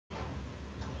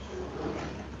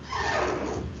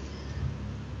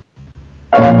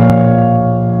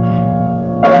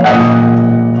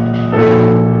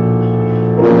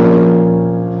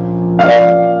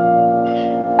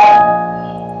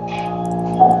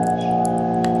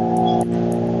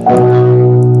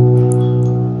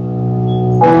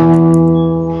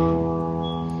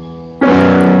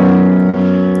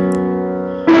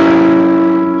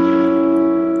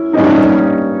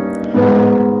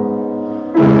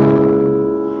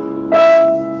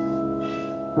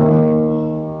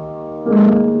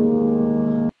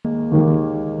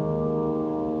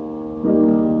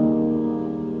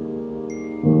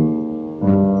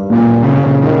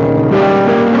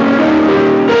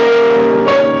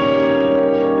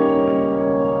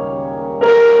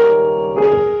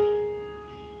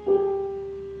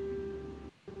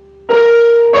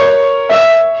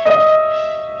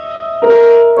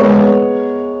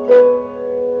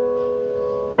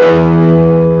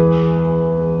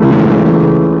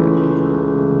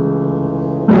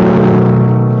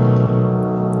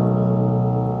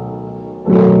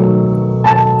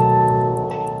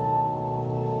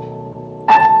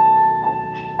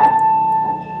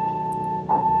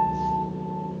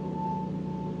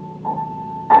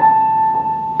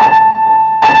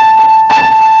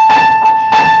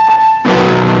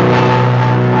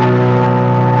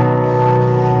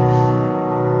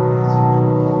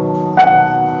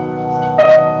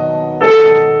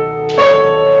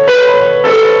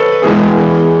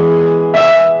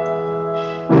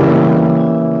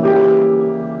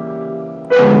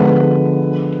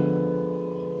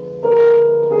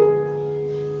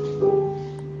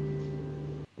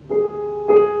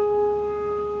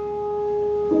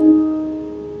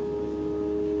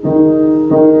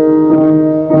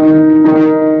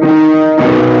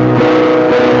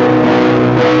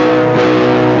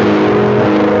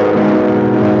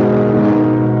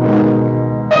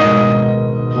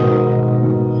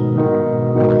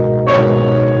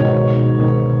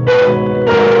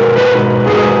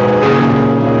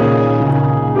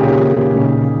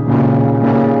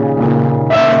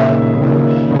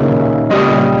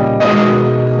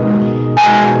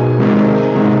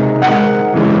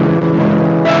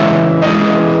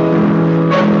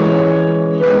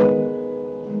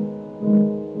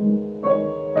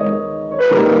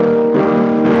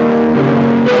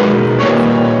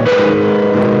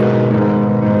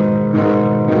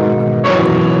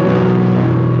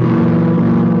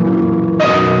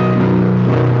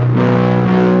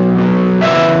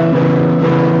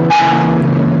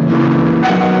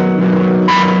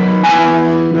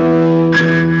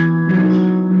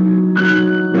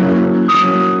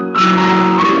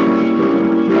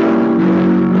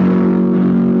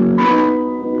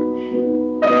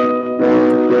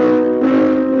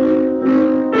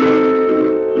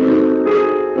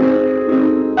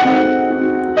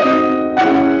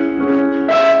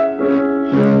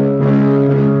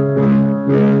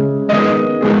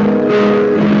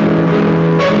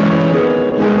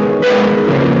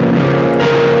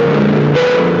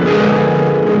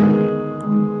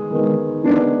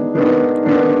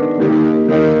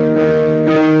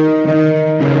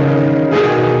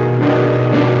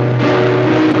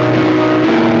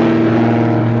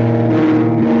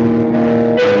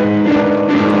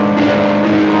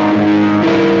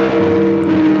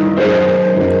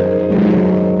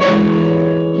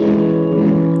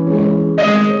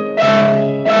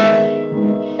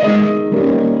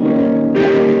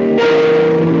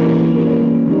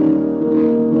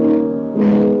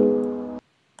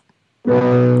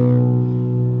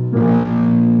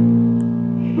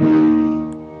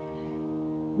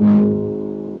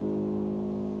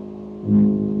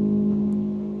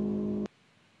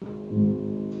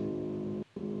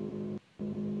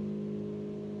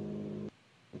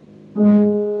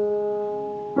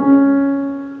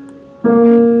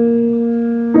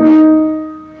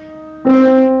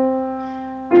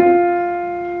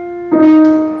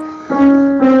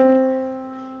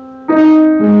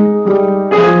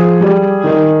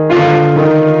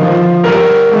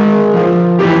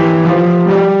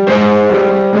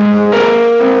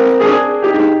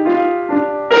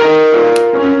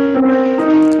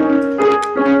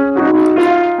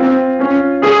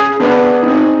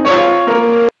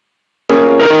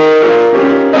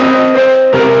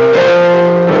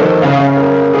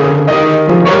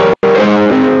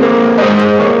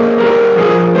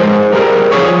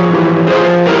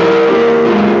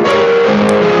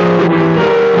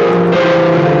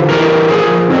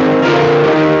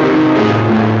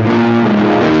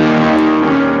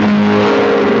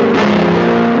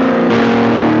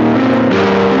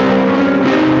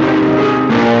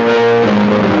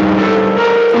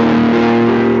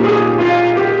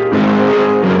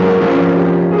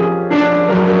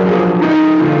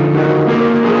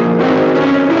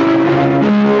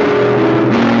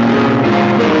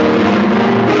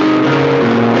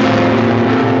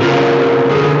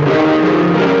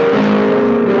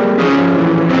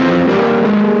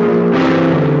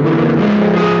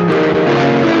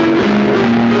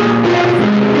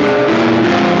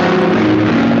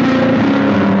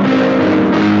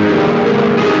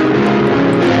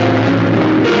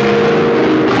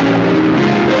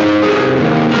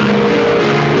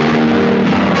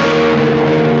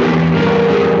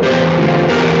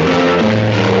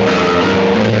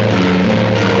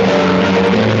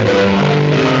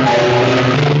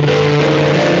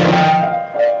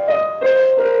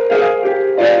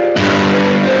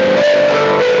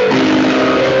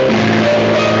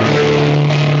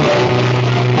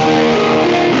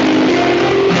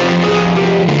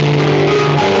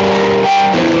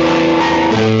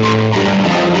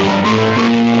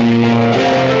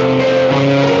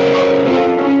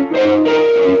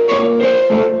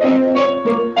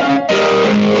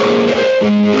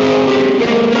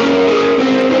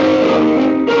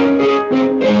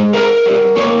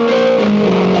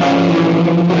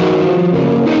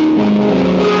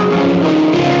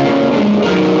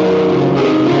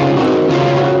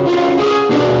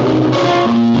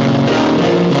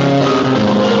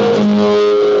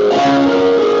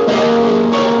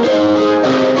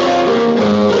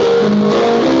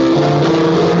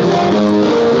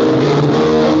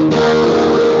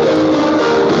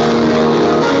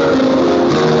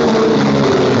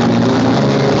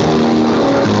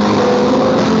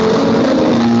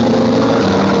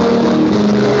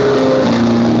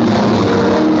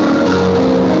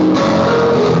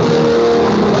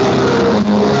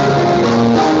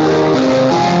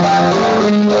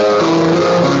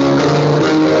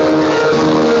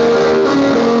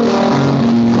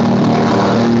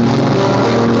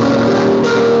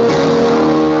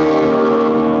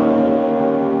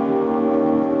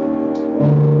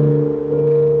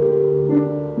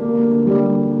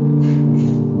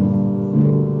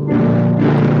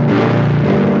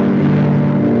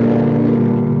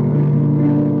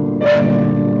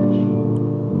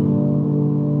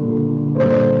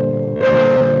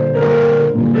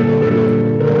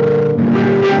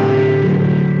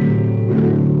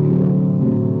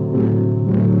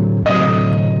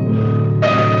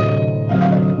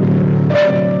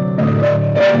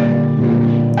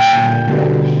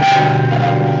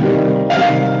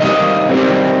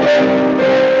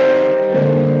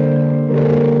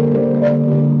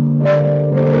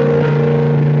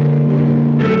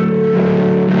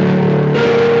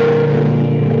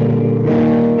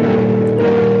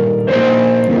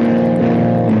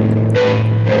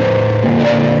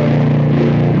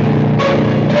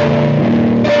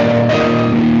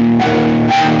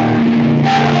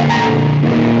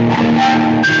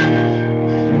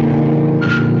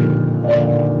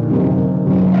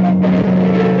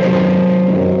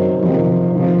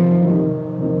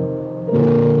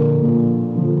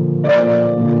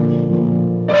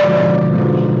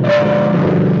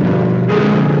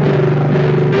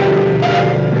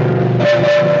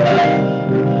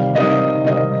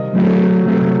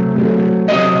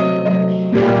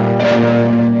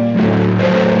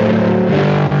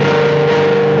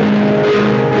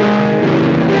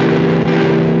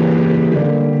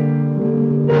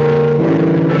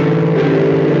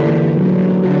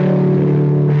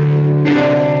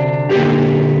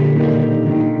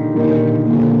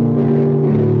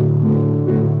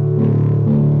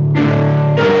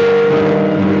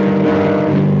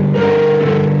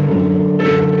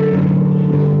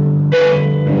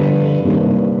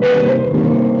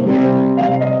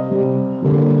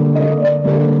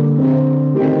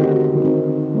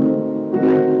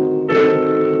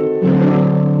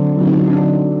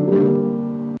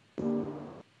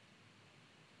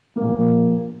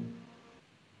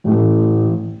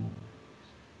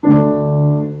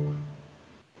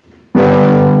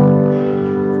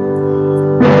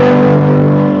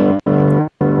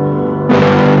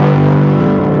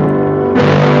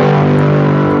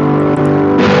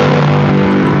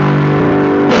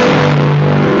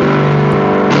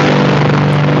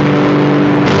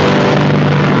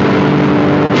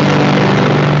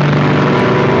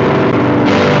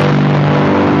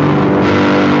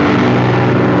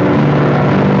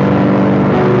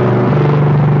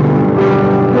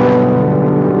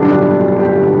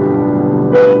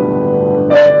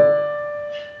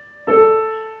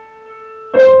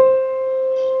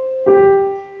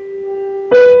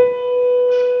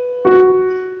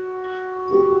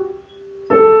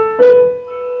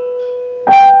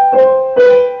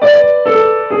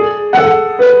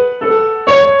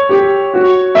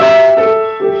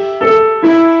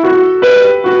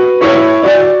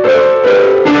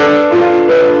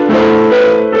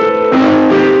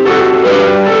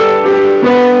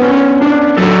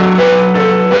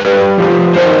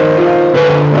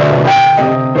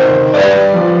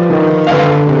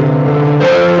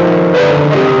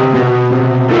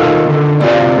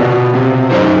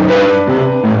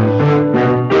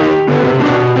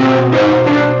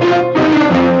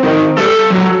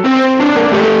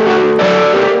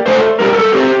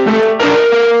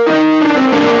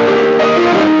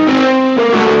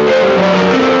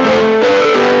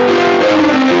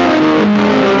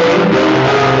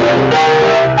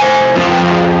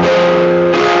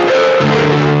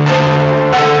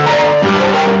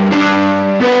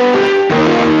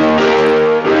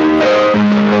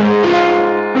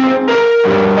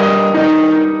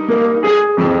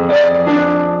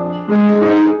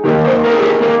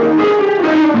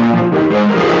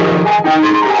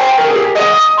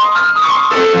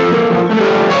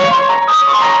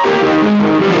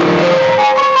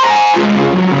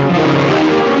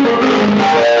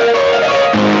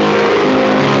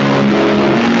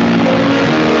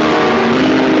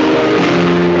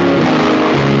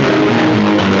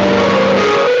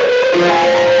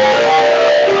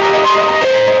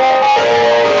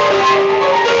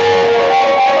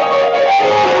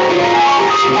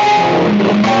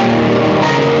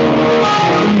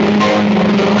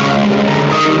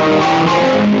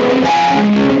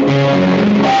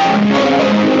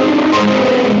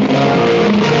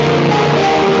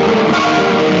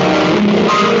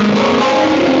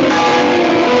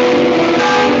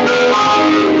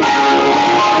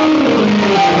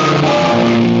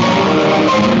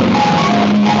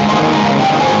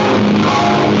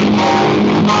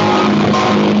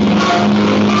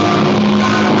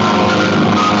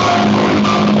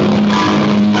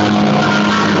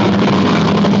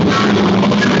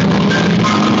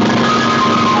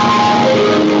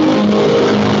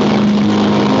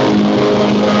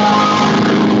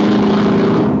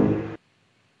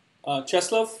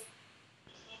Cheslav,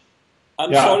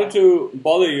 I'm Yeah. sorry to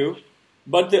bother you,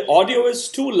 but the audio is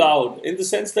too loud in the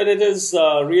sense that it is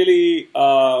really.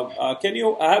 Can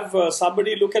you have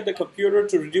somebody look at the computer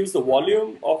to reduce the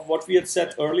volume of what we had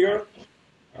set earlier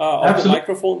of the Absolutely.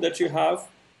 microphone that you have?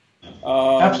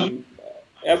 Absolutely.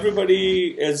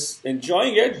 Everybody is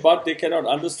enjoying it, but they cannot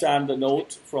understand the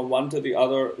note from one to the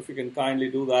other. If you can kindly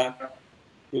do that,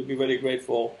 we'll be very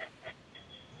grateful.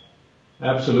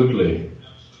 Absolutely.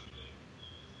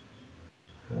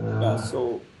 Yeah,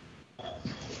 so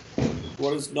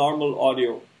what is normal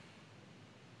audio?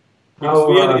 Because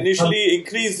we had initially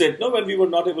increased it, no, when we were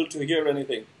not able to hear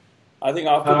anything. I think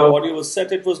after the audio was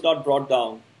set, it was not brought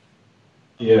down.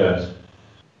 Yes.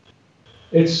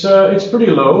 It's pretty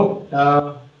low.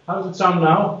 How does it sound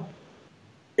now?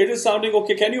 It is sounding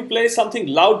okay. Can you play something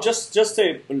loud? Just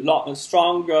a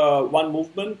strong one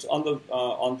movement on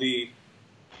the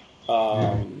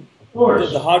Of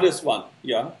course. the hardest one.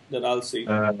 Yeah, then I'll see.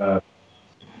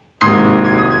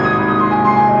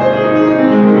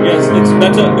 Yes, it's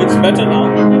better. It's better now.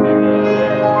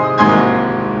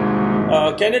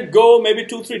 Can it go maybe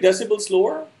 2-3 decibels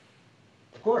lower?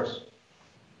 Of course.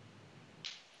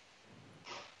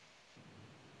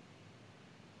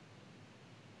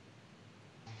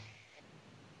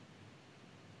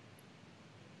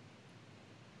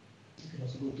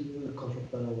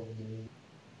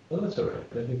 Well, that's all right.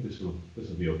 I think this will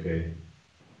be okay.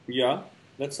 Yeah,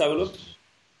 let's have a look.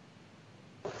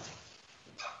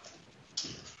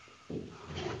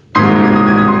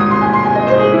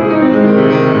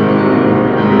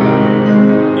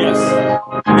 Yes,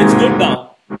 it's good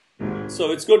now.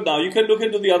 So it's good now. You can look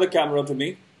into the other camera to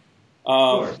me.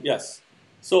 Yes.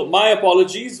 So my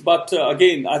apologies, but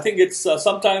again, I think it's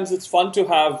sometimes it's fun to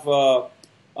have our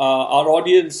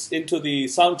audience into the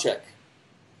sound check.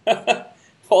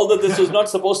 Although this was not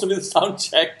supposed to be the sound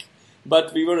check,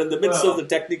 but we were in the midst of the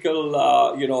technical,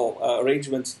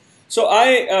 arrangements. So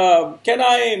can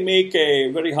I make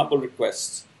a very humble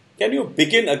request? Can you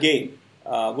begin again?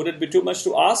 Would it be too much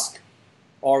to ask,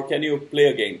 or can you play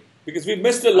again? Because we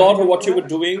missed a lot of what you were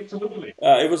doing. Absolutely.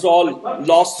 It was all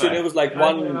lost. It was like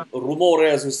one rumore,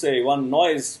 as we say, one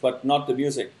noise, but not the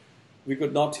music. We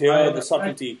could not hear the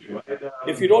subtlety.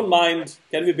 If you don't mind,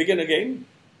 can we begin again?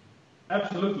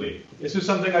 Absolutely. This is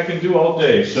something I can do all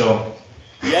day, so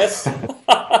Yes.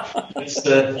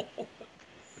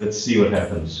 let's see what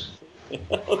happens.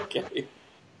 Okay.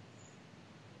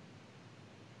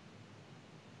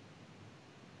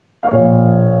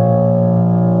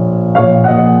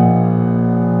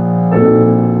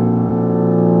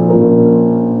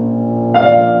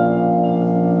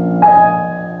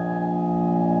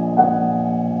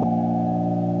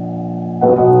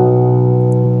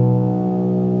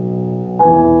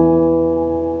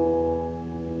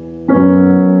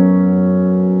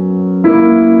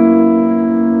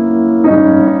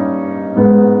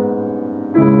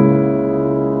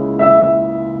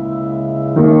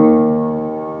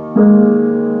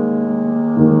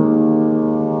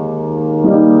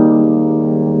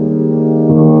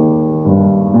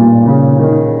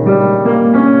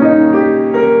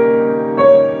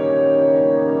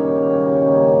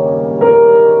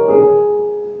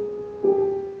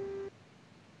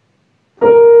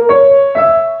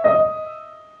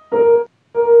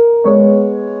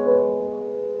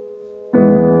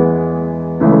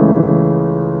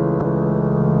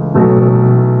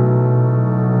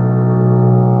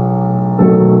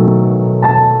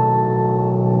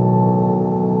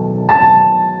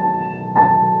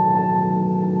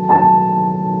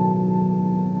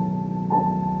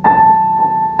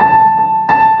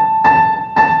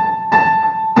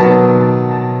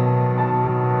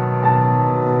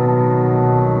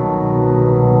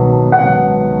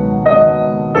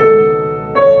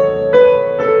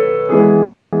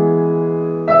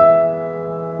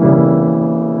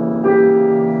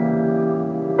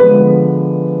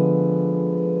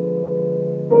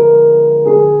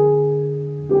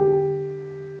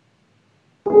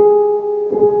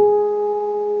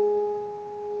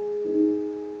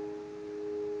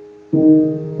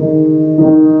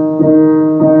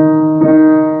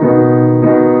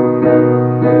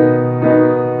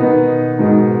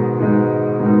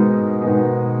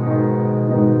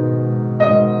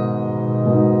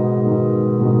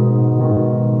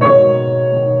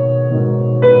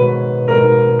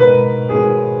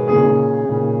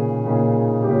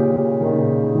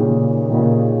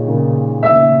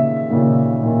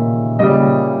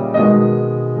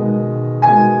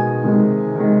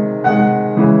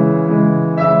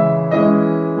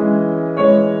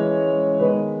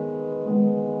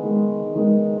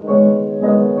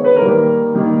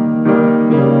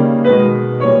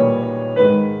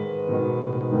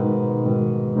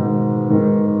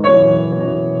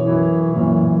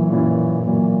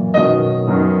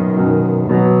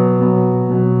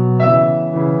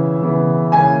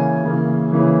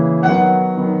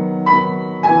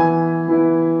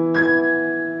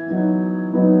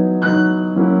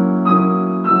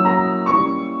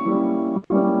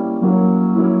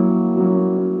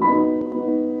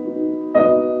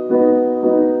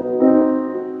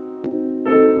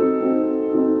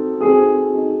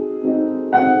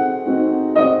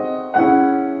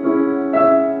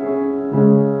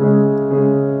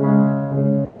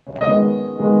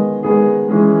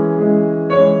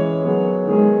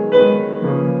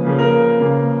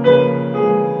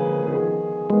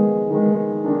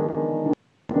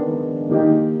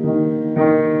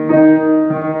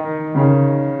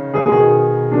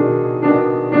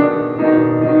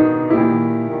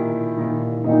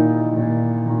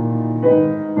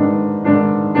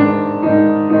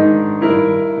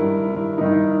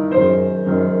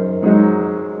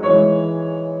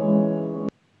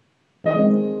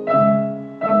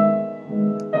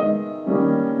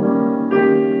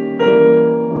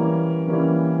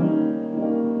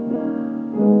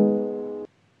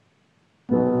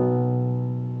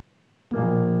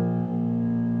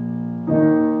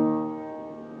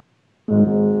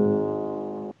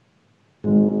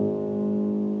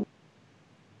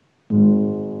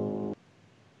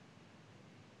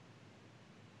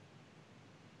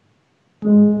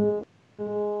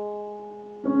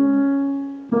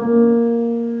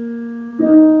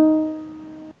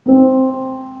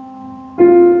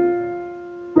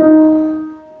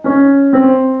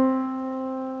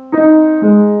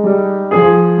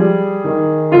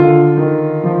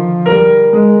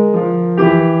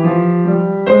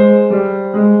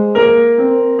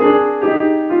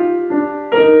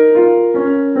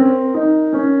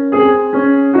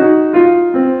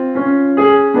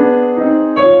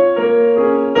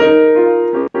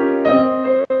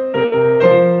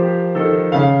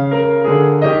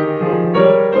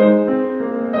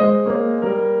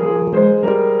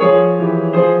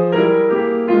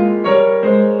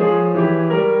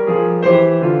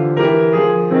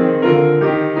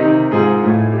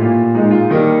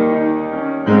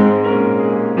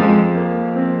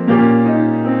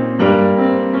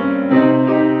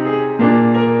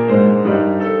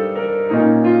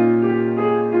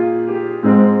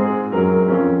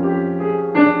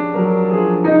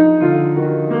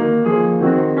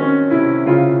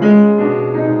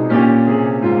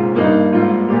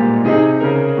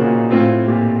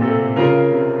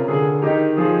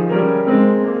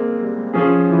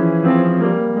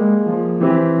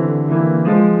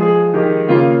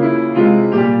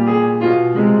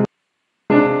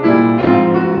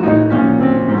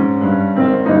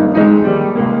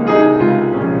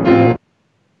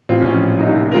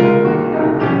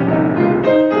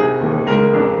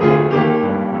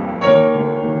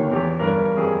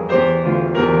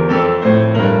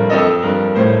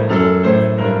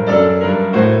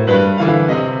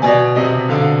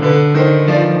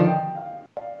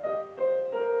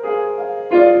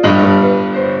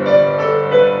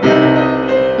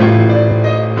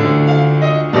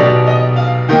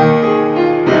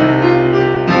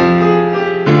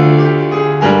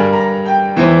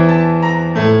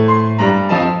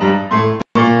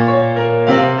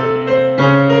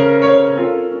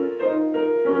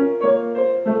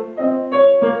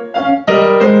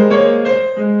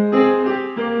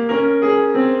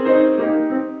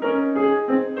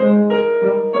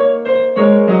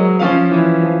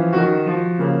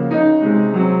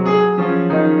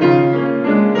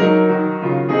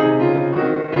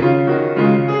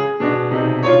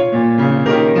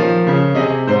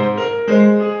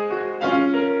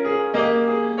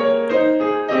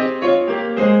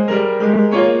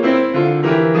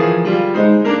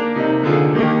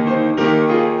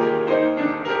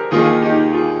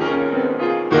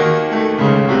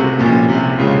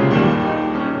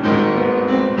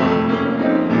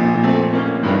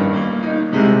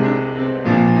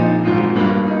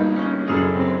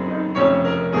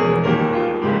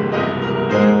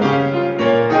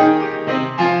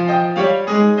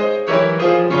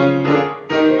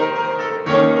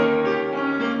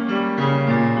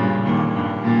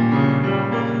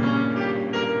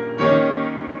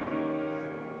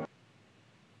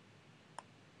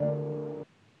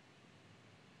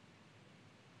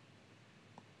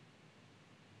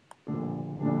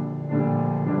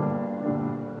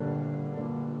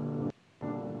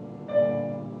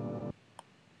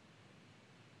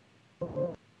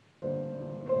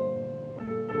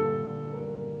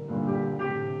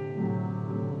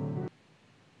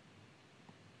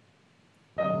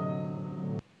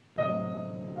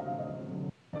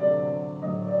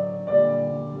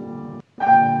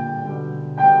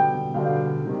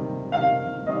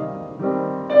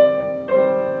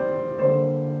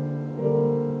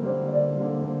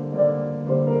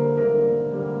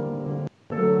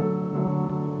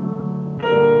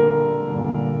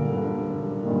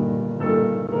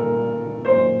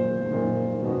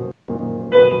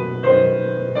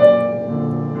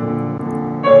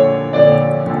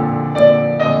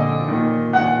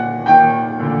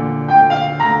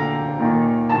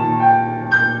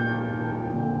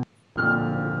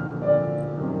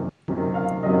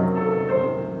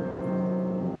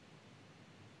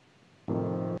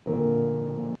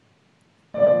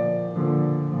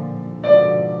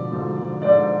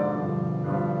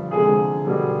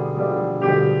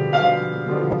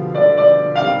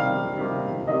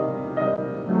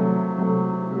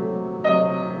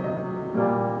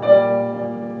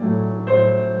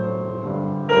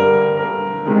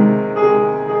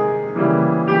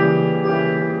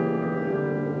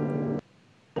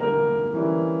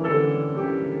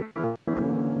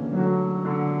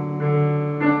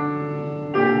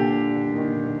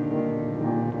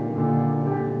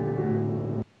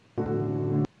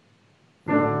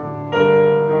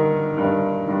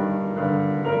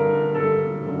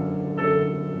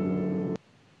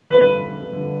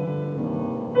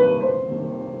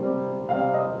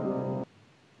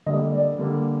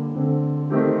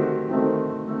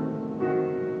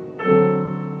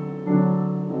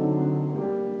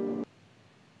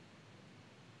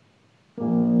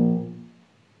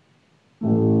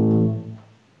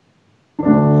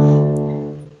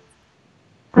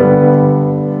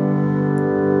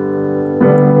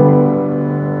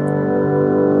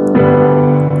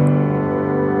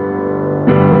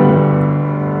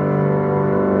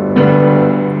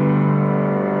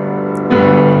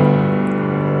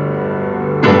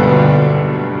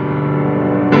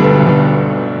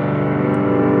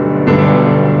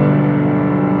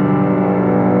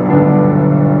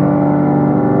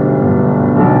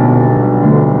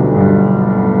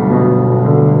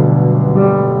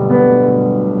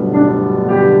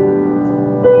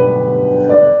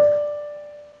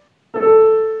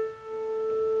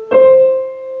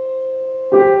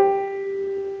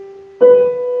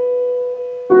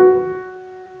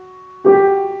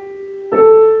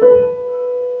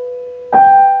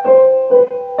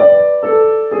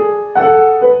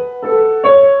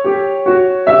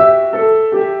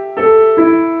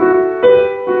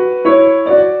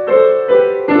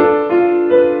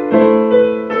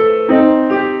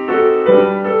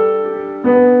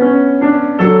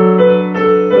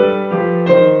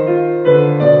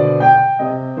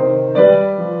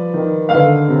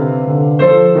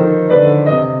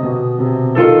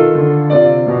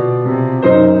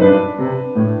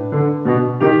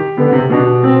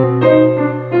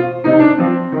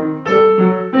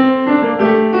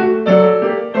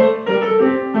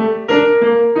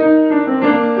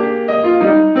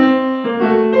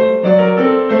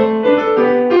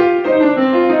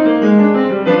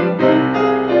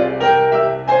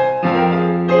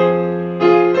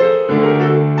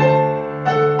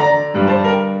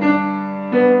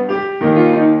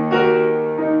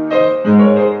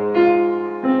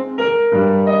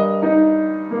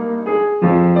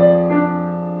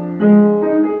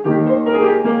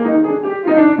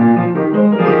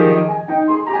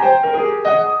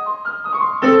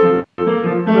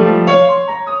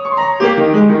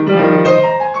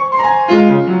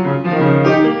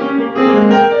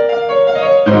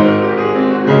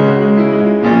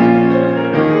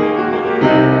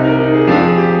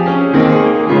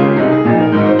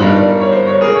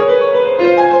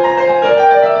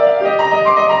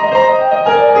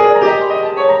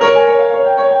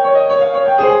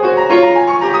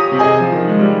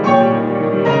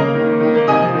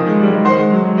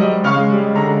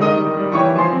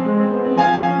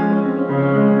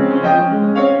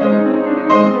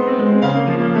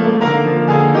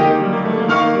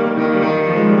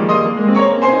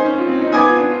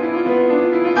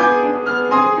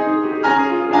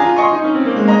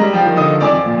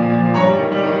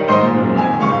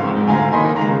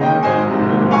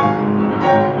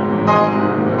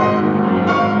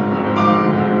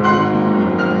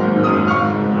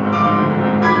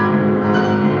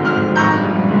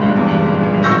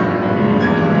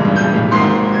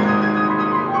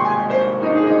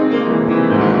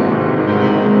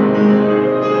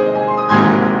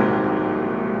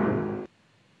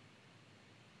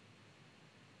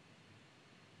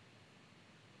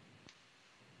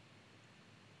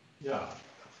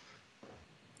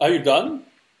 Are you done?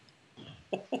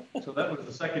 So that was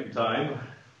the second time.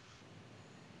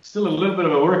 Still a little bit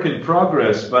of a work in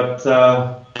progress, but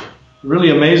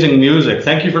really amazing music.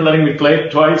 Thank you for letting me play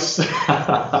it twice.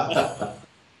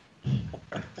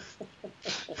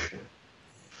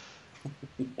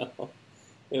 No,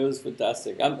 it was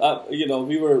fantastic. You know,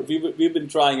 we've been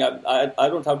trying. I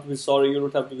don't have to be sorry. You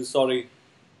don't have to be sorry.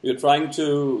 We're trying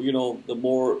to, you know, the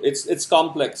more it's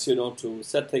complex, you know, to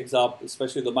set things up,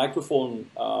 especially the microphone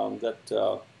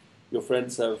that your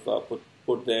friends have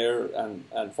put there, and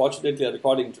fortunately are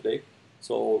recording today.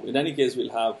 So in any case,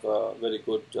 we'll have very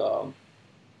good,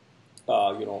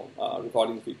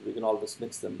 recordings. We can always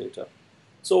mix them later.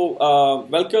 So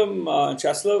welcome,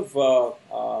 Cheslav,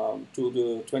 to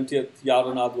the 20th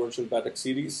YaarAnād Virtual Baithak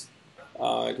Series.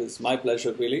 It is my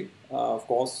pleasure, really. Of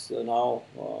course, now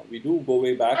we do go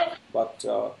way back, but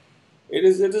it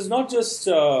is not just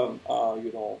it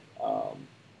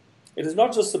is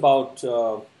not just about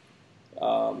sort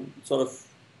of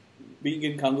being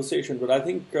in conversation, but I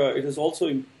think it is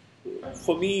also,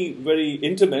 for me, very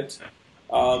intimate.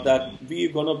 That we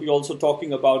are going to be also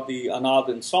talking about the Anād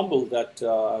ensemble that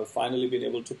I've finally been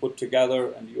able to put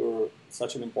together, and you're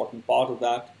such an important part of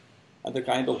that, and the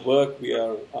kind of work we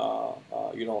are,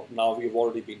 now we've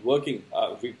already been working,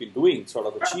 we've been doing, sort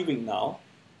of achieving now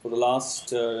for the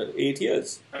last 8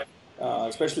 years.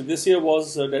 Especially this year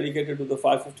was dedicated to the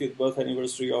 550th birth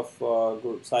anniversary of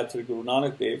Sahib Gurū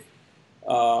Nānak Dēv,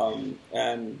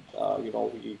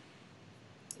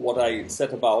 what I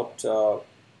set about.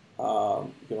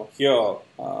 Here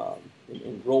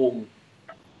in Rome,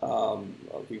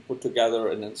 we put together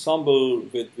an ensemble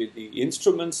with the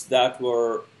instruments that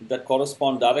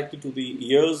correspond directly to the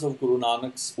years of Gurū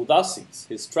Nanak's udasis,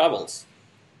 his travels.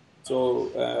 So,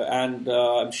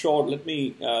 I'm sure. Let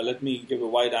me give a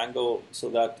wide angle so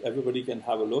that everybody can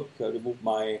have a look. Remove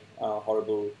my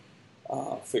horrible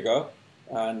figure,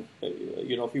 and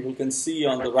people can see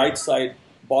on the right side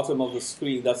bottom of the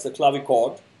screen. That's the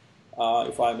clavichord.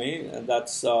 If I may, and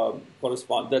that's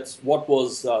That's what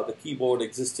was the keyboard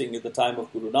existing at the time of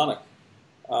Gurū Nānak,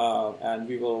 and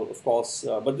we will, of course.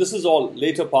 But this is all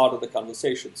later part of the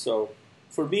conversation. So,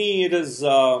 for me, it is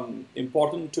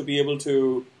important to be able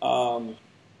to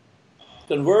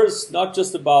converse not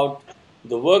just about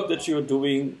the work that you're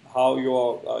doing, how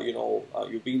you're,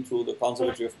 you've been through the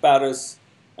Conservatory of Paris,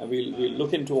 and we'll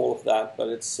look into all of that. But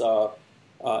it's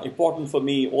important for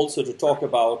me also to talk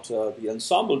about the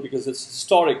ensemble, because it's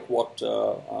historic what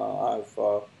I've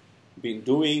been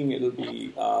doing. It'll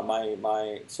be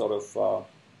my sort of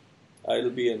it'll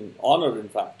be an honor, in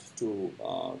fact, to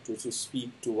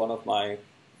speak to one of my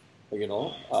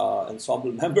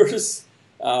ensemble members.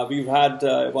 We've had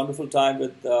a wonderful time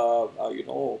with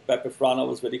Pepe Frana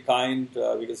was very kind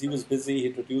because he was busy. He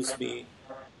introduced me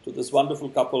to this wonderful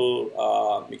couple,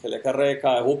 Michele Carreca.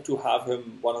 I hope to have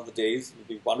him one of the days. It would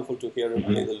be wonderful to hear him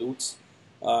play the lutes.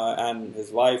 And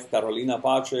his wife, Carolina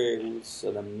Pace, who's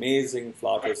an amazing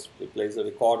flautist. He plays the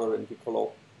recorder in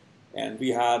piccolo. And we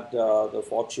had the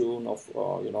fortune of,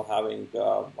 having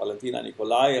Valentina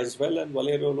Nicolai as well, and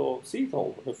Valerio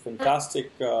Losito, a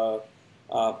fantastic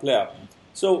player.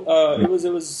 So it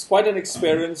was quite an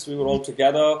experience. We were all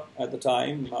together at the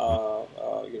time,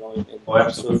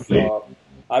 Absolutely.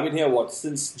 I've been here,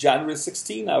 since January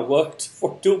 16. I worked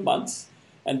for 2 months,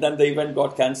 and then the event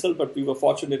got cancelled, but we were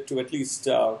fortunate to at least,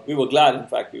 we were glad, in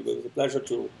fact. It was a pleasure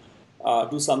to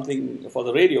do something for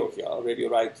the radio here, Radio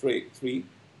Ride 3.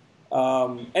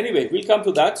 Anyway, we'll come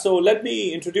to that. So let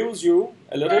me introduce you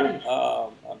a little.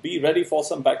 Be ready for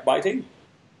some backbiting.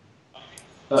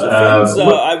 So friends,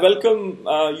 I welcome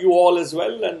you all as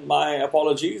well, and my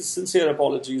apologies, sincere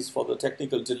apologies for the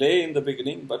technical delay in the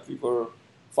beginning, but we were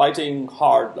fighting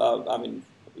hard,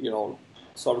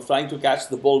 sort of trying to catch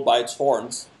the bull by its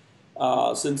horns.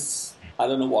 Since,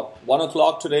 1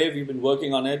 o'clock today, we've been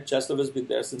working on it. Cheslav has been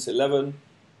there since 11,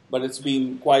 but it's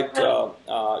been quite,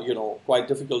 quite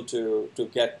difficult to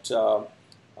get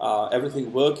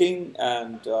everything working,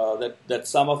 and that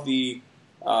some of the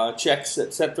checks,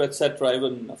 etc.,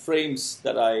 even frames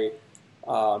that I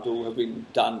do have been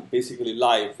done basically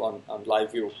live on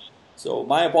live view. So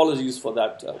my apologies for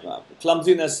that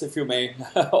clumsiness, if you may,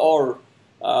 or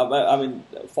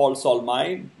faults all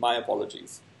mine. My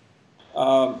apologies.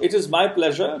 It is my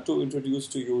pleasure to introduce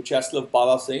to you Cheslav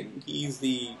Bala Singh. He is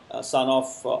the son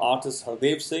of artist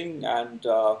Hardev Singh and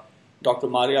Dr.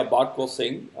 Maria Bartko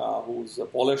Singh, who's a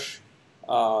Polish,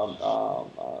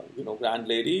 grand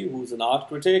lady who's an art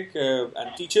critic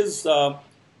and teaches.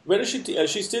 Where is she?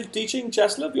 She's still teaching,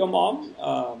 Cheslav, your mom?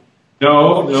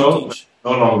 No,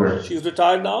 no longer. She's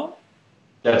retired now?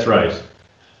 That's right.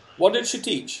 What did she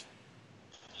teach?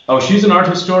 Oh, she's an art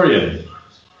historian,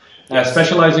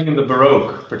 specializing in the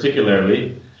Baroque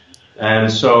particularly.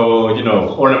 And so, you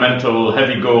know, ornamental,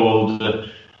 heavy gold,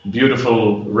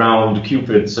 beautiful round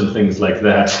cupids and things like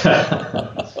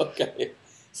that. Okay,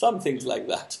 some things like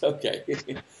that. Okay.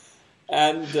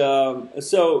 And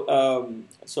so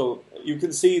you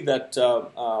can see that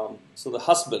so the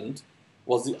husband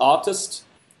was the artist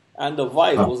and the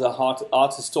wife was a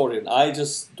art historian. I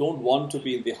just don't want to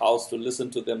be in the house to listen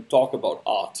to them talk about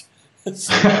art.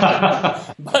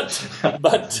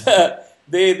 But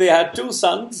they had two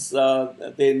sons.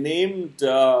 They named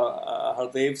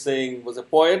Hardev Singh was a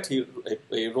poet. He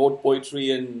wrote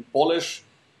poetry in Polish,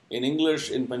 in English,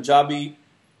 in Punjabi.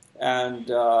 And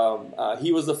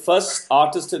he was the first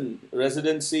artist in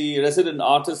resident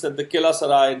artist at the Kila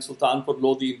Sarai in Sultanpur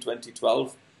Lodi in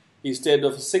 2012. He stayed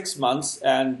there for 6 months,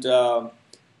 and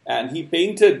he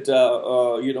painted,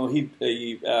 you know,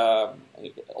 he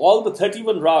all the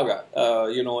 31 raga,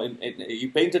 you know, he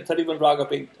painted 31 raga,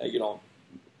 you know,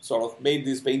 sort of made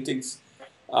these paintings,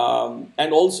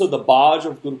 and also the barge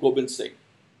of Guru Gobind Singh.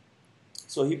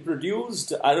 So he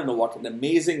produced, I don't know what, an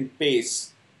amazing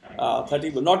pace.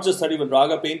 31, not just 31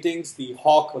 raga paintings, the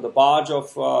hawk or the barge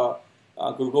of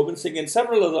Guru Gobind Singh, and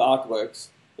several other artworks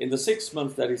in the 6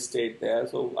 months that he stayed there.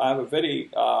 So I have a very,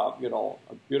 you know,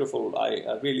 beautiful,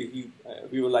 we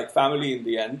were like family in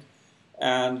the end.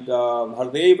 And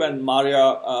Hardev and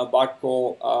Maria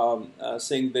Bhaitko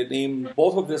Singh, they named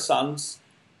both of their sons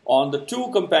on the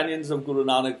two companions of Gurū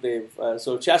Nānak Dēv.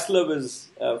 So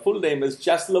Cheslav full name is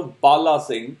Cheslav Bala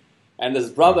Singh, and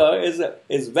his brother is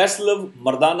Veslav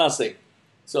Mardana Singh.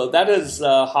 So that is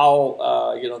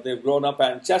how you know, they've grown up.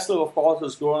 And Cheslav, of course,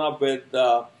 has grown up with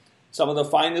some of the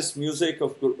finest music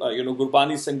of you know,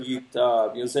 Gurbāṇī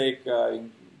Saṅgīta music,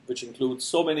 which includes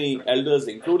so many elders,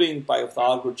 including Bhai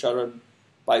Baldeep,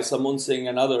 Bhai Samun Singh,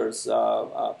 and others.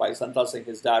 Bhai Santa Singh,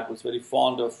 his dad, was very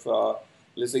fond of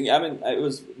listening. I mean, it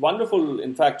was wonderful.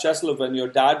 In fact, Cheslav, when your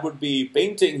dad would be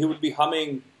painting, he would be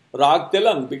humming Rag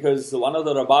Tilang, because one of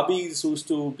the Rababis used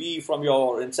to be from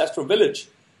your ancestral village.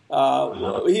 He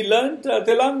learned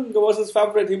Tilang was his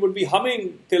favorite. He would be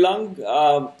humming Tilang,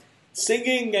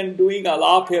 singing and doing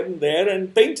alap here and there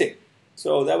and painting.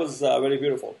 So that was very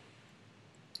beautiful.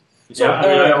 So, yeah, I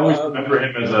mean, I always remember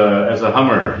him as a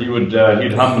hummer.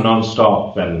 He'd hum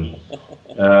non-stop, and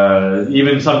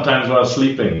even sometimes while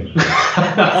sleeping.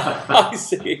 I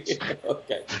see.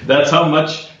 Okay. That's how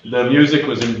much the music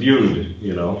was imbued,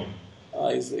 you know.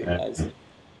 I see. I see.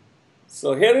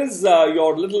 So here is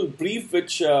your little brief,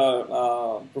 which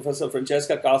Professor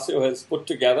Francesca Casio has put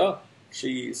together.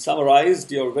 She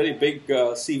summarized your very big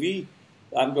CV.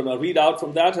 I'm going to read out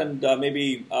from that and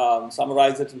maybe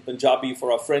summarize it in Punjabi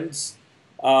for our friends.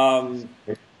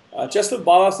 Cheslav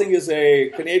Bala Singh is a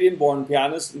Canadian-born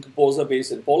pianist and composer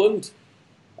based in Poland.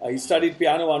 He studied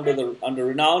piano under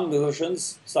renowned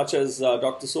musicians such as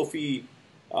Dr. Sophia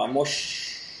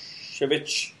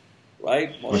Moshevich,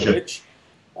 right? Moshevich.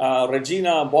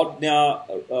 Regina Bodnaya,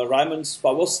 Raymond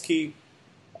Spasovski,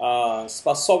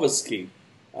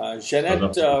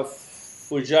 Jeannette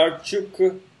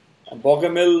Fujarczuk,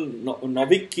 Bogumił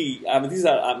Nowicki. I mean, these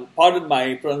are, pardon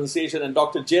my pronunciation, and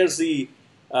Dr. Jerzy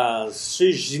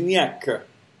Stryjniak.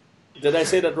 Did I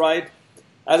say that right?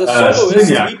 As a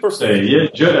soloist, he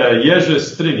pursued... Jerzy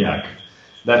Stryjniak.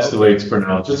 That's the way it's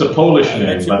pronounced. It's a Polish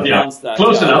name, but yeah,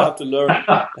 close enough. I have to learn.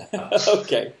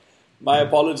 Okay. My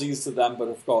apologies to them, but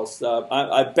of course,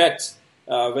 I bet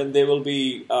when they will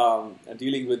be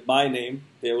dealing with my name,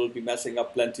 they will be messing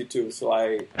up plenty too. So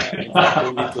I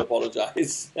don't need to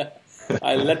apologize.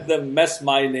 I let them mess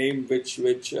my name, which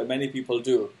many people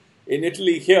do. In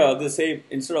Italy here, they say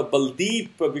instead of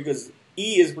Baldeep, because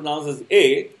E is pronounced as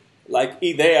A, like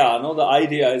idea. No, the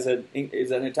idea is an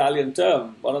Italian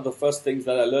term. One of the first things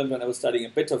that I learned when I was studying a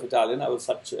bit of Italian, I was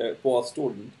such a poor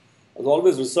student. I was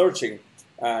always researching.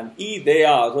 And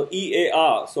idea, so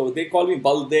E-A-R. So they call me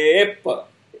Baldeep,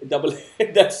 double A.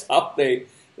 That's how they...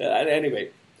 anyway,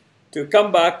 to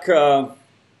come back to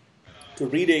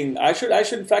reading, I should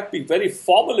in fact be very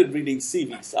formal in reading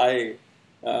CVs. I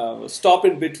stop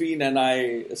in between and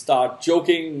I start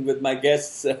joking with my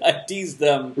guests. I tease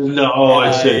them. No,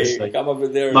 it's like, come up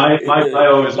with their... My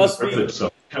bio is perfect, so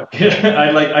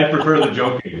I prefer the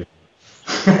joking.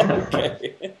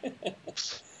 Okay.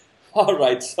 All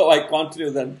right, so I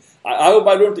continue then. I hope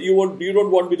you don't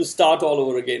want me to start all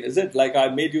over again, is it? Like I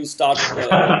made you start to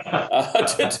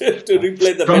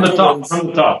replay the from the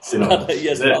top, you know.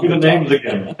 Yes, from the names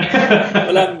again.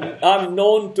 Well, I'm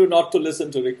known to not to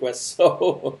listen to requests,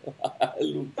 so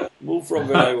I'll move from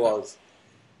where I was.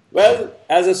 Well,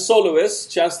 as a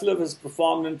soloist, Cheslav has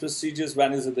performed in prestigious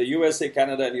venues in the USA,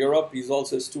 Canada, and Europe. He's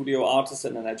also a studio artist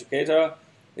and an educator.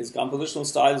 His compositional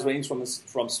styles range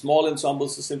from small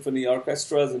ensembles to symphony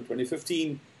orchestras. In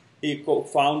 2015, he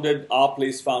co-founded Our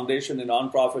Place Foundation, a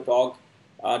non-profit org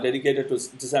dedicated to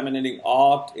disseminating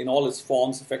art in all its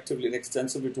forms effectively and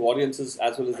extensively to audiences,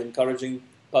 as well as encouraging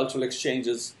cultural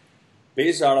exchanges.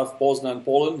 Based out of Poznán,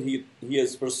 Poland, he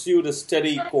has pursued a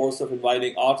steady course of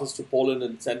inviting artists to Poland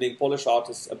and sending Polish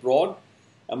artists abroad.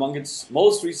 Among its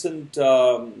most recent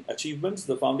achievements,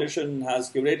 the foundation has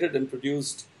curated and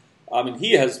produced,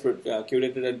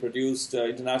 curated and produced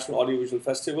International Audiovisual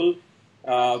Festival,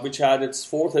 which had its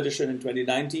 4th edition in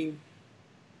 2019,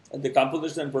 and the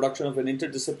composition and production of an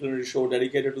interdisciplinary show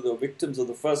dedicated to the victims of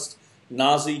the first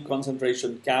Nazi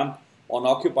concentration camp on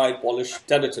occupied Polish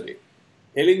territory.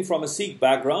 Hailing from a Sikh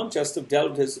background, Cheslav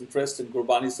delved his interest in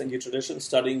Gurbāṇī Saṅgīta tradition,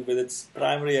 studying with its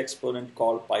primary exponent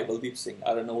called Bhai Baldeep Singh.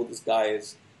 I don't know who this guy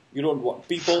is. You don't want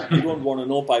to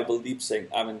know Bhai Baldeep Singh.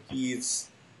 I mean, he's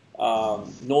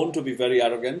known to be very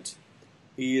arrogant.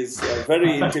 He is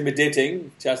very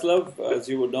intimidating, Cheslav, as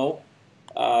you would know.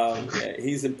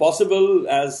 He's impossible,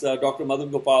 as Dr.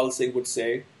 Madan Gopal Singh would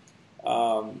say.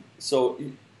 So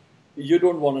you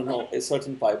don't want to know a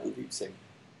certain Bhai Baldeep Singh.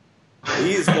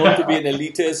 He is known to be an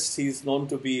elitist. He's known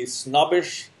to be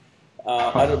snobbish.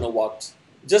 I don't know what.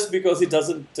 Just because he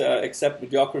doesn't accept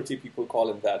mediocrity, people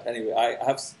call him that. Anyway, I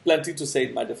have plenty to say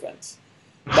in my defense.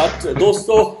 But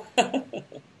dosto,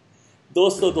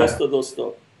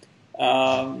 dosto.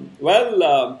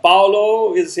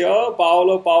 Paolo is here.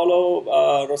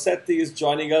 Paolo Rossetti is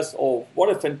joining us. Oh, what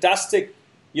a fantastic,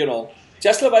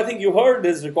 Cheslav, I think you heard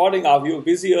his recording of you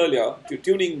busy earlier,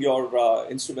 tuning your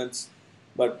instruments.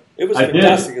 But it was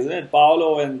fantastic, isn't it?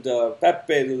 Paolo and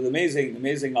Pepe, those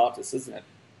amazing artists, isn't it?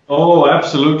 Oh,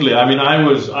 absolutely. I mean, I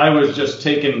was just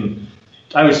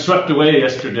I was swept away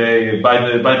yesterday by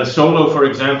the solo, for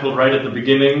example, right at the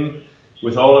beginning,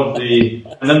 with all of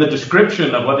and then the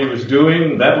description of what he was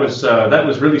doing. That was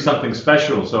really something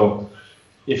special. So,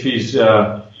 if he's,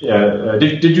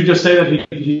 did you just say that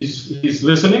he's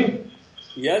listening?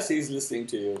 Yes, he's listening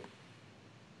to you.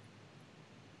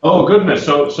 Oh goodness!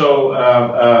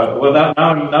 Well, now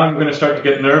I'm going to start to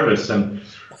get nervous. And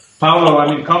Paolo, I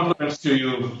mean, compliments to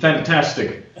you.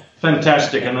 Fantastic,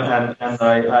 and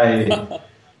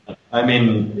I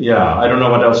mean, yeah, I don't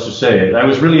know what else to say. I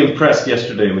was really impressed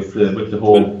yesterday with the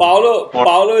whole. Well,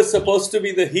 Paolo is supposed to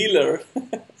be the healer,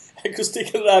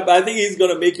 acoustical rap. I think he's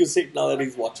going to make you sick now that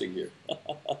he's watching you.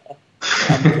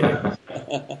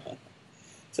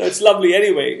 So it's lovely.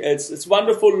 Anyway, it's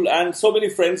wonderful, and so many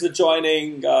friends are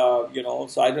joining.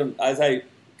 So I don't, as I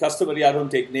customary, I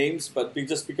don't take names, but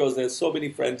just because there's so many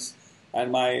friends,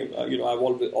 and I've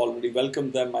already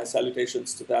welcomed them. My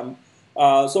salutations to them.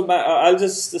 So I'll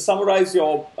just summarize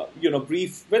your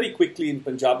brief very quickly in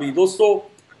Punjabi. Dosto,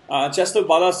 Cheslav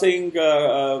Bala Singh,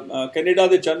 Canada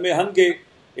de janme hange.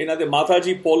 Inna de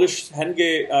Mataji Polish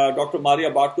hange, Dr. Maria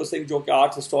Bartko Singh, jo ke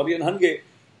art historian hange.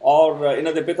 और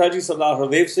इन्हों के पिताजी सरदार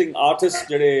Hardev Singh artist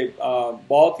जड़े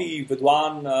बहुत ही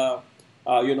विद्वान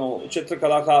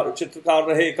चित्रकार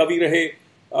रहे, कवि रहे.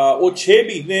 वो 6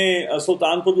 महीने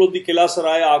सुल्तानपुर लोधी किला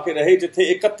सराय आके रहे, जिथे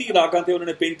 31 रागां ते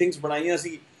उन्होंने पेंटिंग्स बनाईयां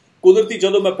सी. कुदरती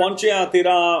जदों मैं पहुंचिया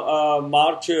 13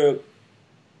 मार्च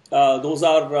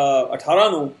 2018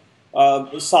 ਨੂੰ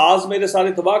साज मेरे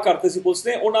सारे तबाह करते सी पुलिस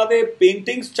ने. उन्हों दे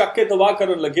पेंटिंग्स चक के तबाह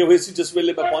करन लगे हुए सी. जिस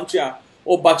वेले मैं पहुंचिया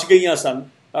वो बच गईयां सन.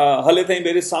 हले ताईं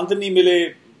मेरे संद नहीं मिले,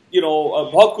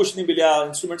 बहुत कुछ नहीं मिलिया.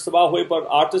 इंस्ट्रूमेंट तबाह होए, पर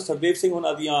आर्टिस्ट हरदेव सिंह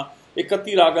होना दियां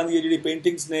 31 रागां दी जिहड़ी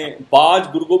पेंटिंग्स ने, बाज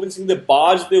गुरु गोबिंद सिंह दे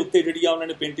बाज दे उत्ते जिहड़ियां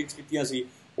उन्होंने पेंटिंग्स कीतियां सी,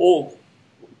 वो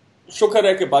शुक्र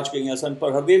है कि बच गईयां सन.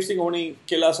 पर हरदेव सिंह होनी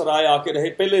किला सराय आके रहे,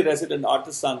 पहले रेजिडेंट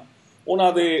आर्टिस्ट सन.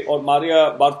 उन्हां दे और मारिया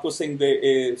बारको सिंह दे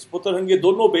पुत्र हंगे,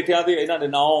 दोनों बेटियां दे इन्हां दे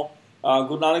नाम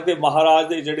गुरु नानक देव महाराज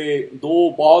दे जिहड़े 2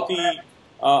 बहुत ही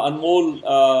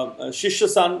अनमोल शिष्य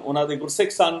सन, उन्हां दे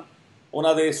गुरसिख सन.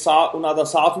 उन्हां दा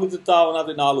साथ भी दिता, उन्हां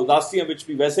दे नाल उदासियां विच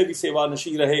भी वैसे भी सेवा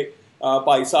नशी रहे.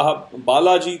 भाई साहब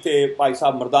बाला जी ते भाई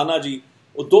साहब मरदाना जी,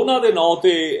 वो दोनों के नाम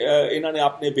ते इन्होंने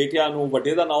अपने बेटियां नूं,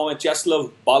 वड्डे दा नाम है चैसलव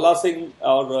बाला सिंह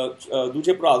और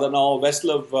दूजे भरा दा नाम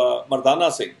वैसलव मरदाना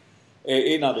सिंह.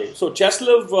 इन्हां दे सो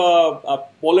चैसलव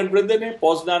पोलैंड रहिंदे ने,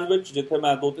 पोज़नान विच, जिथे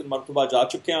मैं 2-3 मरतबा जा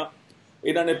चुकिया.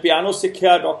 इन्होंने पियानो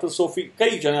सीखिया डॉक्टर सोफी,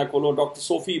 कई जणियां कोलों, doctor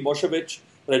Sophie मोशेविच,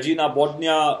 Regina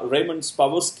बोडनिया, Raymond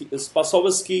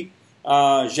स्पासोवस्की,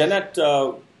 Janet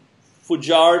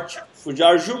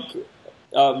फुजारजुक.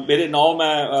 मेरे नाम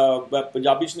मैं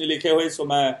पंजाबी च नहीं लिखे हुए, सो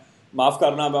मैं माफ़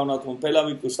करना, मैं उन्होंने पहला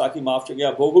भी गुस्ताखी माफ़ च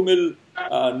गया. बोगुमिल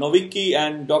नोविकी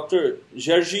and doctor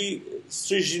जेरजी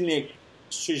स्ट्रिजनिक.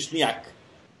 Stryjniak.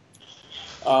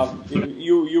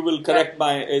 You will correct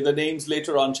the names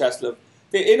later on, Cheslav.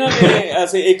 ਤੇ ਇਹਨਾਂ ਨੇ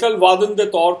ਐਸੇ ਏਕਲ ਵਾਦਨ ਦੇ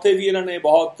ਤੌਰ ਤੇ ਵੀ ਇਹਨਾਂ ਨੇ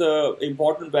ਬਹੁਤ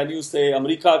ਇੰਪੋਰਟੈਂਟ ਵੈਨਿਊਜ਼ ਤੇ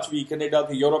ਅਮਰੀਕਾ 'ਚ ਵੀ, ਕੈਨੇਡਾ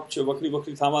ਤੇ ਯੂਰਪ 'ਚ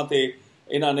ਵੱਖਰੀ ਥਾਵਾਂ ਤੇ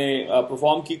ਇਹਨਾਂ ਨੇ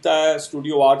ਪਰਫਾਰਮ ਕੀਤਾ ਹੈ।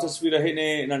 ਸਟੂਡੀਓ ਆਰਟਿਸਟ ਵੀ ਰਹੇ ਨੇ,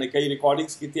 ਇਹਨਾਂ ਨੇ ਕਈ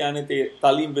ਰਿਕਾਰਡਿੰਗਸ ਕੀਤੀਆਂ ਨੇ ਤੇ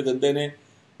ਤਾਲੀਮ ਵੀ ਦਿੰਦੇ ਨੇ।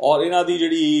 ਔਰ ਇਹਨਾਂ ਦੀ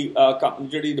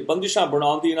ਜਿਹੜੀ ਬੰਦਿਸ਼ਾਂ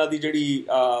ਬਣਾਉਣ ਦੀ ਇਹਨਾਂ ਦੀ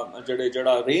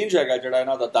ਜਿਹੜਾ ਰੇਂਜ ਹੈਗਾ, ਜਿਹੜਾ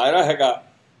ਇਹਨਾਂ ਦਾ ਦਾਇਰਾ ਹੈਗਾ,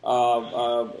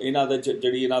 ਇਹਨਾਂ ਦੀ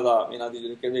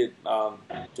ਜਿਹੜੀ ਕਹਿੰਦੇ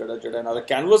ਜਿਹੜਾ ਇਹਨਾਂ ਦਾ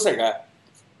ਕੈਨਵਸ ਹੈਗਾ,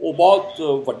 ਉਹ ਬਹੁਤ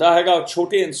ਵੱਡਾ ਹੈਗਾ।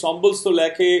 ਛੋਟੇ ਇਨਸੈਂਬਲਸ ਤੋਂ ਲੈ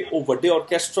ਕੇ ਉਹ ਵੱਡੇ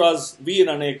ਆਰਕੈਸਟਰਾਸ ਵੀ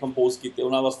ਇਹਨਾਂ ਨੇ ਕੰਪੋਜ਼ ਕੀਤੇ,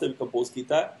 ਉਹਨਾਂ ਵਾਸਤੇ ਵੀ ਕੰਪੋਜ਼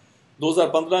ਕੀਤਾ ਹੈ।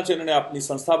 2015 'ਚ ਇਹਨਾਂ ਨੇ ਆਪਣੀ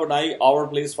ਸੰਸਥਾ ਬਣਾਈ, ਆਵਰ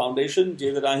ਪਲੇਸ ਫਾਊਂਡੇਸ਼ਨ,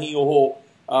 ਜਿਹਦੇ ਰਾਹੀਂ ਉਹ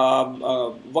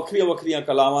ਵੱਖਰੀਆਂ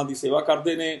ਕਲਾਵਾਂ ਦੀ ਸੇਵਾ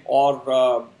ਕਰਦੇ ਨੇ ਔਰ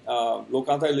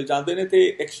ਲੋਕਾਂ ਤੱਕ ਲਿਜਾਂਦੇ ਨੇ।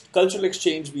 ਤੇ ਕਲਚਰਲ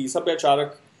ਐਕਸਚੇਂਜ ਵੀ,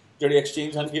 ਸੱਭਿਆਚਾਰਕ ਜਿਹੜੇ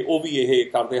ਐਕਸਚੇਂਜ ਹਨਗੇ ਉਹ ਵੀ ਇਹ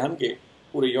ਕਰਦੇ ਹਨਗੇ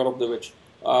ਪੂਰੇ ਯੂਰਪ ਦੇ ਵਿੱਚ।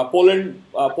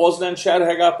 ਪੋਜ਼ਨਾਨ ਸ਼ਹਿਰ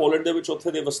ਹੈਗਾ ਪੋਲੈਂਡ ਦੇ ਵਿੱਚ,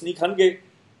 ਉੱਥੇ ਦੇ ਵਸਨੀਕ ਹਨਗੇ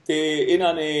ਤੇ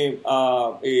ਇਹਨਾਂ ਨੇ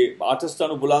ਇਹ ਆਰਟਿਸਟਾਂ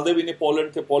ਨੂੰ ਬੁਲਾਉਂਦੇ ਵੀ ਨੇ ਪੋਲੈਂਡ,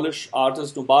 ਤੇ ਪੋਲਿਸ਼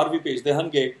ਆਰਟਿਸਟ ਨੂੰ ਬਾਹਰ ਵੀ ਭੇਜਦੇ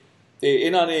ਹਨਗੇ। ਤੇ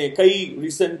ਇਹਨਾਂ ਨੇ ਕਈ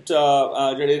ਰੀਸੈਂਟ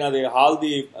ਜਿਹੜੇ ਇਹਨਾਂ ਦੇ ਹਾਲ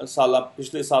ਦੀ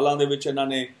ਪਿਛਲੇ ਸਾਲਾਂ ਦੇ ਵਿੱਚ ਇਹਨਾਂ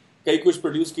ਨੇ ਕਈ ਕੁਝ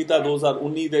ਪ੍ਰੋਡਿਊਸ ਕੀਤਾ।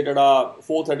 2019 ਦੇ ਜਿਹੜਾ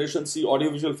 4th ਐਡੀਸ਼ਨ ਸੀ ਆਡੀਓ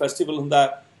ਵਿਜ਼ੂਅਲ ਫੈਸਟੀਵਲ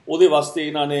ਹੁੰਦਾ, ਉਹਦੇ ਵਾਸਤੇ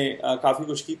ਇਹਨਾਂ ਨੇ ਕਾਫੀ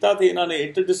ਕੁਝ ਕੀਤਾ। ਤੇ ਇਹਨਾਂ ਨੇ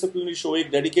ਇੰਟਰਡਿਸਪਲਿਨਰੀ ਸ਼ੋ ਇੱਕ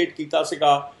ਡੈਡੀਕੇਟ ਕੀਤਾ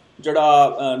ਸੀਗਾ,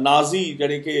 ਜਿਹੜਾ ਨਾਜ਼ੀ,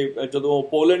 ਜਿਹੜੇ ਕਿ ਜਦੋਂ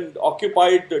ਪੋਲੈਂਡ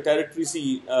ਆਕਿਊਪਾਈਡ ਟੈਰੀਟਰੀ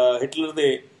ਸੀ ਹਿਟਲਰ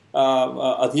ਦੇ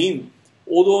ਅਧੀਨ,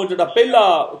 ਉਦੋਂ ਜਿਹੜਾ ਪਹਿਲਾ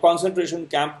ਕਨਸੈਂਟਰੇਸ਼ਨ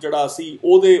ਕੈਂਪ ਜਿਹੜਾ ਸੀ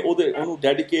ਉਹਨੂੰ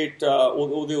ਡੈਡੀਕੇਟ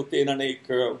ਉਹਦੇ ਉੱਤੇ ਇਹਨਾਂ ਨੇ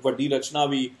ਇੱਕ ਵੱਡੀ ਰਚਨਾ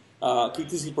ਵੀ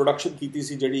ਕੀਤੀ ਸੀ, ਪ੍ਰੋਡਕਸ਼ਨ ਕੀਤੀ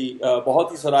ਸੀ, ਜਿਹੜੀ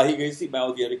ਬਹੁਤ ਹੀ ਸਰਾਹੀ ਗਈ ਸੀ। ਮੈਂ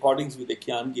ਉਹਦੀਆਂ ਰਿਕਾਰਡਿੰਗਸ ਵੀ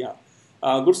ਦੇਖੀਆਂ ਹਨਗੀਆਂ।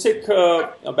 ਗੁਰਸਿੱਖ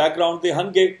ਬੈਕਗਰਾਊਂਡ ਦੇ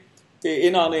ਹਨਗੇ ਤੇ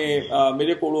ਇਹਨਾਂ ਨੇ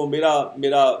ਮੇਰੇ ਕੋਲੋਂ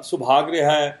ਮੇਰਾ ਸੁਭਾਗ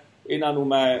ਰਿਹਾ ਹੈ, ਇਹਨਾਂ ਨੂੰ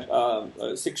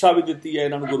ਮੈਂ ਸਿੱਖਿਆ ਵੀ ਦਿੱਤੀ ਹੈ।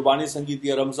 ਇਹਨਾਂ ਨੂੰ ਗੁਰਬਾਣੀ ਸੰਗੀਤ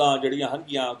ਦੀਆਂ ਰਮਜ਼ਾਂ ਜਿਹੜੀਆਂ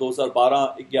ਹਨਗੀਆਂ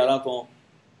 2012-11 ਤੋਂ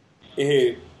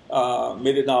ਇਹ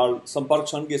ਮੇਰੇ ਨਾਲ ਸੰਪਰਕ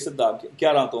ਛਣਗੇ ਸਿੱਧਾ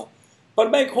 11 ਤੋਂ। ਪਰ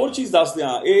ਮੈਂ ਇੱਕ ਹੋਰ ਚੀਜ਼ ਦੱਸ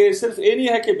ਦਿਆਂ, ਇਹ ਸਿਰਫ ਇਹ ਨਹੀਂ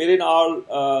ਹੈ ਕਿ ਮੇਰੇ ਨਾਲ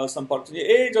ਸੰਪਰਕ ਨਹੀਂ,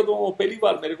 ਇਹ ਜਦੋਂ ਪਹਿਲੀ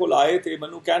ਵਾਰ ਮੇਰੇ ਕੋਲ ਆਏ ਤੇ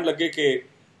ਮੈਨੂੰ ਕਹਿਣ ਲੱਗੇ ਕਿ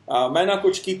ਮੈਂ ਨਾ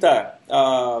ਕੁਝ ਕੀਤਾ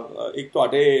ਇੱਕ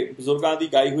ਤੁਹਾਡੇ ਬਜ਼ੁਰਗਾਂ ਦੀ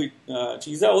ਗਾਈ ਹੋਈ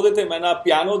ਚੀਜ਼ ਹੈ, ਉਹਦੇ ਤੇ ਮੈਂ ਨਾ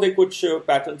ਪਿਆਨੋ ਦੇ ਕੁਝ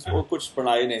ਪੈਟਰਨਸ ਉਹ ਕੁਝ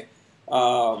ਬਣਾਏ ਨੇ,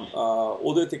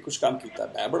 ਉਹਦੇ ਤੇ ਕੁਝ ਕੰਮ ਕੀਤਾ।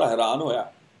 ਮੈਂ ਬੜਾ ਹੈਰਾਨ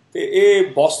ਹੋਇਆ। ਤੇ ਇਹ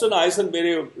ਬੋਸਟਨ ਆਏ ਸਨ,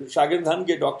 ਮੇਰੇ ਸ਼ਾਗਿਰਦ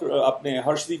ਹਨਗੇ, ਡਾਕਟਰ ਆਪਣੇ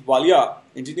ਹਰਸ਼ਦੀਪ ਵਾਲੀਆ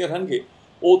ਇੰਜੀਨੀਅਰ ਹਨਗੇ,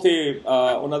 ਉਹ ਤੇ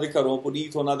ਉਹਨਾਂ ਦੇ ਘਰੋਂ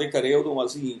ਪੁਨੀਤ ਉਹਨਾਂ ਦੇ ਘਰੇ ਉਦੋਂ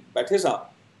ਅਸੀਂ ਬੈਠੇ ਸਾਂ।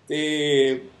 ਤੇ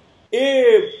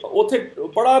ਇਹ ਉੱਥੇ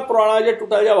ਬੜਾ ਪੁਰਾਣਾ ਜਿਹਾ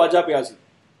ਟੁੱਟਾ ਜਿਹਾ ਵਾਜਾ ਪਿਆ ਸੀ,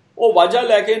 ਉਹ ਵਾਜਾ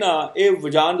ਲੈ ਕੇ ਨਾ ਇਹ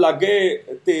ਵਜਾਣ ਲੱਗ ਗਏ।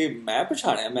 ਤੇ ਮੈਂ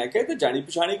ਪਛਾਣਿਆ, ਮੈਂ ਕਿਹਾ ਤੇ ਜਾਣੀ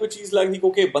ਪਛਾਣੀ ਕੋਈ ਚੀਜ਼ ਲੱਗਦੀ,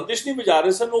 ਕਿਉਂਕਿ ਬੰਦਿਸ਼ ਨਹੀਂ ਵਜਾ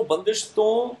ਰਹੇ ਸਨ, ਉਹ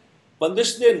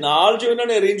ਬੰਦਿਸ਼ ਦੇ ਨਾਲ ਜੋ ਇਹਨਾਂ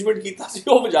ਨੇ ਅਰੇਂਜਮੈਂਟ ਕੀਤਾ ਸੀ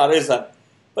ਉਹ ਵਜਾ ਰਹੇ ਸਨ।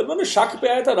 ਪਰ ਮੈਨੂੰ ਸ਼ੱਕ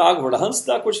ਪਿਆ ਤਾਂ ਰਾਗ ਵਡਹੰਸ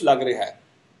ਦਾ ਕੁਝ ਲੱਗ ਰਿਹਾ ਹੈ।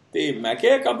 ਤੇ ਮੈਂ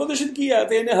ਕਿਹਾ ਕੰਪੋਜੀਸ਼ਨ ਕੀ ਹੈ,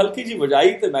 ਤੇ ਇਹਨੇ ਹਲਕੀ ਜੀ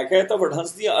ਵਜਾਈ ਤੇ ਮੈਂ ਕਿਹਾ ਤਾਂ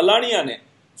ਵਡਹੰਸ ਦੀਆਂ ਅਲਾਣੀਆਂ ਨੇ।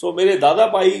 ਸੋ ਮੇਰੇ ਦਾਦਾ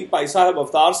ਭਾਈ ਸਾਹਿਬ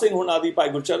ਅਵਤਾਰ ਸਿੰਘ ਹੋਣਾ ਦੀ, ਭਾਈ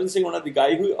ਗੁਰਚਰਨ ਸਿੰਘ ਹੋਣਾ ਦੀ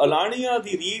ਗਾਈ ਹੋਈ ਅਲਾਣੀਆਂ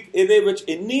ਦੀ ਰੀਤ ਇਹਦੇ ਵਿੱਚ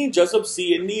ਇੰਨੀ ਜਜ਼ਬ ਸੀ,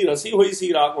 ਇੰਨੀ ਰਸੀ ਹੋਈ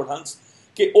ਸੀ ਰਾਗ ਵਡਹੰਸ,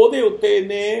 ਕਿ ਉਹਦੇ ਉੱਤੇ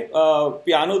ਇਹਨੇ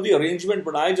ਪਿਆਨੋ ਦੀ ਅਰੇਂਜਮੈਂਟ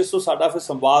ਬਣਾਏ, ਜਿਸ ਤੋਂ ਸਾਡਾ ਫਿਰ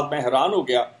ਸੰਵਾਦ, ਮੈਂ ਹੈਰਾਨ ਹੋ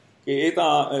ਗਿਆ ਕਿ ਇਹ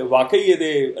ਤਾਂ ਵਾਕਈ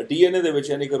ਇਹਦੇ DNA ਦੇ ਵਿੱਚ,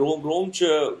 ਯਾਨੀ ਕਿ ਰੋਮ 'ਚ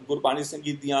ਗੁਰਬਾਣੀ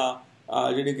ਸੰਗੀਤ ਦੀਆਂ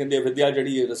ਜਿਹੜੀ ਕਹਿੰਦੇ ਵਿਦਿਆ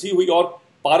ਜਿਹੜੀ ਰਸੀ ਹੋਈ, ਔਰ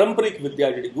ਪਾਰੰਪਰਿਕ ਵਿਦਿਆ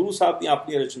ਜਿਹੜੀ ਗੁਰੂ ਸਾਹਿਬ ਦੀਆਂ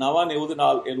ਆਪਣੀਆਂ ਰਚਨਾਵਾਂ ਨੇ ਉਹਦੇ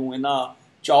ਨਾਲ ਇਹਨੂੰ ਇੰਨਾ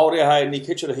ਚਾਅ ਰਿਹਾ, ਇੰਨੀ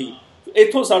ਖਿੱਚ ਰਹੀ।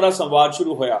 ਇੱਥੋਂ ਸਾਡਾ ਸੰਵਾਦ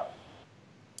ਸ਼ੁਰੂ ਹੋਇਆ।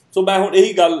 ਸੋ ਮੈਂ ਹੁਣ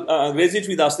ਇਹੀ ਗੱਲ ਅੰਗਰੇਜ਼ੀ 'ਚ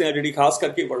ਵੀ ਦੱਸਦੇ ਹਾਂ, ਜਿਹੜੀ ਖਾਸ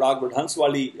ਕਰਕੇ ਰਾਗ ਵਡਹੰਸ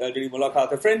ਵਾਲੀ ਜਿਹੜੀ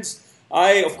ਮੁਲਾਕਾਤ ਹੈ। Friends,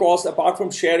 I, of course, apart from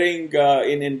sharing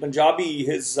in Punjabi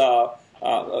his,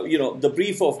 the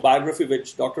brief of biography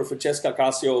which Dr. Francesca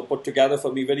Casio put together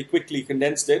for me very quickly,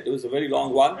 condensed it. It was a very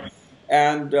long one.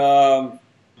 And,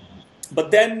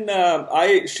 but then I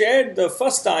shared the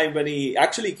first time when he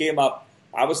actually came up,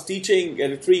 I was teaching a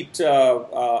retreat,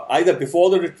 either before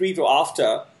the retreat or after,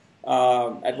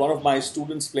 at one of my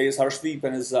students' place, Harshdeep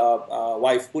and his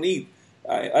wife, Puneet.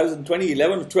 I was in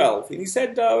 2011-12. And he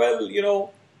said,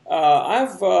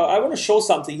 I want to show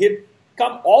something. He had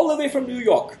come all the way from New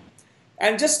York,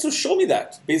 and just to show me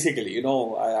that, basically,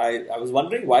 I was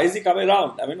wondering, why is he coming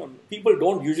around? I mean, people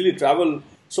don't usually travel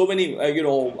so many,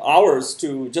 hours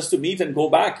just to meet and go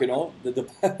back, the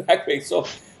back way. So,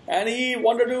 and he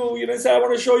wanted to, he said, I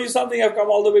want to show you something. I've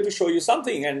come all the way to show you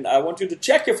something, and I want you to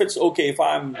check if it's okay, if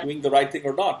I'm doing the right thing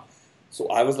or not. So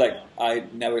I was like, I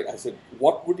said,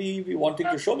 what would he be wanting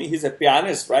to show me? He's a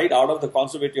pianist, right, out of the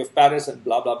Conservatory of Paris and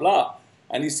blah, blah, blah.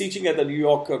 And he's teaching at the New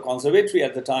York Conservatory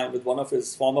at the time with one of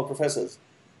his former professors.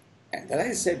 And then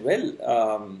I said, well,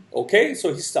 okay.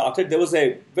 So he started, there was a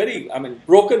very,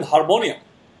 broken harmonium.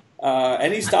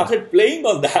 And he started playing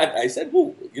on that. I said,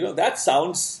 that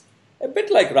sounds a bit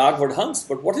like Rag Vadhans,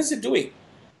 but what is it doing?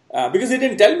 Because he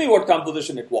didn't tell me what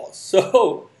composition it was.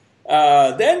 So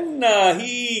then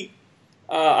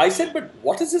I said, but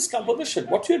what is this composition?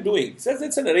 What you're doing? He says,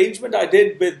 it's an arrangement I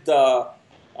did with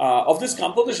of this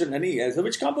composition. And he said,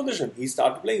 which composition? He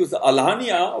started playing. It was the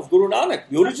Alhania of Gurū Nānak,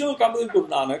 the original composition of Gurū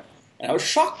Nānak. And I was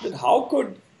shocked that how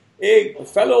could a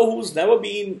fellow who's never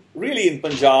been really in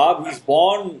Punjab, he's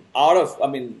born out of, I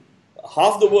mean,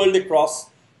 half the world across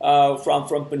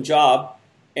from Punjab,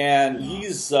 and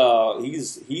he's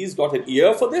got an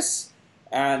ear for this.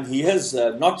 And he has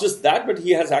not just that, but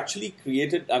he has actually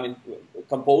created, I mean,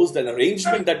 composed an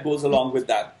arrangement that goes along with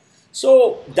that.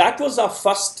 So that was our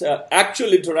first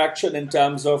actual interaction in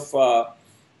terms of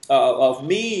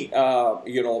me,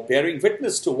 bearing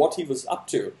witness to what he was up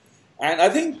to. And I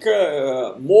think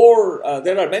there are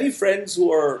many friends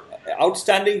who are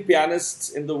outstanding pianists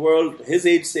in the world, his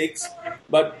age sakes.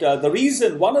 But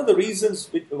one of the reasons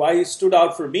why he stood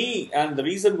out for me, and the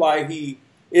reason why he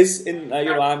is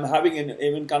I'm having an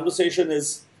even conversation,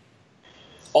 is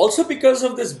also because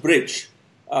of this bridge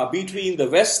between the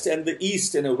West and the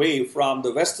East, in a way, from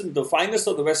the finest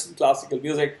of the Western classical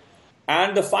music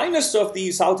and the finest of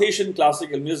the South Asian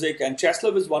classical music. And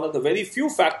Cheslav is one of the very few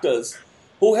factors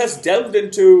who has delved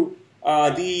into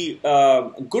the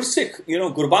Gursikh,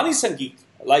 Gurbāṇī Saṅgīta.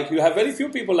 Like, you have very few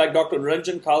people like Dr.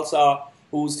 Niranjan Khalsa,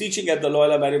 who's teaching at the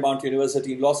Loyola Marymount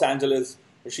University in Los Angeles.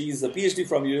 She's a PhD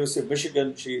from University of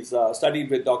Michigan. She's studied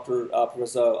with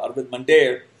Professor Arvind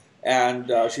Mandir, and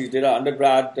she did her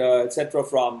undergrad, etc.,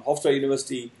 from Hofstra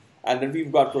University. And then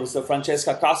we've got Professor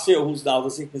Francesca Cassio, who's now the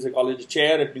Sikh Musicology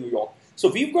Chair at New York. So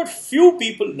we've got few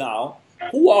people now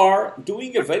who are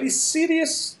doing a very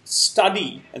serious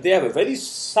study, and they have a very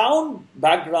sound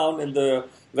background in the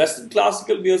Western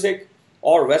classical music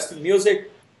or Western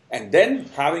music, and then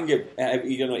having a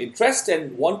interest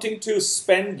and wanting to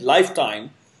spend lifetime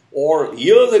or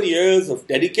years and years of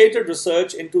dedicated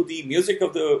research into the music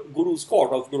of the Guru's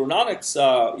court, of Gurū Nanak's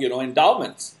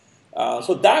endowments.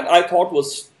 So that I thought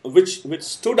was which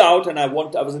stood out, and I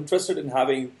was interested in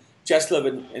having Cheslav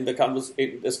in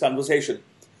this conversation.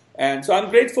 And so I'm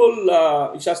grateful,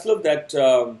 Cheslav, that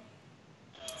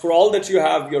for all that you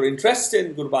have your interest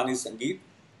in Gurbāṇī Saṅgīta,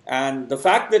 and the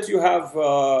fact that you have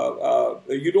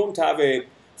you don't have a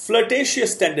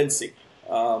flirtatious tendency.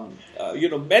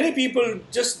 Many people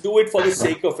just do it for the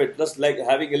sake of it, just like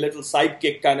having a little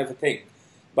sidekick kind of a thing.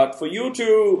 But for you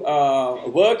to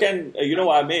work, and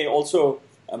I may also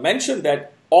mention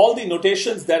that all the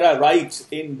notations that I write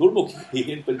in Gurmukhi,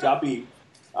 in Punjabi,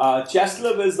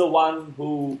 Cheslav is the one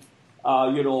who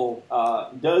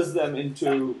does them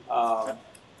into.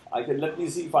 Let me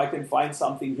see if I can find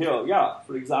something here. Yeah,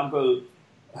 for example,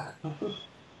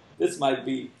 this might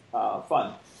be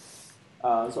fun.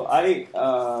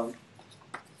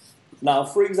 Now,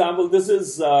 for example, this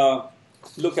is,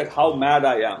 look at how mad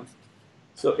I am.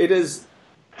 So it is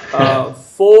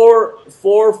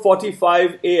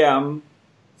 4:45 a.m.,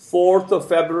 4th of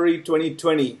February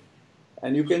 2020.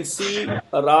 And you can see Rag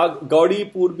Gaudi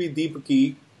Purbi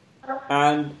Deepaki,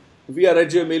 and we are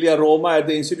Reggio Emilia Roma at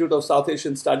the Institute of South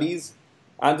Asian Studies.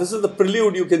 And this is the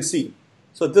prelude you can see.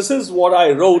 So this is what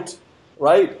I wrote,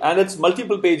 right? And it's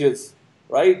multiple pages,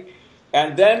 right?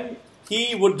 And then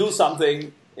he would do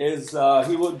something,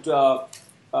 he would,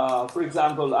 for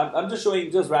example, I'm just showing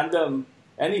just random,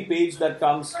 any page that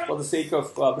comes for the sake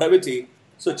of brevity.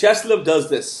 So Cheslav does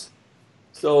this.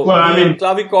 So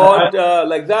clavichord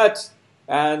like that,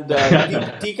 and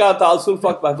Tika Tal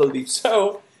Sulfak Bhai Baldeep.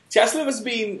 So Cheslav has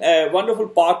been a wonderful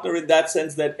partner in that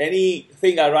sense, that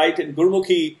anything I write in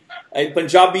Gurmukhi, in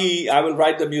Punjabi, I will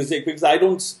write the music, because I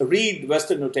don't read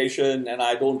Western notation and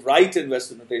I don't write in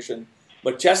Western notation.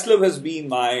 But Cheslav has been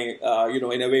my,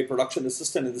 in a way, production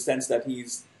assistant, in the sense that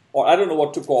he's, or I don't know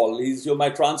what to call, you're my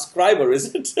transcriber,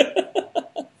 is it?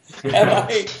 Am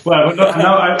I? Well,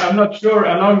 now I'm not sure,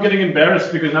 and now I'm getting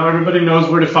embarrassed, because now everybody knows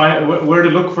where to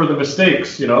look for the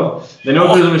mistakes. They know if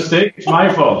there's a mistake, it's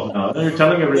my fault. No, you're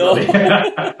telling everybody.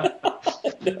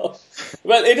 No.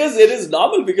 Well, it is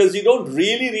normal, because you don't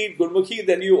really read Gurmukhi,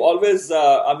 then you always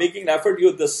are making an effort.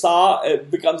 The sa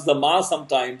becomes the ma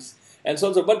sometimes, and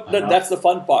so on. But that's the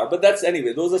fun part. But that's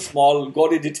anyway. Those are small,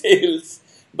 gaudy details.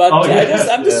 But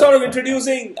I'm just sort of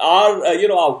introducing our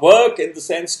our work, in the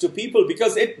sense, to people,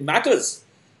 because it matters.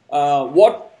 I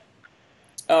will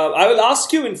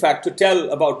ask you, in fact, to tell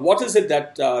about what is it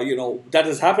that that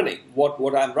is happening.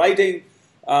 What I'm writing.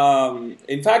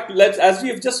 In fact, as we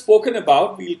have just spoken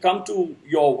about, we'll come to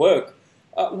your work.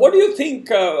 What do you think?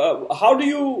 How do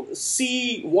you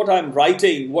see what I'm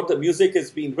writing? What the music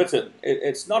is being written?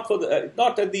 It's not for the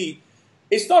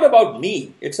It's not about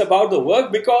me. It's about the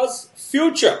work, because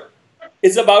future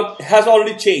has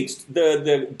already changed.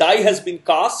 The die has been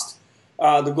cast.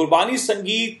 The Gurbāṇī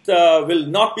Saṅgīta will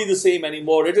not be the same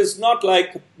anymore. It is not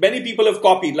like many people have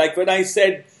copied. Like when I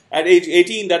said at age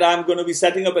 18 that I'm going to be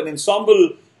setting up an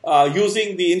ensemble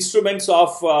using the instruments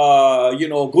of,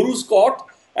 Guru's court.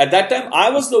 At that time, I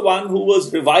was the one who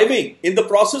was reviving. In the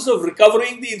process of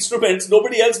recovering the instruments,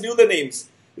 nobody else knew the names.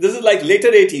 This is like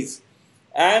later 80s.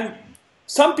 And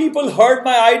some people heard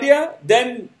my idea,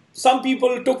 then some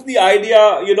people took the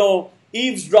idea,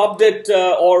 eavesdropped it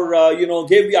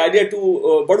gave the idea to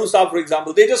Badu Sahab, for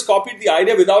example. They just copied the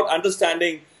idea without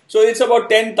understanding. So it's about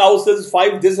 10,000,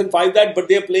 5 this and 5 that, but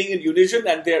they're playing in unison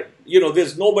and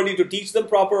there's nobody to teach them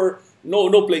proper, no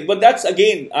playing. But that's,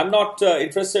 again, I'm not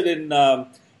interested in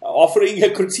offering a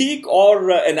critique or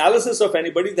analysis of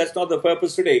anybody. That's not the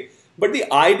purpose today. But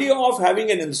the idea of having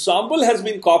an ensemble has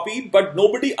been copied, but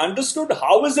nobody understood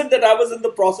how is it that I was in the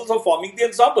process of forming the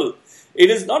ensemble. It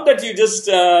is not that you just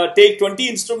take 20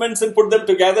 instruments and put them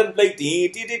together and play tee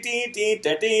tee tee tee tee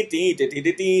tee tee tee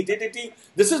tee tee tee tee.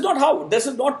 This is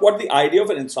not what the idea of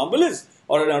an ensemble is,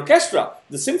 or an orchestra,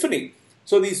 the symphony.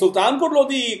 So the Sultanpur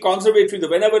Lodi Conservatory,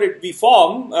 whenever we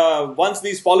form, once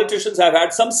these politicians have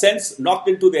had some sense knocked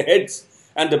into their heads,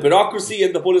 and the bureaucracy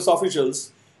and the police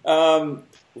officials,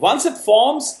 once it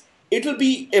forms, it will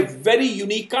be a very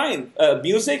unique kind.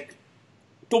 Music,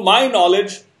 to my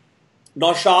knowledge,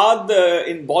 Naushad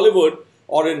in Bollywood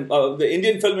or in the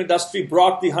Indian film industry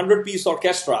brought the 100-piece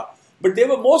orchestra. But they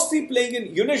were mostly playing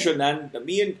in unison, and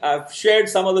I've shared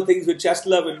some of the things with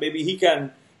Cheslav, and maybe he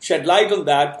can shed light on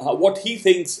that, what he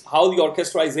thinks, how the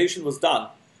orchestrization was done.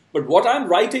 But what I'm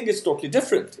writing is totally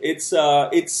different. It's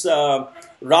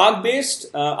rag-based.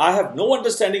 I have no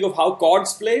understanding of how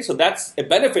chords play, so that's a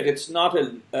benefit. It's not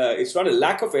a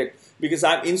lack of it, because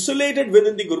I'm insulated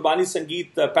within the Gurbāṇī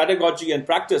Saṅgīta pedagogy and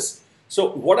practice. So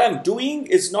what I'm doing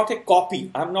is not a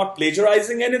copy. I'm not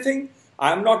plagiarizing anything.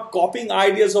 I'm not copying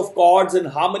ideas of chords and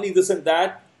harmony, this and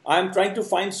that. I'm trying to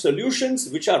find solutions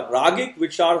which are ragic,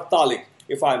 which are thalic,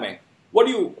 if I may. What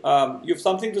do you have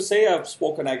something to say? I've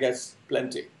spoken, I guess,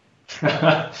 plenty.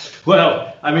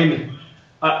 Well, I mean,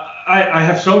 I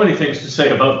have so many things to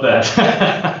say about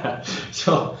that.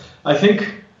 So I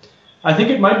think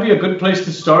it might be a good place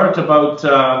to start about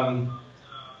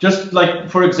just like,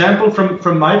 for example,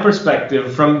 from my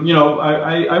perspective,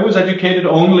 I was educated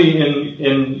only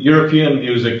in European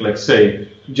music, let's say,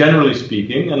 generally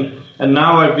speaking, and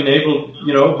now I've been able,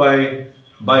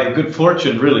 by good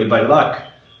fortune, really, by luck,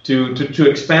 to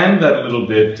expand that a little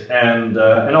bit, and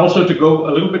also to go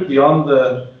a little bit beyond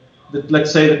the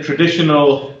let's say the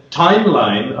traditional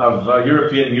timeline of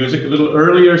European music, a little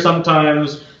earlier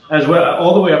sometimes, as well,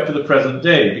 all the way up to the present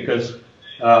day, because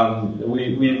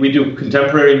we do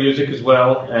contemporary music as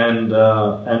well,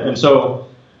 and so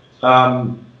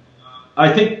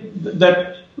I think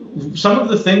that some of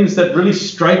the things that really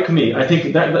strike me, I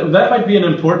think that might be an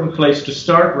important place to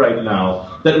start right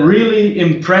now, that really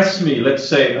impress me, let's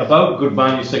say, about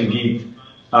Gurbāṇī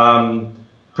Saṅgīta,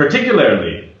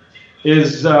 particularly,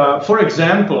 is, for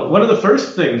example, one of the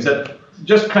first things that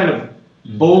just kind of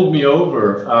bowled me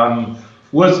over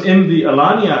was in the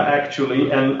Alanya,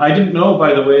 actually, and I didn't know,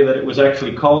 by the way, that it was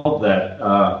actually called that.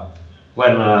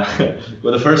 When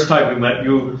the first time we met,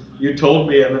 you told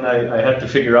me, and then I had to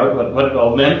figure out what it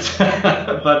all meant.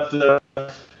 But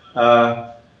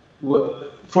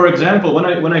for example,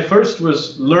 when I first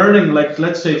was learning, like,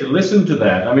 let's say, to listen to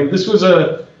that, I mean,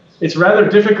 it's rather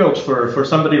difficult for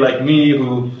somebody like me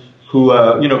who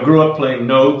grew up playing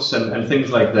notes and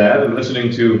things like that, and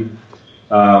listening to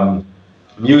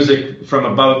music from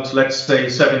about, let's say,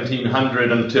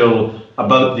 1700 until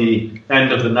about the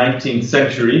end of the 19th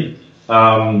century.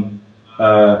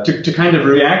 To kind of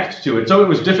react to it. So it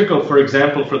was difficult, for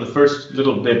example, for the first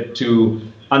little bit to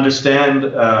understand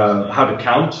how to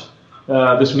count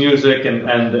this music and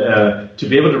to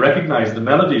be able to recognize the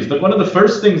melodies. But one of the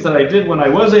first things that I did when I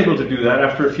was able to do that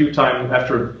after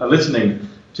after listening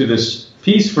to this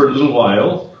piece for a little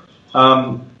while,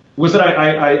 was that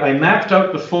I mapped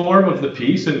out the form of the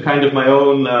piece in kind of my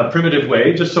own primitive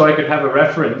way, just so I could have a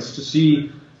reference to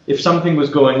see if something was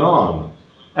going on.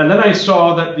 And then I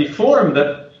saw that the form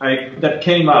that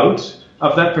came out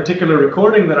of that particular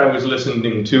recording that I was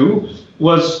listening to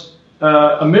was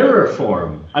a mirror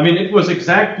form. I mean, it was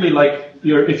exactly like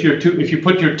if you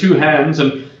put your two hands,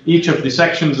 and each of the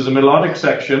sections is a melodic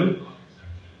section,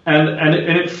 and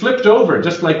it flipped over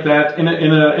just like that in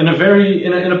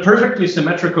a perfectly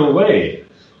symmetrical way.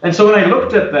 And so when I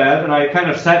looked at that, and I kind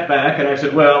of sat back and I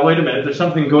said, well, wait a minute, there's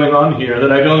something going on here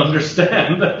that I don't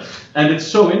understand. And it's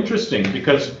so interesting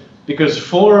because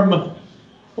form,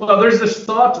 well, there's this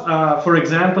thought, for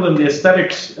example, in the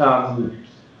aesthetics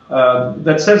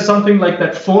that says something like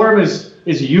that form is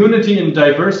unity in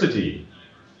diversity.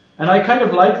 And I kind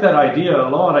of like that idea a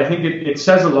lot. I think it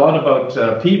says a lot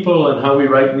about people and how we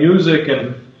write music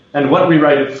and what we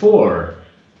write it for.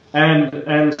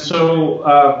 And so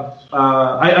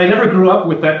I never grew up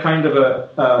with that kind of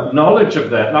a knowledge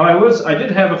of that. Now I did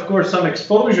have, of course, some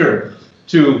exposure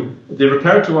to the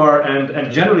repertoire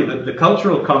and generally the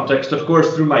cultural context, of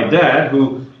course, through my dad,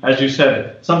 who, as you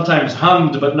said, sometimes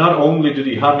hummed, but not only did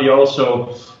he hum, he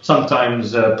also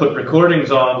sometimes put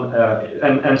recordings on,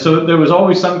 and so there was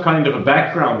always some kind of a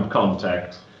background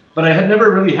contact. But I had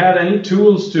never really had any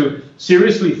tools to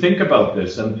seriously think about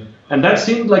this, and that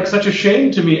seemed like such a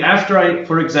shame to me after I,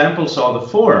 for example, saw the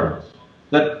form.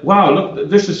 That, wow, look,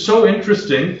 this is so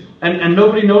interesting, and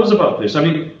nobody knows about this. I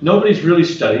mean, nobody's really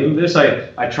studying this.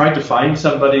 I tried to find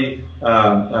somebody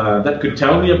that could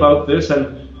tell me about this,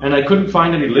 and I couldn't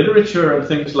find any literature and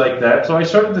things like that. So I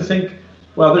started to think,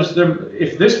 well,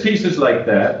 if this piece is like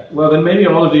that, well, then maybe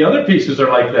all of the other pieces are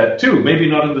like that too. Maybe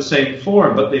not in the same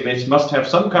form, but they must have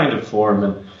some kind of form.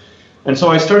 And so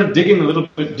I started digging a little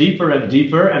bit deeper and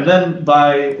deeper, and then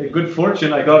by good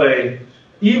fortune, I got a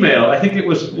email. I think it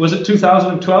was it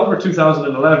 2012 or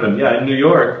 2011? Yeah, in New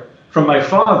York, from my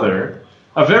father,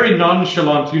 a very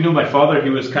nonchalant. You knew my father; he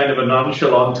was kind of a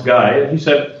nonchalant guy. And he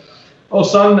said, "Oh,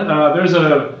 son, there's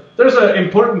an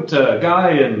important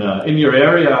guy in your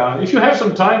area. If you have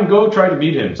some time, go try to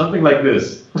meet him." Something like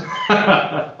this.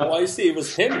 Oh, I see. It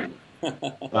was him.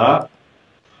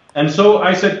 And so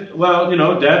I said, well, you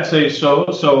know, Dad says so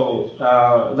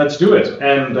let's do it.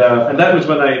 And that was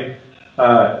when I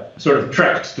sort of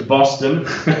trekked to Boston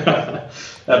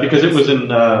because it was in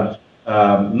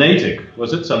Natick,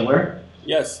 was it, somewhere?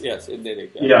 Yes, in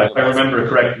Natick. Yeah, if I remember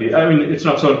correctly. I mean, it's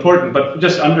not so important, but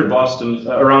just under Boston,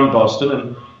 around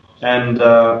Boston, and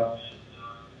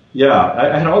yeah,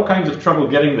 I had all kinds of trouble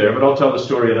getting there, but I'll tell the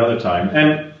story another time.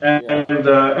 And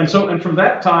from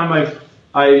that time,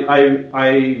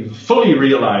 I fully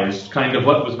realized kind of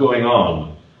what was going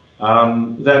on.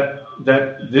 That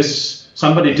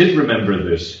somebody did remember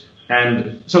this,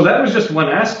 and so that was just one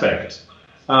aspect.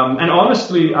 And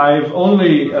honestly, I've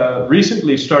only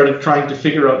recently started trying to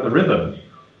figure out the rhythm,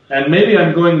 and maybe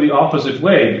I'm going the opposite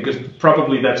way because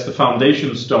probably that's the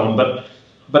foundation stone. But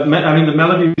I mean, the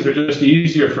melodies are just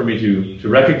easier for me to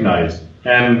recognize,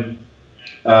 and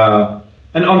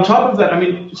on top of that, I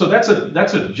mean, so that's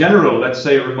a general, let's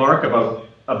say, remark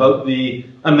about the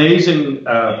amazing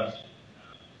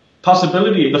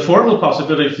possibility, the formal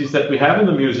possibilities that we have in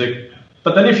the music.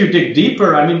 But then if you dig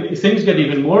deeper, I mean, things get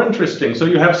even more interesting. So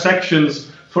you have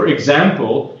sections, for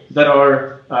example, that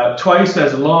are twice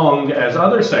as long as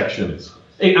other sections.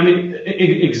 I mean,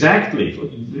 exactly,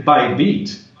 by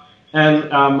beat. And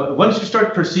once you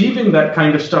start perceiving that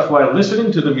kind of stuff while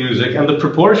listening to the music, and the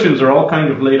proportions are all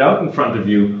kind of laid out in front of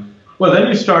you, well, then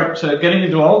you start getting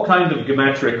into all kind of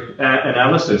geometric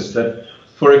analysis that,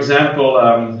 for example,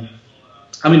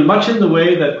 I mean, much in the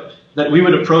way that we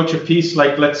would approach a piece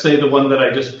like, let's say, the one that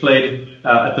I just played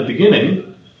at the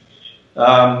beginning,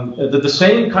 the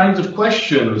same kinds of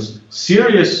questions,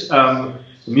 serious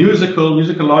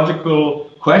musicological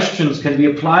questions can be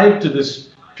applied to this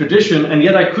tradition, and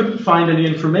yet I couldn't find any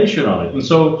information on it. And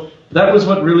so that was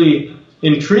what really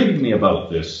intrigued me about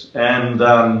this. And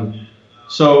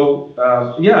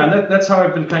yeah, and that's how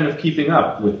I've been kind of keeping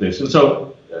up with this. And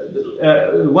so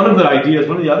one of the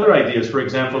other ideas, for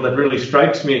example, that really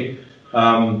strikes me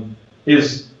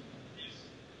is,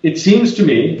 it seems to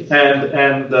me,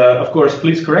 and of course,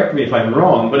 please correct me if I'm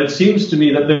wrong, but it seems to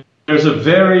me that there's a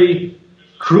very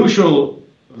crucial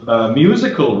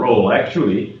musical role,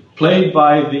 actually, played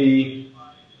by the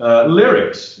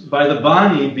lyrics, by the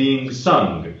Bani being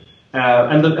sung,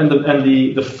 and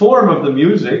the form of the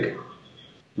music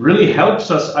really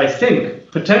helps us, I think,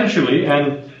 potentially.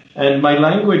 And my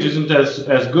language isn't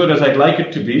as good as I'd like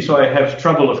it to be, so I have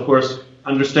trouble, of course,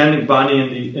 understanding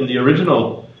Bani in the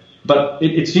original. But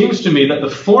it seems to me that the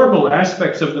formal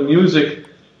aspects of the music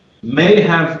may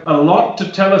have a lot to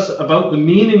tell us about the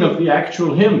meaning of the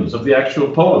actual hymns, of the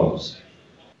actual poems.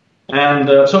 And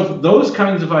so those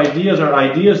kinds of ideas are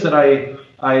ideas that I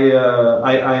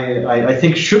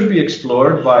think should be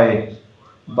explored by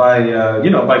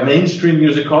mainstream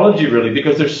musicology, really,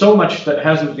 because there's so much that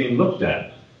hasn't been looked at.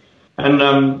 And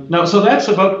now, so that's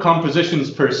about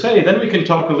compositions per se. Then we can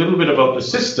talk a little bit about the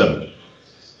system,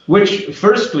 which,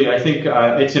 firstly, I think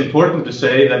it's important to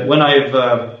say that when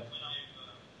I've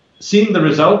seen the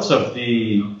results of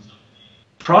the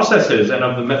processes and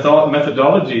of the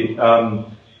methodology,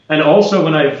 and also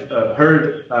when I've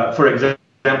heard, for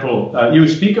example, you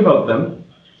speak about them,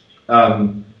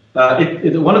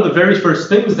 one of the very first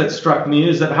things that struck me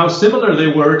is that how similar they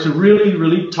were to really,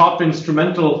 really top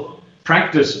instrumental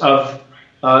practice of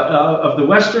the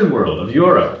Western world, of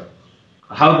Europe.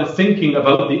 How the thinking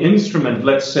about the instrument,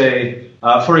 let's say,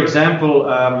 for example,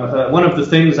 one of the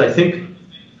things I think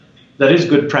that is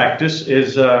good practice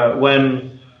is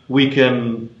when we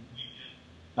have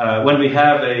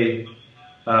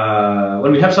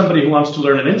somebody who wants to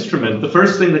learn an instrument, the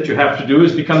first thing that you have to do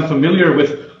is become familiar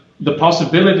with the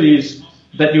possibilities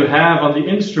that you have on the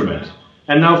instrument.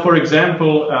 And now, for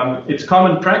example, it's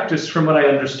common practice, from what I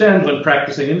understand, when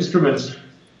practicing instruments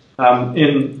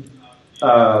in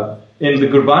the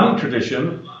Gurbāṇī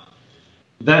tradition,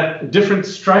 that different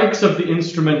strikes of the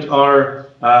instrument are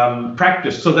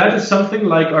practiced. So that is something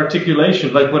like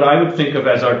articulation, like what I would think of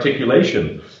as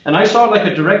articulation. And I saw like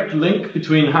a direct link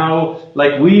between how,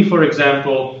 like we, for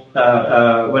example,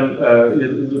 when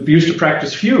we used to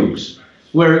practice fugues,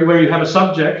 where you have a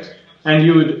subject and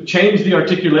you would change the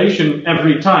articulation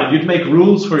every time. You'd make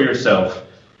rules for yourself.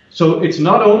 So it's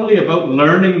not only about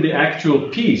learning the actual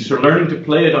piece or learning to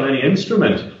play it on any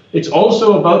instrument. It's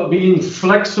also about being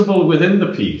flexible within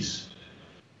the piece.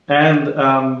 And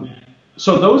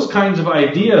so those kinds of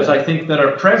ideas, I think, that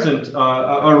are present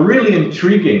are really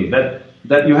intriguing,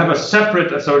 that you have a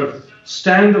separate, a sort of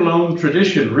standalone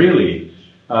tradition, really,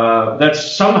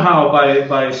 that's somehow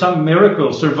by some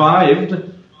miracle survived,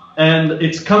 and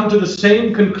it's come to the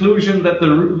same conclusion that the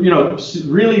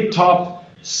really top,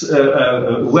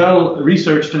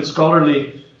 well-researched and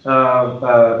scholarly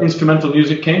instrumental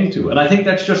music came to. And I think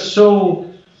that's just so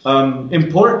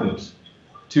important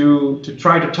to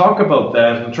try to talk about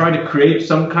that and try to create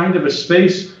some kind of a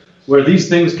space where these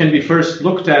things can be first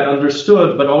looked at,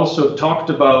 understood, but also talked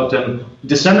about and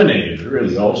disseminated,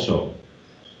 really, also.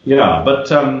 Yeah, but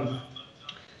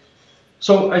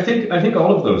so I think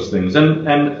all of those things, and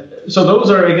so those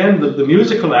are again the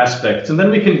musical aspects, and then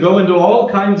we can go into all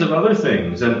kinds of other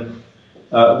things. And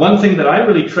one thing that I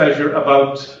really treasure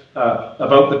about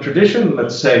the tradition,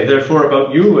 let's say, therefore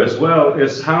about you as well,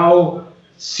 is how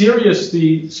serious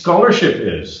the scholarship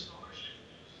is.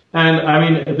 And I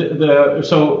mean,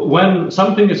 so when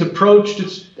something is approached,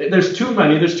 there's too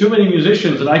many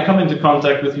musicians, and I come into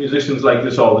contact with musicians like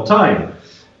this all the time,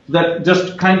 that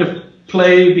just kind of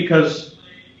play because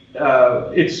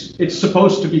it's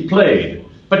supposed to be played.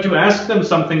 But you ask them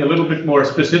something a little bit more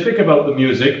specific about the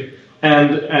music,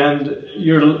 and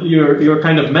you're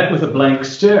kind of met with a blank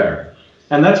stare.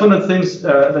 And that's one of the things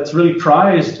that's really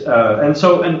prized. For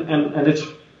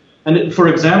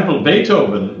example,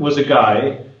 Beethoven was a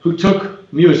guy who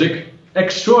took music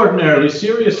extraordinarily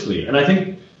seriously, and I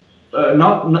think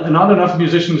not enough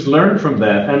musicians learn from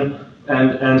that,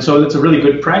 and so it's a really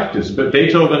good practice. But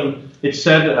Beethoven, it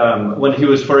said when he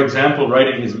was, for example,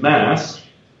 writing his mass,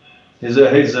 his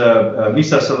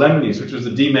Missa Solemnis, which was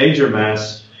the D major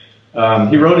mass,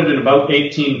 he wrote it in about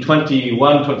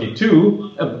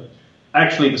 1821-22,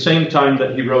 actually the same time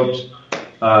that he wrote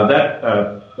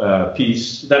that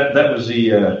piece. That was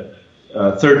the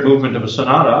third movement of a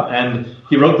sonata, and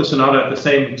he wrote the sonata at the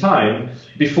same time.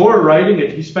 Before writing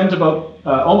it, he spent about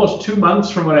almost 2 months,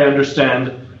 from what I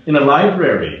understand, in a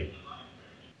library,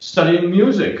 studying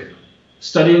music,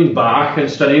 studying Bach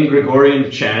and studying Gregorian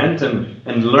chant,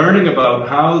 and learning about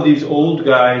how these old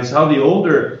guys, how the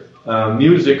older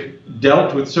music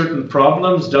dealt with certain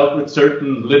problems, dealt with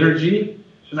certain liturgy.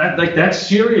 That's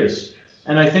serious.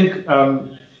 And I think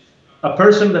a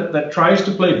person that tries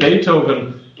to play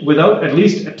Beethoven without at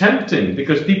least attempting,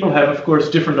 because people have, of course,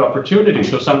 different opportunities.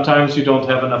 So sometimes you don't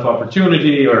have enough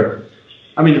opportunity or,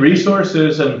 I mean,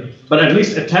 resources, but at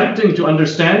least attempting to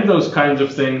understand those kinds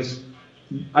of things,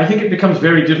 I think it becomes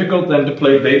very difficult then to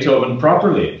play Beethoven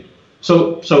properly.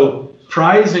 So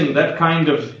prizing that kind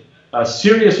of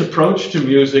serious approach to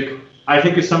music, I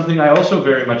think, is something I also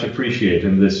very much appreciate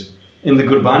in the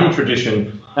Gurbāṇī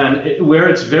tradition, and where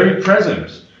it's very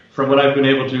present, from what I've been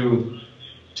able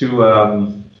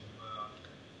to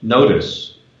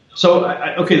notice. So,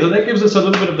 okay, so that gives us a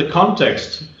little bit of the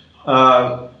context,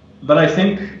 but I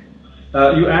think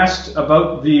you asked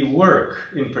about the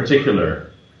work in particular.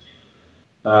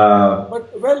 But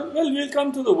we'll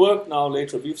come to the work now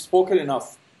later. We've spoken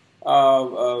enough.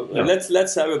 Yeah.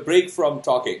 Let's have a break from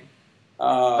talking.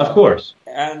 Of course.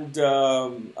 And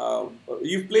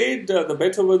you've played the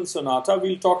Beethoven Sonata.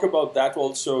 We'll talk about that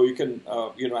also. You can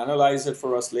analyze it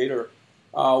for us later.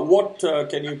 What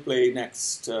can you play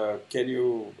next? Can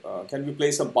we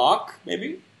play some Bach,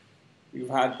 maybe? You've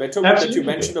had Beethoven. Absolutely. That you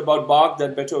mentioned about Bach,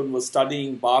 that Beethoven was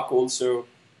studying Bach also.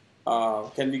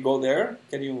 Can we go there?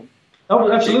 Can you? Oh,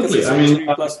 absolutely. I mean,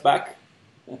 plus Bach.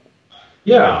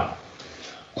 Yeah.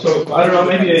 So I don't know,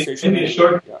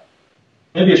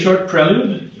 maybe a short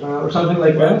prelude or something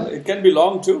like that. It can be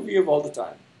long too. We have all the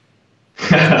time.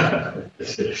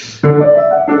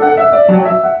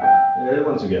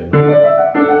 Once again.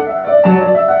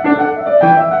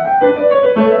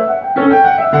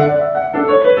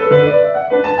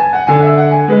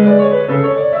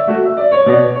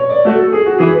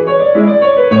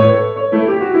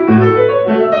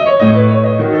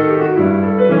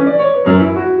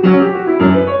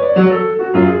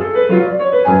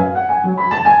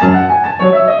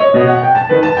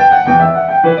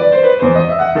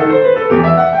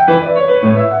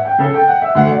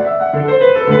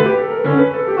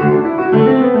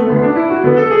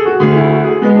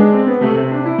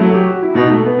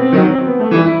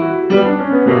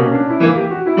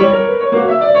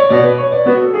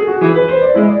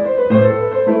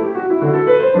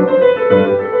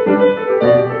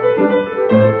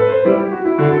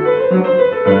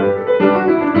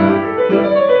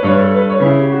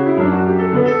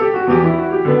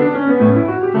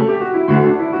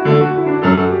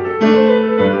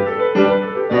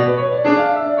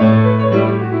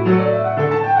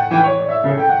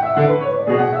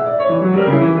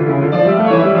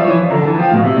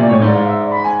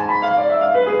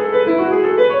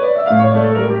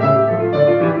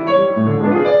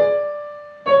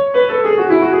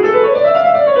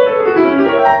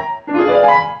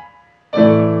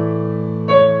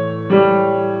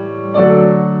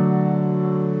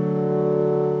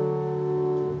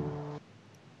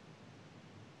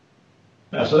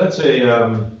 So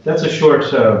that's a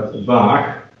short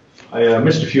Bach. I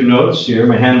missed a few notes here.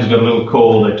 My hands got a little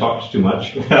cold. I talked too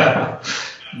much.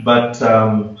 But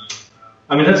I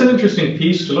mean, that's an interesting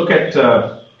piece to look at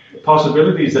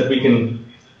possibilities that we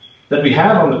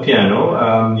have on the piano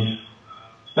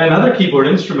and other keyboard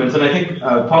instruments, and I think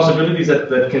possibilities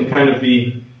that can kind of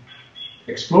be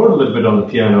explored a little bit on the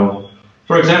piano.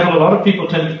 For example, a lot of people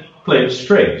tend to play it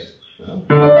straight.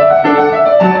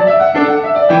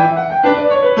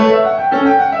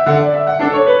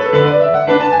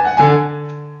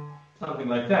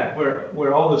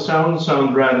 Where all the sounds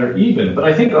sound rather even. But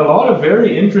I think a lot of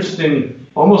very interesting,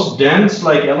 almost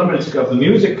dance-like elements of the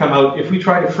music come out if we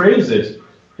try to phrase it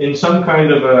in some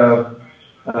kind of a,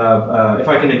 if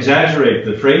I can exaggerate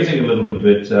the phrasing a little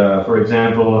bit, for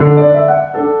example,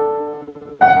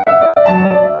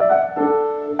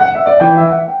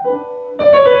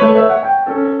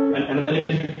 and then if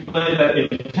you play that in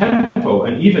tempo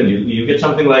and even, you get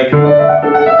something like,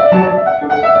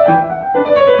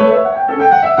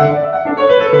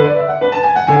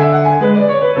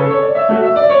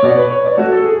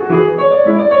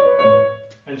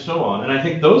 and so on. And I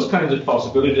think those kinds of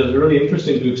possibilities are really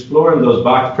interesting to explore in those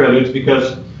Bach preludes,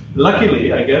 because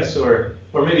luckily, I guess, or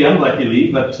maybe unluckily,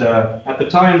 but at the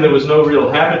time there was no real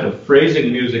habit of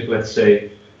phrasing music, let's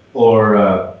say,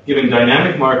 or giving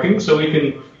dynamic marking, so we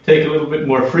can take a little bit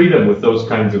more freedom with those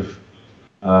kinds of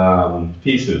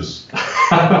pieces.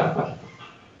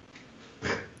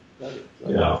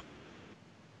 Yeah.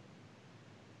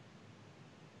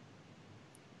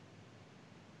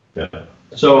 Yeah.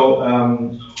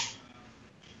 So,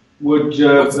 would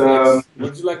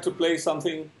you like to play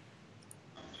something?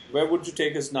 Where would you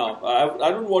take us now? I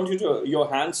don't want your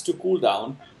hands to cool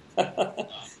down.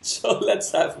 So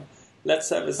let's have a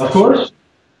session. Of course.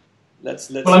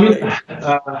 Let's. Well, I mean,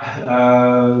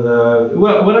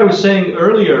 well, what I was saying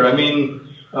earlier. I mean,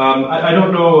 I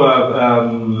don't know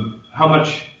how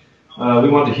much we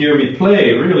want to hear me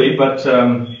play, really, but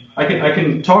I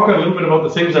can talk a little bit about the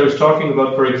things I was talking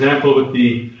about. For example, with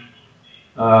the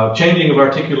changing of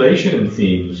articulation in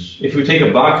themes. If we take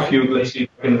a Bach fugue, let's see if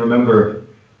I can remember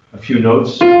a few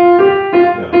notes. And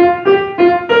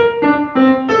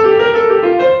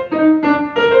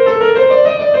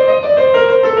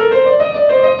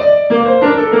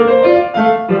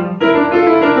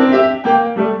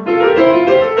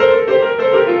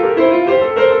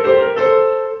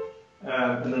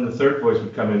then the third voice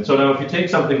would come in. So now if you take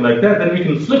something like that, then we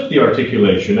can flip the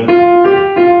articulation.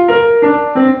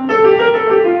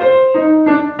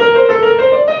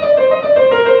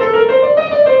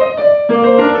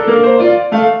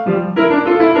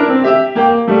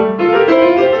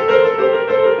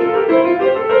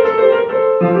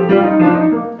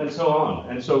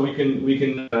 We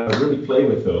can really play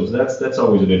with those. That's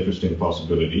always an interesting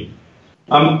possibility.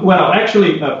 Well,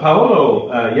 actually,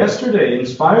 Paolo yesterday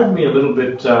inspired me a little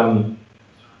bit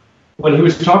when he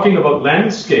was talking about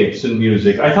landscapes in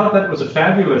music. I thought that was a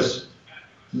fabulous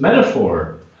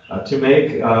metaphor to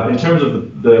make in terms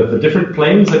of the different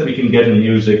planes that we can get in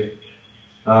music,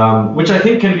 which I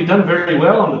think can be done very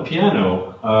well on the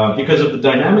piano because of the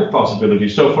dynamic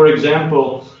possibilities. So, for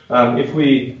example, if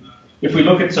we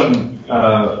look at some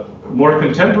more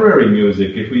contemporary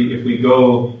music, if we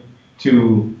go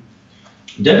to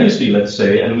Debussy, let's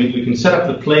say, and we can set up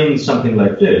the playing something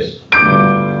like this.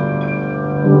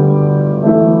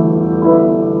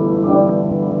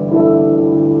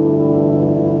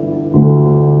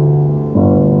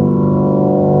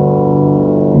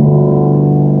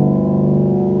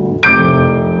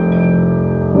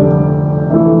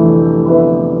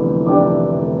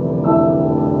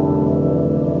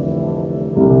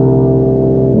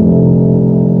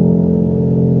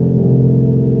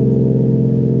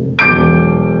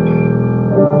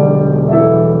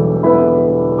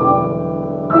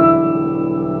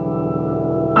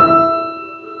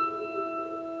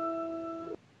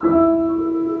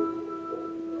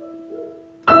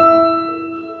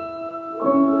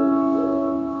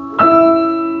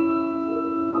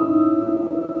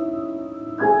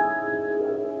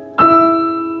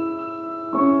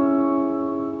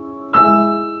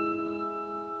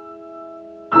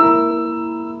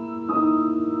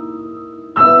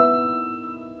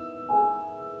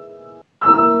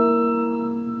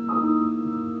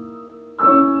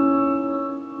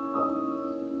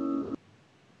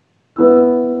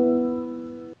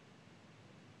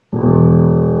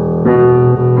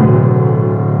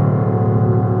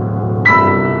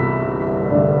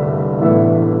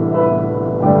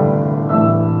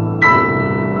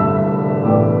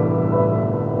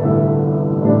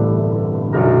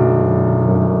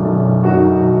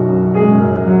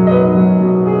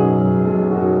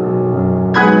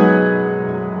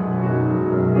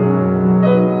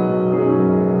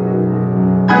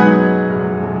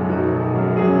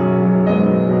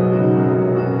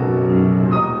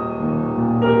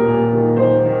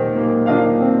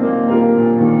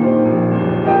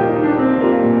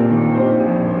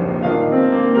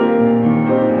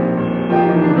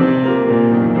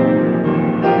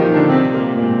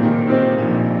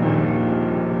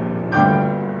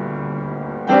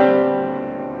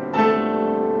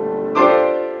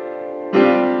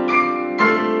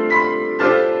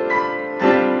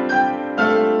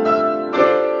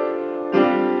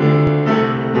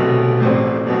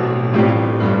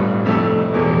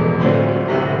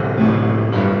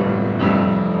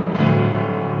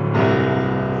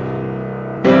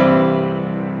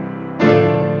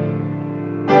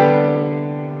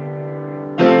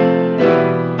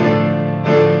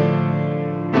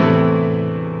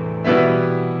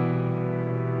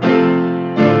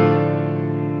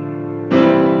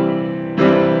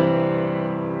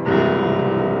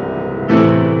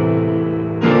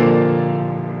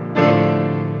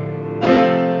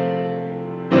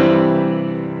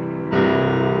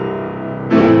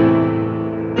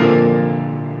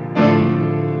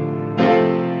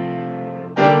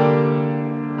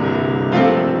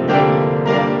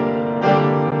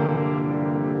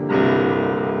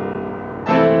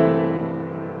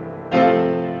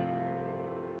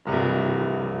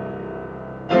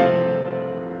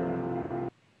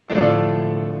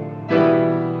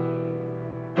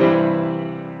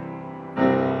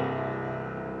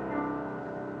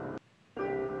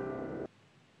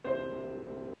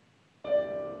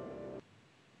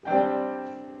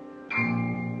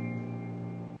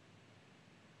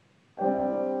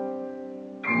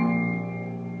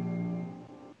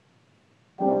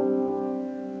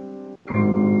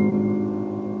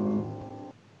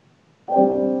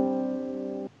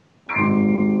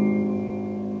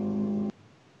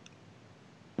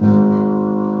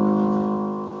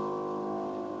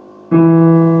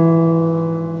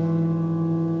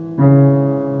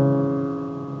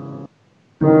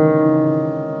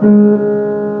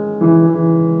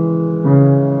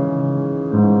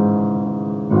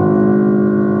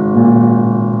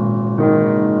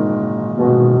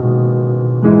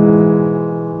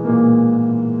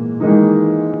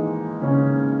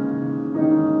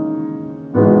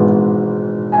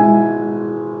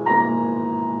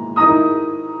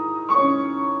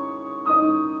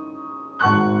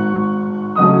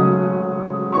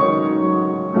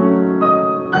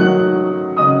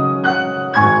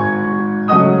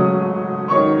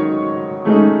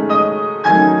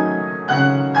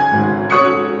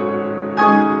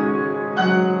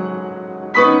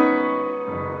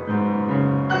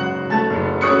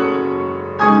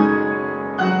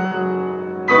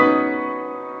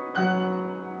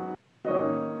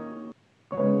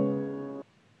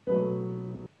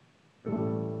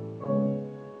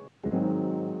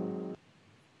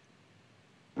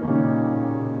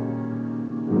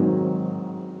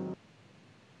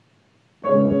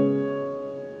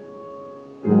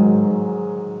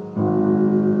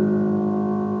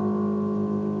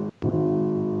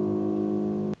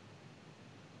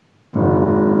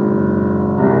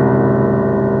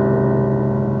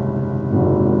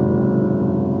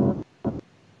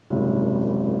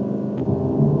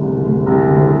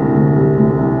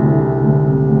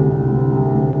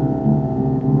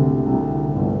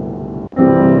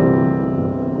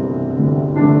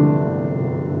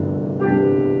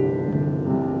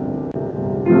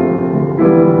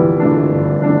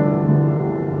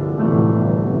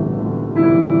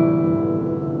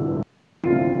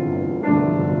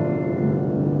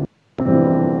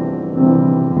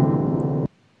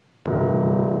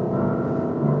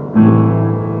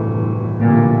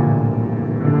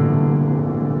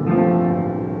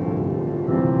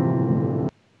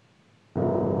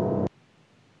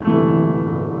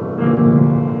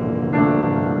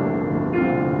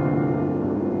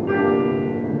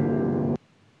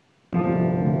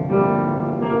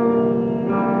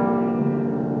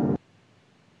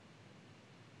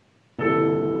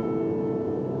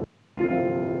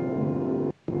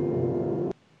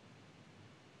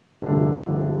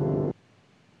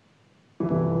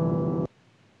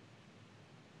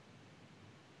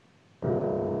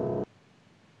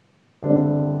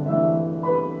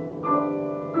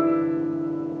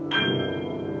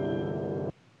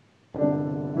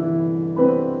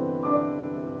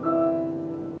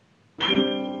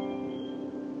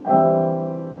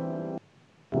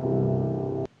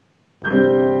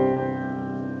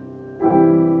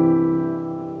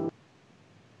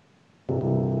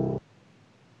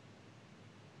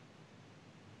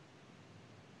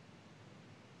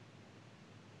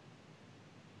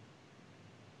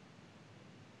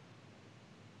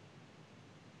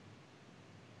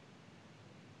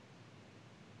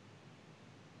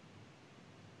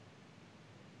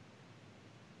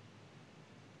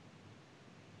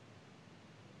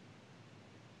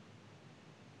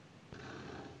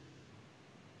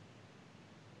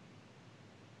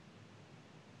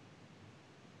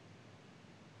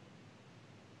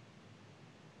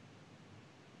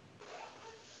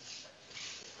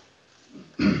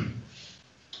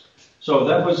 So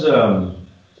that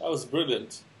was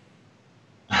brilliant.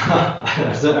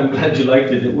 I'm glad you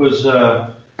liked it. It was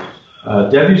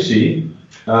Debussy,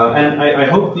 and I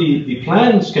hope the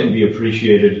plans can be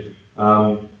appreciated.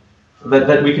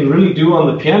 That we can really do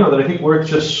on the piano that I think works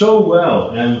just so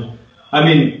well. And I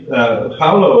mean,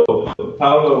 Paolo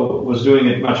was doing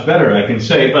it much better, I can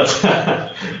say, but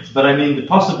but I mean the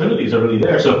possibilities are really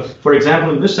there. So, for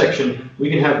example, in this section,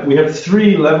 we have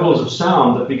 3 levels of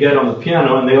sound that we get on the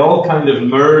piano, and they all kind of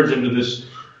merge into this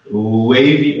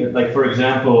wavy. Like, for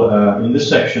example, in this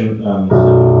section.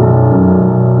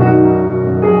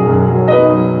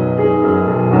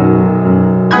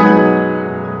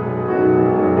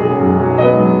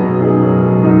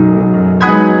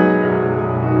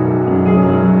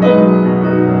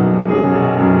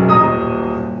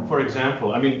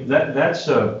 I mean, that's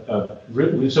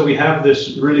so we have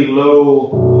this really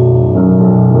low,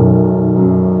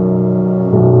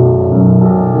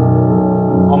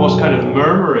 almost kind of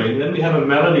murmuring. Then we have a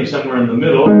melody somewhere in the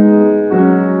middle,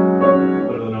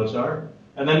 whatever the notes are,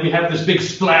 and then we have this big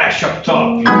splash up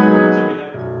top. So we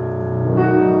have,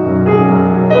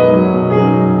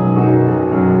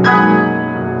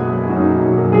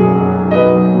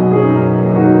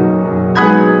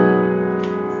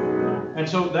 and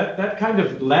so that kind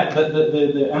of,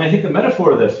 and I think the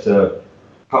metaphor that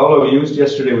Paolo used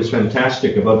yesterday was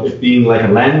fantastic about it being like a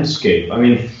landscape. I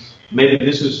mean, maybe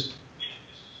this is,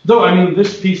 though, I mean,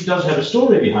 this piece does have a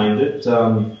story behind it. I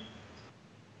don't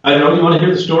know, you want to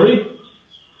hear the story?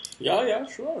 Yeah,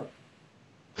 sure.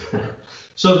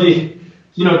 So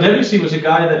Debussy was a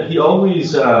guy that he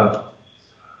always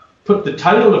put the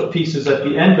title of pieces at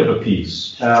the end of a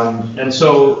piece, and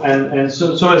so as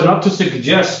not to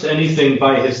suggest anything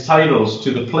by his titles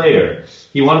to the player.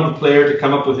 He wanted the player to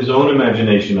come up with his own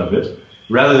imagination of it,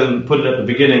 rather than put it at the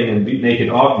beginning and make it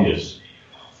obvious.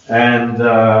 And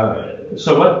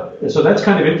so that's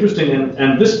kind of interesting.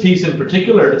 And this piece in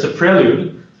particular, it's a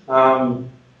prelude.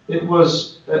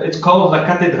 It's called La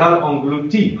Cathédrale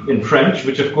Engloutie in French,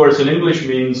 which of course in English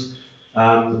means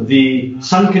the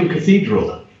sunken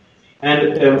cathedral.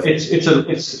 And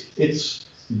it's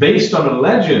based on a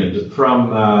legend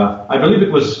from I believe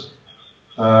it was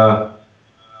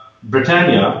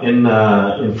Britannia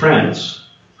in France,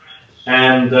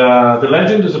 and the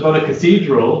legend is about a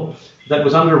cathedral that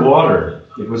was underwater.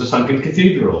 It was a sunken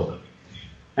cathedral,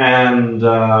 and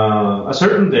a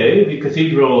certain day the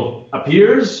cathedral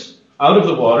appears out of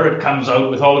the water. It comes out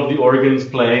with all of the organs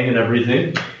playing and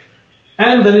everything,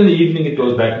 and then in the evening it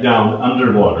goes back down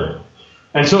underwater.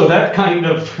 And so that kind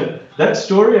of, that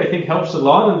story I think helps a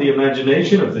lot in the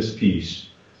imagination of this piece,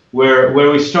 where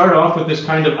we start off with this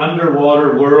kind of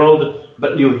underwater world,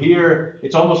 but you hear,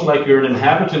 it's almost like you're an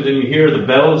inhabitant and you hear the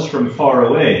bells from far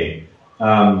away,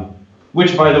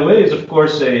 which by the way is of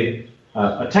course a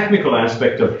technical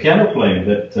aspect of piano playing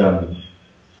that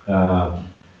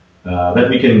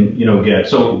we can get.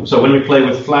 So when we play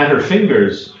with flatter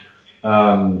fingers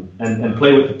and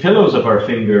play with the pillows of our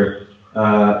finger,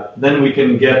 then we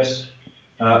can get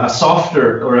a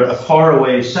softer or a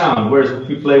faraway sound, whereas if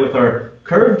we play with our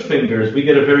curved fingers, we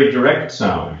get a very direct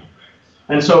sound.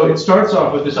 And so it starts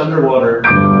off with this underwater.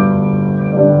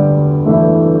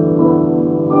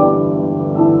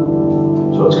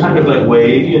 So it's kind of like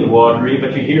wavy and watery,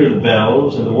 but you hear the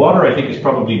bells, and the water I think is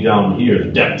probably down here,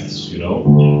 the depths, And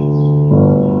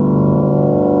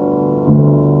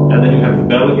then you have the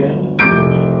bell again.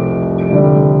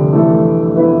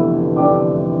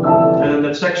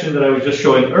 Section that I was just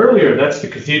showing earlier, that's the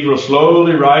cathedral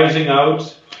slowly rising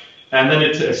out, and then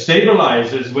it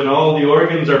stabilizes when all the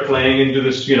organs are playing into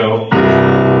this,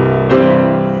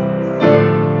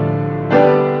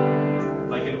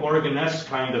 like an organ-esque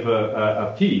kind of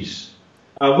a piece,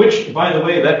 which, by the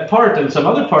way, that part and some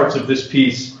other parts of this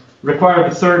piece require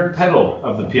the third pedal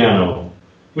of the piano,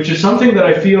 which is something that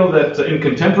I feel that in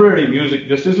contemporary music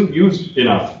just isn't used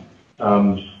enough.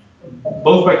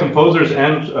 Both by composers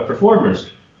and performers.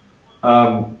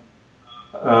 The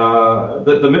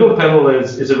middle pedal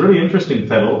is a really interesting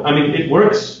pedal. I mean, it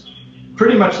works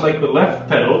pretty much like the left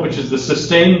pedal, which is the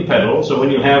sustain pedal. So when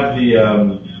you have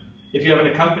if you have an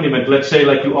accompaniment, let's say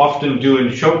like you often do in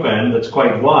Chopin, that's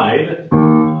quite wide,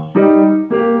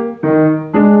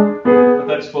 but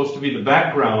that's supposed to be the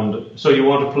background, so you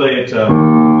want to play it, and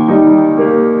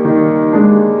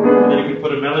then you can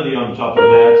put a melody on top of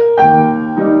that.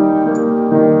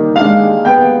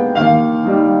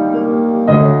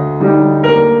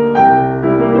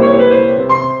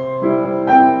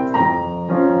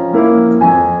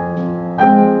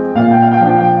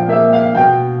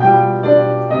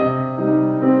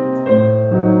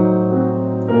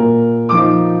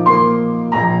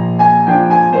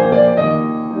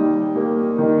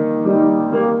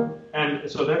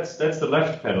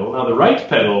 Now the right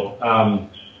pedal,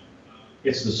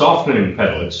 it's the softening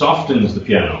pedal. It softens the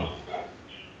piano.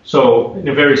 So in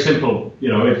a very simple,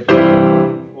 now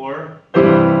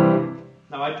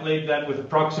I played that with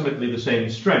approximately the same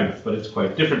strength, but it's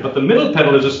quite different. But the middle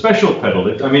pedal is a special pedal.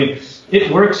 It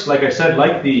works, like I said,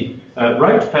 like the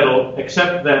right pedal,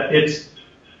 except that it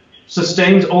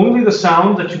sustains only the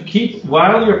sound that you keep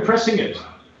while you're pressing it.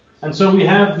 And so we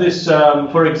have this,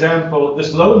 for example,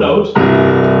 this low note should be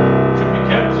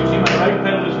kept. You see my right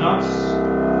pedal is not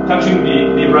touching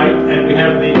the right, and we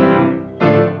have the...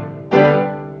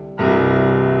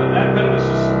 But that pedal is,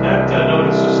 that note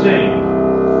is sustained.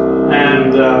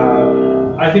 And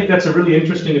I think that's a really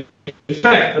interesting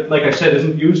effect that, like I said,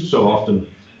 isn't used so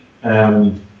often.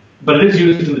 But it is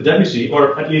used in the Debussy,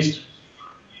 or at least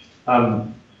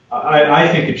I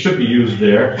think it should be used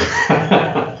there.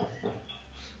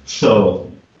 So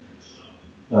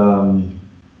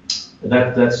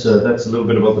that's a little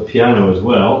bit about the piano as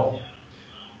well.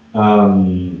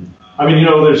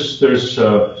 There's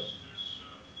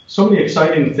so many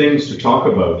exciting things to talk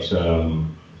about.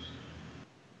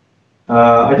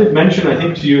 I did mention, I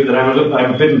think, to you that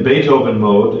I'm a bit in Beethoven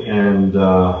mode, and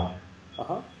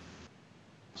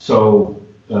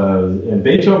and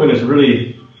Beethoven is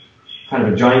really kind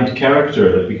of a giant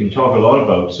character that we can talk a lot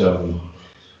about.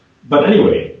 But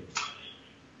anyway,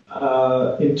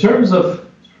 in terms of,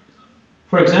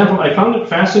 for example, I found it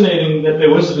fascinating that there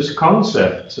was this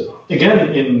concept,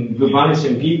 again in Gurbāṇī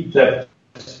Saṅgīta, that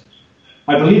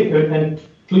I believe, and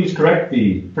please correct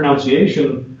the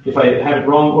pronunciation if I have it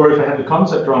wrong, or if I have the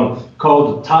concept wrong,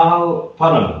 called Tal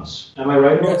Parans. Am I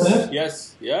right about that?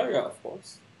 Yes, yeah, of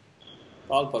course.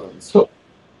 Tal Parans.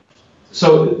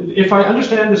 So if I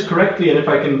understand this correctly, and if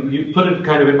I can put it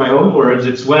kind of in my own words,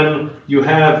 it's when you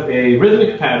have a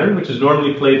rhythmic pattern, which is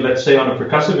normally played, let's say, on a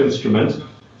percussive instrument,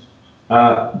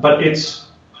 but it's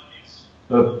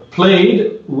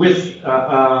played with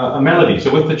a melody,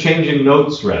 so with the changing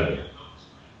notes, rather.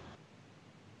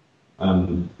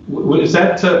 Is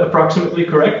that approximately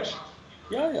correct?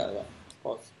 Yeah, of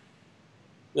course.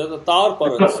 There are the tar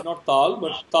parans, not tal,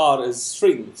 but tar is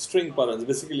string parans,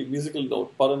 basically musical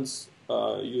note, parans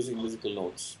using musical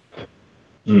notes.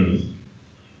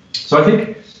 So I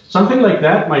think something like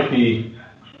that might be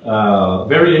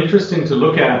very interesting to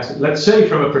look at, let's say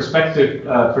from a perspective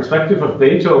of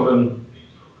Beethoven.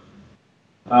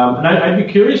 And I'd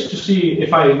be curious to see,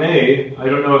 if I may, I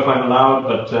don't know if I'm allowed,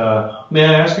 but may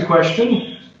I ask a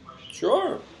question?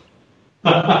 Sure.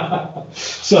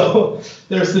 So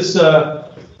there's this,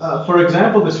 for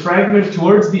example, this fragment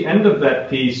towards the end of that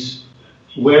piece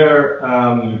where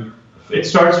it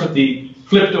starts with the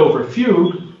flipped over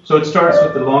fugue, so it starts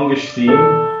with the longish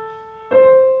theme.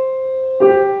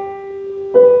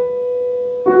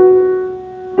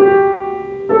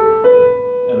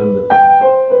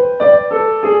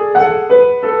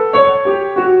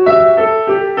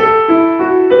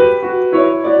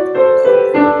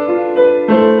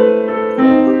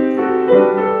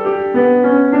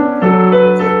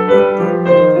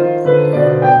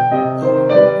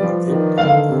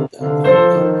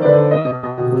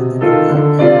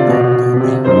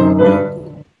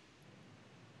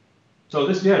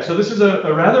 So this is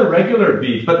a rather regular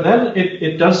beat, but then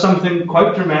it does something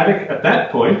quite dramatic at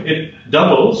that point. It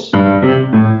doubles.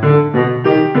 And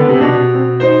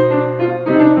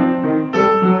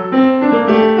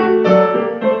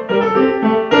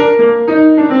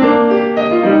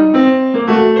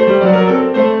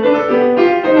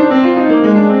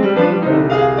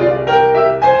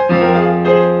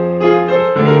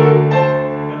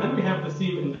then we have the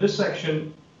theme in this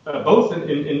section. Both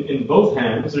in both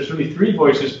hands. There's really three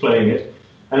voices playing it,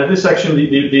 and at this section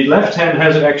the left hand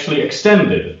has it actually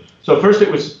extended. So first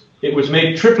it was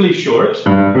made triply short.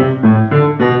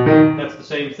 That's the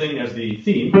same thing as the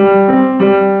theme.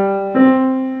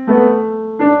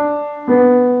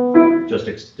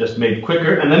 Just made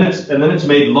quicker, and then it's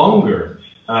made longer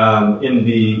in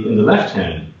the left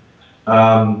hand.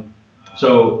 And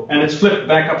it's flipped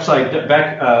back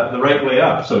the right way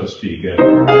up, so to speak.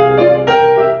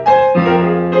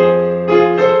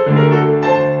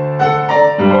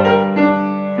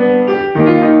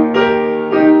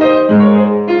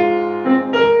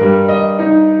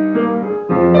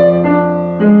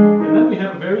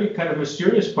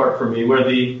 Mysterious part for me, where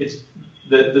the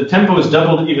tempo is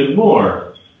doubled even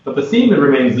more, but the theme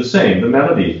remains the same, the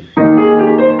melody. And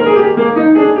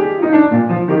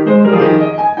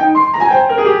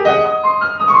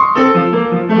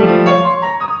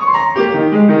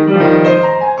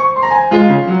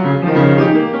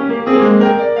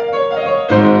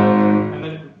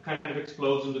then it kind of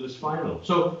explodes into this final.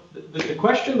 So the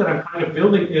question that I'm kind of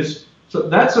building is, so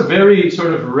that's a very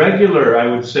sort of regular, I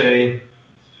would say,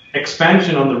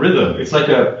 expansion on the rhythm. It's like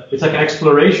an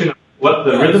exploration of what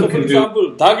the rhythm can do. For example,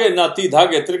 dhage nati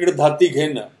dhage trigada dhati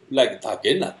ghena, like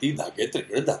dhage nati dhage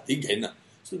trigada dhati ghena.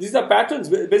 So these are patterns.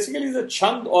 Basically, the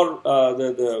chand or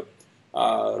the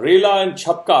rela and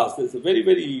chapkas. There's a very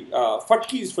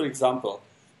fatkis, for example.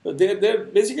 They're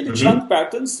basically chand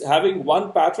patterns having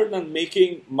one pattern and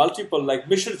making multiple, like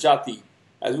Mishra Jati,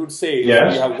 as we would say.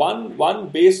 Yes. You have one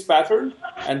base pattern,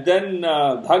 and then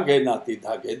dhage nati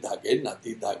dhage dhage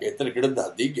nati dhage trigada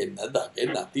dhati ghena dhage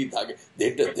nati dhage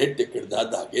dhete dhete trigada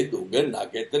dhage dunga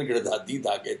nage trigada dhati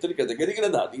dhage trigada trigada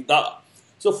dhati da.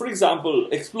 So, for example,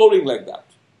 exploring like that.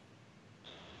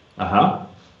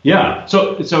 Yeah.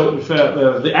 So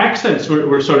the accents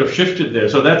were sort of shifted there.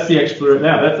 So that's the exploration.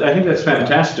 Yeah, I think that's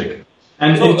fantastic.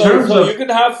 And so, in terms of, you can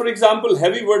have, for example,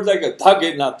 heavy words like a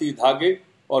dhage nati dhage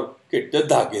or kitta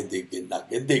dhage dike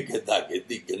nage dike dhage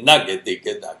dike nage dike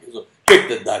dhage. So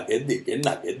kitta dhage dike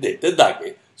nage dike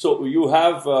dhage. So you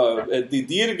have the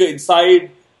dirgha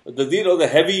inside. The dir or the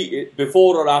heavy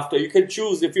before or after. You can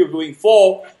choose. If you're doing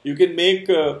 4, you can make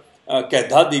kedha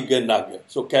digga nage.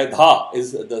 So kedha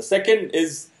is the second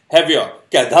is heavier.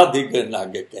 Kedha digga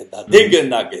nage, kedha digga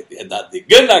nage, kedha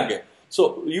digga nage.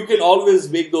 So you can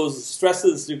always make those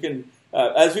stresses. You can,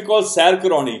 as we call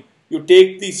sarkaroni, you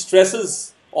take the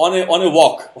stresses on a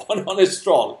walk, on a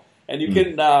stroll, and you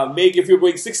can make, if you're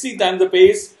going 16 times the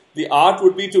pace, the art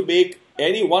would be to make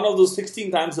any one of those 16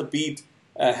 times the beat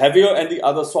heavier and the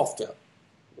other softer.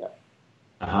 Yeah.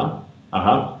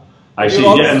 I see.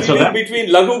 You're Yeah, and so that between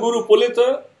Lagu Guru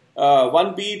Pulita,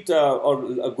 one beat, or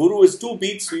a Guru is 2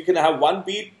 beats, so you can have 1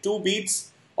 beat, 2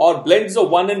 beats, or blends of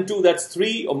 1 and 2, that's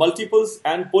 3, or multiples,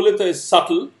 and Pulita is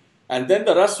subtle. And then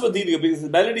the Rasva Dirgha, because the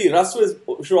melody,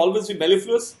 Rasva should always be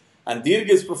mellifluous, and Dirgha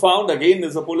is profound, again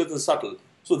is a Pulita subtle.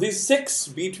 So these 6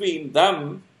 between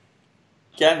them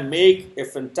can make a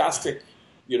fantastic,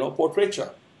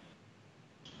 portraiture.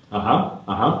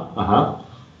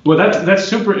 Well, that's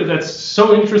super. That's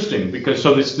so interesting because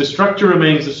the structure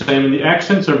remains the same and the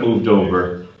accents are moved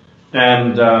over,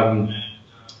 and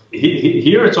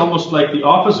here it's almost like the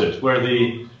opposite, where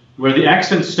the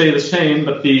accents stay the same,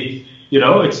 but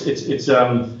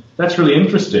that's really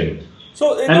interesting.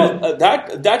 So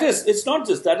that is, it's not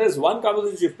just that is one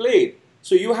composition you played.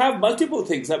 So you have multiple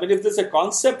things. I mean, if there's a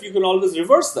concept, you can always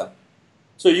reverse them.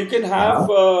 So you can have,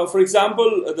 for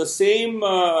example, the same,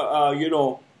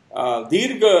 dirgha,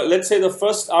 let's say the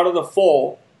first out of the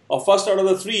 4, or first out of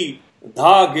the 3,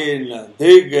 dhagin,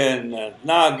 dhigin,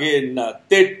 nagin,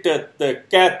 tittat,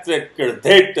 katrik,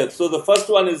 dhettat. So the first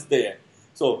one is there.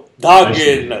 So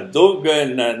dhagin,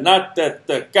 dugin, nattat,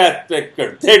 katrik,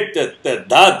 dhettat,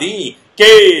 dadi,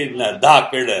 ken,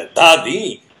 dhakid,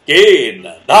 dadi, ken,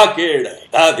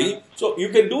 dhakid, dadi. So you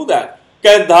can do that.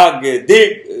 Kadhage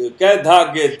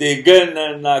digan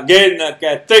nagin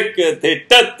katrik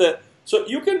dhettat. So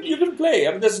you can play.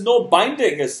 I mean, there's no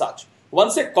binding as such.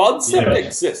 Once a concept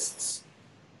exists,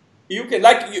 you can,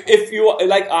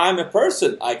 like I'm a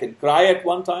person, I can cry at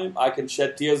one time, I can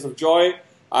shed tears of joy,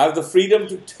 I have the freedom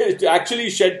to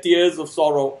actually shed tears of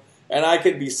sorrow, and I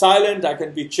can be silent, I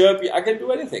can be chirpy, I can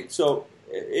do anything. So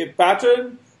a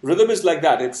pattern, rhythm is like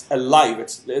that. It's alive.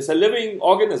 It's a living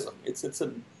organism. It's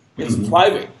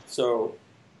thriving. So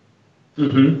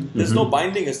there's no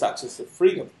binding as such. It's a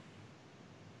freedom.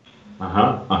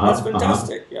 That's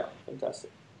fantastic. Yeah, fantastic.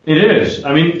 It is.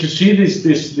 I mean, to see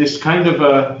this kind of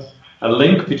a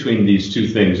link between these two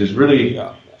things is really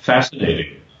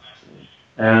fascinating.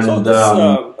 And so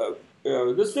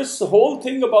this whole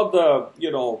thing about the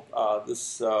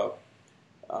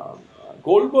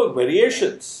Goldberg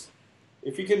variations.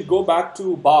 If you can go back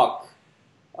to Bach,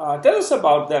 tell us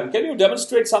about them. Can you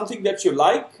demonstrate something that you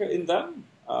like in them?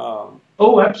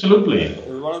 Absolutely.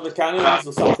 One of the canons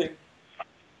or something.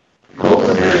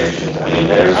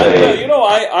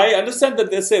 I understand that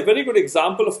there's a very good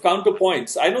example of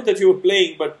counterpoints. I know that you were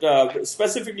playing, but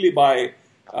specifically by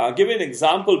give an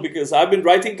example, because I've been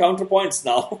writing counterpoints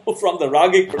now from the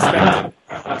ragic perspective.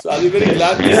 So I'll be very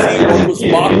glad to see what was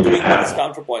Bach doing with his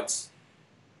counterpoints.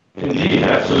 Indeed,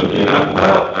 absolutely.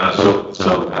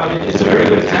 It's a very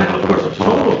good example, of course, of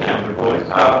tonal counterpoint.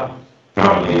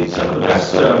 Probably some of the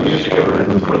best music ever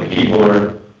written for the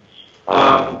keyboard.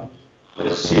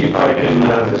 Let's see if I can,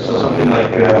 this is something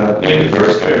like maybe the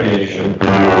first variation.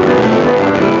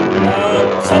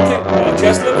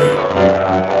 Cheslav,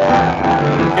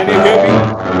 can you hear me?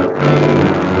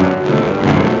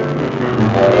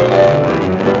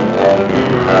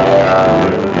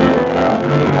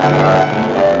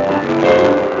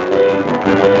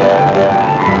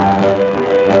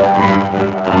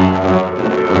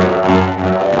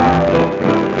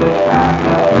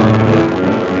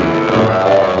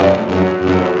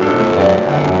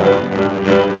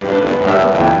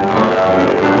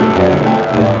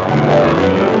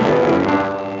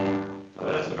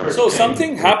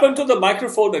 to the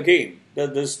microphone again. The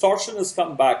distortion has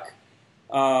come back.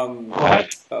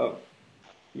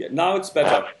 Yeah, now it's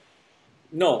better.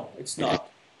 No, it's not.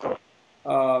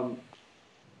 Hello,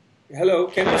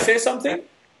 can you say something?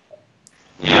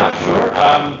 Yeah, sure.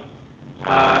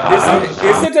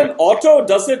 Is it an auto?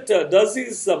 Does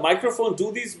these microphones,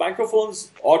 do these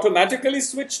microphones automatically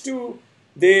switch to,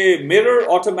 they mirror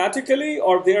automatically,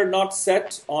 or they are not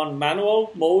set on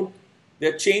manual mode?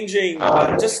 They're changing.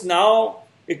 Just now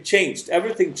it changed.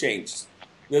 Everything changed.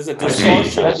 There's a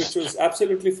distortion which was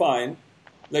absolutely fine,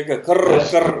 like a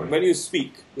krr when you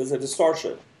speak. There's a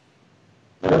distortion.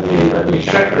 Let me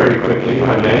check very quickly, if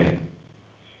I may.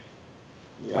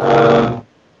 Yeah.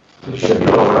 It should be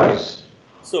all right.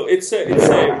 So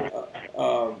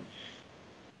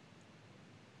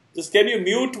just can you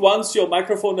mute once your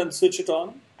microphone and switch it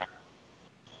on?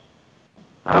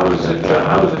 How is it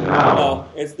now? No,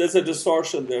 there's a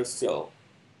distortion there still.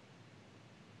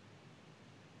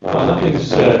 Well, nothing's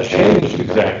changed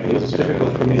exactly. It's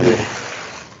difficult for me to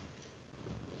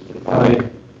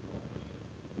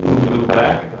move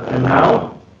back. And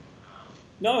now?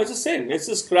 No, it's the same. It's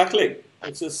just crackling.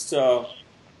 It's just...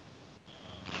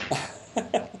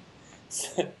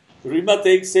 Rima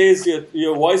Take says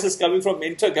your voice is coming from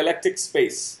intergalactic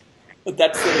space.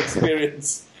 That's the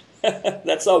experience.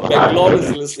 That's how Bangalore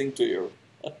is listening to you.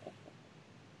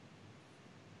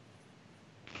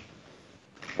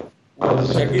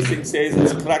 Jackie Singh says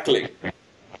it's crackling.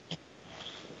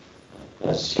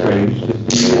 That's strange.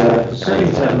 The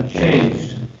settings haven't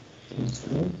changed.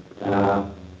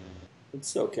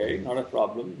 It's okay, not a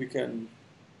problem. We can...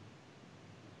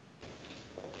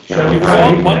 It was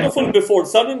all wonderful before.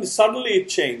 Suddenly it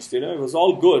changed. It was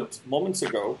all good moments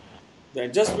ago.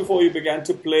 Then just before you began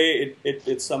to play,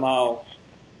 it somehow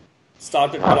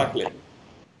started crackling.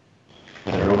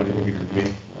 I don't know what it could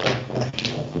be.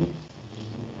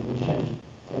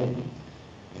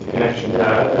 The connection.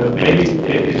 Maybe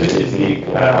is the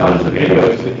how does the video?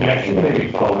 Is the connection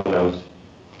maybe following those?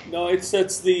 No, it's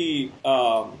the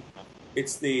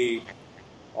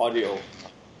audio.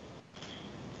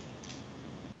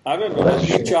 I don't know.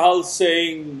 Charles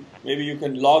saying maybe you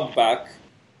can log back,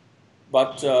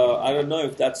 but I don't know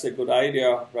if that's a good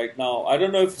idea right now. I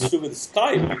don't know if it's to do with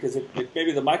Skype, because it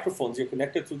maybe the microphones, you're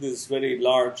connected to this very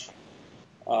large,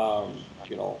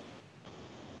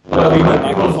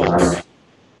 microphones.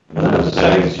 None of the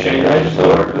settings change. I just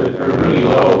lowered it. They're really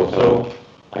low, so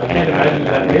I can't imagine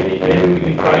that. Maybe we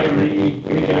can try to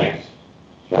reconnect.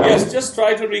 Yes, just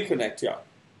try to reconnect. Yeah.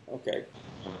 Okay.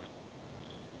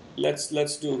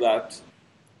 Let's do that.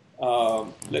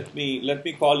 Let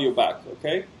me call you back,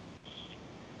 okay?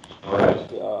 All right.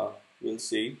 We'll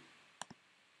see.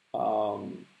 Well,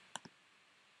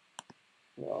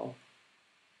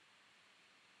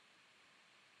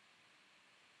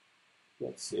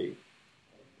 let's see.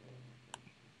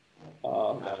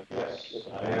 Yes,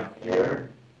 I am here.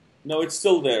 No, it's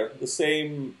still there. The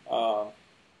same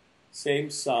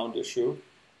sound issue.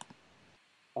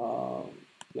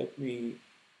 Let me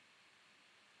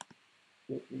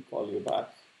call you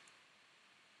back.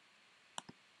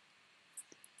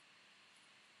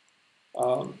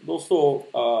 दोस्तों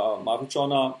माफी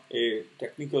चाहना ये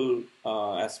technical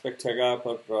aspect हैगा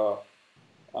पर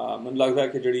मैनूं लगदा है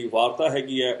कि जिहड़ी वार्ता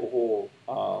हैगी है वो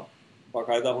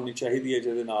बाकायदा होनी चाहिए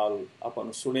जिहदे नाल आपां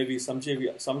नूं सुने भी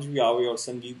समझ भी आवे और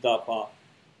संगीत दा आपां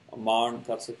मान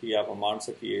कर सकीए आपां मान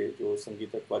सकीए जो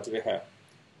संगीतक वज रहा है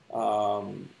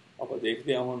आपां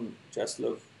देखदे हां हुण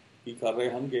चैसलव की कर रहे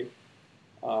हनगे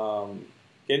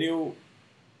can you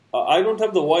I don't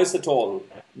have the voice at all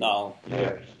now.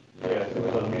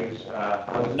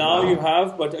 Now you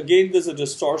have, but again there's a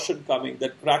distortion coming.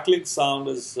 That crackling sound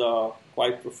is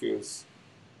quite profuse.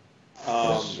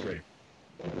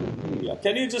 Yeah,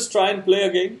 can you just try and play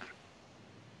again?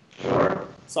 Sure.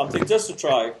 Something just to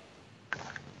try.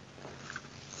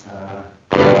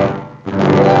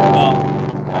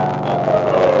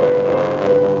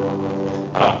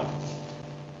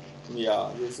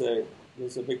 Yeah,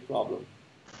 there's a big problem.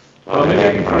 Well, maybe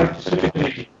I can try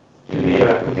specifically to the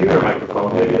computer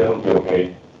microphone. Maybe that'll be okay.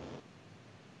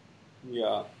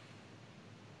 Yeah.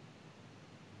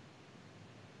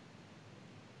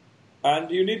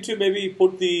 And you need to maybe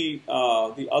put the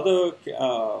other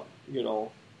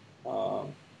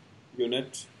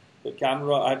unit, the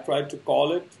camera. I tried to call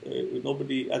it.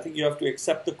 Nobody. I think you have to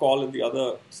accept the call in the other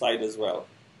side as well.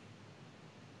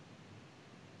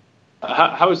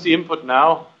 How is the input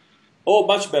now? Oh,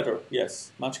 much better.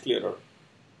 Yes, much clearer.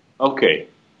 Okay.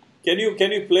 Can you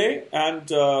play and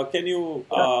can you?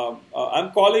 I'm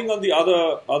calling on the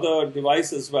other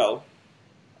device as well.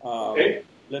 Okay.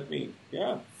 Let me.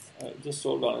 Yeah. Just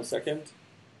hold on a second.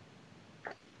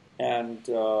 And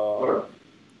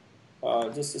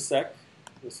just a sec.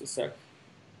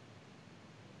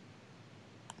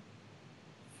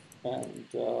 And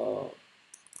there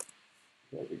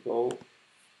we go.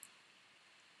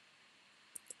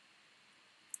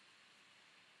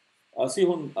 ਅਸੀਂ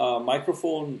ਹੁਣ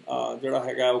microphone ਜਿਹੜਾ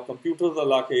ਹੈਗਾ ਉਹ computer ਦਾ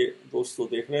ਲਾ ਕੇ ਦੋਸਤੋ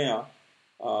ਦੇਖ ਰਹੇ ਹਾਂ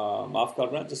ਮਾਫ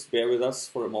ਕਰਨਾ just bear with us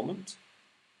for a moment.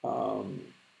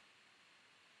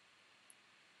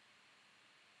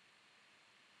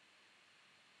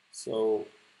 So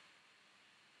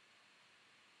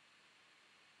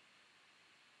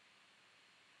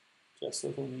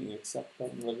Cheslav only accept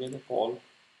and we're going to call.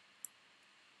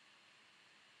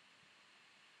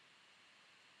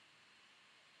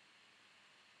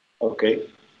 Okay.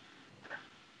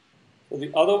 So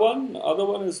the other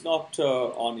one is not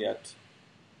on yet.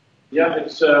 Yeah,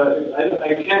 it's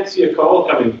I can't see a call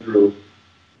coming through.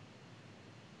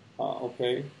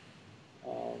 Okay.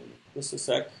 Just a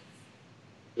sec.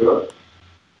 Sure.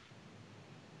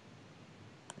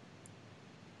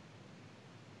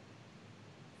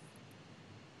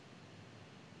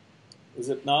 Is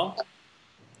it now?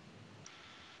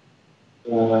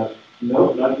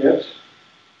 No, not yet.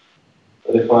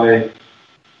 But if I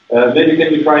maybe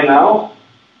can we try now?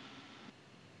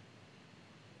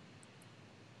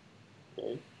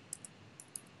 Okay.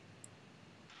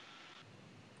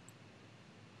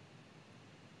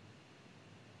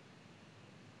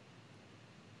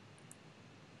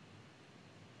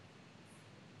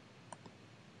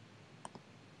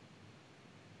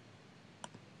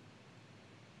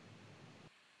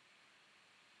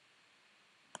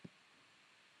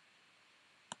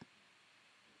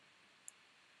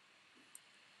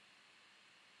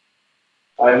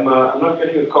 I'm not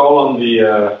getting a call on the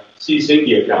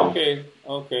Singhi account.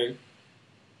 Okay.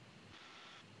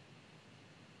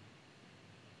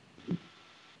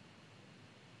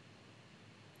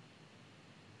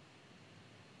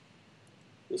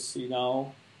 Just see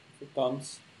now if it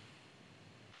comes.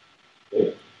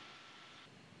 Okay.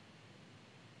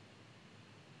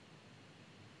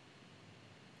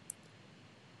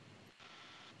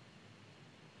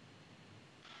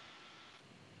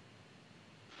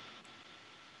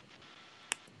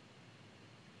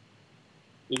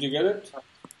 Did you get it?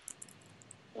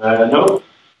 No,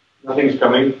 nothing's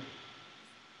coming.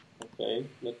 Okay,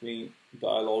 let me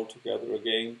dial all together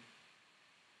again.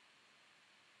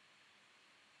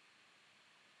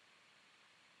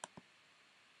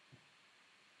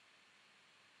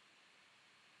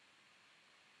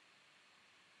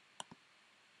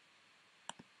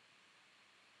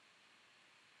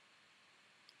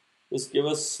 Just give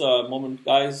us a moment,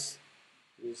 guys.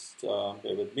 Just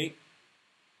bear with me.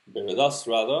 Bear with us,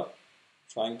 rather.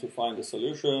 Trying to find a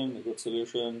solution, a good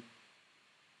solution,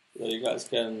 so that you guys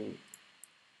can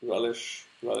relish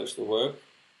the work.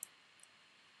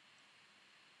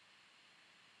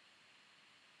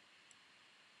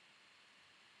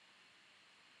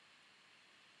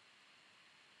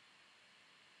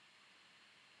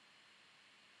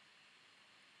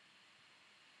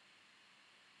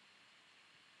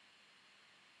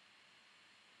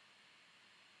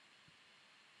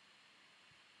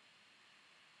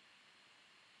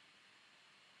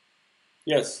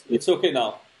 Yes, it's okay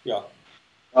now. Yeah.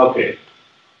 Okay.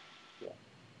 Yeah.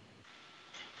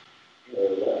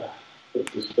 Put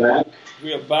this back.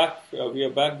 We are back. We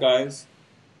are back, guys.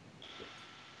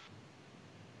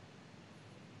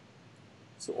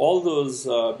 So all those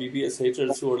BBS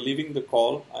haters who are leaving the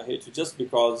call, I hate you just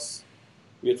because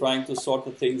we are trying to sort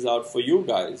the things out for you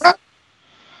guys,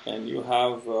 and you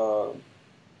have the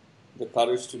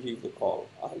courage to leave the call.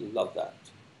 I love that.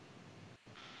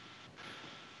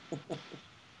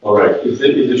 All right. Is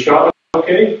the shot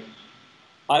okay?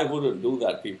 I wouldn't do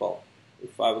that, people,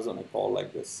 if I was on a call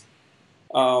like this.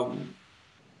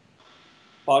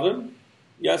 Pardon?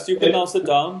 Yes, you can now sit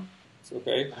down. It's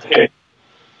okay. Okay.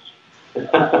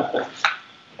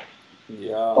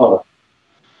 Yeah. Oh.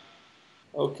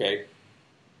 Okay.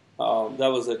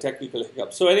 That was a technical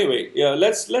hiccup. So anyway, yeah,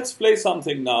 let's play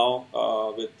something now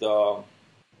with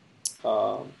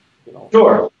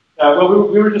Sure. Well,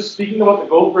 we were just speaking about the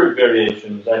Goldberg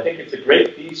variations. I think it's a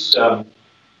great piece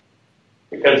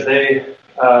because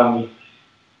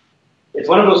it's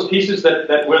one of those pieces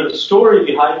that where the story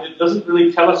behind it doesn't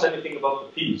really tell us anything about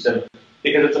the piece, and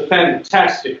because it's a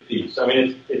fantastic piece. I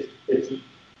mean, it's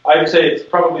I would say it's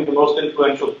probably the most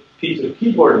influential piece of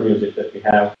keyboard music that we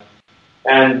have,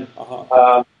 and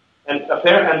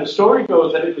the story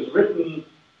goes that it was written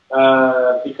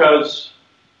because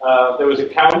there was a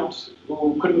count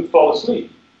who couldn't fall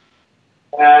asleep.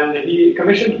 and he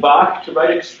commissioned Bach to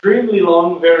write extremely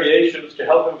long variations to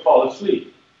help him fall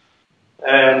asleep.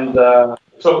 And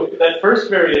so that first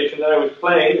variation that I was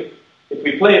playing, if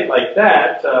we play it like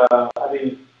that, I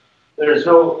mean,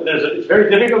 it's very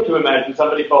difficult to imagine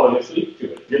somebody falling asleep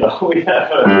to it. You know, we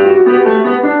have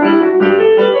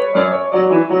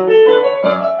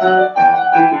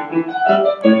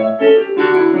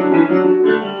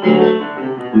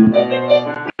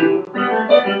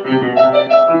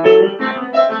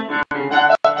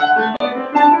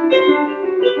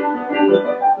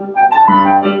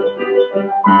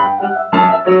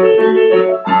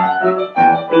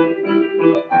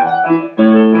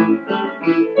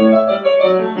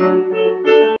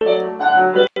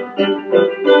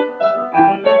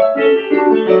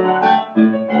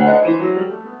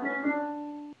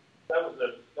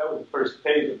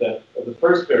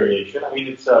variation. I mean,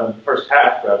 it's the first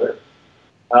half, rather.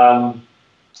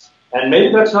 And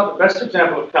maybe that's not the best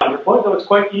example of counterpoint, though it's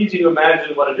quite easy to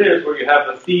imagine what it is, where you have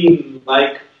the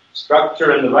theme-like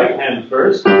structure in the right hand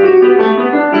first. And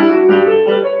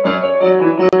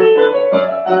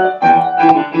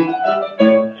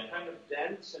kind of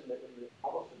dance,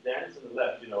 almost a dance in the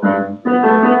left, you know.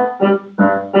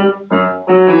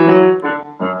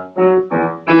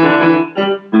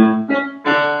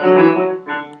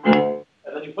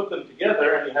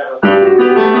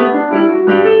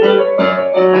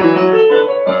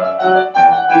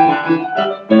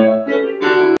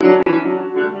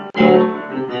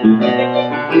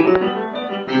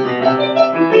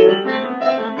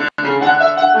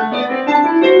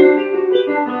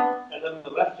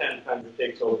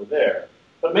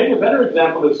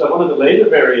 Is one of the later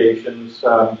variations,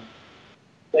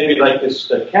 maybe like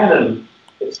this canon.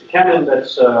 It's the canon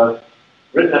that's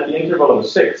written at the interval of a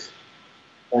sixth.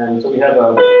 And so we have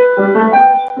a...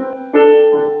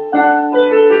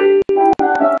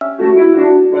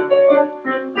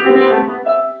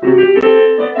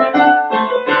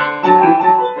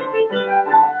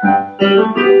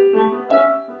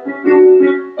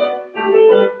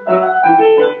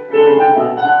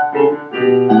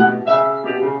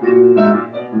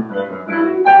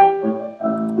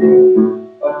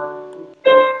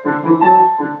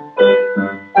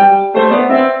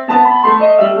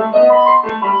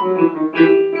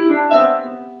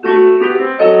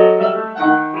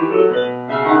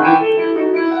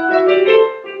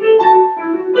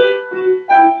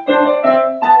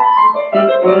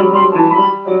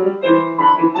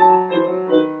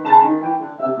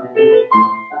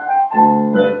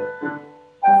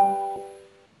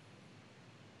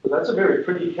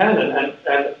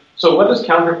 So what does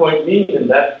counterpoint mean in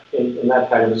that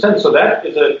kind of a sense? So that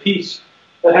is a piece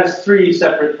that has three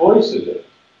separate voices in it.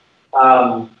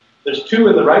 There's two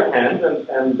in the right hand,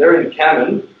 and they're in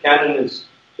canon. Canon is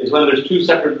when there's two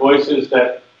separate voices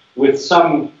that, with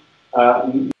some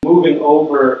moving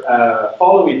over,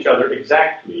 follow each other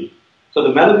exactly. So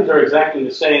the melodies are exactly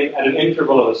the same at an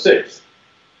interval of a sixth.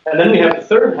 And then we have the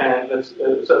third hand,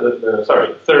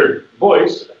 third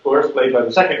voice, of course, played by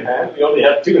the second hand. We only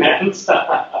have two hands.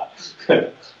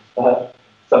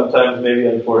 Sometimes, maybe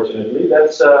unfortunately.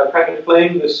 That's kind of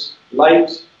playing this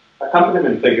light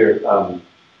accompaniment figure.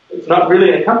 It's not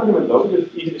really an accompaniment, though, because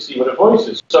it's easy to see what a voice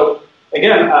is. So,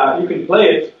 again, you can play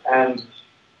it and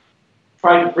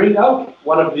try to bring out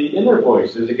one of the inner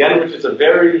voices, again, which is a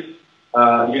very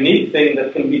unique thing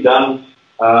that can be done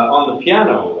on the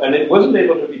piano, and it wasn't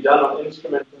able to be done on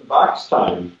instruments in Bach's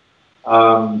time,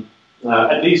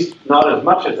 at least not as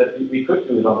much as that we could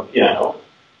do it on the piano.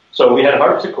 So we had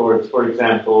harpsichords, for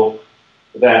example,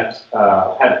 that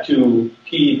had two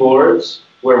keyboards,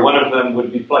 where one of them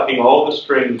would be plucking all the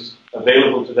strings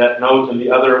available to that note, and the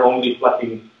other only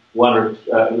plucking one or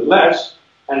less.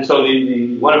 And so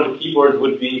the one of the keyboards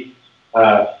would be,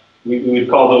 we would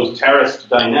call those terraced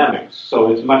dynamics.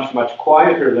 So it's much, much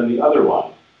quieter than the other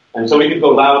one. And so we could go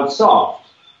loud, soft.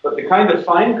 But the kind of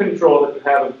fine control that we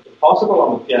have is possible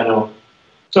on the piano.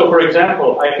 So for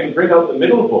example, I can bring out the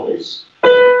middle voice.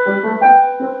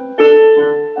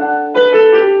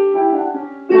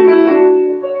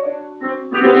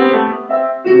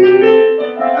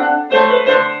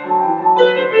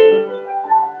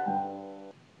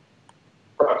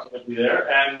 Approximately there.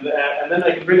 And then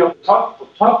I can bring out the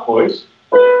top voice.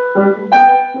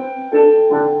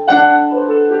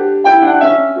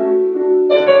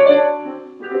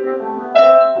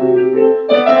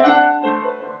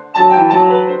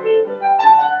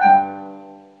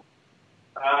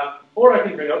 Or I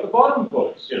can bring out the bottom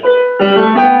voice, you know.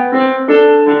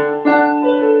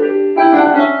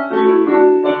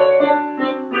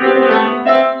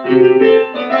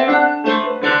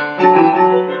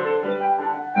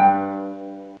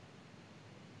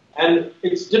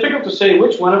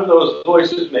 one of those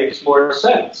voices makes more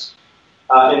sense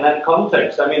in that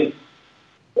context? I mean,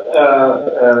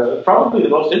 probably the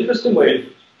most interesting way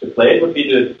to play it would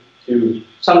be to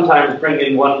sometimes bring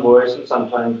in one voice and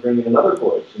sometimes bring in another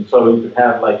voice. And so you could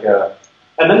have like a,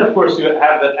 and then of course you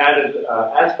have that added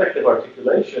aspect of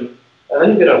articulation, and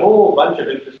then you get a whole bunch of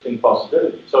interesting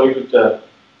possibilities. So you could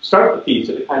start the piece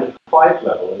at a kind of quiet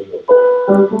level, and you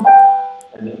go,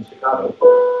 and then staccato.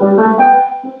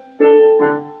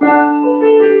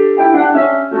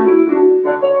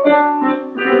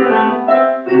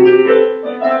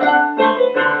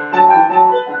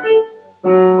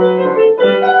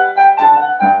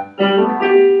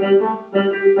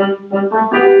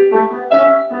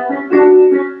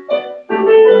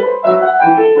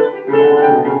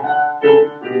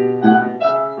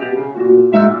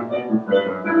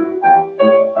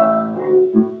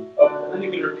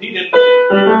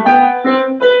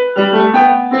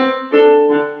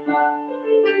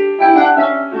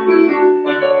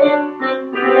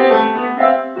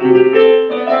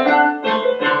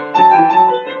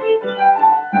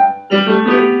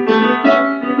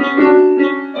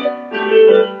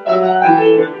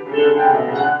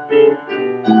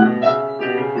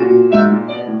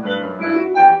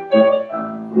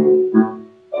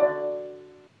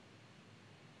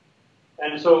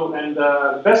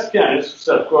 Best pianists,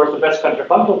 of course, the best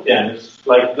contrapuntal pianists,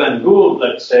 like Glenn Gould,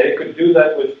 let's say, could do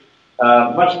that with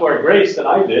much more grace than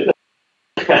I did.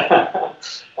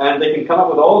 And they can come up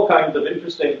with all kinds of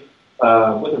interesting,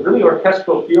 with a really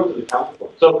orchestral feel to the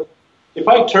counterpoint. So if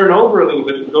I turn over a little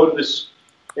bit and go to this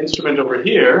instrument over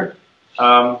here,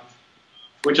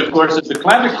 which of course is the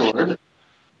clavichord,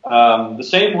 the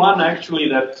same one actually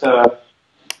that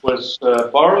was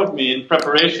borrowed me in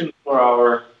preparation for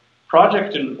our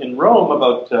project in Rome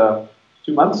about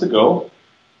 2 months ago.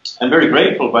 I'm very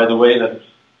grateful, by the way, that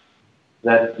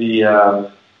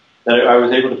I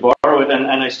was able to borrow it, and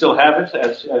I still have it,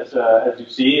 as you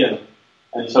see,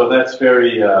 and so that's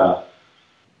very.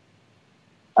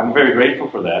 I'm very grateful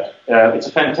for that. It's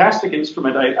a fantastic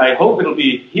instrument. I hope it'll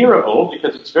be hearable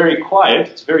because it's very quiet.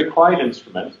 It's a very quiet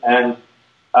instrument, and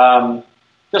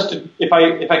if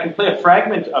I can play a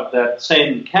fragment of that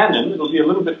same canon, it'll be a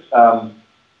little bit.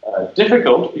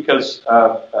 Difficult because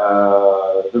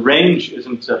the range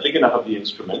isn't big enough of the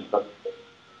instrument. But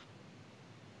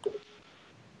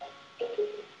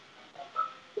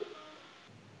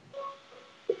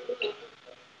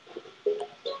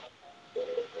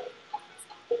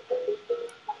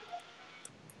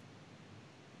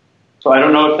so I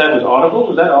don't know if that was audible.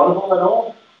 Was that audible at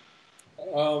all?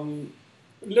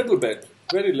 Little bit,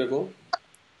 very little.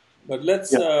 But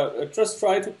let's just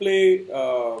try to play.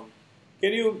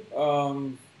 Can you?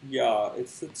 Yeah,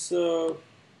 it's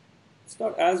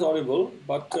not as audible,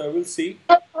 but we'll see.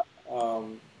 I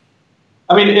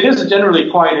mean, it is a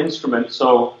generally quiet instrument,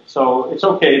 so it's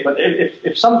okay. But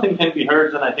if something can be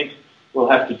heard, then I think we'll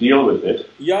have to deal with it.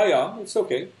 Yeah, it's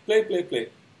okay. Play.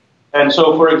 And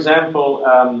so, for example,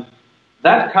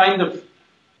 that kind of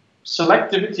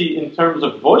selectivity in terms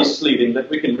of voice leading that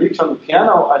we can reach on the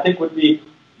piano, I think would be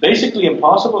basically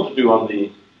impossible to do on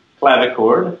the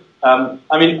clavichord.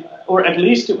 I mean, or at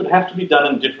least it would have to be done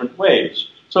in different ways.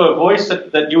 So a voice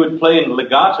that you would play in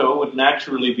legato would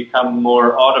naturally become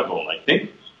more audible, I think.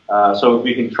 So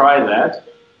we can try that.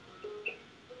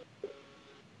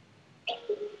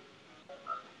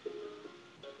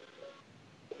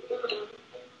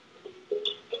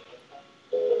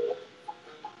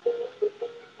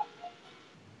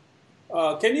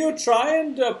 Can you try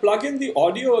and plug in the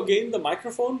audio again, the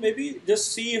microphone, maybe?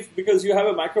 Just see if, because you have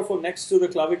a microphone next to the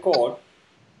clavichord,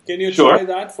 can you try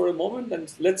that for a moment?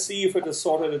 And let's see if it has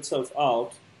sorted itself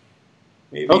out.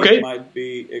 Maybe it might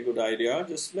be a good idea.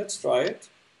 Just let's try it.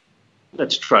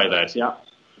 Let's try that, yeah.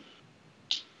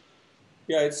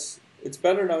 Yeah, it's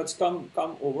better now. It's come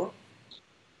over.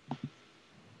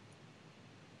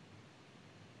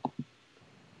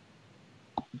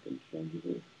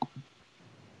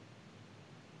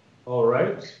 All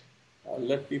right.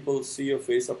 Let people see your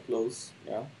face up close.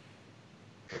 Yeah.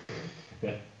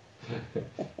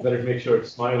 Better make sure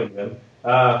it's smiling then.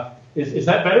 Is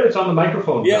that better? It's on the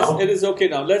microphone yes, now. It is okay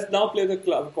now. Let's now play the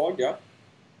clavichord, yeah?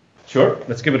 Sure.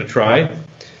 Let's give it a try.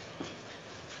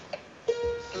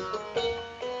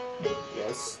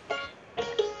 Yes.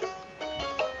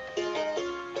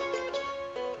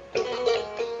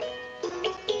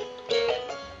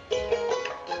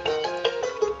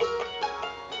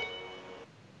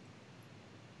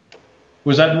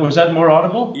 Was that more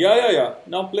audible? Yeah.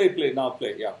 Now play.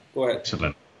 Yeah, go ahead.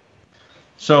 Excellent.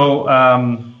 So,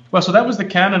 so that was the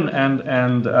canon,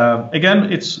 and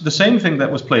again, it's the same thing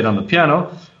that was played on the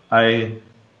piano. I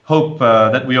hope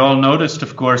that we all noticed,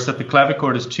 of course, that the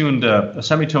clavichord is tuned a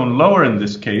semitone lower in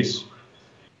this case,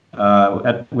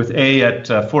 with A at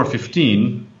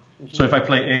 415. So if I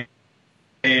play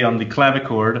A on the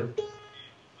clavichord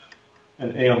and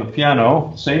A on the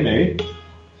piano, same A.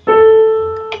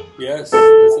 Yes,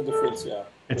 there's a difference, yeah.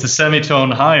 It's a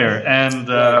semitone higher, and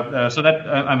so that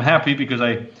I'm happy because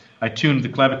I tuned the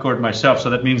clavichord myself, so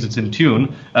that means it's in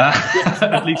tune,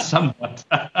 at least somewhat.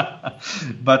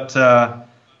 But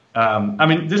I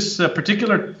mean, this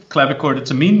particular clavichord,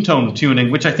 it's a mean tone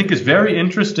tuning, which I think is very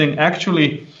interesting.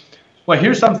 Actually, well,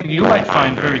 here's something you might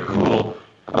find very cool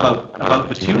about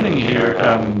the tuning here.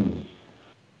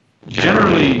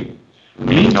 Generally,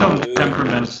 mean tone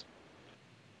temperaments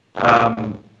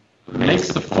makes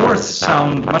the fourth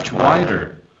sound much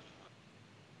wider.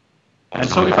 And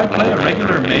so if I play a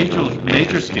regular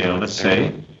major scale, let's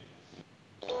say,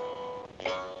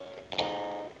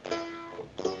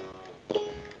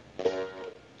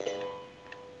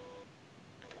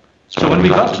 so when we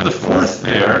got to the fourth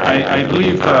there, I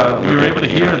believe we were able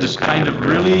to hear this kind of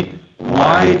really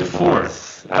wide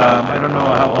fourth. I don't know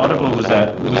how audible was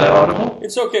that. Was that audible?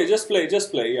 It's okay, just play,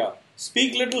 yeah. Speak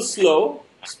little slow,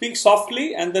 speak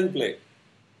softly, and then play.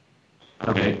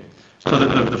 Okay, so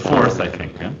the fourth, I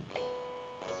think, yeah?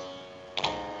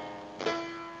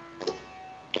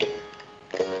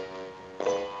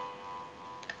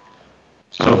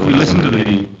 So if we listen to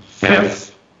the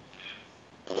fifth,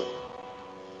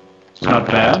 it's not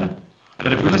bad,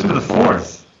 but if we listen to the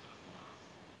fourth,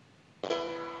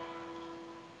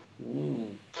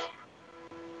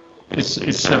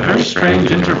 it's a very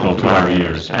strange interval to our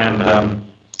ears, and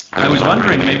I was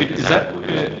wondering, maybe, is that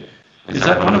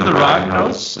one of the rag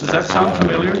notes? Does that sound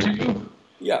familiar to you?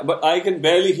 Yeah, but I can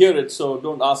barely hear it, so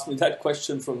don't ask me that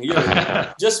question from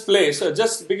here. Just play. So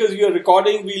just because you're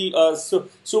recording, we'll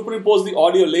superimpose the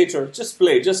audio later. Just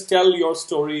play. Just tell your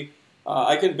story.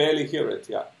 I can barely hear it,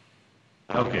 yeah.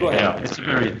 Okay, yeah, it's a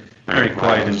very, very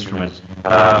quiet instrument.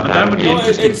 But that would be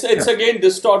interesting. It's again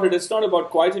distorted. It's not about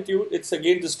quietude. It's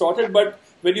again distorted. But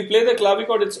when you play the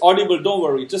clavichord, it's audible. Don't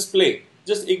worry. Just play.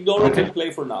 Just ignore it and play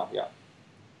for now. Yeah.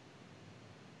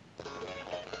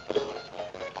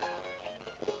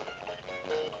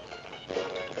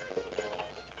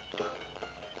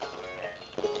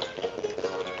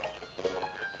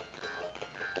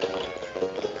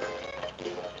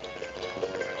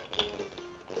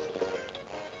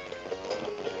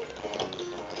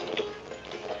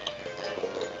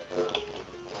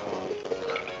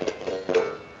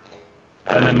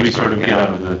 And then we sort of get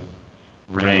out of the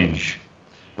range.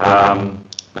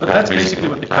 But that's basically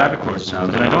what the clavichord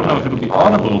sounds. And I don't know if it'll be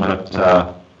audible, but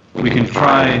we can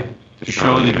try to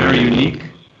show the very unique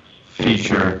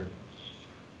feature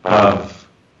of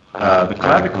the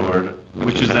clavichord,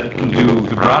 which is that it can do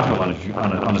vibrato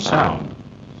on a sound.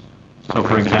 So,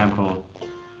 for example,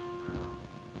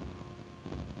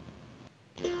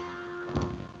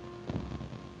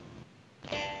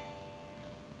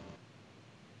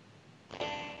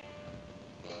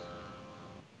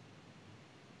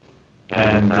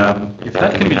 and if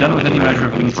that can be done with any measure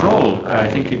of control, I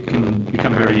think it can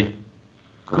become very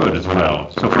good as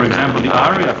well. So, for example, the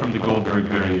aria from the Goldberg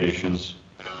Variations.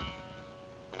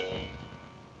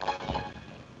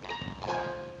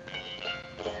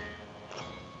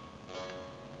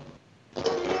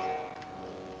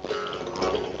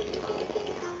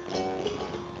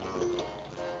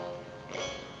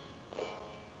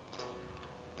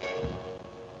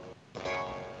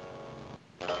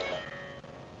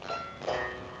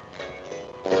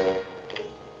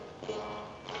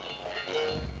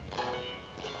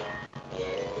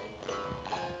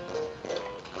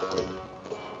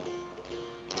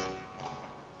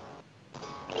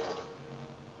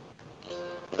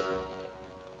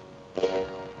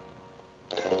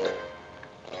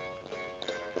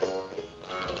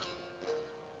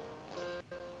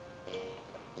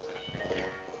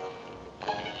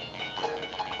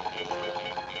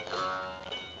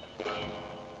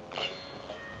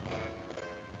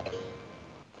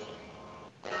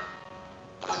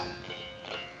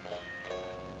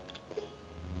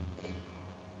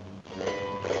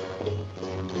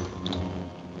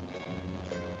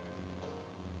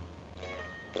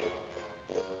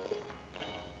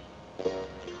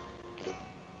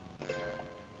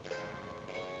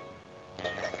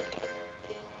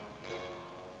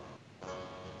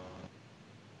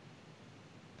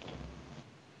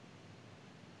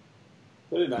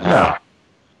 Very nice. Yeah.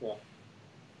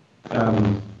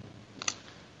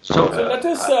 So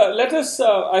let us.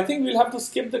 I think we'll have to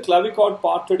skip the clavichord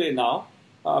part today now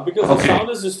because the sound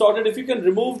is distorted. If you can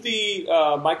remove the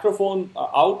microphone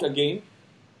out again,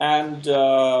 And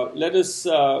let us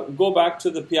go back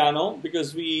to the piano,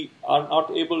 because we are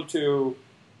not able to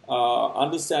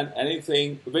understand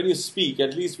anything when you speak.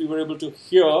 At least we were able to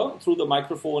hear through the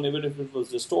microphone, even if it was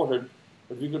distorted,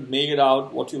 but we could make it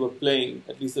out what you were playing.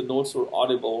 At least the notes were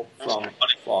audible from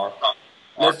far.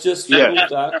 Let's just remove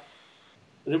that.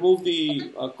 Remove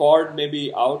the cord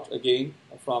maybe out again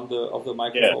from the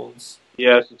microphones.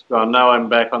 Yes, it's gone. Now I'm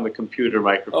back on the computer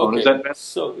microphone. Okay. Is that better?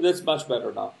 So that's much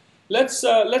better now.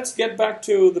 Let's get back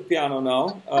to the piano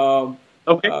now.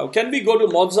 Okay. Can we go to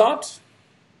Mozart?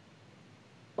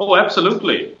 Oh,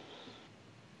 absolutely.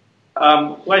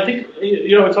 Well, I think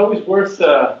it's always worth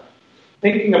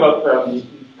thinking about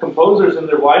composers in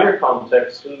their wider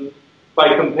context, and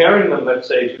by comparing them, let's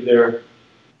say, to their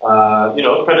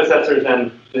predecessors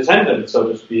and descendants, so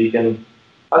to speak. And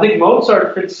I think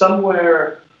Mozart fits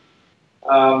somewhere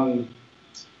along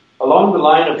the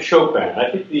line of Chopin. I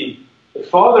think the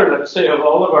father, let's say, of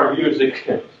all of our music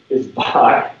is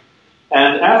Bach,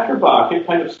 and after Bach, it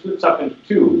kind of splits up into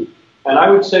two. And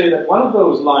I would say that one of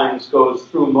those lines goes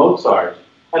through Mozart,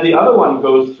 and the other one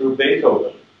goes through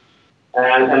Beethoven.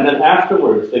 And then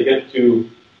afterwards, they get to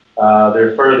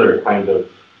their further kind of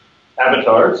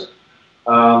avatars.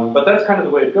 But that's kind of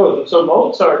the way it goes. And so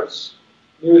Mozart's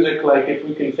music, like if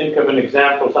we can think of an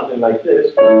example, something like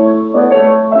this.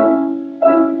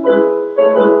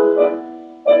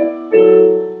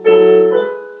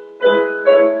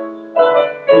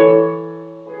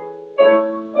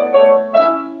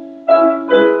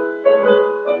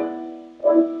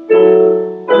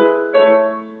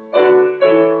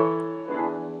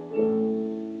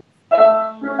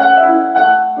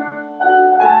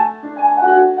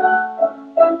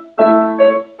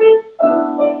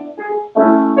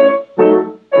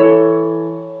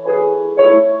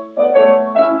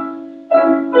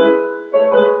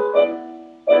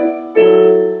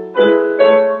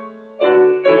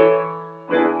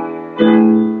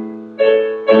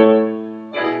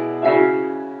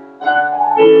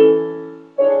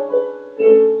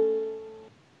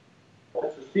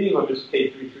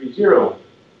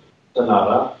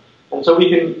 And so we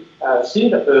can see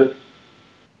that the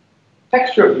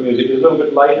texture of the music is a little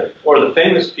bit lighter. Or the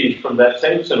famous piece from that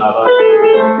same sonata.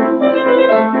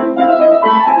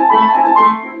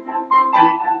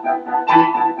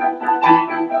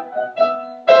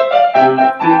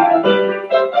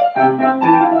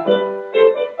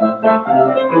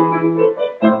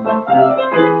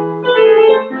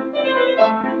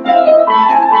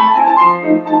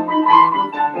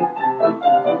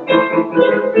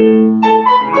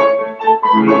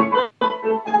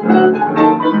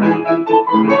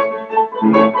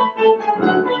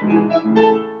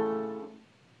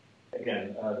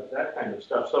 That kind of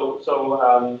stuff. So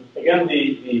again,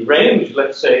 the range,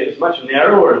 let's say, is much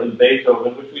narrower than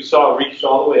Beethoven, which we saw reached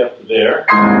all the way up to there.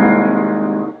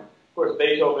 Of course,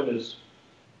 Beethoven is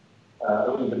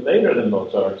a little bit later than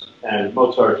Mozart, and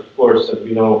Mozart, of course, as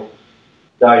we know,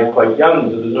 died quite young,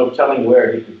 so there's no telling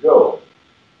where he could go.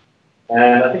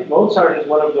 And I think Mozart is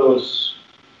one of those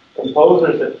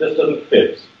composers that just doesn't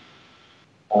fit.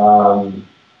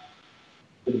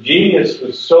 The genius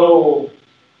was so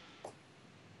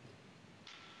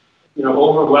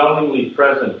overwhelmingly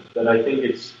present that I think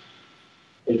it's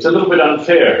a little bit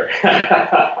unfair.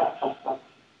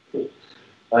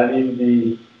 I mean,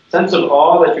 the sense of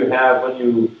awe that you have when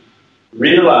you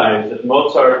realize that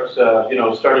Mozart,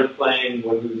 started playing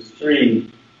when he was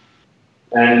 3,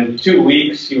 and in 2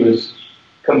 weeks he was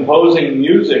composing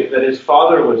music that his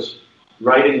father was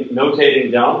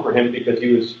notating down for him because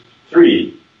he was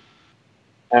 3.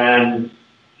 And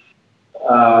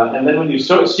then when you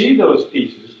see those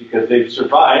pieces, because they've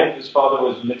survived, his father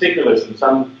was meticulous in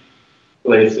some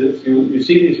places, you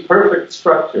see these perfect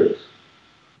structures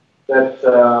that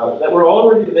were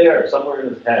already there somewhere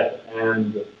in his head.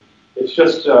 And it's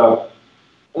just,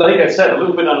 like I said, a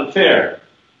little bit unfair.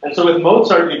 And so with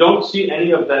Mozart, you don't see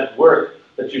any of that work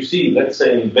that you see, let's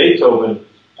say, in Beethoven,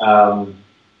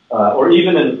 or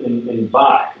even in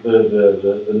Bach,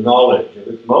 the knowledge.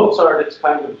 With Mozart, it's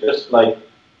kind of just like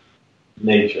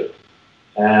nature.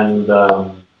 And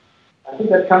I think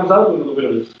that comes out a little bit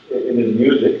in his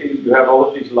music. You have all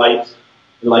of these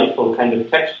delightful kind of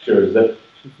textures that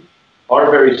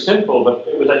are very simple, but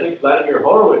it was, I think, Vladimir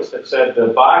Horowitz that said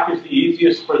that Bach is the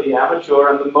easiest for the amateur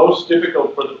and the most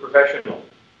difficult for the professional.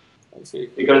 I see.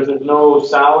 Because there's no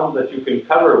sound that you can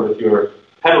cover with your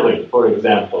pedaling, for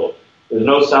example. There's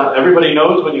no sound. Everybody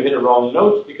knows when you hit a wrong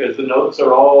note because the notes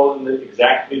are all in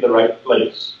exactly the right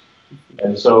place.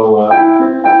 And so...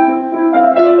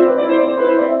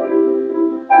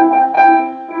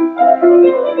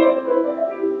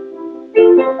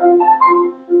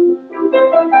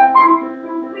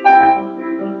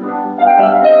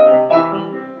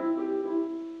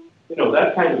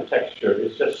 that kind of texture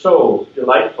is just so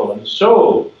delightful and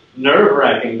so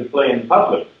nerve-wracking to play in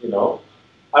public, you know.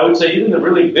 I would say even the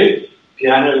really big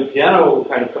piano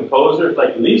kind of composers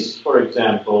like Liszt, for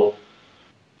example,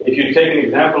 if you take an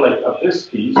example like of this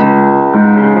piece,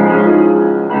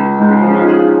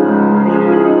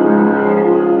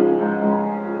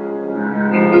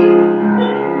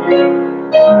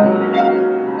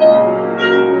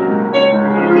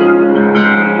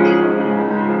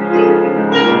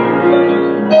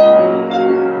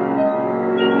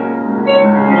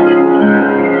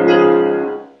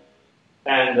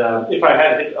 if I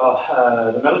had hit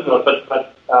the melody note, but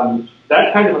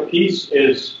that kind of a piece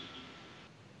is,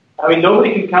 I mean,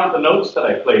 nobody can count the notes that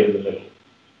I played in the middle.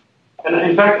 And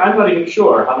in fact, I'm not even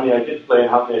sure how many I did play and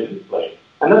how many I didn't play.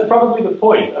 And that's probably the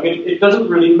point. I mean, it doesn't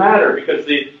really matter because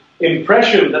the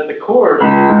impression that the chord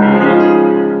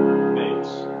makes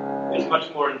is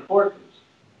much more important.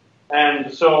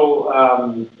 And so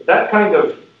that kind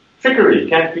of trickery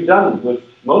can't be done with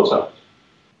Mozart.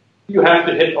 You have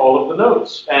to hit all of the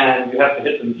notes, and you have to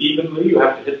hit them evenly, you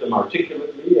have to hit them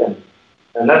articulately, and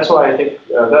that's why I think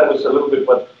that was a little bit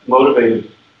what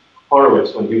motivated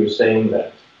Horowitz when he was saying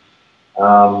that.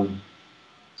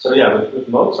 So yeah, with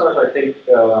Mozart, I think...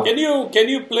 Can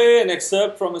you play an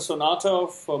excerpt from a sonata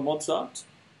of Mozart?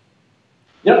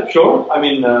 Yeah, sure. I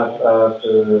mean, those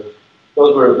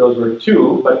were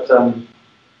two, but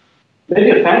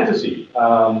maybe a fantasy.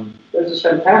 There's this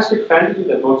fantastic fantasy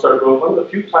that Mozart wrote, one of the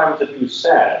few times that he was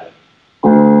sad.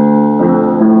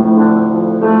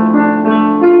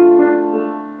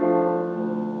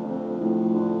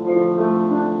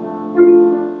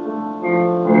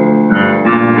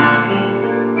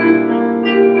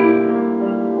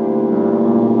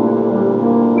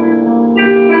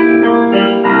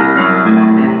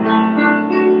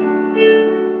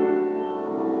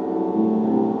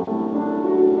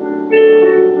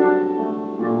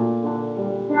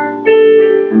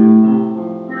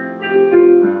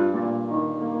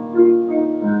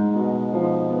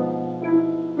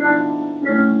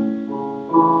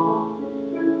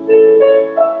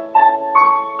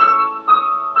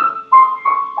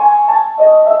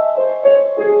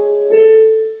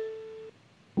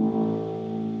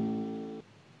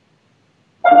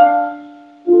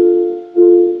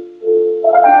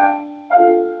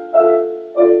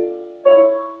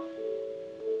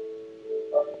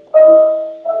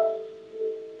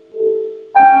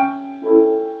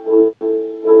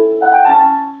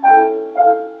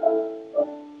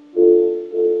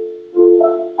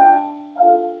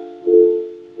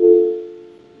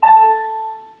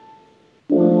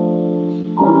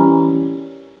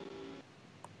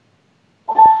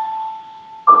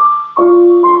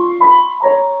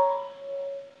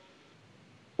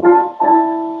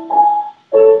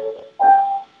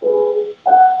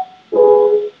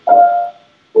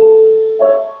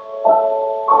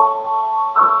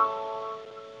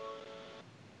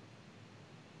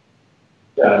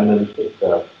 And then it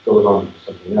goes on to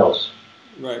something else.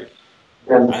 Right.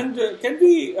 And can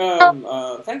we,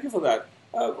 thank you for that.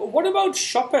 What about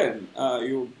Chopin?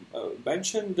 You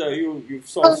mentioned, you've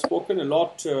sort of spoken a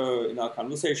lot in our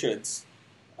conversations,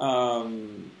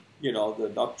 you know, the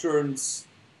nocturnes,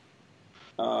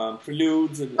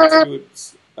 preludes and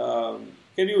etudes. Can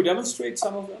you demonstrate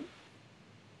some of them?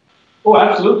 Oh,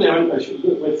 absolutely. I mean,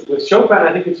 with Chopin,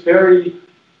 I think it's very...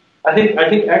 I think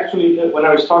actually when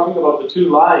I was talking about the two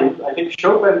lines, I think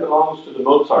Chopin belongs to the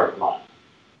Mozart line.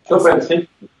 Chopin's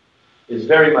symphony is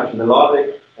very much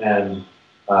melodic and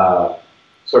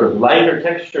sort of lighter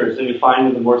textures than you find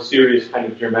in the more serious kind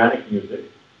of Germanic music.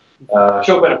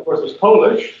 Chopin, of course, was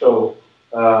Polish, so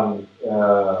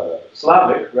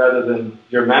Slavic rather than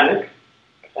Germanic,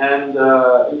 and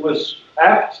it was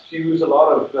apt to use a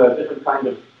lot of different kind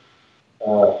of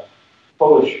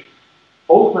Polish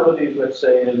folk melodies, let's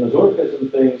say, and mazurkas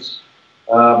and things.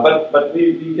 But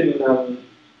we can,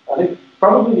 I think,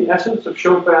 probably the essence of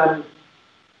Chopin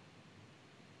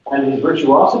and his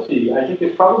virtuosity, I think,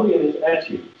 is probably in his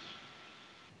etudes,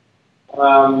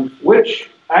 which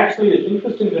actually is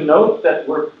interesting to note that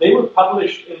they were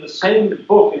published in the same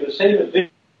book, in the same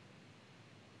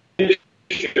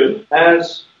edition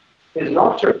as his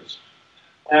nocturnes.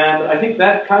 And I think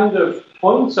that kind of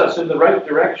points us in the right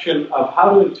direction of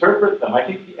how to interpret them. I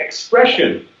think the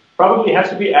expression probably has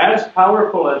to be as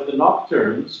powerful as the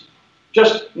nocturnes,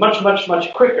 just much, much,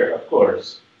 much quicker, of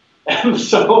course. And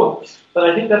so, but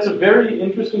I think that's a very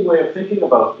interesting way of thinking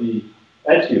about the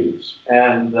etudes.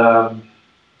 And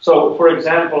so, for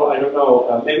example, I don't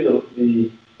know, maybe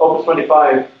the Opus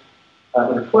 25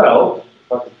 and 12,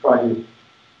 if I could try to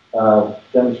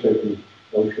demonstrate the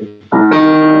motion.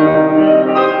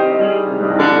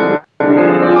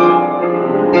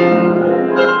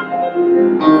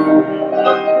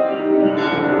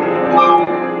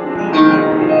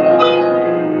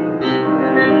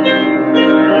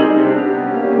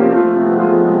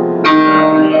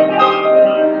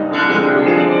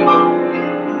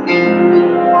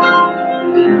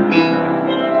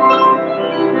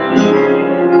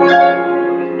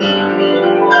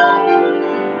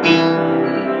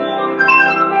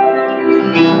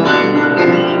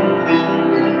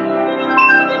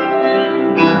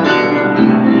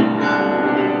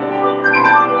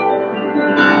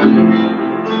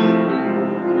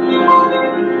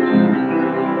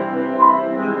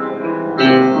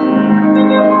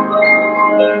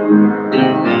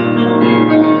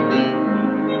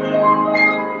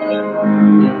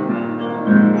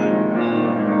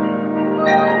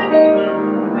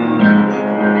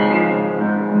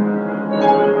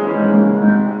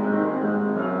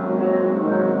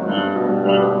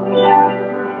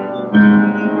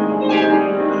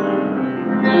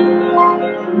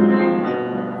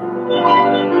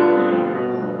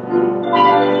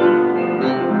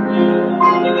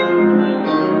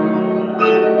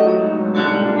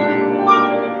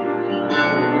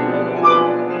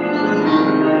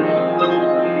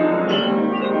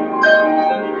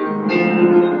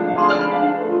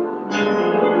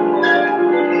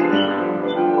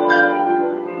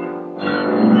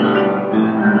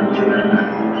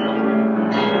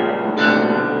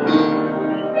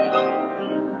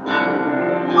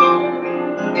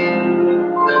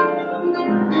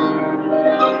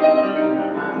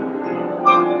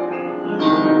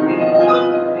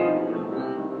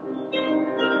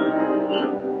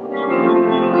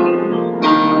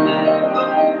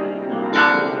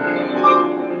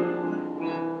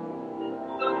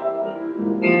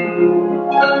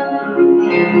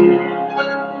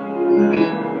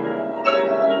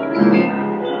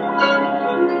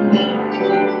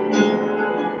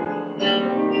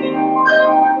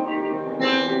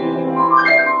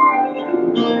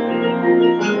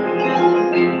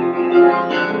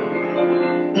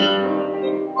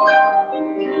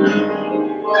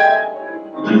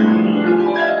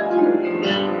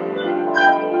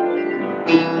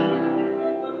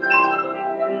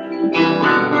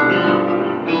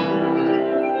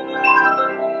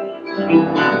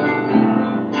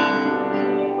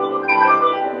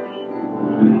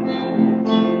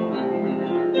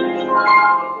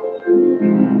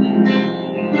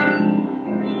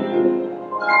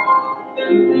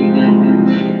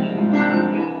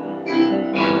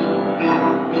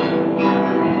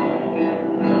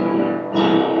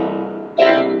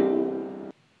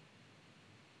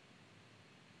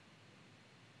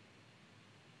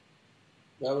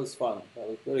 That was fun. That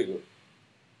was very good.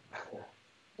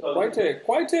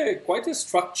 Quite a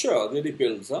structure that he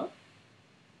builds, huh?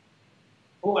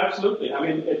 Oh, absolutely. I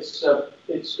mean, it's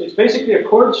basically a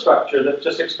chord structure that's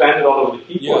just expanded all over the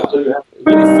keyboard. Yeah. So you have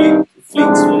Very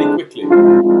fleets very quickly.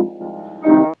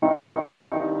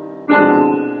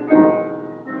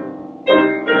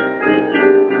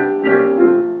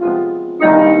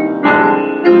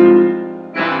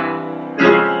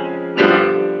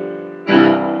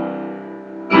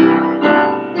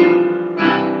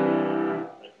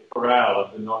 chorale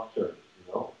of the nocturne,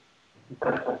 you know.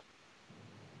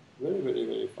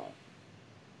 Very fun.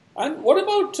 And what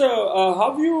about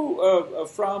have you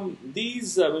from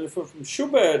these? From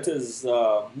Schubert is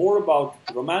more about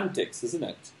romantics, isn't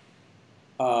it?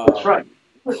 That's right.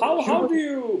 How do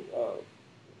you?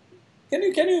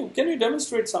 Can you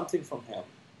demonstrate something from him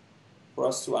for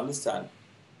us to understand?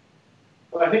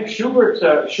 Well, I think Schubert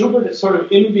is sort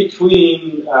of in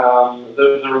between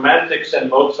the Romantics and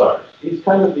Mozart. He's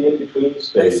kind of the in-between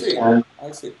space.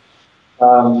 I see.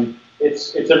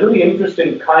 It's a really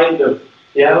interesting kind of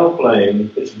piano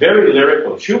playing. It's very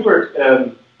lyrical. Schubert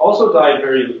also died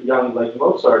very young, like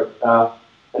Mozart.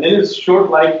 And in his short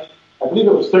life, I believe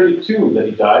it was 32 that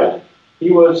he died. He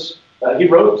wrote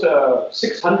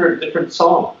 600 different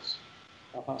songs.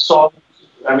 Songs,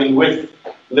 I mean, with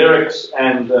lyrics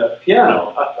and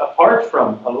piano, apart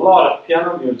from a lot of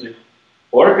piano music,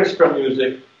 orchestra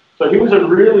music. So he was a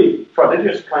really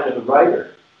prodigious kind of a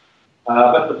writer.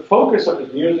 But the focus of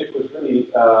his music was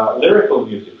really lyrical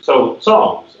music, so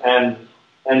songs. And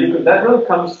that really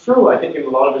comes through, I think, in a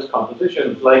lot of his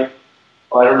compositions. Like,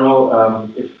 I don't know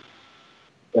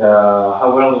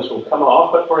how well this will come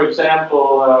off, but for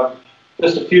example,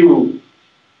 just a few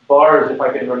bars, if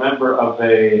I can remember, of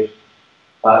a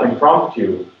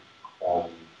impromptu.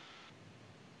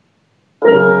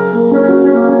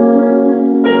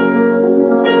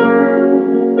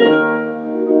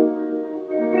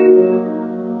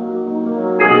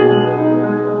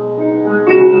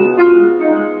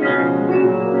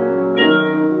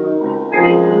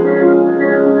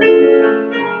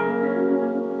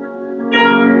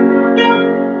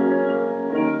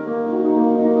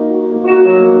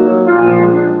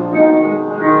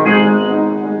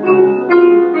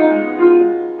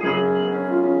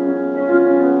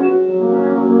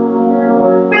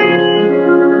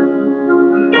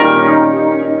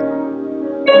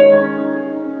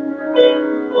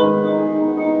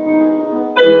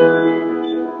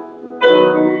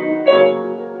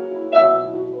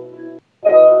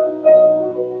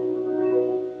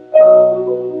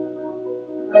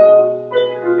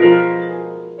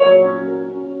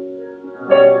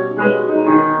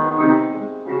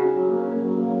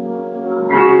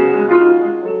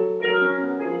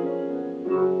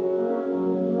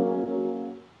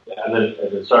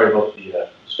 Sorry about the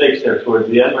mistakes there towards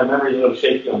the end. My memory's a little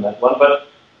shaky on that one, but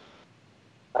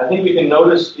I think we can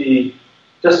notice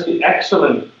just the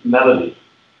excellent melody.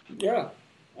 Yeah,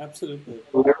 absolutely.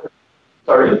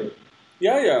 Sorry?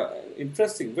 Yeah.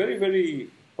 Interesting. Very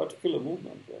particular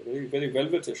movement. Very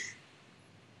velvetish.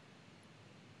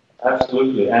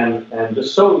 Absolutely, and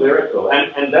just so lyrical.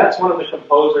 And that's one of the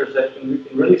composers that we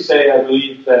can really say, I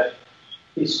believe, that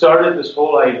he started this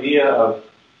whole idea of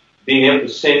being able to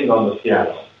sing on the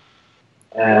piano.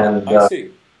 And I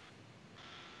see.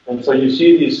 And so you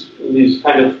see these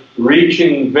kind of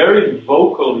reaching, very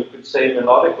vocal, you could say,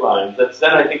 melodic lines.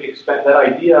 Then I think that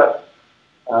idea,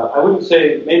 I wouldn't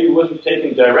say, maybe it wasn't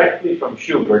taken directly from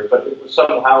Schubert, but it was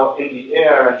somehow in the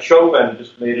air, and Chopin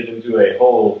just made it into a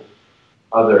whole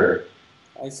other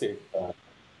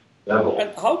level.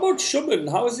 And how about Chopin?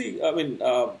 How is he? I mean,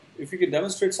 if you can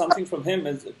demonstrate something from him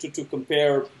to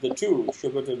compare the two,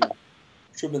 Schubert and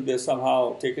Chopin, they're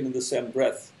somehow taken in the same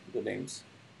breath, the names.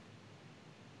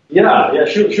 Yeah.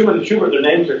 Schumann and Schubert, their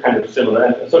names are kind of similar.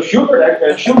 And so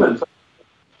Schumann,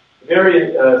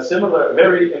 very similar,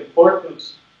 very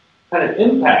important kind of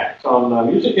impact on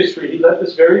music history. He led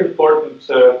this very important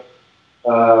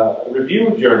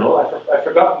review journal. I've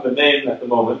forgotten the name at the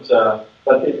moment,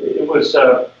 but it was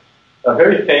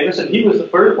very famous, and he was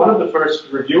one of the first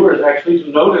reviewers actually to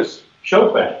notice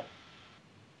Chopin.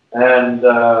 And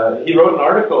he wrote an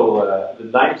article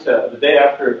the day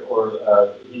after,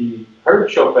 he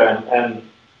heard Chopin, and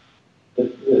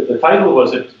the title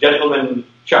was "Gentleman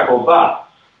Chapeau bas,"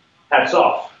 hats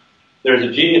off. There's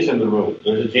a genius in the room.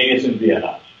 There's a genius in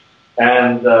Vienna,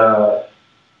 and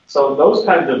so those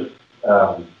kinds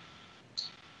of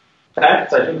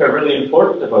facts I think are really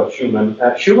important about Schumann.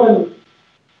 Schumann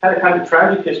had a kind of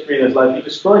tragic history in his life. He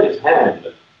destroyed his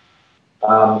hand.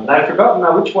 And I've forgotten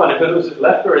now which one, if it was his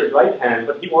left or his right hand,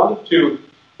 but he wanted to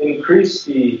increase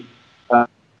the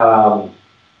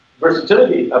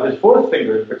versatility of his fourth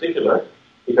finger in particular,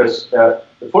 because the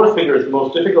fourth finger is the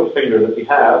most difficult finger that we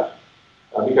have,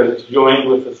 because it's joined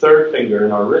with the third finger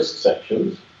in our wrist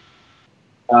sections.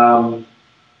 And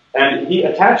he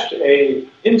attached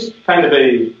kind of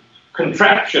a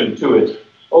contraption to it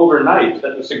overnight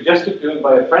that was suggested to him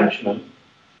by a Frenchman,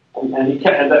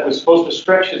 and that was supposed to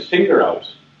stretch his finger out.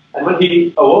 And when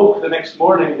he awoke the next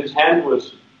morning, his hand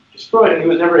was destroyed, and he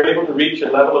was never able to reach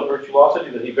a level of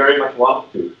virtuosity that he very much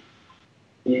wanted to.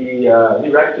 He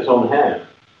wrecked his own hand.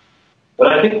 But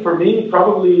I think for me,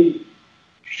 probably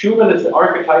Schumann is the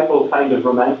archetypal kind of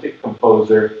romantic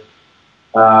composer,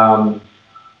 by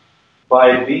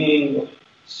being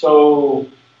so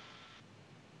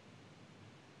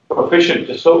proficient,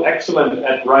 just so excellent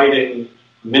at writing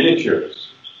miniatures.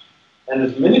 And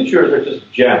his miniatures are just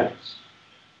gems.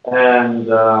 And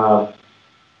so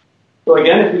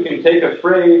again, if we can take a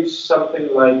phrase,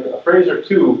 something like a phrase or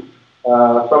two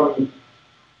from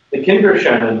the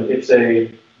Kinderschannen, it's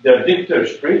der Dichter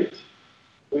spricht,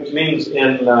 which means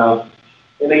in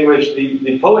English,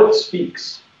 the poet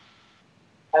speaks.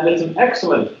 And it's an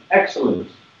excellent, excellent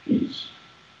piece.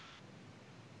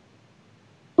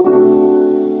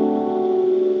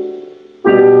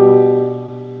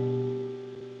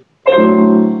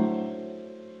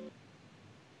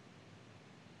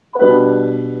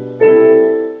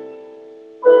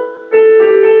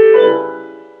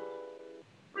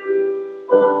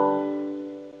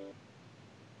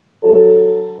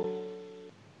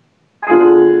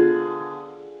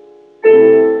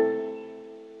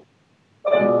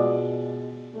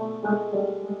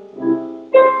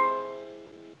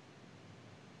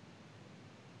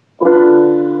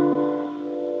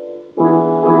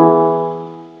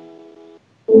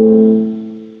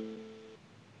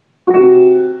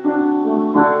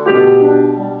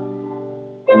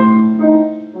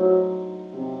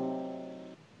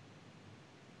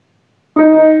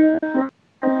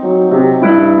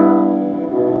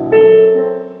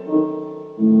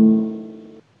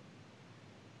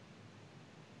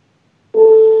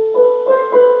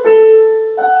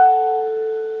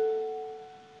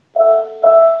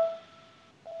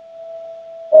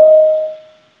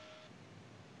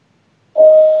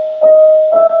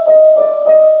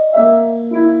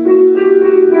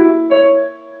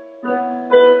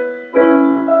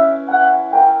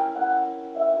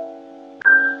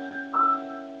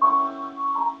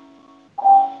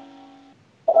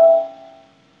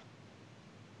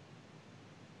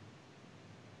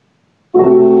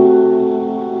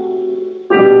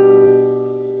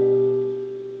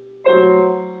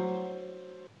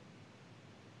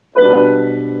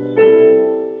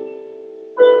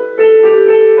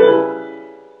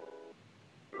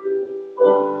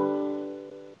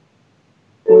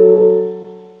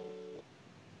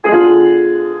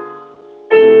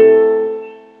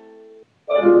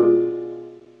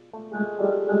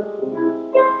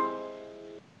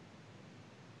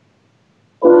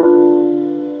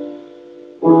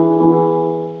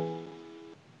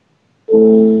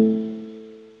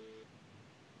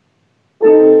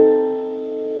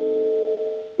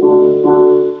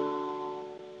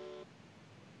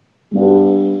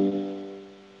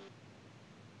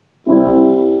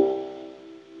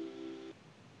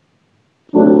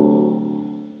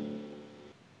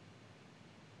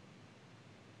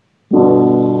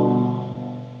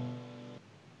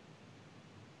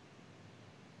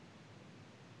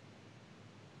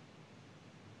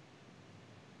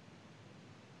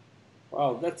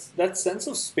 Wow, that sense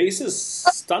of space is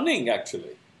stunning,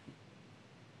 actually.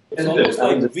 It's almost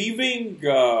like weaving,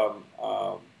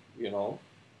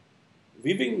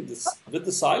 weaving this with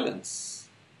the silence.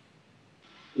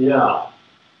 Yeah.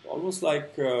 Almost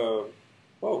like, oh,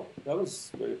 that was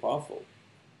very powerful.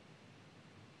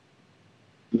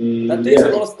 That takes a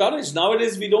lot of courage.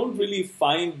 Nowadays, we don't really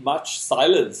find much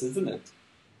silence, isn't it?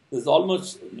 There's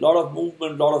almost a lot of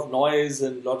movement, a lot of noise,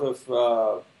 and a lot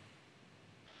of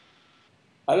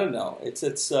I don't know. It's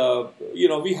you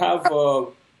know, we have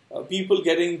people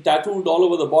getting tattooed all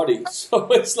over the body,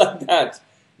 so it's like that.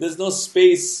 There's no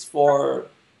space for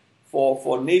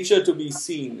nature to be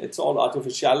seen. It's all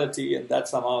artificiality, and that's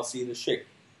somehow seen as chic.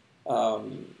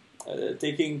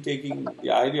 Taking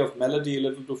the idea of melody a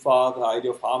little too far, the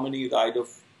idea of harmony, the idea of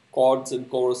chords and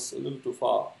chorus a little too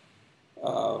far.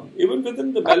 Even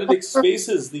within the melodic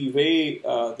spaces, the way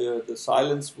the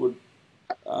silence would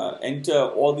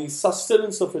enter, or the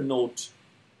sustenance of a note,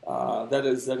 that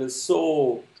is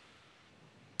so,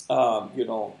 you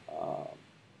know.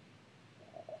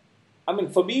 I mean,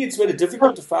 for me, it's very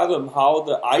difficult to fathom how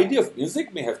the idea of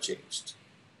music may have changed.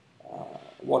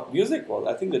 What music was.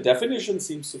 I think the definition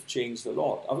seems to have changed a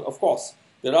lot. Of course,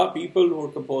 there are people who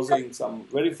are composing some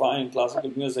very fine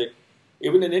classical music.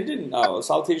 Even in Indian,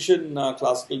 South Asian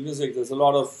classical music, there's a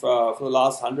lot of, for the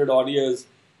last 100 odd years,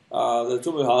 there's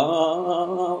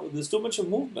too much of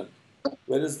movement.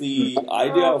 Whereas the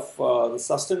idea of the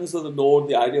sustenance of the note,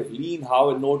 the idea of lean, how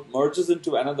a note merges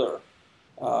into another,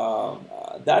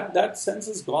 that sense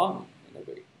is gone in a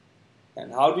way.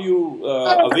 And how do you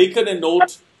awaken a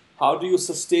note? How do you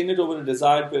sustain it over a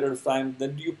desired period of time?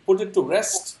 Then do you put it to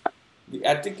rest? The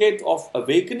etiquette of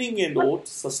awakening a note,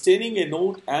 sustaining a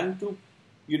note, and to,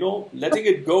 you know, letting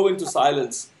it go into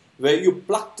silence where you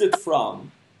plucked it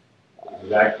from.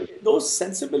 Exactly. Those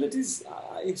sensibilities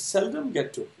I seldom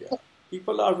get to hear.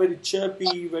 People are very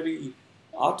chirpy, very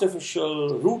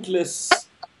artificial, rootless,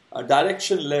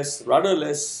 directionless,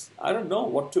 rudderless. I don't know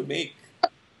what to make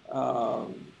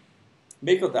of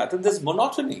that. And there's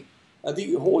monotony.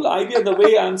 The whole idea, the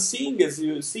way I'm seeing is,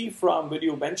 you see from when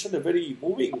you mentioned a very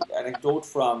moving anecdote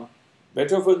from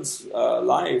Beethoven's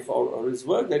life or his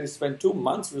work that he spent 2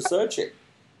 months researching.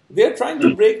 They're trying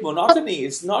to break monotony.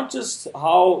 It's not just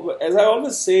how, as I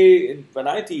always say when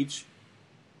I teach,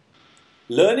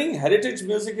 learning heritage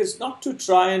music is not to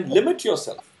try and limit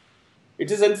yourself. It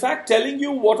is in fact telling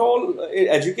you what all,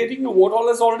 educating you what all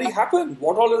has already happened,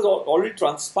 what all has already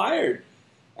transpired.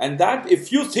 And that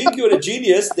if you think you're a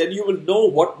genius, then you will know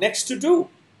what next to do.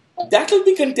 That will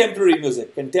be contemporary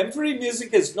music. Contemporary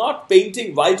music is not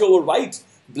painting white over white,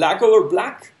 black over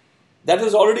black. That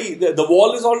is already, the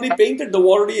wall is already painted, the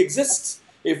wall already exists.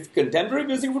 If contemporary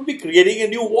music would be creating a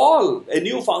new wall, a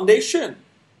new foundation,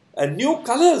 new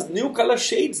colors, new color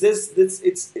shades, it's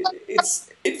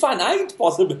infinite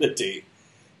possibility.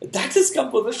 That is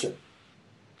composition.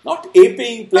 Not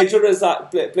aping,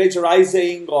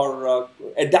 plagiarizing, or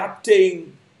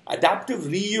adapting, adaptive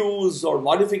reuse or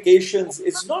modifications.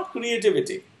 It's not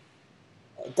creativity.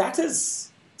 That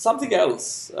is something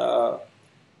else.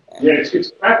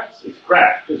 It's craft. It's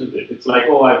craft, isn't it? It's like,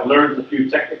 oh, I've learned a few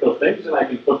technical things and I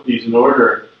can put these in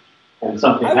order and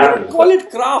something happens. I wouldn't call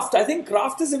it craft. I think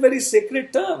craft is a very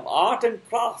sacred term. Art and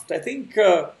craft. I think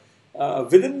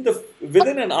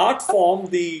within an art form,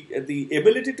 the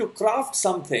ability to craft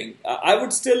something, I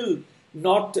would still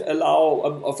not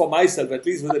allow, for myself, at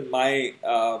least within my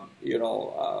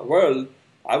world,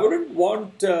 I wouldn't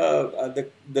want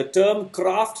the term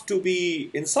craft to be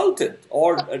insulted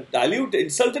or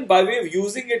insulted by way of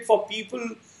using it for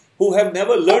people who have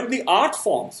never learned the art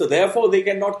form. So therefore, they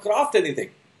cannot craft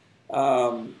anything,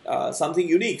 something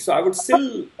unique. So I would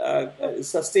still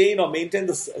sustain or maintain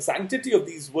the sanctity of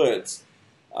these words.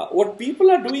 What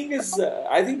people are doing is,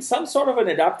 I think, some sort of an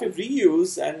adaptive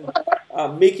reuse and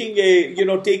making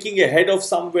taking a head of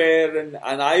somewhere and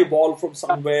an eyeball from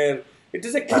somewhere. It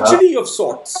is a khichdi of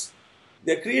sorts.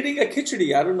 They're creating a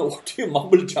khichdi. I don't know what you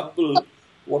mumble jumble,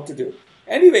 what to do.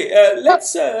 Anyway,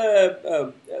 let's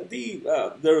the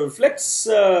reflex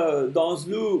dans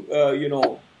le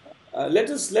let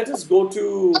us go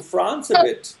to France a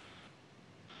bit.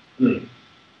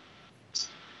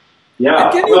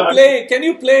 Yeah. And can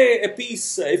you play a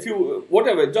piece, if you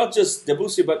whatever, not just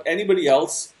Debussy but anybody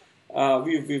else?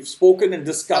 We've spoken and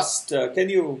discussed. Can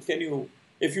you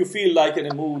if you feel like in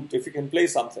a mood, if you can play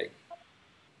something?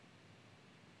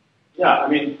 Yeah, I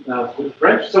mean, with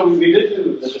French, so we did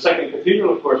do the second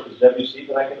cathedral, of course, was Debussy,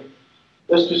 but I can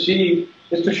just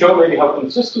to show maybe how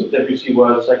consistent Debussy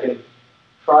was. I can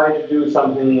try to do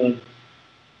something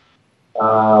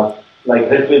like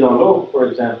Reflet dans l'eau, for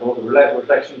example, the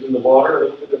reflections in the water, a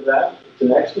little bit of that. It's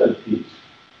an excellent piece.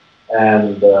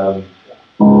 And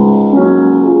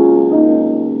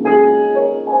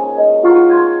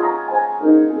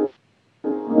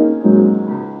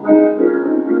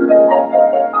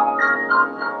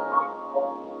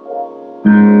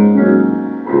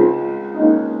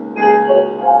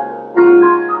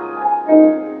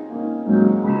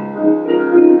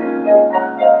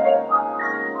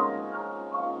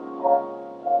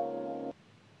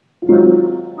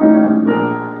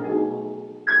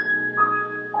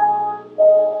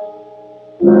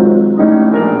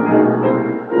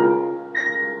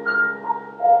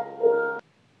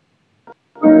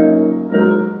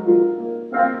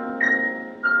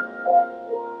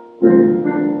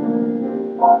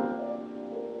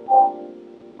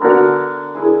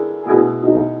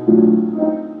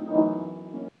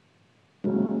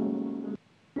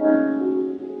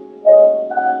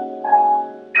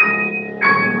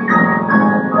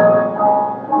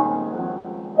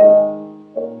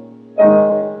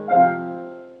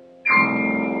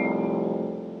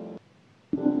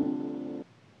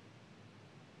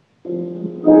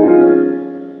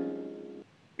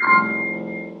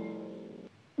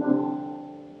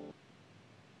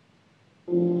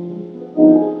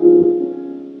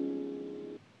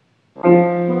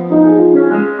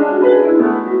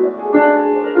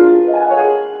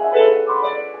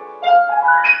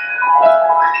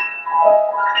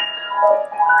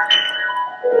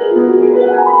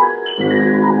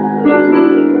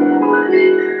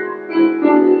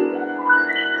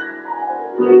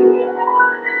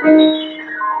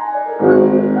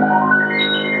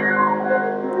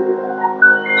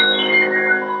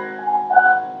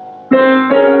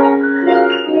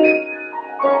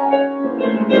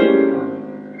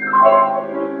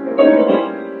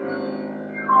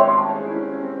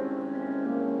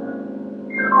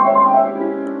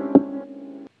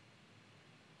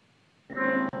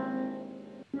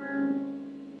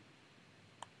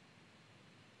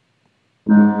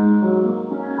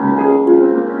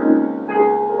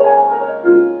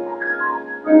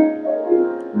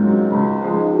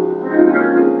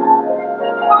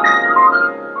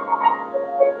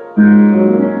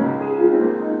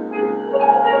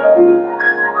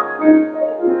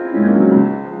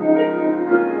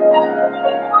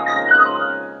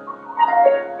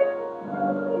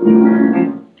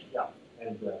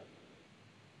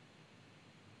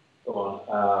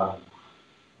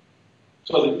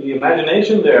So the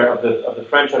imagination there of the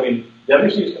French, I mean,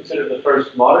 Debussy is considered the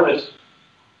first modernist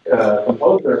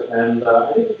composer, and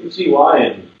I think you can see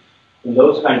why in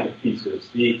those kinds of pieces.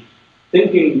 The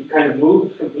thinking kind of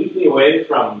moved completely away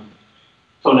from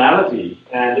tonality,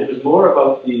 and it was more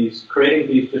about creating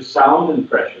these just sound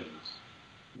impressions.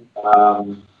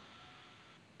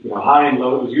 You know, high and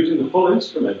low. It was using the full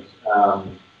instrument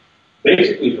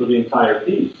basically for the entire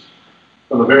piece,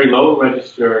 from a very low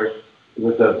register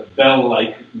with a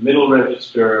bell-like middle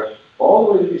register, all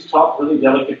the way to these top really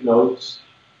delicate notes,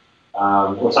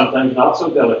 or sometimes not so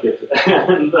delicate,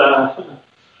 and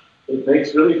it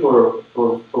makes really for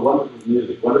wonderful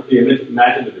music, wonderfully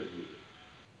imaginative music.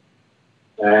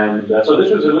 And so this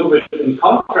was a little bit in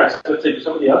contrast, let's say, to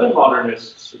some of the other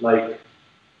modernists, like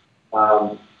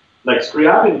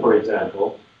Scriabin, for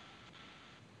example.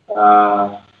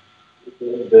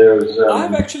 There's.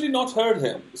 I've actually not heard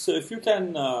him, so if you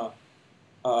can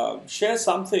share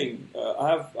something,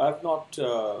 I've not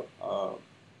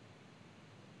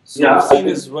seen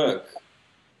his work.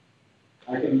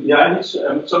 I can, yeah.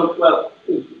 So, well,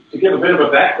 to give a bit of a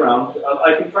background,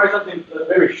 I can try something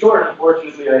very short.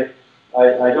 Unfortunately,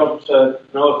 I don't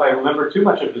know if I remember too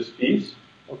much of this piece.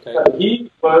 Okay.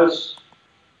 He was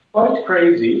quite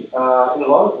crazy in a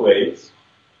lot of ways.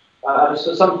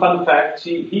 So some fun facts.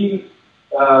 He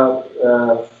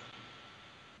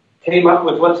came up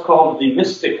with what's called the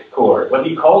mystic chord, what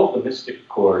he called the mystic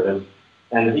chord,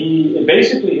 and he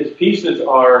basically his pieces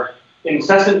are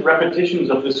incessant repetitions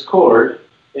of this chord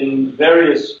in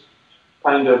various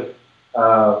kind of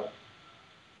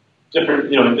different,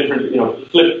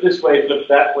 flip this way, flip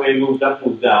that way, move up,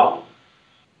 move down,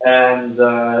 and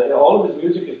all of his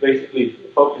music is basically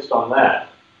focused on that.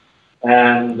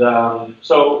 And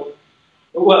so,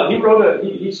 well,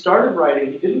 he started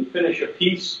writing. He didn't finish a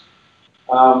piece.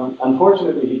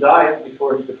 Unfortunately, he died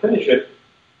before he could finish it,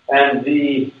 and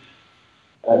the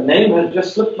name has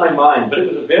just slipped my mind, but it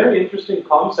was a very interesting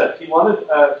concept. He wanted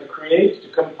to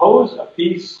compose a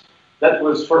piece that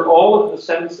was for all of the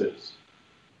senses.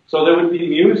 So there would be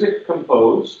music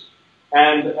composed,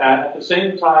 and at the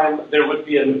same time, there would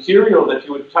be a material that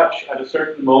you would touch at a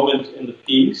certain moment in the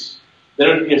piece.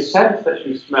 There would be a scent that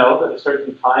you smelled at a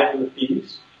certain time in the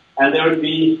piece, and there would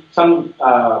be some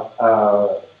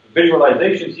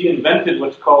visualizations. He invented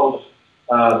what's called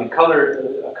a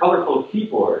colorful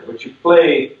keyboard, which you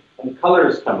play and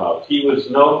colors come out. He was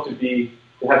known to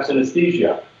have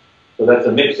synesthesia, so that's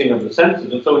a mixing of the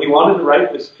senses. And so he wanted to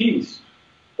write this piece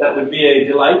that would be a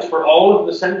delight for all of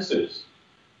the senses.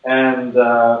 And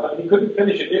but he couldn't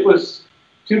finish it. It was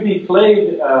to be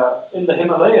played in the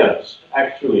Himalayas,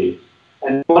 actually,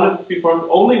 and he wanted to be performed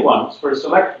only once for a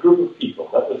select group of people.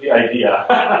 That was the idea.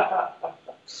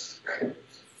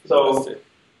 So,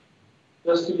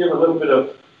 just to give a little bit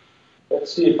of,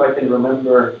 let's see if I can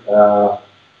remember.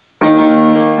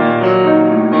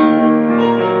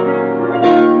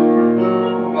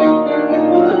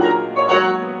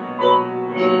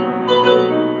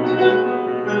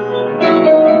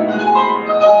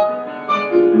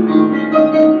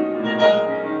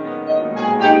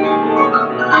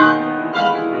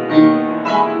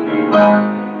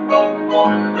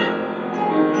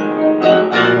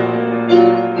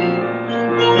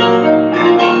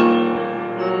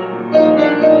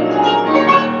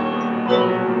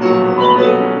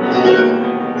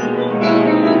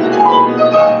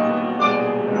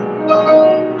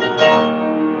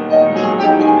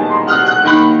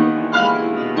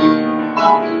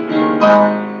 So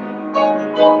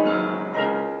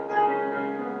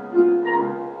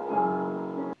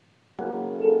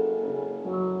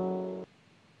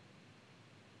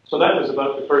that was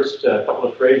about the first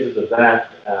couple of phrases of that.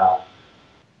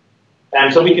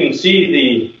 And so we can see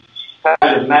the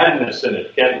kind of madness in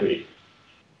it, can't we?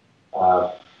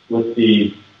 With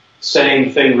the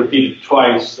same thing repeated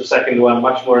twice, the second one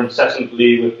much more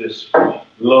incessantly with this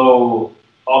low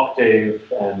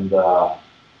octave. And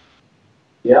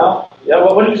yeah.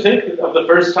 Well, what do you think of the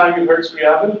first time you heard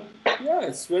Scriabin? Yeah,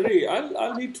 it's very.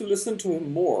 I'll need to listen to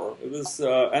him more. It was,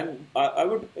 and I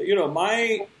would,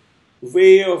 my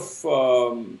way of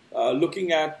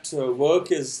looking at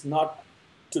work is not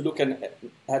to look at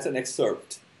an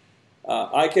excerpt.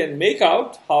 I can make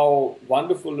out how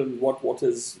wonderful and what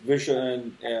his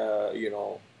vision,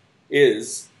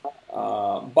 is,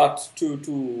 but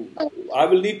I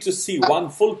will need to see one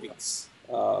full piece,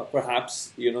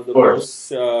 perhaps, the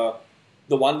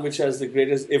one which has the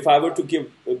greatest. If I were to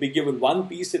be given one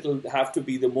piece, it'll have to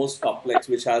be the most complex,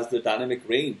 which has the dynamic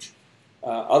range.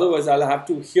 Otherwise, I'll have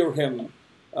to hear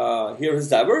his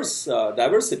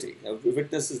diversity,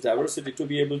 witness his diversity to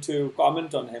be able to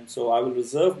comment on him. So I will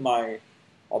reserve my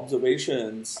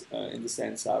observations in the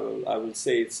sense I will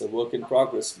say it's a work in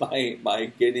progress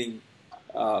by gaining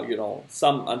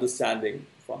some understanding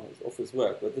of his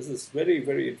work. But this is very,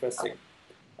 very interesting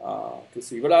to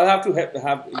see. But I'll have to have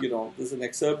there's an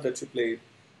excerpt that you played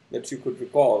that you could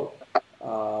recall.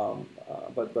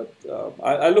 But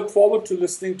I look forward to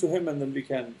listening to him, and then we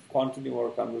can continue our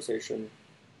conversation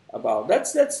about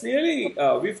that's nearly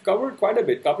we've covered quite a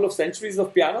bit, couple of centuries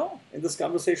of piano in this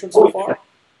conversation so far.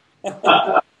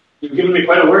 You've given me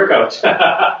quite a workout.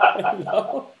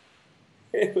 No,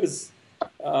 it's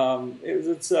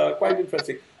quite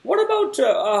interesting. What about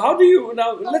how do you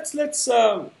now? Let's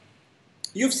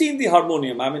you've seen the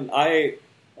harmonium. I mean, I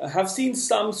have seen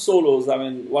some solos. I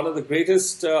mean, one of the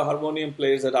greatest harmonium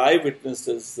players that I witnessed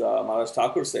is Maharaj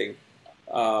Thakur Singh.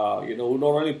 Who not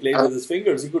only played with his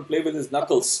fingers, he could play with his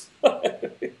knuckles.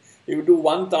 He would do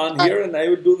one tan here, and I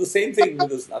would do the same thing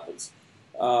with his knuckles.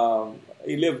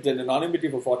 He lived in anonymity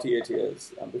for 48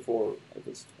 years before it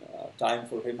was time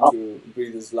for him to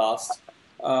breathe his last.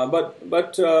 But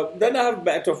then I have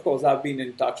met, of course, I've been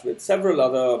in touch with several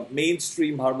other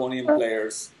mainstream harmonium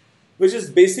players, which is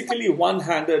basically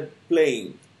one-handed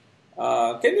playing.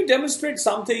 Can you demonstrate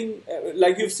something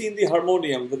like you've seen the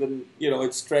harmonium within,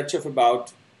 its stretch of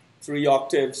about 3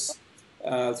 octaves,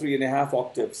 3.5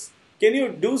 octaves? Can you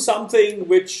do something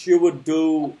which you would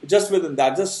do just within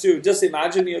that? Just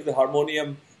imagine you have the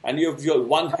harmonium and you have your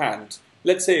one hand.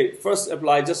 Let's say first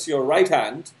apply just your right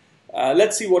hand.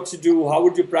 Let's see what you do. How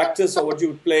would you practice, or what you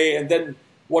would play, and then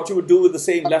what you would do with the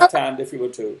same left hand if you were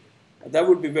to. That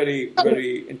would be very,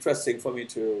 very interesting for me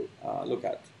to look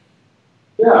at.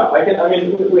 Yeah,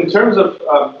 in terms of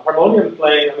harmonium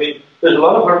playing, there's a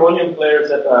lot of harmonium players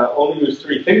that only use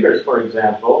 3 fingers, for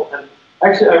example. And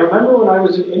actually, I remember when I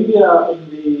was in India in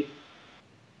the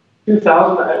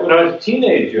 2000, when I was a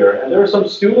teenager, and there were some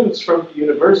students from the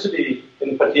university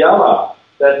in Patiala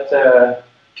that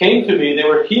came to me. They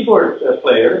were keyboard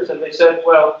players, and they said,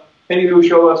 well, can you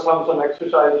show us some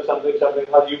exercises, something,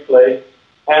 how do you play?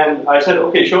 And I said,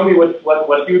 okay, show me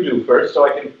what you do first, so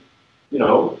I can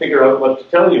figure out what to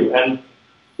tell you. And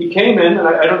he came in, and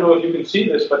I don't know if you can see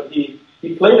this, but he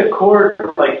played a chord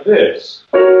like this,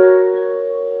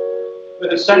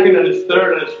 with his second and his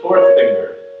third and his fourth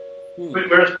finger.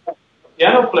 Whereas a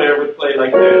piano player would play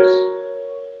like this.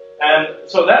 And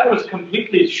so that was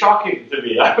completely shocking to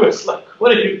me. I was like,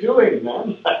 what are you doing,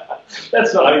 man?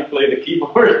 That's not how you play the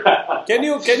keyboard. Can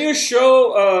you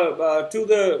show to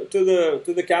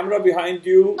the camera behind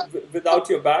you without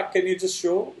your back? Can you just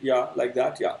show? Yeah, like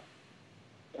that. Yeah.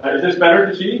 Is this better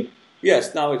to see?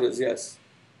 Yes, now it is. Yes.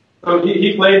 So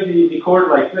he played the chord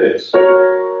like this.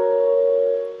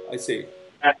 I see.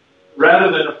 And rather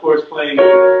than, of course, playing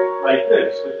like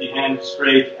this with the hand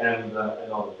straight and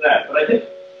all of that. But I think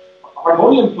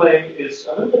harmonium playing is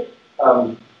a little bit.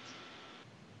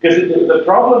 Because the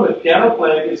problem with piano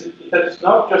playing is that it's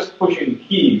not just pushing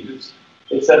keys.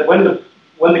 It's that when the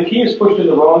key is pushed in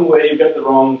the wrong way, you get the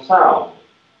wrong sound.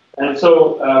 And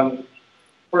so,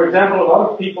 for example, a lot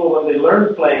of people, when they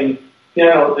learn playing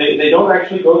piano, they don't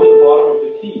actually go to the bottom of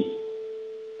the key.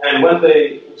 And when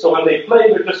they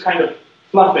play, they're just kind of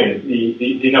fluffing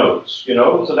the notes,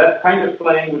 So that kind of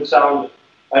playing would sound,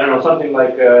 I don't know, something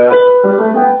like.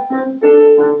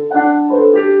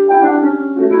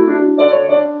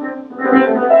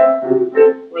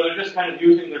 Where they're just kind of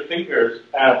using their fingers,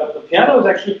 but the piano is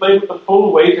actually played with the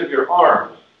full weight of your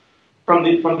arm, from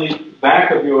the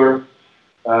back of your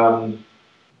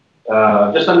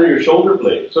just under your shoulder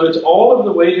blade. So it's all of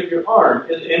the weight of your arm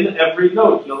is in every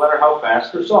note, no matter how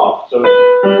fast or soft. So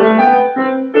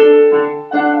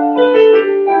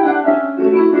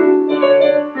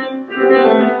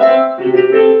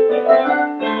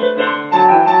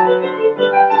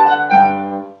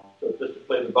just to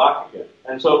play the Bach again.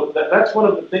 And so that's one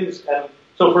of the things. And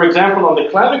so, for example, on the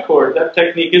clavichord, that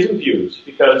technique isn't used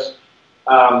because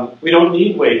we don't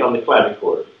need weight on the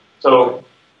clavichord. So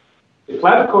the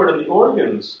clavichord and the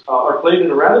organs are played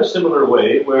in a rather similar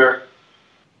way, where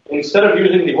instead of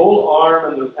using the whole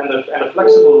arm and a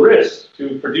flexible wrist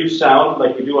to produce sound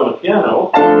like we do on a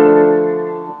piano,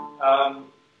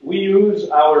 we use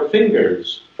our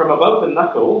fingers from above the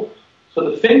knuckle, so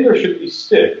the finger should be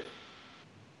stiff,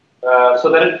 so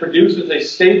that it produces a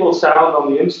stable sound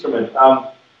on the instrument.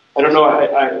 I don't know.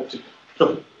 I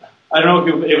don't know if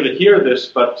you'll be able to hear this,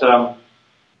 but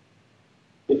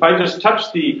if I just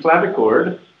touch the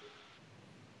clavichord,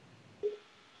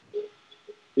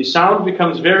 the sound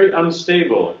becomes very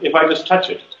unstable if I just touch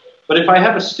it. But if I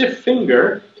have a stiff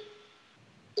finger,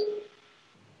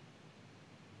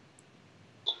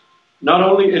 not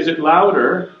only is it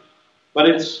louder, but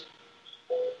it's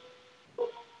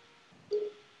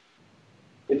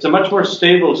a much more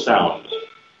stable sound.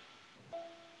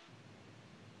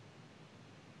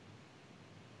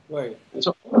 Right.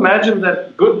 So imagine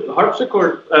that good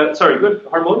good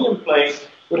harmonium playing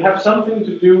would have something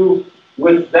to do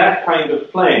with that kind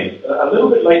of playing, a little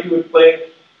bit like you would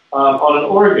play on an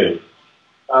organ,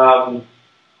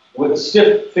 with a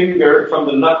stiff finger from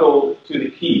the knuckle to the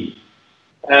key.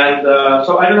 And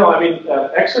so I don't know. I mean,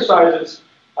 exercises.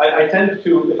 I tend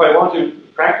to, if I want to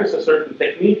practice a certain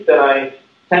technique, then I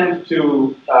tend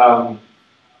to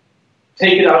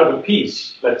take it out of a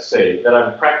piece, let's say, that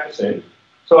I'm practicing.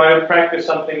 So I would practice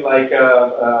something like,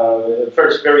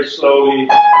 first very slowly.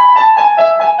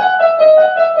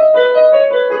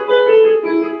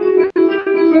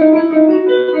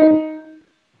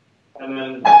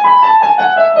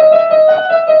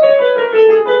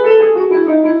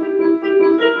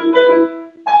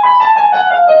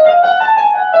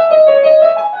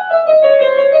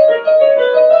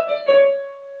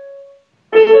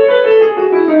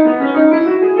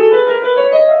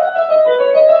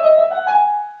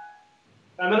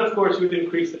 And then of course, we'd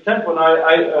increase the tempo. And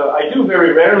I do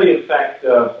very rarely, in fact,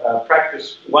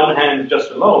 practice one hand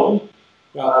just alone.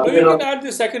 But you can add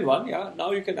the second one, yeah.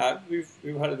 Now you can add. We've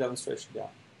had a demonstration, yeah.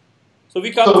 So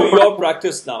we come to your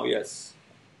practice now, yes.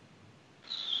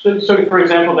 So for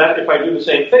example, that if I do the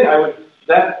same thing,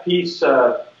 that piece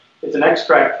is an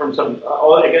extract from some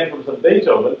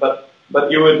Beethoven,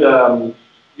 but you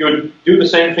would do the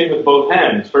same thing with both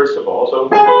hands first of all. So.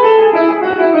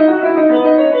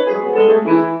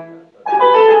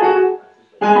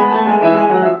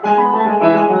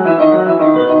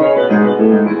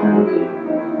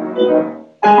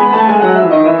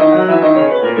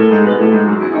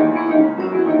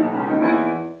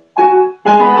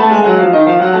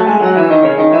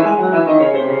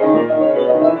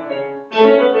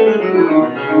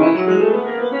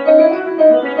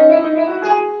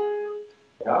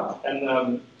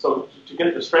 So to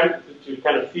get the strength to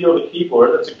kind of feel the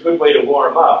keyboard, that's a good way to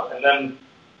warm up. And then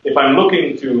if I'm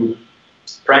looking to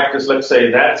practice, let's say,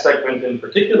 that segment in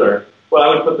particular, well, I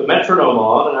would put the metronome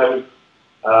on, and I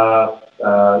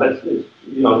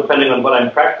would, depending on what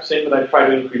I'm practicing, but I'd try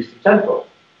to increase the tempo.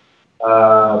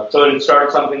 So it'd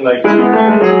start something like.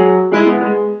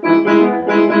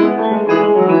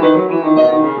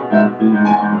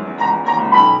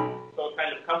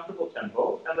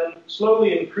 Tempo, and then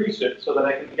slowly increase it so that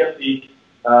I can get the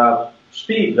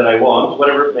speed that I want,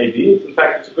 whatever it may be. In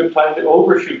fact, it's a good time to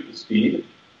overshoot the speed.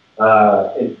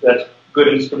 That's good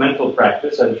instrumental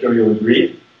practice, I'm sure you'll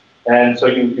agree. And so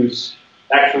you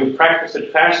actually practice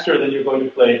it faster than you're going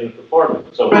to play it in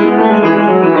performance. So that's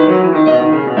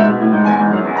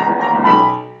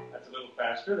a little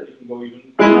faster, then you can go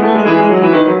even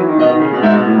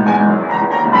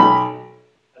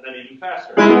and then even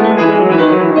faster.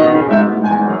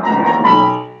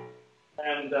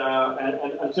 And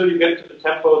until you get to the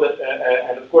tempo that,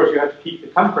 and of course you have to keep the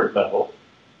comfort level.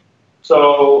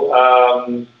 So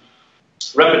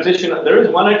repetition. There is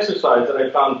one exercise that I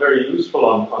found very useful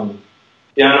on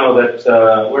piano that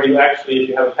where you actually, if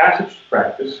you have a passage to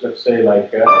practice, let's say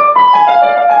like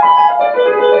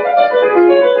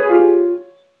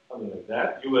something like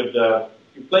that, you would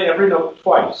you play every note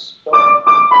twice. So,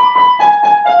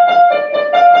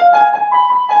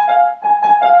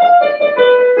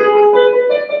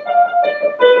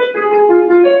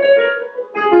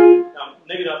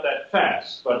 maybe not that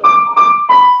fast, but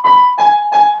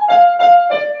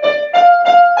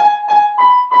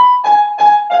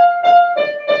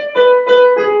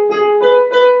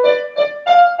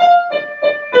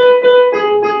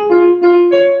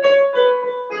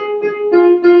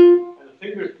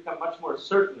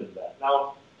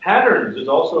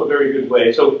also a very good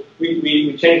way. So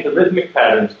we change the rhythmic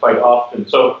patterns quite often.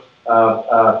 So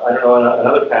I don't know,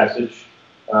 another passage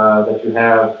that you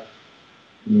have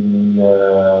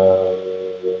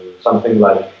something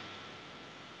like,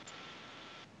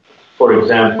 for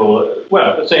example,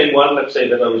 well, the same one, let's say,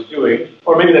 that I was doing,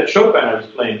 or maybe that Chopin I was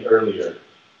playing earlier.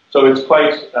 So it's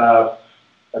quite a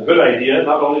good idea,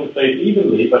 not only to play it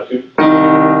evenly, but to...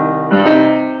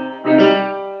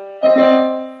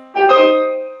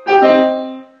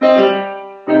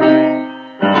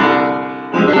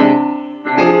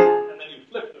 And then you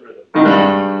flip the rhythm.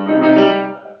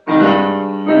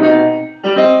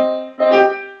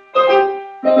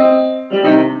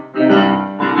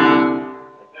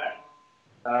 Like that.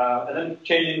 And then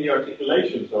changing the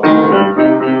articulation. So...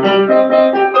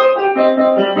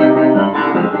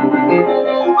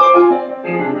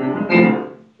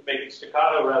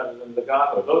 staccato rather than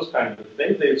legato, those kinds of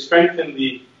things. They strengthen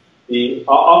the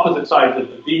opposite sides of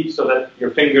the beat so that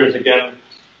your fingers again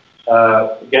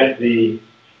get the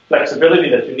flexibility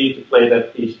that you need to play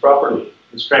that piece properly,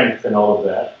 the strength and all of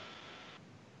that.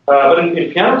 But in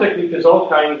piano technique, there's all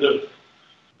kinds of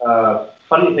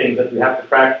funny things that we have to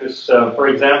practice. For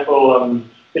example,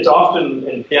 it's often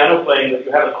in piano playing that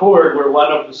you have a chord where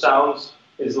one of the sounds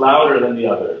is louder than the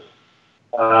other.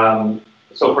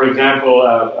 So, for example,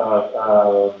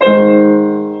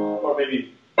 or maybe...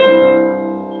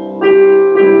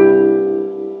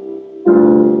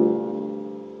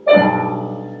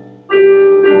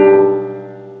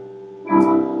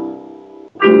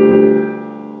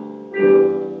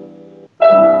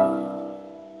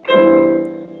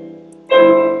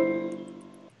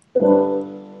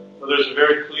 So there's a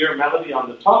very clear melody on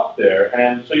the top there,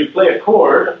 and so you play a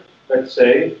chord, let's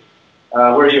say,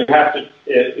 where you have to,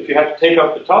 if you have to take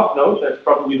out the top note, that's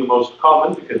probably the most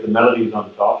common because the melody is on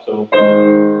the top. So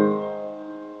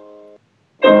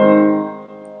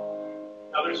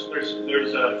now there's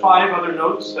 5 other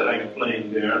notes that I'm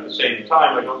playing there at the same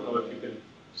time. I don't know if you can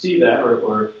see that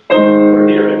or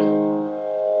hear it.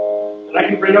 And I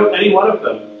can bring out any one of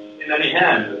them in any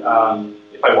hand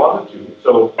if I wanted to.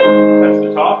 So that's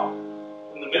the top,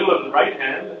 in the middle of the right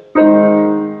hand,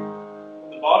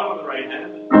 in the bottom of the right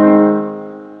hand,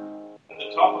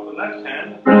 the top of the left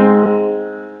hand,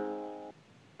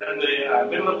 and the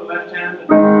middle of the left hand, and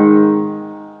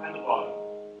the bottom.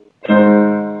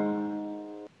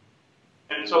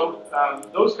 And so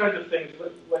those kinds of things,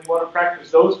 when you want to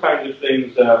practice those kinds of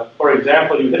things, for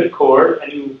example, you hit a chord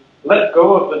and you let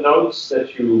go of the notes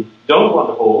that you don't want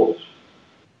to hold,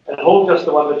 and hold just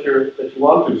the one that you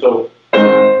want to. So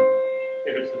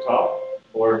if it's the top,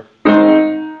 or if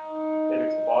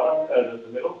it's the bottom, the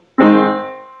middle.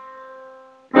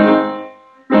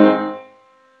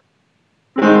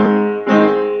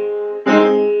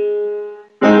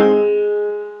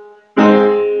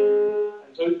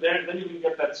 Then you can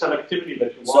get that selectivity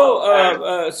that you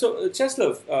want. So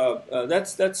Cheslav,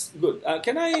 that's good.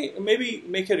 Can I maybe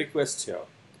make a request here?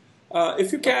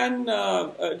 If you can,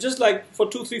 just like for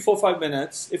 2, 3, 4, 5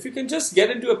 minutes, if you can just get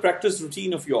into a practice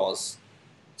routine of yours.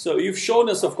 So you've shown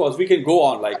us, of course, we can go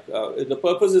on. Like the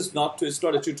purpose is it's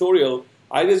not a tutorial.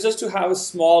 It's just to have a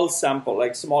small sample,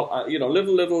 like small,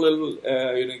 little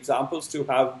examples to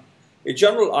have a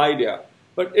general idea.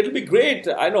 But it'll be great.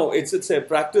 I know it's a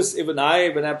practice. Even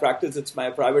when I practice, it's my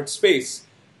private space.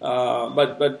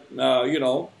 You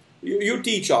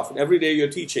teach often. Every day you're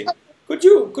teaching. Could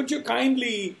you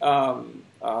kindly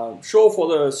show for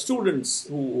the students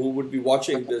who would be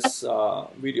watching this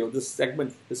video, this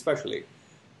segment especially,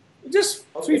 just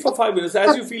 3, 4, 5 minutes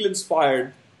as you feel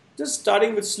inspired. Just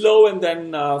starting with slow and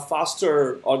then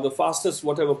faster, or the fastest,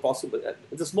 whatever possible at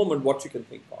this moment. What you can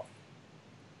think of.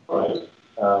 All right.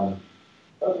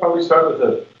 I'll probably start with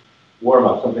a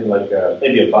warm-up, something like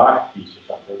maybe a Bach piece or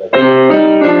something like that.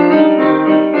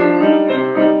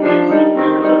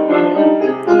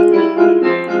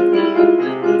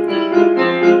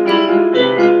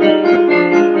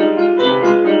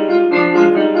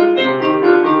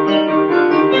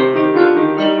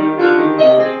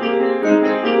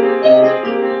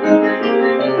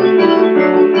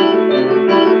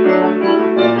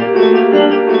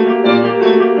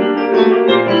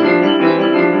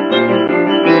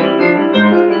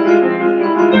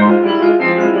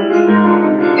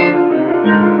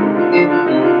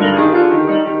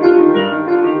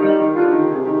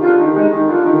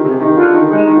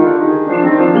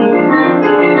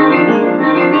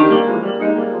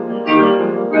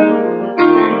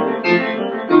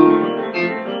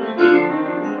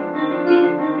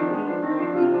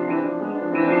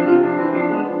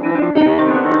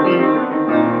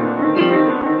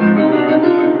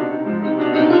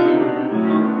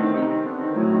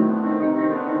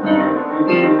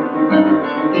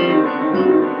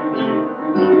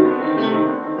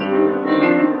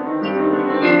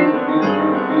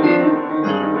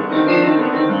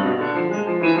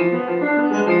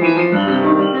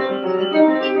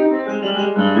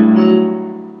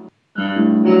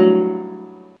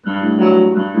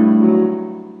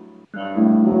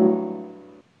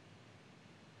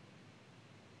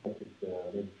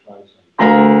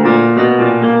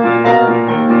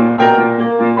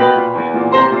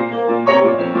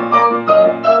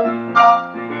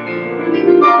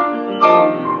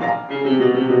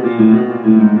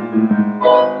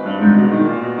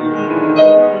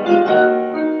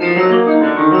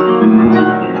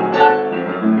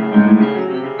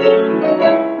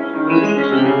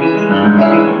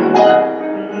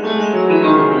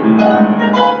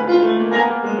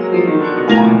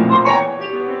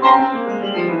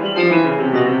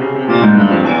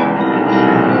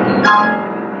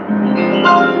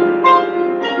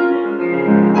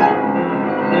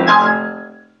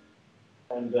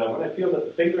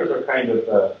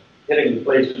 Hitting the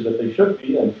places that they should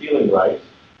be and feeling right,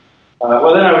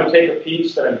 well, then I would take a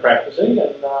piece that I'm practicing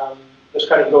and just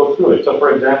kind of go through it. So,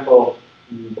 for example,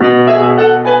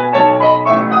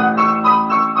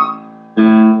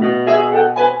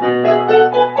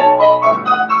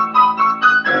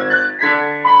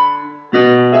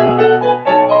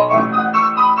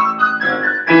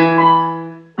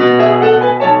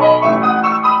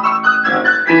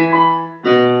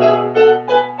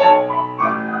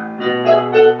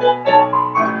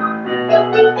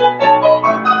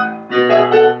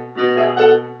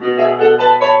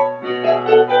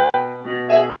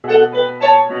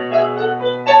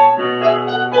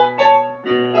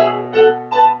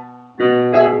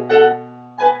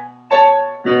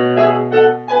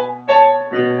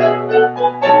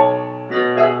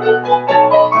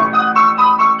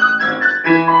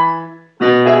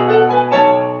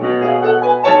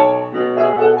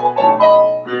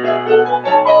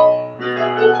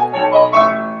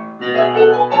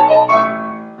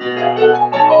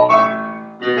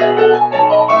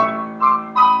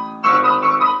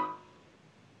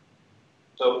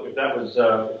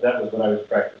 if that was what I was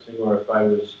practicing, or if I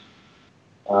was,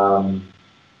 a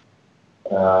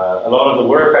lot of the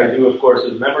work I do, of course,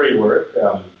 is memory work.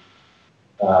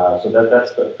 So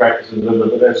that's the practicing a little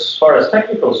bit. But as far as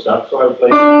technical stuff, so I would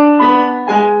play.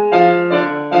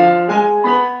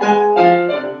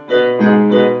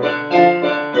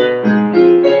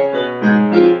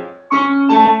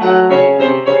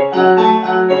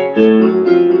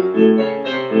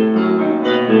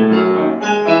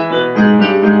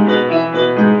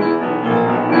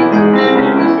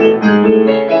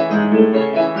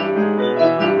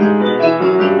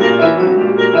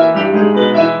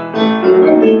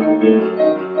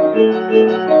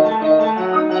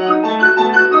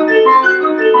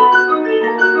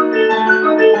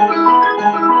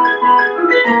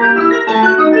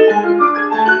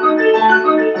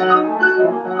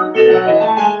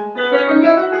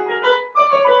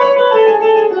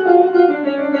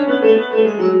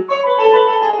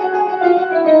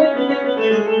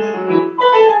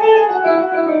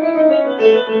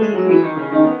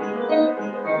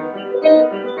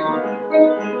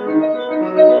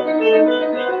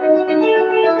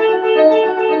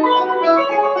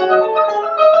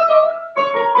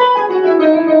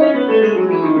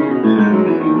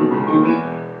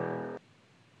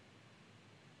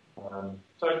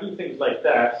 So I do things like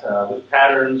that with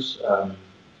patterns.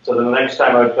 So the next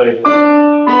time I would play it.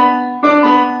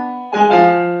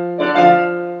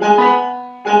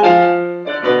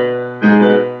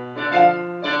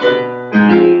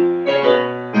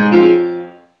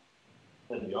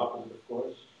 And the opposite, of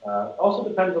course. Also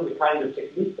depends on the kind of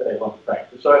technique that I want to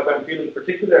practice. So if I'm feeling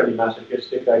particularly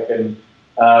masochistic, I can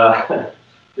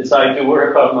decide to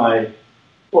work on my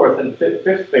fourth and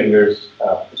fifth fingers,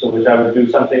 so which I would do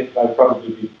something, I'd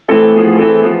probably be.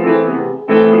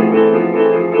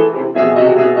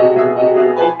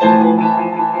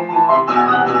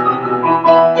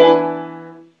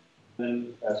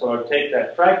 Then, so I would take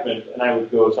that fragment and I would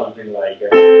go something like. Or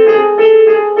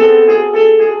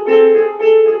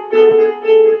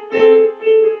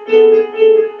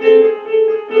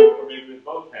maybe with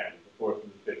both hands, the fourth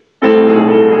and the fifth.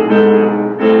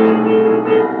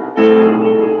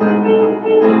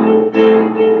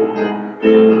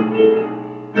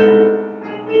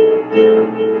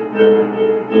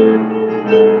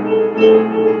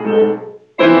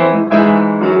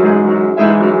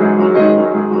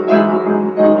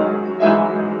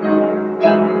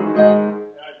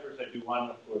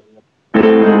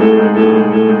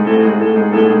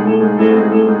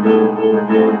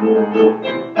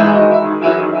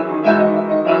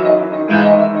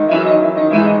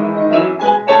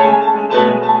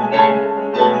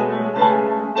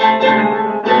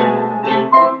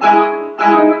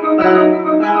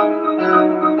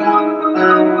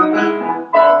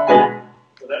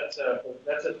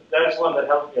 that's one that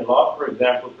helped me a lot, for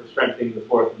example, for strengthening the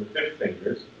fourth and the fifth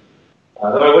fingers.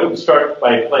 Though I wouldn't start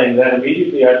by playing that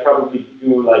immediately, I'd probably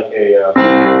do like a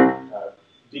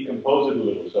decompose it a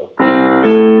little. So.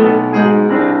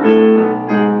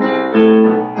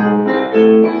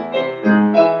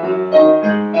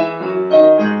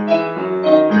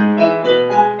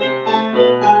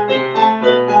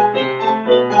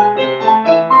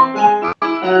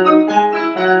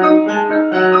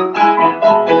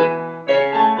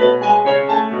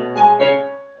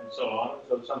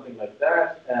 Something like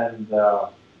that, and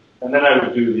then I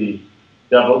would do the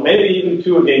double, maybe even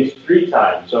 2 against 3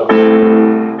 times. So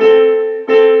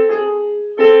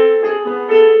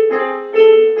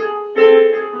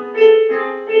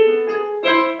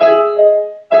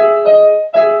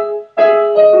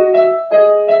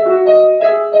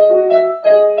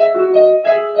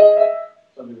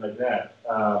something like that.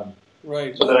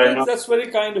 Right. So that's very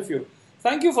kind of you.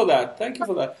 Thank you for that. Thank you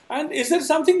for that. And is there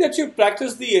something that you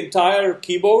practice the entire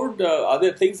keyboard? Are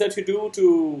there things that you do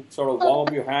to sort of warm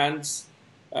up your hands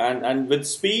and with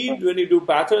speed when you do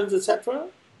patterns, etc.?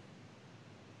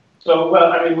 So,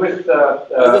 well, I mean, with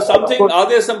are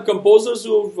there some composers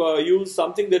who've used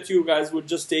something that you guys would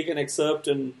just take an excerpt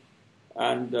and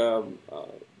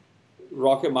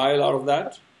rock a mile out of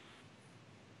that?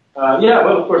 Yeah,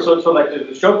 well, of course. So like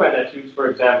the Chopin etudes,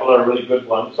 for example, are a really good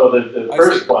one. So the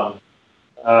first one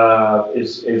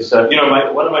is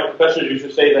one of my professors used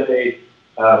to say that a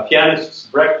pianist's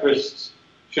breakfast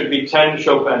should be 10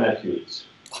 Chopin etudes.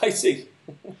 I see.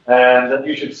 And that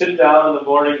you should sit down in the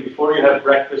morning before you have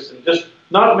breakfast and just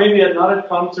not at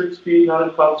concert speed, not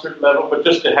at concert level, but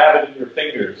just to have it in your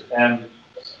fingers. And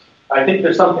I think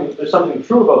there's something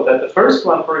true about that. The first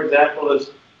one, for example,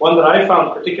 is one that I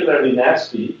found particularly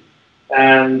nasty,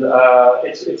 and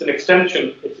it's an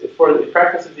extension. It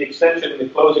practices the extension and the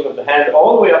closing of the hand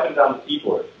all the way up and down the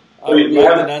keyboard. So I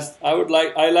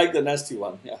like the nasty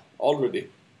one. Yeah, already.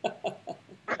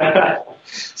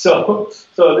 So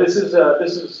this is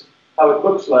how it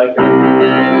looks like.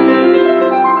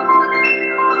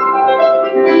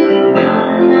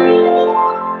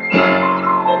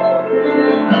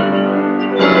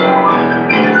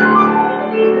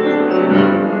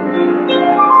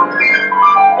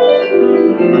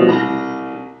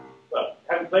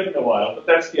 Played in a while, but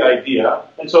that's the idea.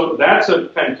 And so that's a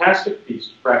fantastic piece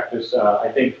to practice,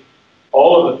 I think,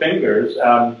 all of the fingers.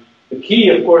 The key,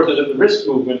 of course, is in the wrist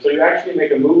movement. So you actually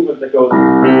make a movement that goes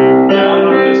down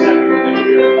on the second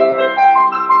finger.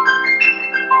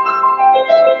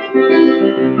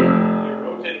 You're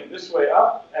rotating this way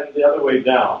up and the other way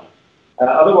down.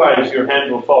 Otherwise, your hand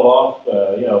will fall off,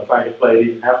 trying to play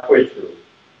even halfway through.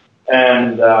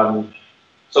 And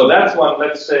so that's one,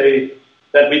 let's say,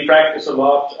 that we practice a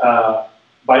lot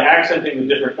by accenting the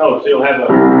different notes. So you'll have a... You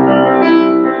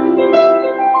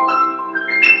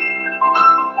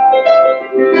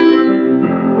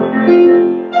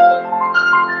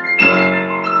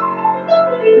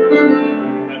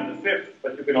have the fifth,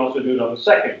 but you can also do it on the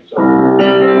second. So...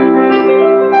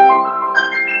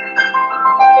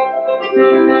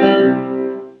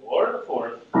 Or the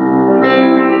fourth.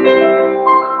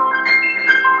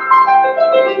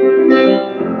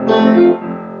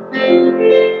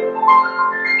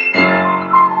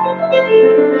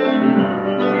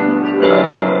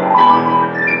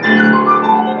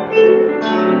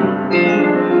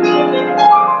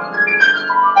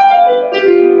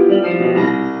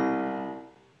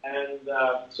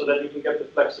 So that you can get the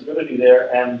flexibility there,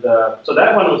 and so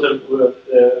that one was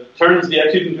turns the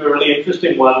etude into a really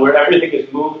interesting one where everything is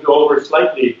moved over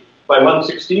slightly by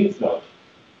 1/16th note,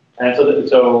 and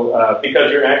so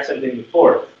because you're accenting the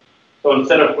fourth, so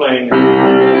instead of playing.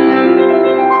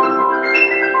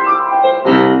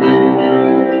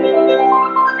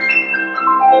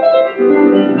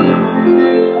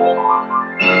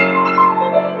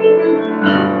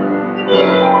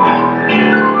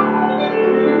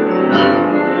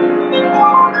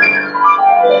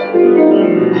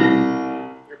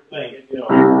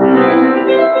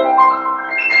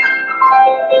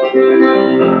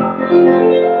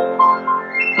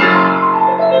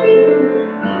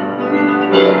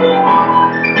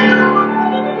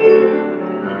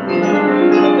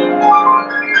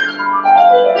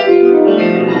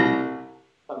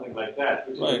 Something like that,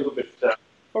 which is a little bit...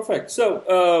 Perfect.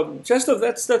 So, Cheslav,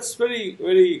 that's very,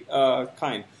 very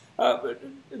kind. Would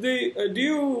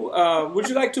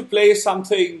you like to play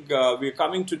something? We're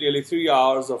coming to nearly 3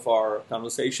 hours of our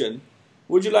conversation.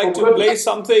 Would you like to play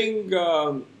something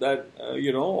that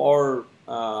or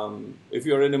if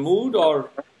you're in a mood, or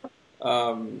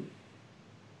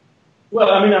Well,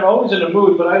 I mean, I'm always in a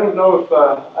mood, but I don't know if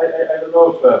I don't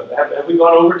know if have we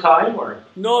gone over time or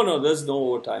no. There's no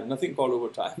overtime. Nothing called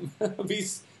overtime.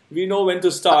 we know when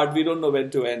to start. We don't know when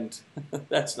to end.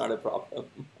 That's not a problem.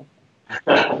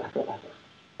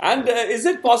 And is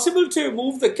it possible to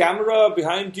move the camera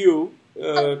behind you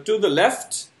to the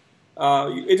left?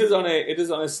 It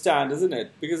is on a stand, isn't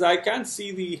it? Because I can't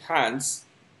see the hands.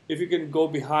 If you can go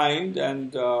behind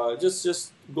and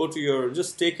just go to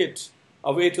just take it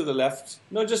away to the left.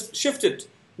 No, just shift it.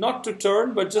 Not to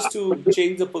turn, but just to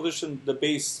change the position, the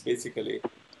base, basically.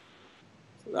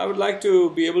 So I would like to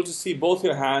be able to see both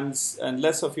your hands and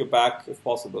less of your back, if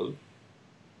possible.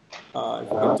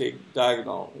 If you can take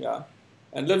diagonal, yeah.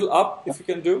 And little up, if you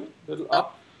can do. Little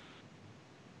up.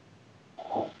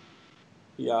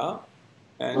 Yeah.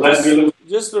 And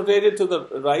just rotate it to the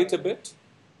right a bit.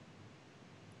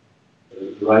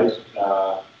 right?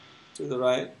 To the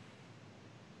right.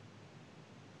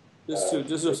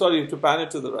 Sorry, to pan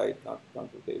it to the right, not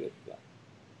rotate it. Yeah.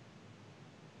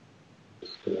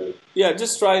 Yeah,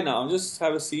 just try now. Just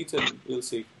have a seat and you'll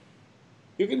see.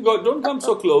 You can go. Don't come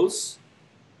so close.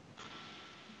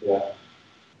 Yeah.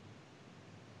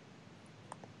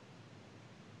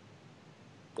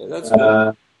 Yeah, that's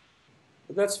good.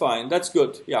 That's fine. That's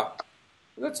good. Yeah.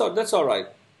 That's all right.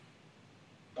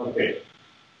 Okay.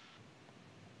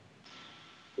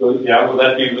 So, yeah, will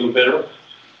that be a little better?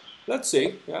 Let's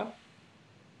see. Yeah.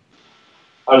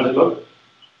 How does it look?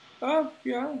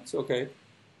 Yeah, it's okay.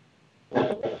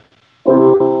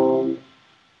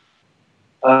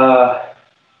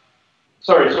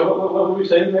 Sorry, so what were we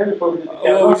saying there before we did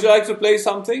the would you like to play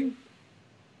something?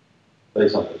 Play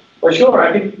something. Well, sure.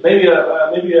 I think maybe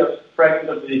a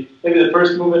fragment of maybe the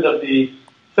first movement of the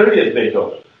 30th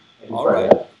Beethoven. All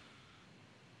right.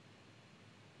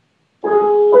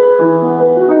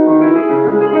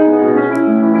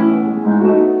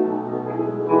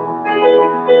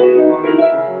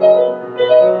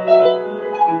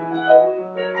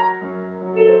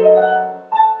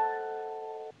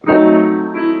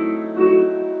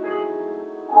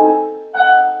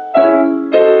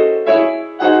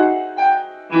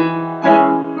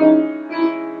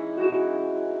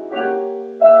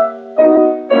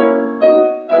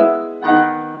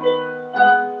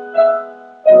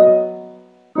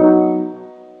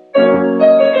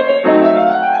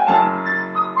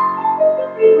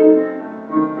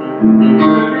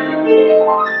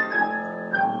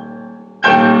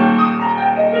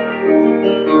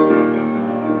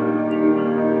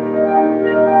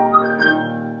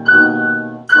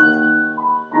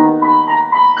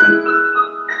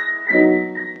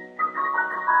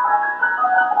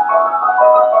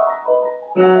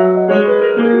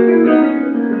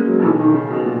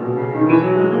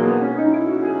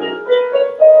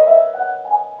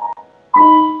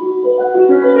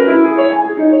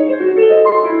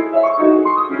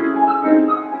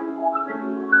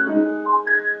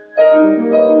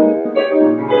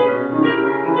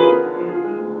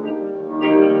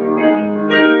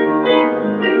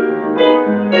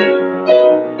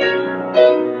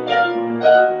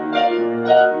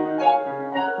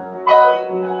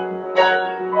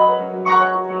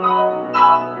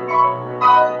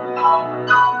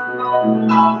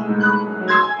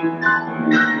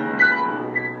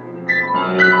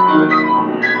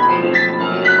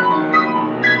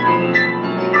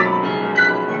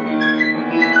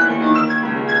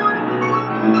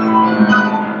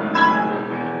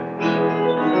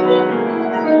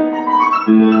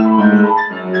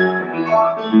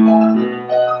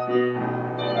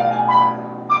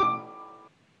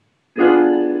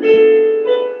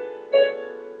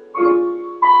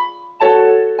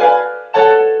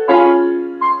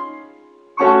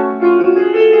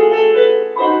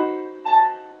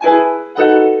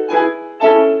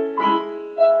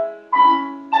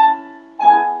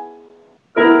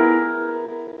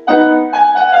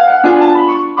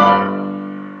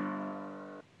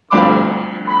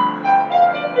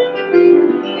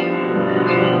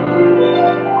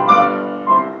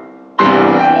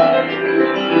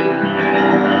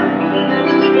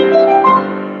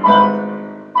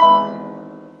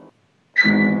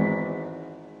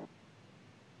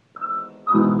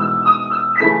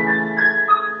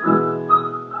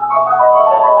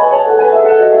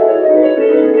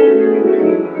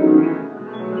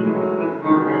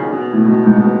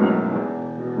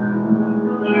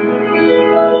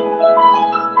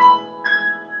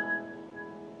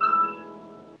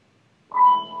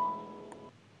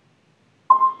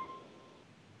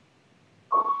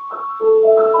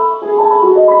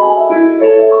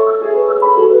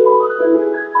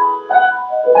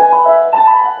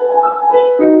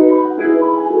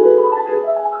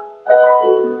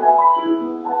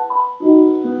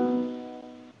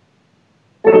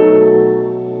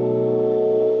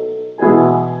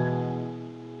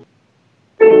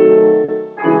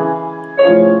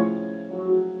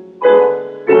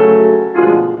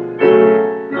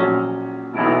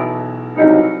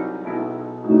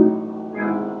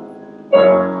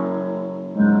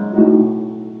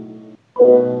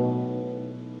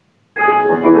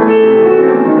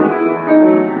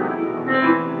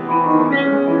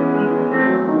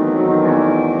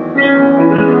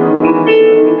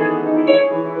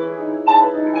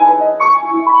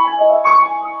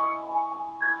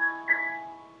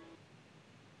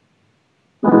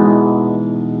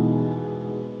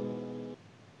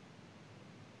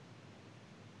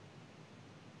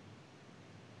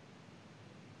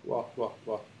 Wow, wow,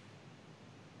 wow.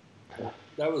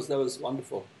 That was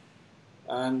wonderful.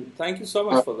 And thank you so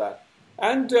much for that.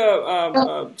 And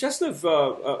Cheslav,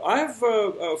 I have,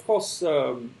 of course,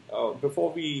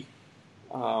 before we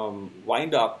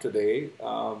wind up today,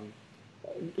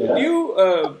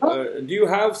 do you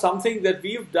have something that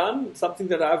we've done, something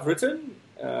that I've written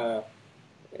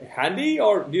handy,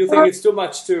 or do you think it's too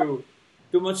much to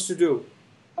do?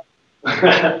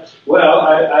 Well,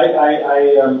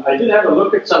 I did have a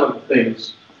look at some of the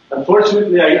things.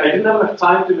 Unfortunately, I didn't have enough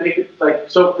time to make it like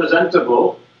so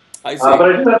presentable. I see. But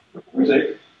I do have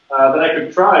music that I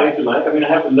could try if you like. I mean, I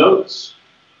have the notes.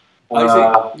 I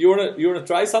see. You wanna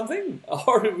try something,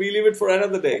 or we leave it for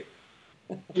another day?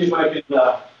 See if I can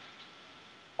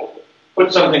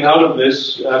put something out of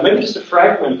this. Maybe just a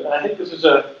fragment. And I think this is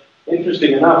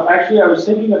interesting enough. Actually, I was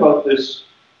thinking about this.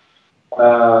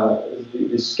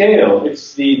 The scale.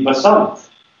 It's the Vasant.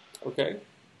 Okay.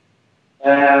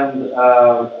 And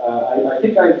I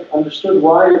think I understood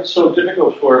why it's so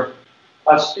difficult for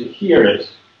us to hear it.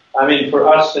 I mean, for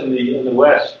us in the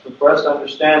West, for us to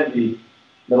understand the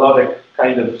melodic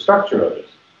kind of structure of it.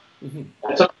 Mm-hmm.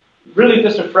 And so, really,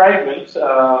 just a fragment,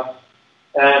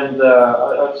 and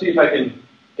I'll see if I can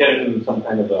get it in some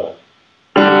kind of a.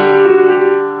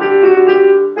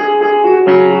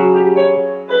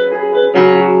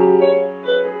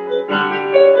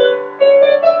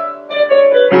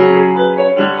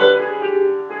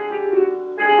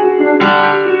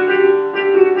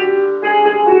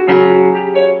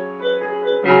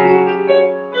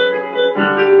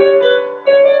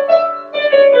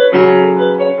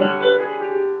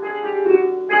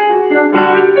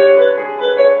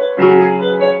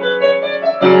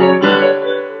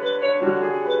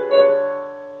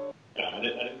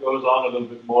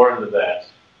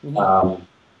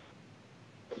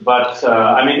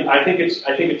 I mean, I think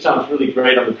it sounds really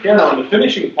great on the piano, and the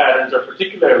finishing patterns are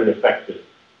particularly effective.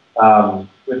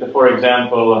 For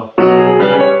example,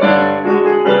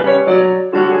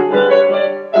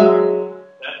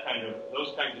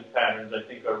 those kinds of patterns, I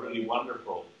think, are really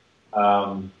wonderful.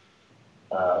 Or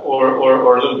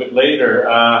a little bit later.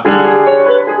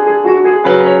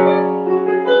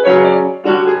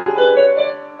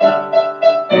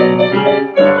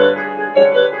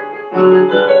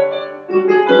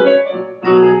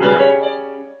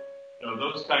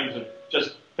 Those kinds of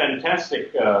just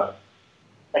fantastic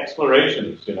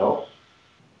explorations,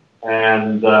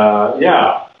 and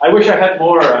yeah, I wish I had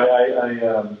more.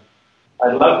 I'd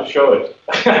love to show it,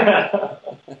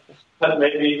 but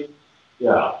maybe,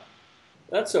 yeah.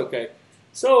 That's okay.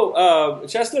 So,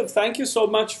 Cheslav, thank you so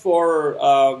much for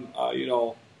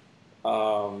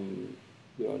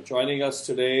joining us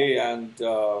today, and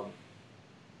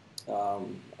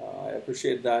I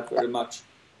appreciate that very much.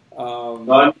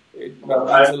 It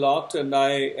means a lot, and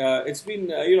it's been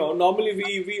normally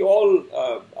we all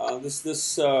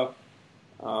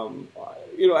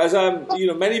as I'm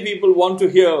many people want to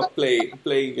hear playing,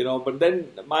 but then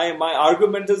my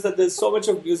argument is that there's so much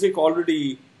of music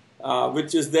already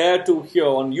which is there to hear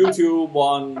on YouTube,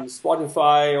 on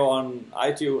Spotify, on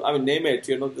iTunes. I mean, name it.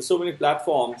 There's so many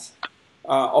platforms.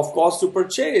 Of course, to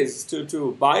purchase,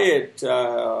 to buy it.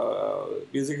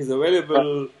 Music is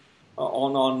available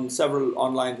on several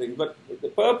online things. But the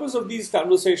purpose of these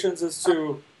conversations is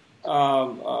to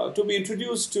be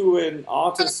introduced to an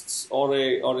artist's or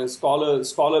a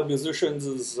scholar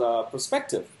musician's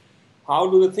perspective. How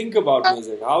do they think about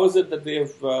music? How is it that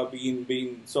they've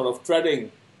been sort of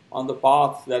treading on the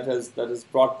path that has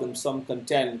brought them some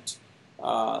content,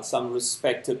 some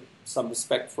respect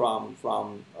from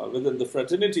within the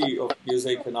fraternity of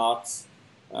music and arts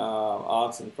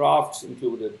and crafts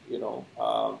included,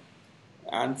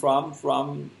 and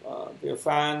from their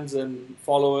fans and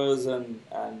followers and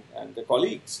their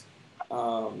colleagues.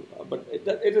 But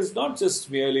it is not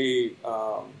just merely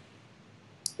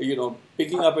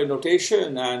picking up a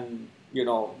notation and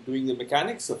doing the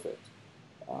mechanics of it.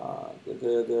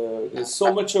 There's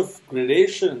so much of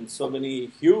gradation, so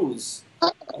many hues,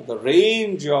 the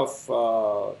range of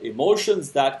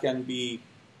emotions that can be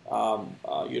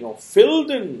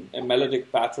filled in a melodic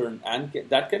pattern, and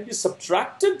that can be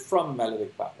subtracted from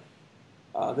melodic pattern.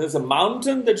 There's a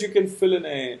mountain that you can fill in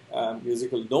a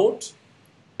musical note,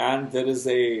 and there is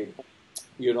a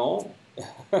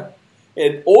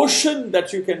an ocean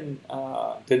that you can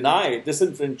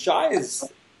disenfranchise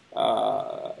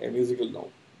a musical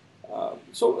note.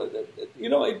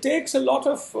 it takes a lot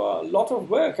of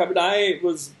work. I mean, I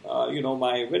was,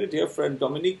 my very dear friend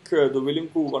Dominic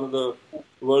Duvilenko, one of the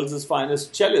world's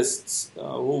finest cellists,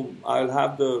 whom I'll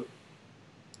have the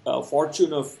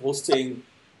fortune of hosting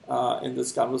in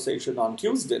this conversation on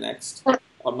Tuesday next,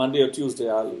 on Monday or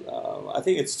Tuesday. I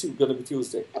think it's going to be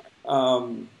Tuesday.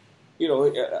 I've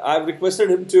requested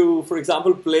him to, for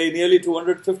example, play nearly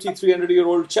 250,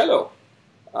 300-year-old cello.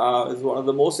 It's one of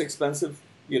the most expensive,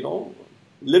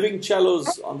 living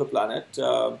cellos on the planet.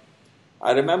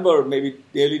 I remember maybe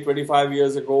nearly 25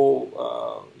 years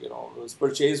ago, it was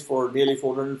purchased for nearly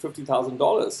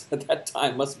 $450,000 at that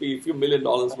time. Must be a few $1 million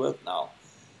worth now.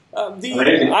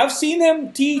 I've seen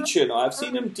him teach. I've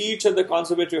seen him teach at the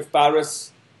Conservatory of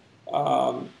Paris.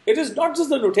 It is not just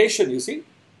the notation, you see.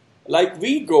 Like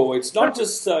we go, it's not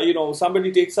just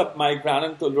somebody takes up my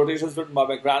granduncle notations written by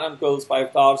my granduncles, Bhai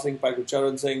Baldeep Singh, Bhai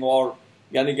Gurcharan Singh, or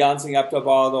Gyan Singh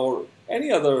Aptabad, or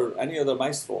any other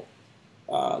maestro.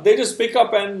 They just pick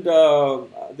up and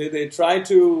they try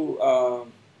to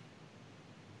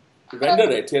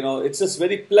render it. It's just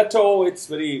very plateau. It's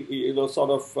very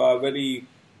very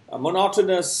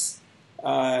monotonous,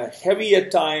 heavy at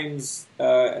times.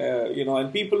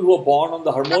 And people who are born on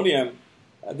the harmonium,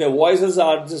 their voices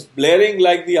are just blaring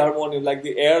like the harmonium, like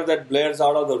the air that blares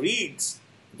out of the reeds.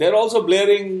 They're also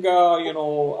blaring,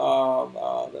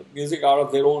 the music out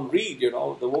of their own reed, the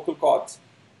vocal cords.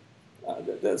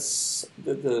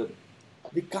 The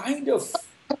kind of,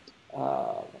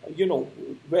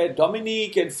 where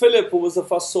Dominique and Philip, who was the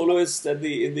first soloist at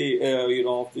the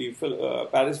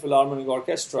Paris Philharmonic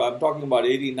Orchestra, I'm talking about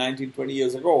 18, 19, 20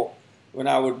 years ago, when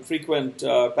I would frequent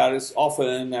Paris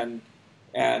often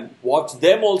and watch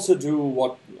them also do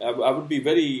what I would be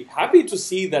very happy to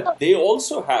see that they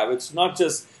also have. It's not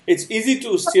just, it's easy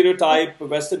to stereotype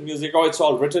Western music, it's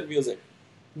all written music.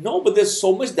 No, but there's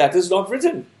so much that is not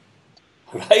written,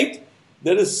 right?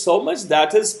 There is so much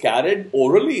that is carried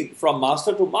orally from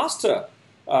master to master,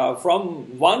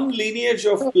 from one lineage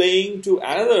of playing to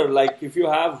another. Like if you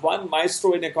have one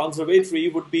maestro in a conservatory,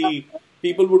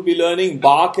 people would be learning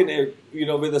Bach in a,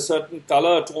 with a certain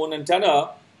color, tone and tenor.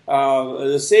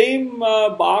 The same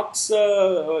Bach's,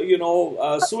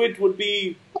 suite would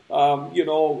be,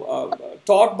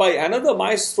 taught by another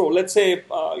maestro. Let's say,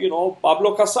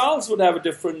 Pablo Casals would have a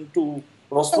different to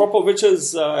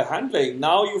Rostropovich's handling.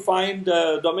 Now you find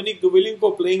Dominic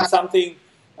Duvilenko playing something,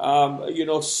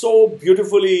 so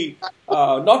beautifully,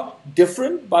 not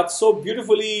different, but so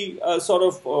beautifully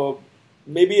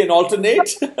maybe an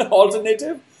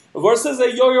alternative. Versus a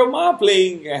Yo-Yo Ma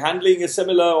handling a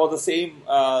similar or the same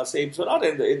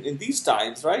sonata in these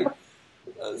times, right?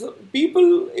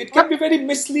 It can be very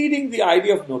misleading, the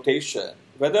idea of notation,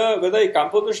 whether a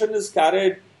composition is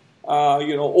carried,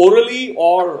 orally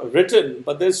or written,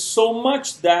 but there's so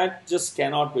much that just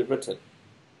cannot be written.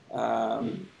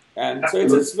 And so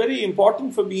it's very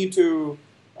important for me to,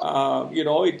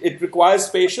 it requires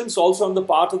patience also on the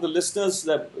part of the listeners,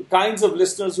 the kinds of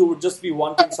listeners who would just be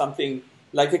wanting something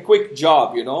like a quick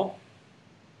job,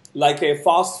 like a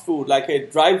fast food, like a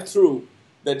drive-through,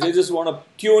 that they just want to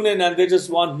tune in and they just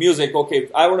want music. Okay,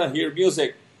 I want to hear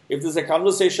music. If there's a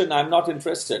conversation, I'm not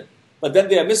interested. But then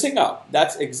they are missing out.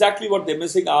 That's exactly what they're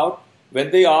missing out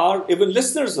when they are even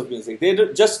listeners of music. They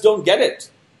just don't get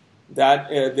it. That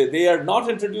they are not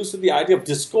introduced to the idea of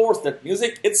discourse, that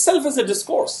music itself is a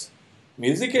discourse.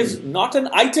 Music is not an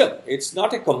item. It's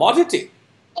not a commodity.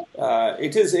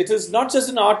 It is not just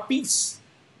an art piece.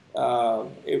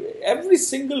 Every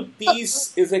single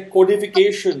piece is a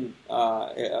codification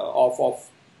of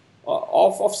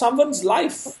someone's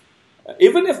life.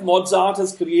 Even if Mozart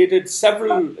has created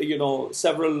several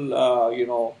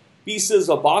pieces,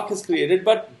 or Bach has created,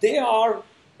 but they are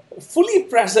fully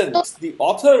present. The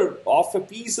author of a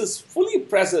piece is fully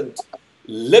present,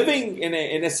 living in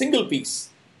a single piece.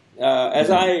 As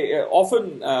I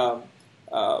often,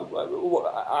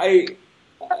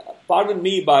 pardon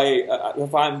me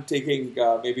if I'm taking,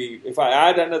 maybe if I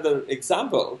add another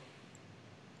example.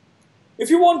 If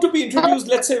you want to be introduced,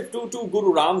 let's say, to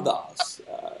Guru Ramdas,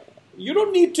 you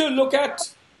don't need to look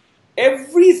at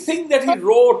everything that he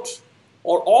wrote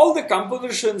or all the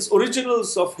compositions,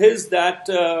 originals of his that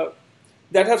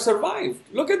have survived.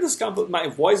 Look at this my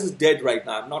voice is dead right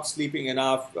now. I'm not sleeping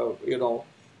enough, but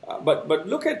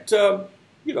look at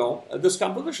this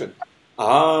composition.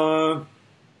 I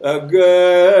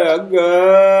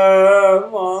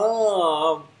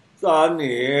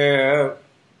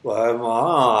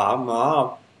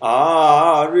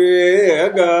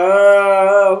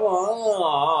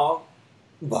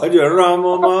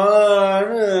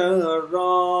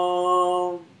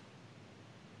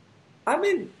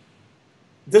mean,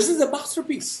 This is a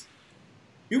masterpiece.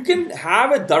 You can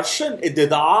have a darshan, a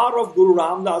didar of Guru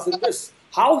Ramdas in this.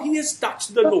 How he has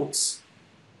touched the notes.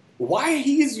 Why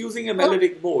he is using a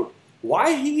melodic mode.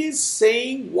 Why he is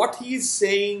saying what he is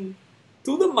saying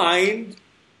to the mind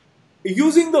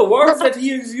using the words that he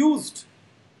has used.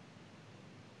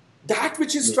 That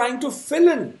which is trying to fill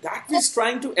in, that which is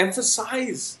trying to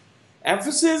emphasize.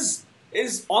 Emphasis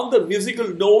is on the musical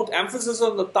note, emphasis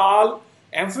on the tal,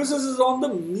 emphasis is on the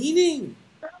meaning.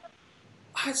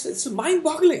 It's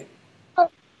mind-boggling.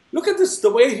 Look at this, the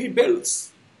way he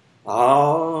builds.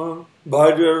 It's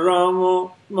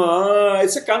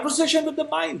a conversation with the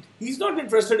mind. He's not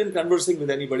interested in conversing with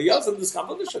anybody else in this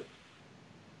composition.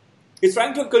 He's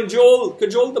trying to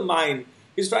cajole the mind.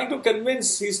 He's trying to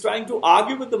convince, he's trying to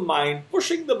argue with the mind,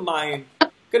 pushing the mind,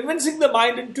 convincing the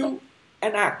mind into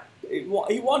an act. He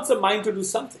wants the mind to do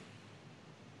something.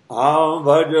 So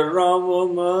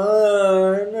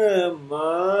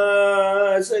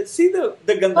see the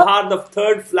Gandhar, the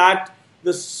third flat,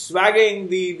 the swagging,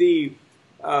 the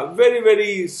very,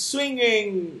 very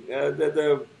swinging,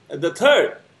 the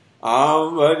third.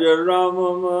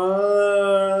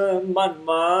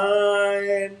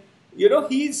 You know,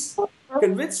 he's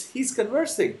convinced, he's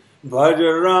conversing.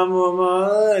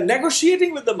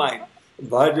 Negotiating with the mind.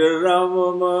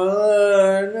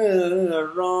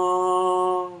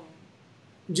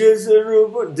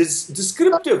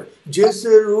 Descriptive.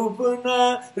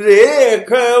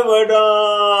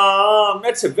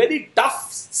 That's a very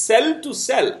tough sell to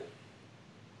sell.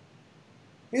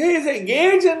 He is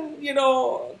engaged in, you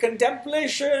know,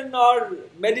 contemplation or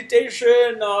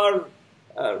meditation or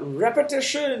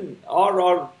repetition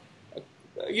or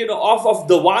you know, of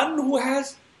the one who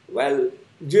has, well,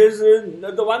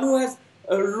 the one who has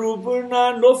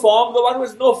Rupana, no form, the one who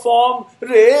has no form,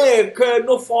 Rekha,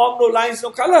 no form, no lines,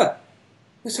 no color.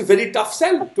 It's a very tough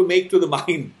sell to make to the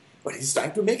mind, but he's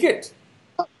trying to make it.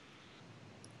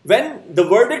 When the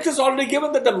verdict is already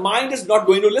given that the mind is not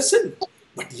going to listen,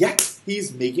 but yet he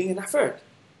is making an effort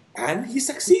and he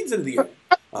succeeds in the end.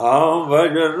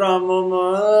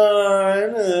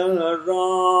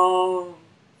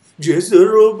 Jis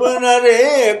Rupana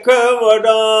Rekha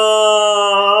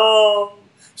Vadam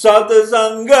Sat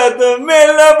Sangat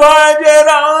Mil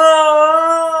Bhajaram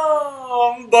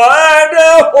Bad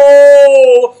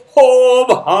Ho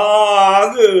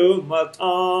Bhag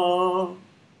Matam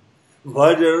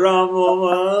Bhajaram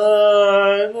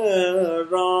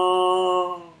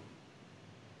Ram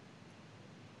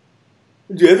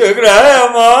Jit Grah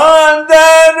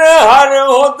Mandar Har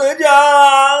Hot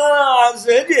Jas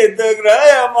Jit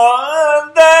Grah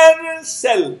Mandar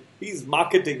Sell. He's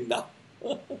marketing now.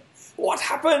 What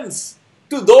happens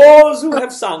to those who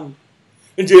have sung?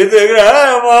 Jit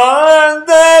Grah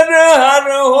Mandar Har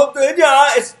Hot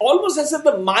Jas. It's almost as if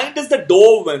the mind is the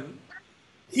doorman.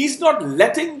 He's not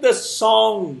letting the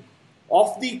song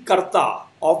of the Karta,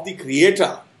 of the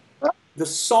Creator, the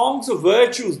songs of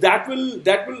virtues that will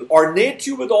ornate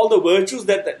you with all the virtues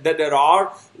that there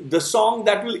are, the song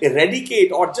that will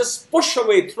eradicate or just push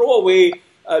away, throw away,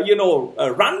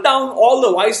 run down all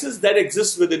the vices that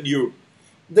exist within you.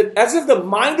 As if the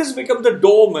mind has become the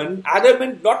doorman,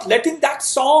 adamant, not letting that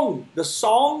song, the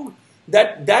song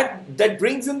that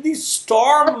brings in the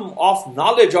storm of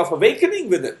knowledge, of awakening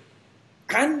within.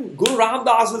 And Guru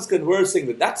Ramdas is conversing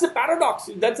with. That's a paradox.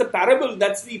 That's a parable.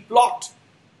 That's the plot.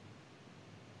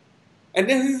 And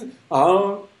then he's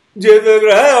Jit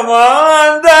Grah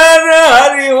Mandar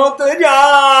Hari Hot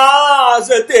Jas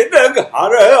Tidak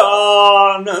Har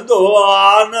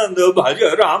Anand Bhaj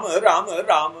Ram Ram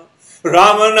Ram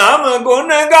Ram Nam Gun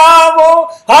Gavo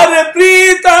Har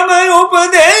Pritam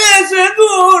Upadesh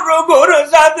Guru Guru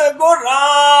Sat Gura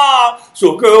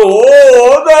Sukh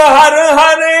Od Har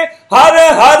Hare Hare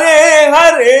Hare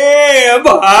Hare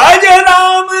Bhaj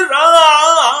Ram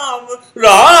Ram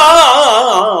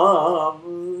Ram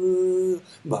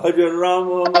Bhaj Ram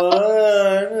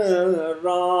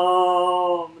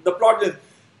Ram. The plot is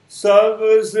Sab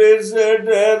Srisht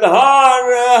Dhar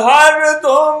Har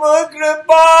Tum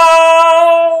Kripa.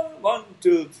 1,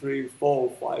 2, 3, 4,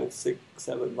 5, 6,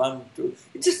 7, 1, 2.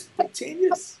 It just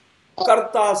changes.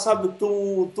 Karta Sab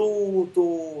Tu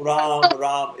Ram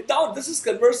Ram. Now this is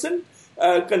conversing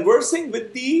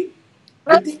with the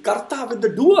Karta, with the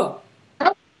doer.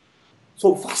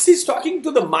 So first he's talking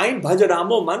to the mind,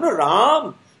 Bhajaramo Man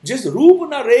Ram, just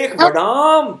Rupana Rekh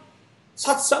Vadam,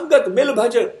 Sat Sangat Mil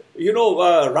Bhajar,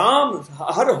 Ram,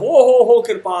 Har Ho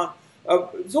Kirpan.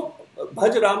 So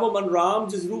Bhajaramo Man Ram,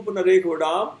 just Rupana Rekh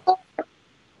Vadam,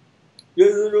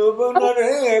 just Rupana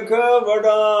Rekh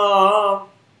Vadam,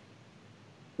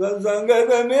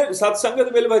 सत्संगत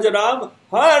मिल भज राम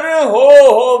हर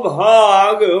हो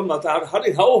भाग मतान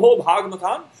हरि हो भाग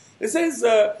मतान. It says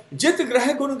जित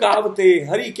ग्रह गुण गावते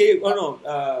हरि के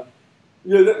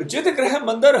जित ग्रह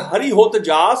मंदिर हरि होत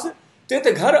जास तित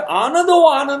घर आनंदो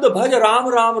आनंद भज Ram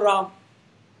Ram Ram.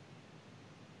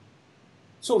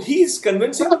 So he's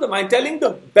convincing the mind, telling the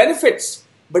benefits,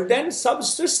 but then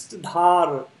subsist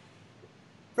dhar.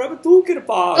 प्रभु तू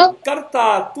कृपा करता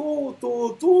तू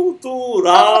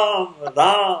राम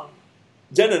राम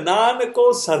जन नानको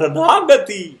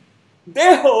शरणागति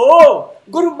देहो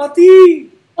गुरुमति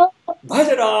भज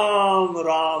Ram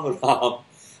Ram Ram.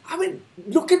 I mean,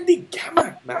 look at the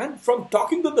gamut, man, from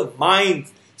talking to the mind,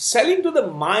 selling to the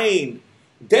mind,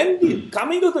 then the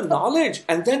coming to the knowledge,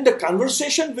 and then the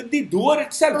conversation with the doer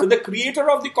itself, with the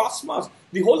creator of the cosmos,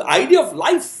 the whole idea of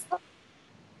life.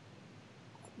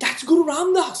 That's Guru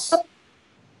Ramdas.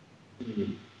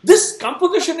 This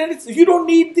composition, and you don't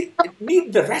need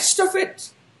the rest of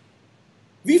it.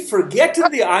 We forget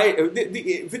we are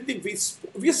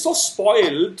so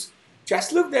spoiled,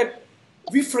 Cheslav, that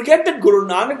we forget that Guru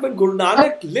Nanak, when Guru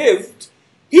Nanak lived,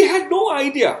 he had no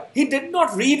idea. He did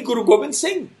not read Guru Gobind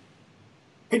Singh.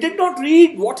 He did not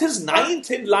read what his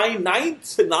ninth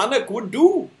Nanak would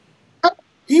do.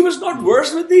 He was not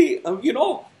versed with the,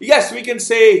 yes, we can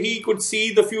say he could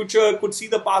see the future, could see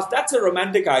the past. That's a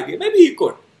romantic idea. Maybe he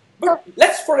could. But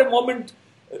let's for a moment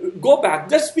go back.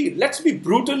 Let's be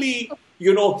brutally,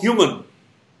 human.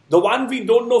 The one we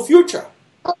don't know future.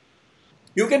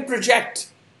 You can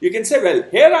project. You can say, well,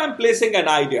 here I'm placing an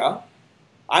idea.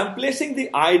 I'm placing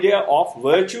the idea of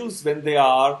virtues when they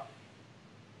are,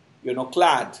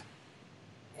 clad.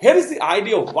 Here is the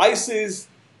idea of vices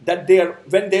that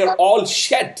when they are all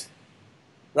shed,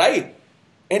 right?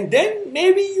 And then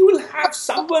maybe you will have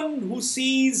someone who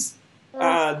sees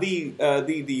the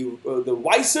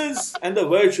vices and the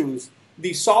virtues,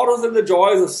 the sorrows and the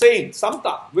joys the same,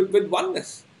 samta, with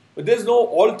oneness. But there's no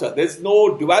altar, there's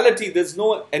no duality, there's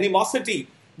no animosity,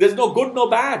 there's no good, no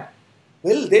bad.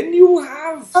 Well, then you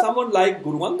have someone like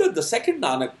Guru Angad, the second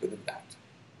Nanak within that,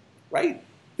 right?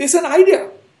 There's an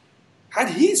idea. And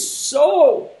he's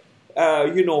so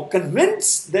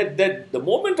convinced that the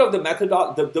moment of the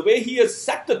methodology, the way he has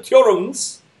set the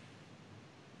theorems,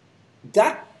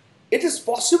 that it is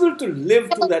possible to live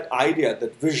to that idea,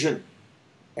 that vision.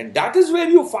 And that is where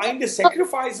you find the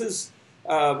sacrifices,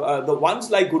 the ones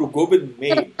like Guru Gobind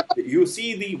made. You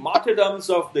see the martyrdoms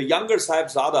of the younger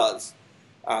Sahibzadas.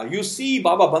 You see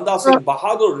Baba Banda Singh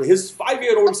Bahadur, his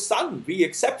 5-year-old son, he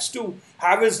accepts to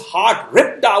have his heart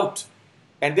ripped out.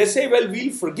 And they say, well,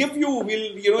 we'll forgive you,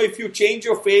 if you change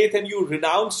your faith and you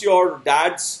renounce your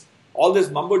dad's, all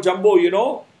this mumbo jumbo, you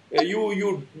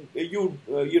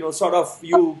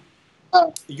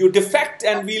defect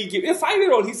and we'll give a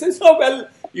 5-year-old. He says, oh, well,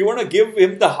 you want to give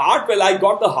him the heart? Well, I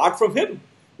got the heart from him.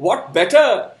 What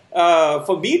better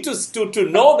for me to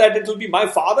know that it will be my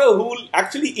father who will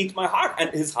actually eat my heart? And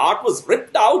his heart was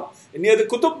ripped out near the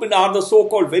Qutub Minar, the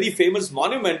so-called very famous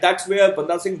monument. That's where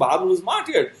Banda Singh Bahadur was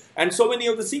martyred. And so many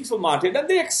of the Sikhs were martyred. And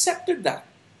they accepted that.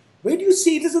 Where do you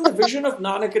see it? Is in the vision of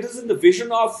Nanak. It is in the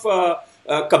vision of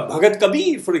Bhagat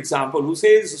Kabir, for example, who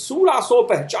says, Sura so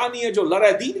pehchaniye jo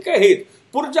lare deen ke het,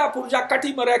 purja purja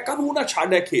kati mare kabu na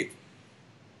chhade khet.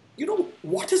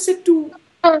 What is it to...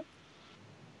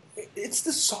 It's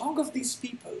the song of these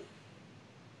people.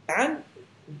 And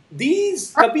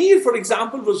Kabir, for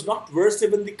example, was not versed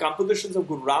even in the compositions of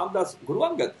Guru Ramdas, Guru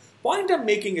Angad. Point I'm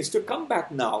making is to come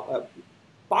back now.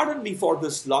 Pardon me for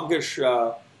this longish,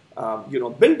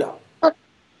 build-up.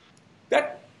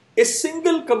 That a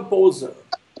single composer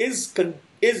is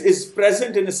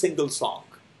present in a single song.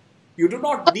 You do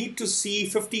not need to see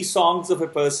 50 songs of a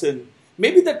person.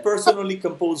 Maybe that person only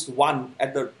composed one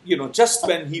at the, just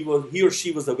when he or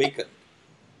she was awakened.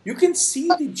 You can see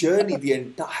the journey, the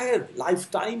entire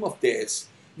lifetime of theirs,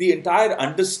 the entire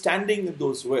understanding of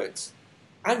those words.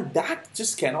 And that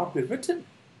just cannot be written.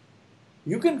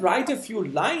 You can write a few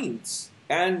lines.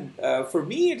 And for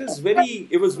me, it was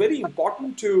very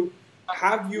important to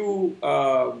have you,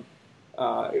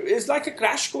 it's like a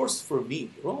crash course for me.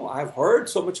 I've heard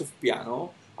so much of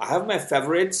piano. I have my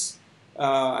favorites.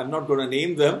 I'm not going to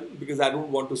name them because I don't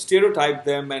want to stereotype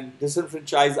them and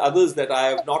disenfranchise others that I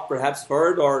have not perhaps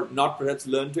heard or not perhaps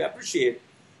learned to appreciate.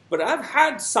 But I've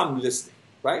had some listening,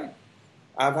 right?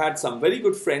 I've had some very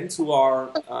good friends who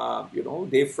are,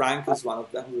 Dave Frank is one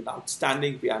of them, who's an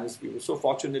outstanding pianist. We were so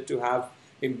fortunate to have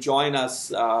him join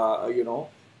us,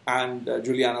 and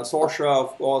Juliana Sorsha,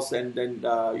 of course, and then,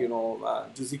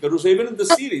 Jussi Caruso, even in this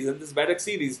series, in this Baiṭhak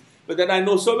series. But then I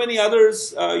know so many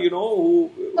others,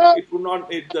 who it would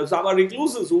not, Sama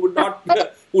recluses, who would not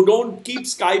who don't keep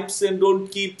Skypes and don't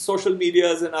keep social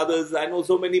medias and others. I know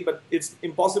so many, but it's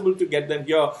impossible to get them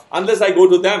here unless I go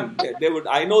to them.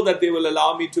 I know that they will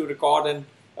allow me to record and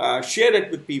share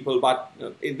it with people, but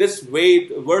in this way,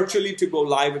 virtually to go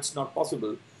live, it's not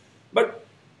possible. But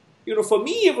for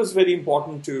me, it was very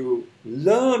important to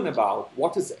learn about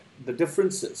what is it, the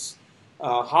differences,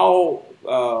 how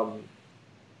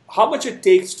much it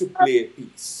takes to play a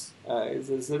piece.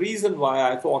 Is the reason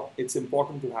why I thought it's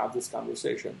important to have this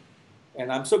conversation.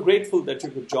 And I'm so grateful that you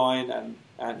could join, and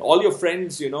all your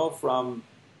friends, from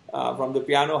the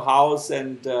piano house,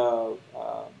 and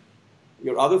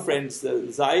your other friends,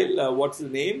 Zail, what's the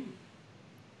name?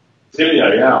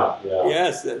 Celia, yeah.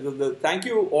 Yes, thank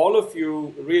you, all of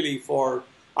you, really, for...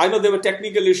 I know there were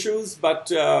technical issues,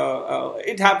 but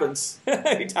it happens.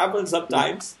 It happens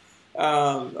sometimes.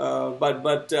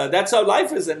 But that's how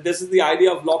life is, and this is the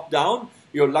idea of lockdown.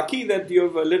 You're lucky that you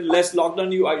have a little less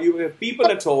lockdown. You have people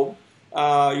at home.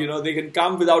 They can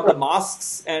come without the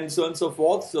masks and so on and so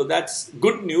forth. So that's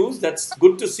good news. That's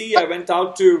good to see. I went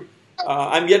out to...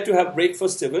 I'm yet to have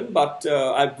breakfast even, but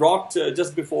I brought,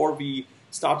 just before we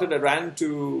started, I ran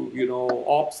to,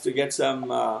 Ops to get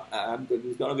some...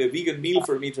 it's going to be a vegan meal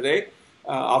for me today.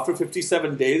 After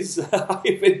 57 days,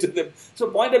 I went to them. So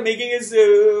point I'm making is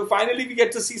finally we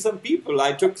get to see some people.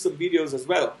 I took some videos as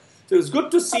well. So it's good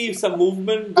to see some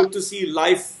movement, good to see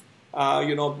life,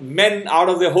 men out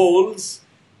of their holes.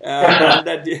 And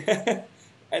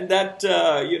that,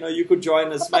 you could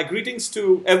join us. My greetings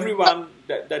to everyone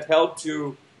that helped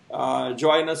you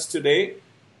join us today.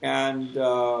 And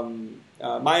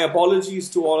my apologies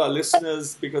to all our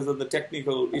listeners because of the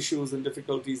technical issues and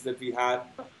difficulties that we had.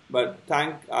 But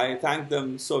I thank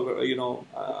them so,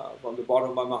 from the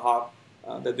bottom of my heart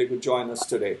that they could join us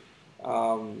today.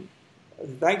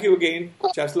 Thank you again,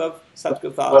 Cheslav.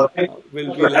 Satkata.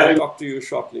 We'll talk to you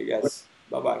shortly. Yes.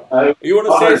 Bye-bye. You want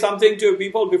to say something to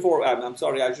people before? I'm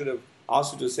sorry, I should have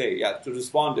asked you to say, to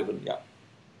respond even,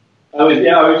 I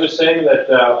was just saying that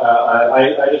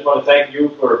I just want to thank you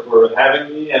for having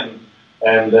me and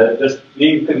just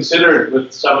being considered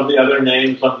with some of the other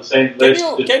names on the same list.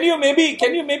 Can you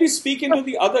maybe speak into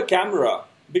the other camera,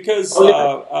 because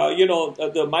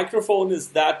the microphone is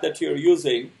that you're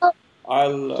using.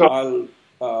 I'll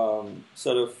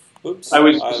sort of. Oops. I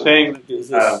was saying.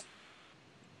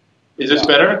 Is this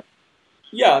better?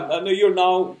 Yeah, no, you're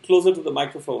now closer to the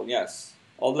microphone. Yes,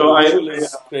 although the visual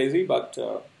is crazy, but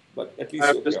at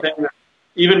least you're here.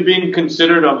 Even being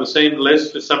considered on the same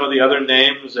list as some of the other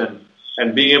names,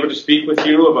 and being able to speak with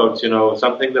you about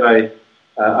something that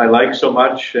I like so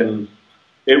much, and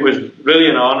it was really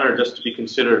an honor just to be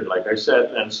considered, like I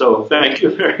said. And so thank you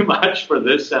very much for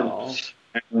this, and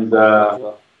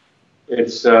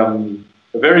it's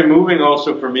very moving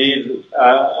also for me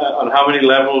on how many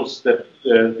levels that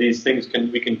these things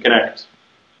we can connect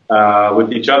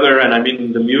with each other, and I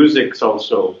mean the music's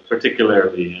also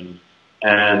particularly,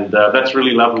 and that's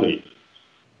really lovely.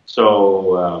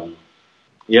 So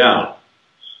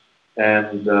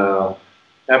and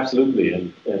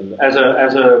absolutely, and as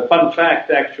a fun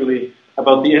fact, actually,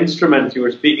 about the instrument, you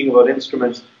were speaking about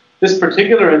instruments. This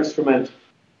particular instrument,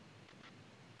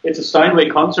 it's a Steinway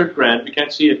concert grand. We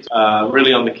can't see it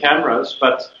really on the cameras,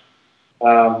 but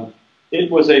it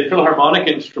was a Philharmonic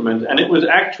instrument, and it was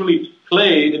actually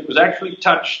played, it was actually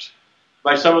touched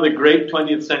by some of the great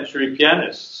 20th century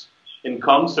pianists in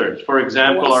concert. For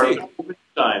example,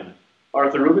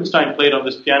 Arthur Rubinstein played on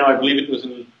this piano, I believe it was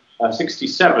in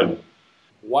 67.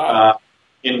 Wow.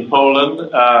 In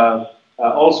Poland.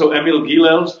 Also, Emil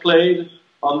Gilels played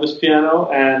on this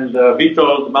piano, and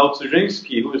Witold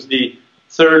Małczyński, who was the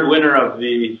third winner of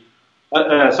the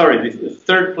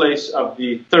third place of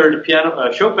the third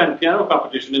Chopin piano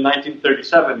competition in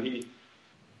 1937. He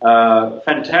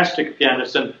fantastic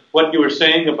pianist, and what you were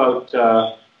saying about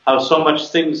how so many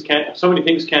things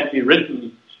can't be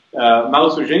written.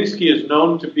 Małczyński is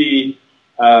known to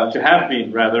have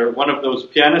been one of those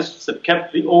pianists that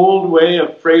kept the old way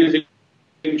of phrasing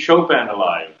Chopin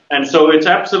alive. And so it's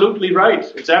absolutely right.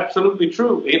 It's absolutely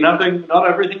true. Not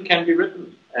everything can be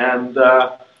written.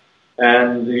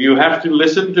 And you have to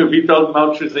listen to Witold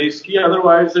Małczyński,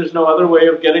 otherwise there's no other way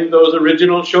of getting those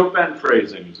original Chopin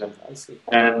phrasings.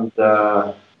 And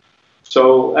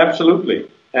so absolutely.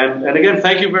 And again,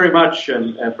 thank you very much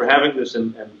and for having this,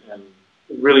 and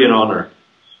really an honor.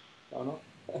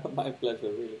 My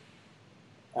pleasure, really.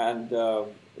 And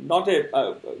not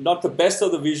the best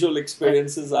of the visual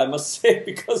experiences, I must say,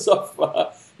 because of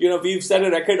we've set a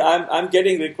record. I'm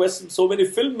getting requests from so many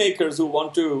filmmakers who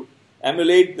want to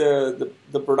emulate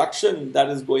the production that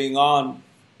is going on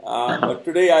But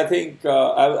today, I think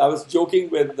I was joking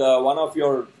with one of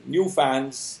your new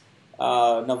fans,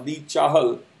 Navneet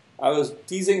Chahal. I was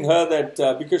teasing her that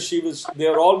because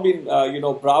they're all been,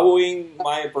 bravoing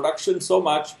my production so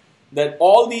much that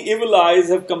all the evil eyes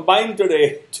have combined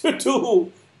today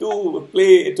to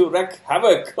wreak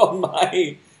havoc on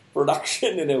my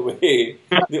production in a way.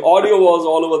 The audio was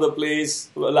all over the place.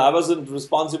 Well, I wasn't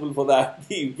responsible for that.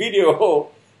 The video,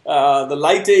 the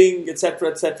lighting,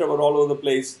 etc., were all over the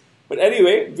place. But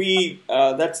anyway,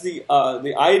 that's the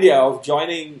idea of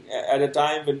joining at a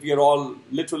time when we are all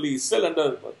literally still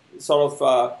under sort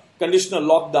of conditional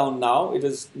lockdown now. It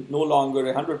is no longer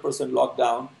 100%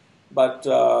 lockdown, but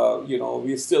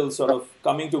we're still sort of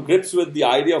coming to grips with the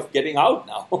idea of getting out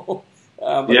now.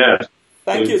 Yeah.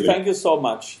 Thank you so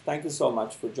much. Thank you so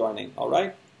much for joining. All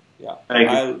right. Yeah.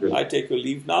 I take your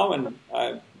leave now, and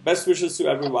best wishes to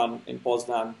everyone in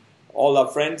Poznán. All our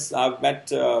friends I've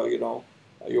met, your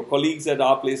colleagues at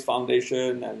Our Place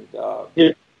Foundation, and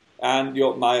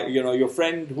your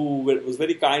friend who was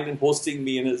very kind in hosting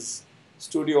me in his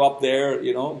studio up there.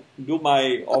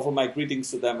 Offer my greetings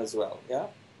to them as well. Yeah.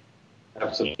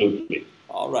 Absolutely.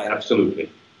 All right. Absolutely.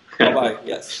 Bye bye.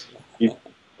 Yes.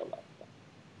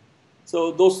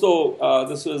 So, दोस्तों,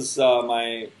 this was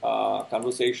my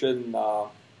conversation.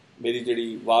 मेरी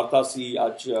जड़ी वार्ता सी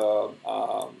आज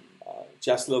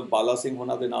Cheslav Bala Singh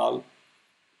होना दे नाल.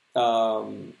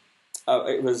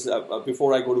 It was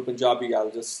before I go to Punjabi.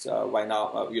 I'll just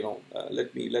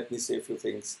let me say a few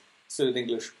things still in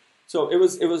English. So it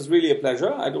was really a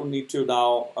pleasure. I don't need to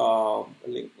now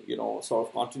sort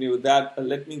of continue with that.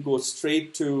 Let me go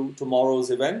straight to tomorrow's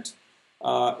event.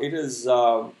 It is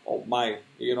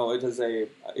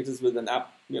it is with an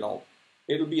app.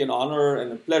 It'll be an honor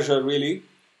and a pleasure really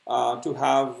to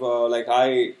have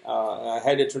I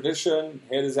had a tradition.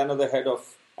 Here is another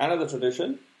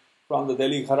tradition from the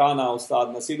Delhi Gharana.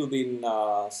 Ustad Nasiruddin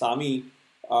Sami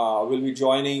will be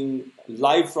joining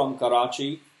live from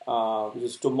Karachi, which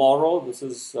is tomorrow. This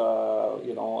is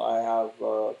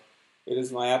it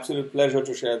is my absolute pleasure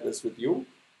to share this with you.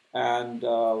 And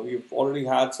we've already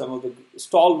had some of the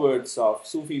stalwarts of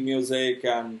Sufi music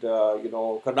and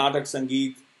Carnatic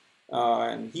Sangeet,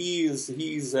 and he's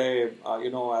a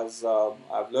as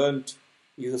I've learned,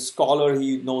 he's a scholar.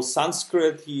 He knows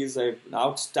Sanskrit. He is an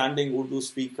outstanding Urdu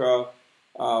speaker,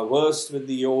 versed with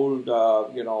the old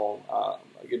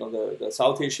the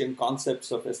South Asian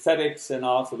concepts of aesthetics and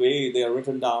art, the way they are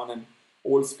written down, and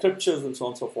old scriptures and so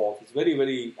on and so forth. It's very,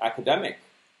 very academically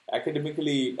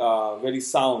very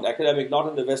sound. Academic, not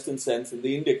in the Western sense, in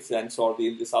the Indic sense or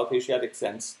the South Asiatic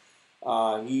sense.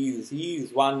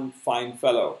 He's one fine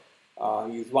fellow.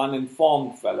 He's one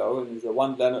informed fellow, and he's a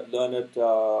one learned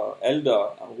elder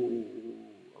who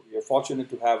we are fortunate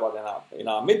to have in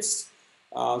our midst.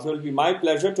 So it will be my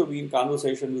pleasure to be in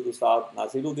conversation with Ustad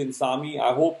Nasiruddin Sami.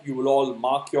 I hope you will all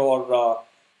mark your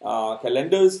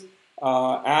calendars.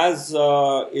 As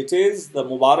it is the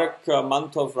Mubarak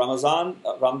month of Ramadan,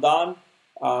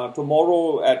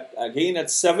 tomorrow at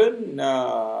 7,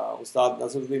 Ustad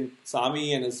Nasiruddin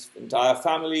Sami and his entire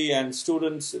family and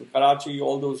students in Karachi,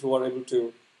 all those who are able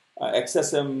to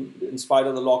access him in spite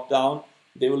of the lockdown,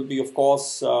 they will be, of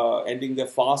course, ending their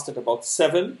fast at about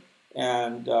 7,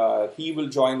 and he will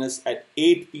join us at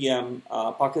 8 p.m.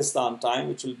 Pakistan time,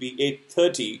 which will be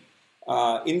 8:30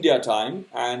 India time,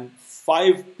 and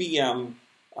 5 p.m.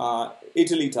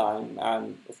 Italy time,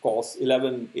 and of course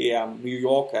 11 a.m. New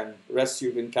York, and rest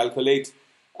you can calculate.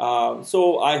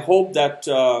 So I hope that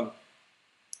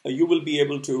you will be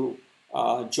able to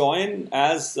join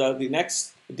as the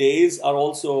next days are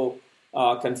also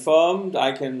confirmed.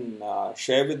 I can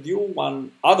share with you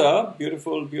one other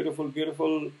beautiful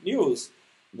news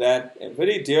that a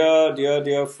very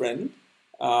dear friend,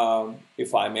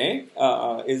 if I may,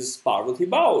 is Parvati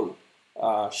Baul.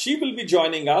 She will be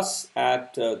joining us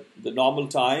at the normal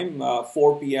time,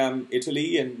 4 p.m.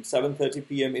 Italy and 7:30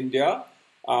 p.m. India,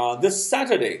 this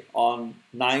Saturday on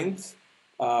 9th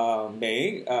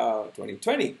May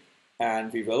 2020.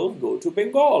 And we will go to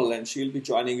Bengal, and she'll be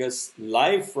joining us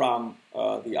live from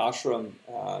the ashram,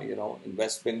 in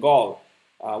West Bengal.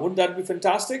 Wouldn't that be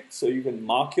fantastic? So you can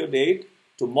mark your date.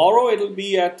 Tomorrow it'll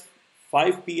be at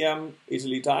 5 p.m.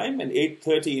 Italy time and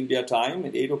 8:30 India time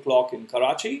and 8 o'clock in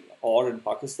Karachi or in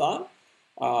Pakistan,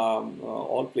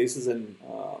 all places in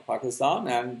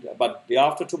Pakistan. But day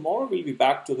after tomorrow we'll be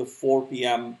back to the 4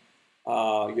 p.m.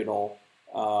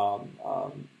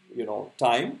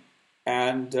 Time.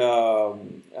 And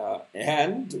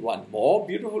one more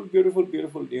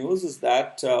beautiful news is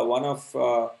that one of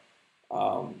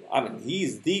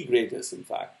he's the greatest, in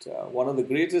fact, one of the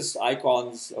greatest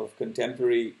icons of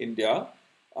contemporary India,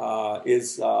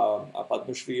 is a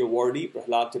Padma Shri awardee,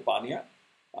 Prahlad Tipania.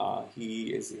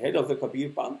 He is the head of the Kabir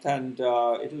Panth, and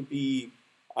it'll be,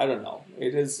 I don't know,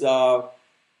 it is,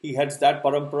 he heads that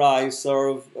parampara. I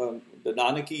serve the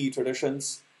Nanaki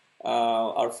traditions.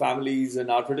 Our families and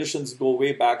our traditions go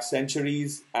way back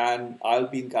centuries, and I'll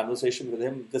be in conversation with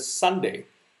him this Sunday,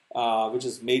 which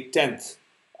is May 10th.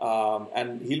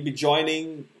 And he'll be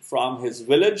joining from his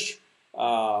village,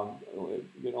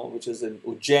 which is in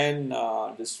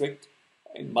Ujjain district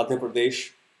in Madhya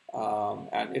Pradesh.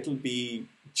 And it'll be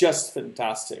just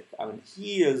fantastic. I mean,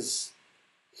 he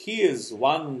is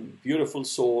one beautiful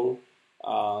soul,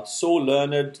 so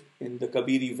learned in the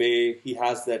Kabiri way. He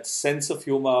has that sense of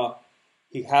humor.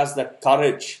 He has that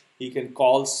courage. He can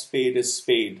call spade a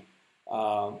spade.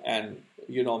 And,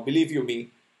 believe you me,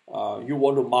 you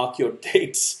want to mark your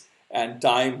dates and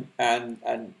time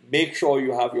and make sure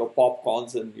you have your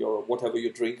popcorns and your whatever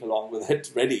you drink along with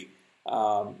it ready.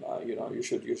 You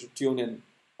should tune in.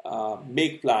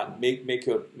 Make plan, make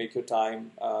your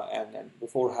time, and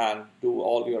beforehand do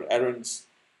all your errands,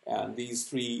 and these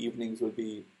 3 evenings will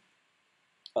be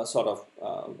sort of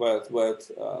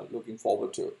worth looking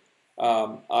forward to.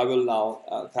 I will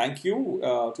now thank you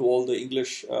to all the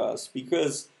English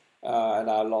speakers, and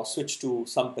I'll now switch to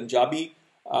some Punjabi.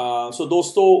 So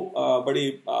दोस्तों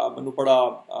बड़ी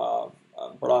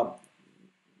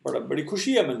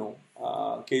खुशी है मैनू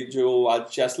कि जो आज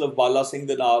चैसलव बाला सिंह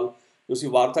दे नाल ਤੁਸੀਂ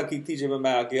ਵਾਰਤਾ ਕੀਤੀ ਜਿਵੇਂ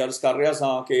ਮੈਂ ਅੱਗੇ ਅਰਜ਼ ਕਰ ਰਿਹਾ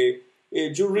ਸਾਂ ਕਿ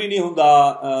ਇਹ ਜ਼ਰੂਰੀ ਨਹੀਂ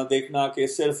ਹੁੰਦਾ ਦੇਖਣਾ ਕਿ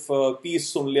ਸਿਰਫ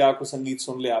ਪੀਸ ਸੁਣ ਲਿਆ ਕੋਈ ਸੰਗੀਤ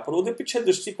ਸੁਣ ਲਿਆ ਪਰ ਉਹਦੇ ਪਿੱਛੇ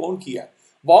ਦ੍ਰਿਸ਼ਟੀਕੋਣ ਕੀ ਹੈ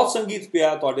ਬਹੁਤ ਸੰਗੀਤ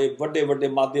ਪਿਆ ਤੁਹਾਡੇ ਵੱਡੇ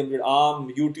ਮਾਧਿਅਮ ਜਿਹੜੇ ਆਮ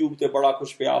YouTube ਤੇ ਬੜਾ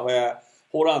ਕੁਝ ਪਿਆ ਹੋਇਆ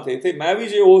ਹੋਰਾਂ ਤੇ ਮੈਂ ਵੀ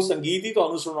ਜੇ ਉਹ ਸੰਗੀਤ ਹੀ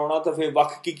ਤੁਹਾਨੂੰ ਸੁਣਾਉਣਾ ਤਾਂ ਫਿਰ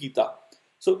ਵੱਖ ਕੀ ਕੀਤਾ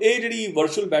ਸੋ ਇਹ ਜਿਹੜੀ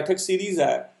ਵਰਚੁਅਲ ਬੈਠਕ ਸੀਰੀਜ਼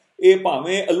ਹੈ ਇਹ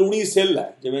ਭਾਵੇਂ ਅਲੂਣੀ ਸਿੱਲ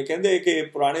ਹੈ ਜਿਵੇਂ ਕਹਿੰਦੇ ਕਿ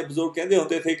ਪੁਰਾਣੇ ਬਜ਼ੁਰਗ ਕਹਿੰਦੇ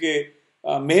ਹੁੰਦੇ ਥੇ ਕਿ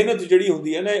ਮਿਹਨਤ ਜਿਹੜੀ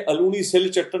ਹੁੰਦੀ ਹੈ ਨਾ ਅਲੂਣੀ ਸਿੱਲ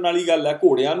ਚੱਟਣ ਵਾਲੀ ਗੱਲ ਹੈ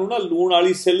ਘੋੜਿਆਂ ਨੂੰ ਨਾ ਲੂਣ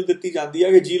ਵਾਲੀ ਸਿੱਲ ਦਿੱਤੀ ਜਾਂਦੀ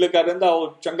ਹੈ ਕਿ ਜੀ ਲੱਗਾ ਰਹਿੰਦਾ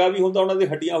ਉਹ ਚੰਗਾ ਵੀ ਹੁੰਦਾ ਉਹਨਾਂ ਦੇ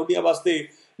ਹੱਡੀਆਂ ਵਾਸਤੇ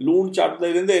ਲੂਣ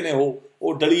ਚੱਟਦੇ ਰਹਿੰਦੇ ਨੇ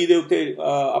ਉਹ ਡਲੀ ਦੇ ਉੱਤੇ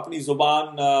ਆਪਣੀ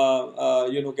ਜ਼ੁਬਾਨ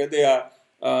ਕਹਿੰਦੇ ਆ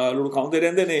ਲੁੜਕਾਉਂਦੇ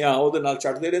ਰਹਿੰਦੇ ਨੇ ਜਾਂ ਉਹਦੇ ਨਾਲ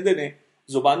ਚੱਟਦੇ ਰਹਿੰਦੇ ਨੇ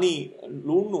ਜ਼ੁਬਾਨੀ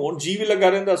ਲੂਣ ਨੂੰ ਹੁਣ ਜੀ ਵੀ ਲੱਗਾ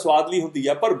ਰਹਿੰਦਾ ਸਵਾਦਲੀ ਹੁੰਦੀ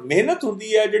ਹੈ ਪਰ ਮਿਹਨਤ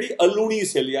ਹੁੰਦੀ ਹੈ ਜਿਹੜੀ ਅਲੂਣੀ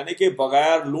ਸਿੱਲ ਯਾਨੀ ਕਿ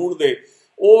ਬਗੈਰ ਲੂਣ ਦੇ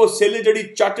ਉਹ ਸਿੱਲ ਜਿਹੜੀ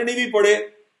ਚੱਟਣੀ ਵੀ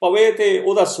ਪਵੇ ਤੇ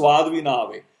ਉਹਦਾ ਸਵਾਦ ਵੀ ਨਾ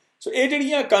ਆਵੇ ਸੋ ਇਹ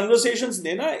ਜਿਹੜੀਆਂ ਕਨਵਰਸੇਸ਼ਨਸ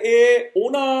ਨੇ ਨਾ ਇਹ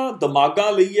ਉਹਨਾਂ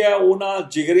ਦਿਮਾਗਾਂ ਲਈ ਹੈ ਉਹਨਾਂ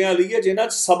ਜਿਗਰਿਆਂ ਲਈ ਹੈ ਜਿਨ੍ਹਾਂ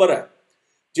 'ਚ ਸਬਰ ਹੈ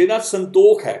ਜਿਨ੍ਹਾਂ 'ਚ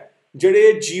ਸੰਤੋਖ ਹੈ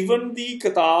ਜਿਹੜੇ ਜੀਵਨ ਦੀ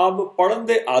ਕਿਤਾਬ ਪੜ੍ਹਨ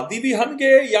ਦੇ ਆਦੀ ਵੀ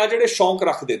ਹਨਗੇ ਜਾਂ ਜਿਹੜੇ ਸ਼ੌਂਕ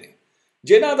ਰੱਖਦੇ ਨੇ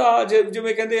ਜਿਨ੍ਹਾਂ ਦਾ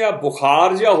ਜਿਵੇਂ ਕਹਿੰਦੇ ਆ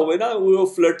ਬੁਖਾਰ ਜਿਹਾ ਹੋਵੇ ਨਾ ਉਹ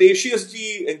ਫਲਰਟੇਸ਼ੀਅਸ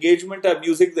ਜੀ ਇੰਗੇਜਮੈਂਟ ਹੈ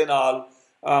ਮਿਊਜ਼ਿਕ ਦੇ ਨਾਲ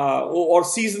ਉਹ ਔਰ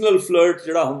ਸੀਜ਼ਨਲ ਫਲਰਟ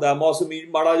ਜਿਹੜਾ ਹੁੰਦਾ ਮੌਸਮੀ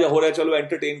ਮਾੜਾ ਜਿਹਾ ਹੋ ਰਿਹਾ ਚਲੋ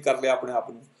ਐਂਟਰਟੇਨ ਕਰ ਲਿਆ ਆਪਣੇ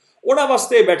ਆਪ ਨੂੰ ਉਹਨਾਂ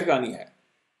ਵਾਸਤੇ ਬੈਠਕਾਂ ਨਹੀਂ ਹੈ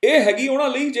ਇਹ ਹੈਗੀ ਉਹਨਾਂ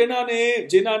ਲਈ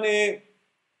ਜਿਨ੍ਹਾਂ ਨੇ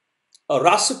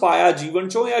ਰਸ ਪਾਇਆ ਜੀਵਨ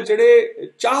ਚੋਂ ਜਾਂ ਜਿਹੜੇ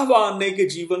ਚਾਹਵਾਨ ਨੇ ਕਿ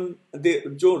ਜੀਵਨ ਦੇ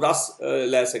ਜੋ ਰਸ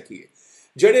ਲੈ ਸਕੀਏ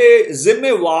ਜਿਹੜੇ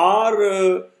ਜ਼ਿੰਮੇਵਾਰ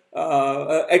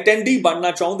ਅਟੈਂਡੀ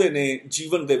ਬਣਨਾ ਚਾਹੁੰਦੇ ਨੇ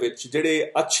ਜੀਵਨ ਦੇ ਵਿੱਚ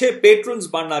ਜਿਹੜੇ ਅੱਛੇ ਪੇਟਰਨਸ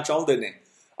ਬਣਨਾ ਚਾਹੁੰਦੇ ਨੇ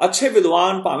ਅੱਛੇ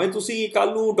ਵਿਦਵਾਨ ਭਾਵੇਂ ਤੁਸੀਂ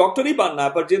ਕੱਲ ਨੂੰ ਡਾਕਟਰ ਹੀ ਬਣਨਾ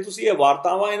ਪਰ ਜੇ ਤੁਸੀਂ ਇਹ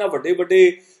ਵਾਰਤਾਵਾਂ ਇਹਨਾਂ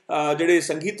ਵੱਡੇ ਜਿਹੜੇ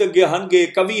ਸੰਗੀਤজ্ঞ ਹਨਗੇ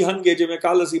ਕਵੀ ਹਨਗੇ ਜਿਵੇਂ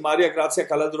ਕੱਲ ਅਸੀਂ ਮਾਰੀਆ ਗ੍ਰਾਸੀਆ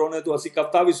ਕੈਲਡਰੋਨੇ ਤੋਂ ਅਸੀਂ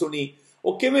ਕਵਿਤਾ ਵੀ ਸੁਣੀ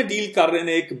ਉਹ ਕਿਵੇਂ ਡੀਲ ਕਰ ਰਹੇ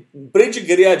ਨੇ ਇੱਕ ਬ੍ਰਿਜ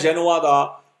ਗਿਰਿਆ ਜੈਨੋਆ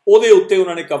ਦਾ ਉਹਦੇ ਉੱਤੇ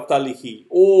ਉਹਨਾਂ ਨੇ ਕਵਿਤਾ ਲਿਖੀ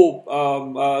ਉਹ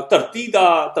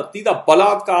ਧਰਤੀ ਦਾ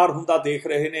ਬਲਾਤਕਾਰ ਹੁੰਦਾ ਦੇਖ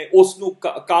ਰਹੇ ਨੇ ਉਸ ਨੂੰ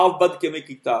ਕਾਵਬੱਧ ਕਿਵੇਂ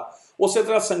ਕੀਤਾ ਉਸੇ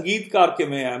ਤਰ੍ਹਾਂ ਸੰਗੀਤਕਾਰ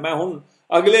ਕਿਵੇਂ ਹੈ ਮੈਂ ਹੁਣ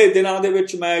ਅਗਲੇ ਦਿਨਾਂ ਦੇ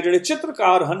ਵਿੱਚ ਮੈਂ ਜਿਹੜੇ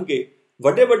ਚਿੱਤਰਕਾਰ ਹਨਗੇ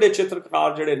ਵੱਡੇ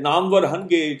ਚਿੱਤਰਕਾਰ ਜਿਹੜੇ ਨਾਮਵਰ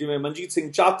ਹਨਗੇ ਜਿਵੇਂ ਮਨਜੀਤ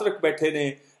ਸਿੰਘ ਚਾਤਰਕ ਬੈਠੇ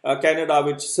ਨੇ ਕੈਨੇਡਾ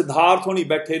ਵਿੱਚ ਸਿਧਾਰਥ ਹੋਣੀ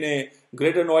ਬੈਠੇ ਨੇ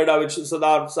ਗ੍ਰੇਟਰ ਨੋਇਡਾ ਵਿੱਚ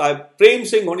ਸਰਦਾਰ ਸਾਹਿਬ ਪ੍ਰੇਮ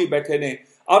ਸਿੰਘ ਹੋਣੀ ਬੈਠੇ ਨੇ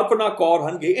ਅਰਪਨਾ ਕੌਰ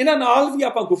ਹਨਗੇ ਇਹਨਾਂ ਨਾਲ ਵੀ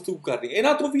ਆਪਾਂ ਗੁਫ਼ਤਗੂ ਕਰਨੀ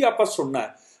ਇਹਨਾਂ ਤੋਂ ਵੀ ਆਪਾਂ ਸੁਣਨਾ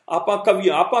ਹੈ ਆਪਾਂ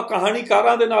ਕਵੀਆਂ ਆਪਾਂ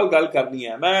ਕਹਾਣੀਕਾਰਾਂ ਦੇ ਨਾਲ ਗੱਲ ਕਰਨੀ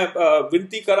ਹੈ ਮੈਂ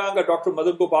ਵਿਨਤੀ ਕਰਾਂਗਾ ਡਾਕਟਰ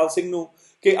ਮਦਨ ਗੋਪਾਲ ਸਿੰਘ ਨੂੰ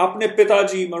ਕਿ ਆਪਣੇ ਪਿਤਾ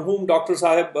ਜੀ ਮਰਹੂਮ ਡਾਕਟਰ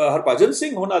ਸਾਹਿਬ ਹਰਭਜਨ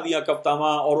ਸਿੰਘ ਉਹਨਾਂ ਦੀਆਂ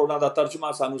ਕਵਿਤਾਵਾਂ ਔਰ ਉਹਨਾਂ ਦਾ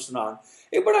ਤਰਜਮਾ ਸਾਨੂੰ ਸੁਣਾਉਣ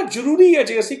ਇਹ ਬੜਾ ਜ਼ਰੂਰੀ ਹੈ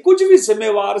ਜੇ ਅਸੀਂ ਕੁਝ ਵੀ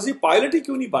ਜ਼ਿੰਮੇਵਾਰ ਅਸੀਂ ਪਾਇਲਟ ਹੀ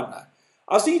ਕਿਉਂ ਨਹੀਂ ਬਣਨਾ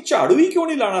ਅਸੀਂ ਝਾੜੂ ਹੀ ਕਿਉਂ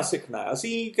ਨਹੀਂ ਲਾਣਾ ਸਿੱਖਣਾ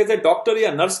ਅਸੀਂ ਕਿਤੇ ਡਾਕਟਰ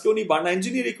ਜਾਂ ਨਰਸ ਕਿਉਂ ਨਹੀਂ ਬਣਨਾ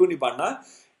ਇੰਜੀਨੀਅਰ ਕਿਉਂ ਨਹੀਂ ਬਣਨਾ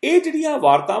ਇਹ ਜਿਹੜੀਆਂ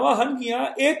ਵਾਰਤਾਵਾਂ ਹਨਗੀਆਂ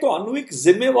ਇਹ ਤੁਹਾਨੂੰ ਇੱਕ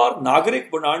ਜ਼ਿੰਮੇਵਾਰ ਨਾਗਰਿਕ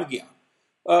ਬਣਾਉਣਗੀਆਂ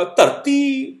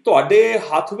ਧਰਤੀ ਤੁਹਾਡੇ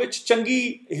ਹੱਥ ਵਿੱਚ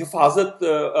ਚੰਗੀ ਹਿਫਾਜ਼ਤ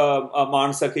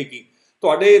ਮਾਣ ਸਕੇਗੀ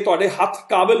ਤੁਹਾਡੇ ਹੱਥ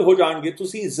ਕਾਬਿਲ ਹੋ ਜਾਣਗੇ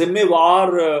ਤੁਸੀਂ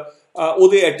ਜ਼ਿੰਮੇਵਾਰ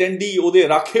ਉਹਦੇ ਅਟੈਂਡੀ ਉਹਦੇ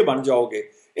ਰਾਖੇ ਬਣ ਜਾਓਗੇ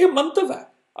ਇਹ ਮੰਤਵ ਹੈ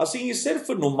ਅਸੀਂ ਸਿਰਫ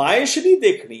ਨੁਮਾਇਸ਼ ਨਹੀਂ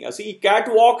ਦੇਖਣੀ ਅਸੀਂ ਕੈਟ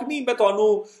ਵਾਕ ਨਹੀਂ ਮੈਂ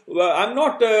ਤੁਹਾਨੂੰ I'm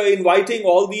not inviting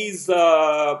all these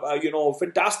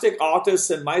fantastic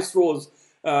artists and maestros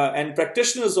and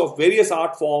practitioners of various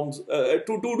art forms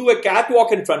to do a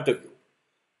catwalk in front of you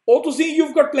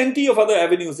you've got plenty of other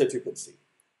avenues that you can see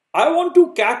I want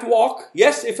to catwalk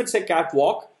yes if it's a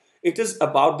catwalk It is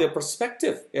about their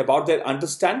perspective, about their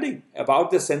understanding,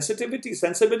 about their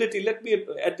sensibility. Let me,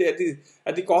 at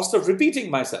the cost of repeating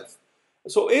myself.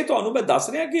 So ਇਹ ਤੁਹਾਨੂੰ ਮੈਂ ਦੱਸ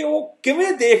ਰਿਹਾ ਕਿ ਉਹ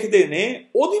ਕਿਵੇਂ ਦੇਖਦੇ ਨੇ,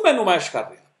 ਉਹਦੀ ਮੈਂ ਨੁਮਾਇਸ਼ ਕਰ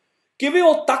ਰਿਹਾ, ਕਿਵੇਂ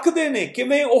ਉਹ ਤੱਕਦੇ ਨੇ,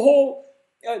 ਕਿਵੇਂ ਉਹ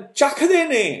ਚੱਖਦੇ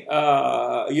ਨੇ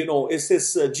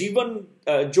ਇਸ ਜੀਵਨ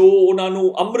ਜੋ ਉਹਨਾਂ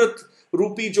ਨੂੰ ਅੰਮ੍ਰਿਤ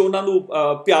ਰੂਪੀ, ਜੋ ਉਹਨਾਂ ਨੂੰ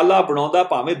ਪਿਆਲਾ ਬਣਾਉਂਦਾ,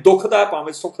 ਭਾਵੇਂ ਦੁੱਖ ਦਾ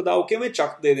ਭਾਵੇਂ ਸੁੱਖ ਦਾ, ਉਹ ਕਿਵੇਂ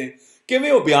ਚੱਖਦੇ ਨੇ,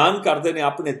 ਕਿਵੇਂ ਉਹ ਬਿਆਨ ਕਰਦੇ ਨੇ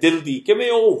ਆਪਣੇ ਦਿਲ ਦੀ,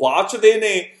 ਕਿਵੇਂ ਉਹ ਵਾਚਦੇ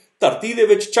ਨੇ ਧਰਤੀ ਦੇ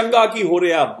ਵਿੱਚ ਚੰਗਾ ਕੀ ਹੋ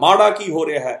ਰਿਹਾ, ਮਾੜਾ ਕੀ ਹੋ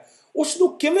ਰਿਹਾ ਹੈ, ਉਸ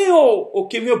ਨੂੰ ਕਿਵੇਂ ਉਹ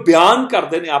ਬਿਆਨ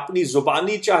ਕਰਦੇ ਨੇ ਆਪਣੀ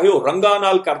ਜ਼ੁਬਾਨੀ, ਚਾਹੇ ਉਹ ਰੰਗਾਂ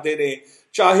ਨਾਲ ਕਰਦੇ ਨੇ,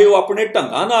 ਚਾਹੇ ਉਹ ਆਪਣੇ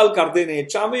ਢੰਗਾਂ ਨਾਲ ਕਰਦੇ ਨੇ,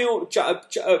 ਚਾਹੇ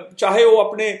ਉਹ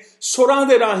ਆਪਣੇ ਸੁਰਾਂ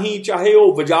ਦੇ ਰਾਹੀਂ, ਚਾਹੇ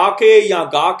ਉਹ ਵਜਾ ਕੇ ਜਾਂ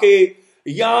ਗਾ ਕੇ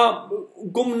ਜਾਂ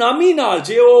ਗੁਮਨਾਮੀ ਨਾਲ,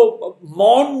 ਜੇ ਉਹ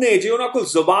ਮੌਨ ਨੇ, ਜੇ ਉਹਨਾਂ ਕੋਲ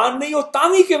ਜ਼ੁਬਾਨ ਨਹੀਂ, ਉਹ ਤਾਂ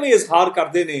ਵੀ ਕਿਵੇਂ ਇਜ਼ਹਾਰ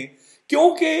ਕਰਦੇ ਨੇ,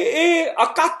 ਕਿਉਂਕਿ ਇਹ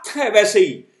ਅਕੱਥ ਹੈ। ਵੈਸੇ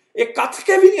ਹੀ ਇਹ ਕੱਥ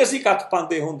ਕੇ ਵੀ ਨਹੀਂ ਅਸੀਂ ਕੱਥ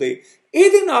ਪਾਉਂਦੇ ਹੁੰਦੇ।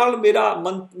 ਇਹਦੇ ਨਾਲ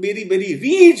ਮੇਰੀ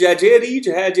ਰੀਝ ਹੈ, ਜੇ ਰੀਝ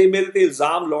ਹੈ, ਜੇ ਮੇਰੇ ਤੇ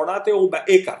ਇਲਜ਼ਾਮ ਲਾਉਣਾ ਤੇ ਉਹ ਮੈਂ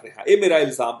ਇਹ ਕਰ ਰਿਹਾ, ਇਹ ਮੇਰਾ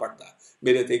ਇਲਜ਼ਾਮ ਬਣਦਾ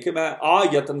ਮੇਰੇ ਤੇ ਕਿ ਮੈਂ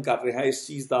ਯਤਨ ਕਰ ਰਿਹਾ ਇਸ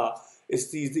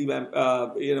ਚੀਜ਼ ਦੀ ਮੈਂ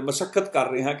ਮਸ਼ੱਕਤ ਕਰ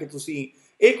ਰਿਹਾ ਕਿ ਤੁਸੀਂ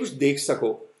ਇਹ ਕੁਝ ਦੇਖ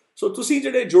ਸਕੋ। ਸੋ ਤੁਸੀਂ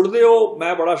ਜਿਹੜੇ ਜੁੜਦੇ ਹੋ,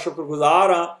 ਮੈਂ ਬੜਾ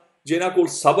ਸ਼ੁਕਰਗੁਜ਼ਾਰ ਹਾਂ ਜਿਨ੍ਹਾਂ ਕੋਲ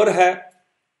ਸਬਰ ਹੈ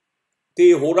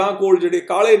ਤੇ ਹੋਰਾਂ ਕੋਲ ਜਿਹੜੇ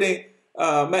ਕਾਲੇ ਨੇ।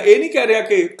 ਮੈਂ ਇਹ ਨਹੀਂ ਕਹਿ ਰਿਹਾ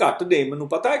ਕਿ ਘੱਟ ਨੇ, ਮੈਨੂੰ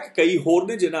ਪਤਾ ਹੈ ਕਿ ਕਈ ਹੋਰ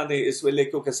ਨੇ ਜਿਨ੍ਹਾਂ ਨੇ ਇਸ ਵੇਲੇ,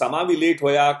 ਕਿਉਂਕਿ ਸਮਾਂ ਵੀ ਲੇਟ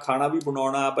ਹੋਇਆ, ਖਾਣਾ ਵੀ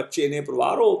ਬਣਾਉਣਾ, ਬੱਚੇ ਨੇ,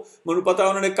 ਪਰਿਵਾਰ, ਉਹ ਮੈਨੂੰ ਪਤਾ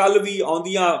ਉਹਨਾਂ ਨੇ ਕੱਲ ਵੀ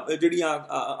ਆਉਂਦੀਆਂ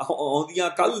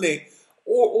ਕੱਲ ਨੇ,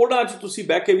 ਉਹਨਾਂ 'ਚ ਤੁਸੀਂ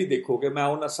ਬਹਿ ਕੇ ਵੀ ਦੇਖੋਗੇ। ਮੈਂ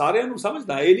ਉਹਨਾਂ ਸਾਰਿਆਂ ਨੂੰ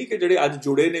ਸਮਝਦਾ, ਇਹ ਨਹੀਂ ਕਿ ਜਿਹੜੇ ਅੱਜ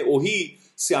ਜੁੜੇ ਨੇ ਉਹੀ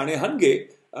ਸਿਆਣੇ ਹਨਗੇ।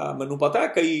 ਮੈਨੂੰ ਪਤਾ ਹੈ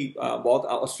ਕਈ ਬਹੁਤ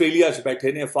ਆਸਟ੍ਰੇਲੀਆ 'ਚ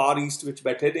ਬੈਠੇ ਨੇ, ਫਾਰ ਈਸਟ ਵਿੱਚ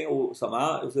ਬੈਠੇ ਨੇ, ਉਹ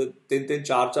ਸਮਾਂ 3-3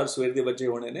 4-4 ਸਵੇਰ ਦੇ ਵਜੇ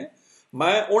ਹੋਣੇ ਨੇ।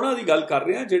 ਮੈਂ ਉਹਨਾਂ ਦੀ ਗੱਲ ਕਰ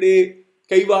ਰਿਹਾ ਜਿਹੜੇ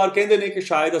ਕਈ ਵਾਰ ਕਹਿੰਦੇ ਨੇ ਕਿ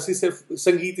ਸ਼ਾਇਦ ਅਸੀਂ ਸਿਰਫ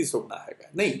ਸੰਗੀਤ ਹੀ ਸੁਣਨਾ ਹੈਗਾ।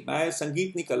 ਨਹੀਂ, ਮੈਂ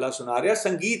ਸੰਗੀਤ ਨਹੀਂ ਇਕੱਲਾ ਸੁਣਾ ਰਿਹਾ,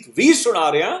 ਸੰਗੀਤ ਵੀ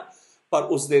ਸੁਣਾ ਰਿਹਾ, ਪਰ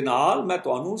ਉਸ ਦੇ ਨਾਲ ਮੈਂ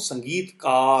ਤੁਹਾਨੂੰ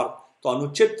ਸੰਗੀਤਕਾਰ,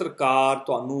 ਤੁਹਾਨੂੰ ਚਿੱਤਰਕਾਰ,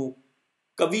 ਤੁਹਾਨੂੰ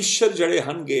ਕਵੀਸ਼ਰ ਜਿਹੜੇ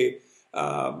ਹਨਗੇ,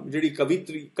 ਜਿਹੜੀ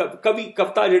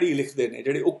ਕਵਿਤਾ ਜਿਹੜੀ ਲਿਖਦੇ ਨੇ,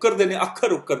 ਜਿਹੜੇ ਉੱਕਰਦੇ ਨੇ,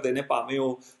 ਅੱਖਰ ਉੱਕਰਦੇ ਨੇ, ਭਾਵੇਂ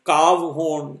ਉਹ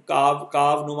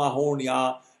ਕਾਵਨੁਮਾ ਹੋਣ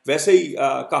ਜਾਂ ਵੈਸੇ ਹੀ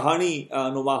ਕਹਾਣੀ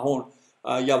ਨੁਮਾ ਹੋਣ,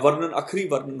 ਜਾਂ ਵਰਣਨ, ਅੱਖਰੀ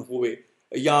ਵਰਣਨ ਹੋਵੇ,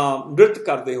 ਜਾਂ ਨ੍ਰਿਤ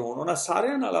ਕਰਦੇ ਹੋਣ, ਉਹਨਾਂ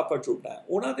ਸਾਰਿਆਂ ਨਾਲ ਆਪਾਂ ਜੁੜਨਾ ਹੈ,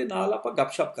 ਉਹਨਾਂ ਦੇ ਨਾਲ ਆਪਾਂ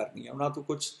ਗੱਪਸ਼ਪ ਕਰਨੀ ਹੈ, ਉਹਨਾਂ ਤੋਂ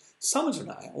ਕੁਝ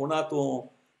ਸਮਝਣਾ ਹੈ,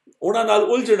 ਉਹਨਾਂ ਨਾਲ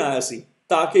ਉਲਝਣਾ ਹੈ ਅਸੀਂ,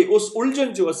 ਤਾਂ ਕਿ ਉਸ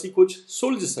ਉਲਝਣ 'ਚੋਂ ਅਸੀਂ ਕੁਝ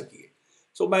ਸੁਲਝ ਸਕੀਏ।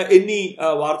 ਸੋ ਮੈਂ ਇੰਨੀ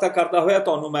ਵਾਰਤਾ ਕਰਦਾ ਹੋਇਆ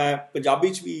ਤੁਹਾਨੂੰ ਮੈਂ ਪੰਜਾਬੀ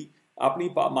 'ਚ ਵੀ ਆਪਣੀ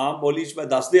ਮਾਂ ਬੋਲੀ 'ਚ ਮੈਂ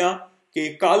ਦੱਸ ਦਿਆਂ ਕਿ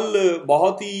ਕੱਲ੍ਹ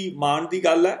ਬਹੁਤ ਹੀ ਮਾਣ ਦੀ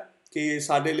ਗੱਲ ਹੈ ਕਿ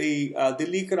ਸਾਡੇ ਲਈ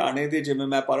ਦਿੱਲੀ ਘਰਾਣੇ ਦੇ, ਜਿਵੇਂ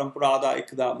ਮੈਂ ਪਰੰਪਰਾ ਦਾ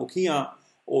ਇੱਕ ਦਾ ਮੁਖੀ ਹਾਂ,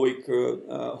 ਉਹ ਇੱਕ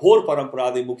ਹੋਰ ਪਰੰਪਰਾ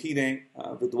ਦੇ ਮੁਖੀ ਨੇ,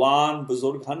 ਵਿਦਵਾਨ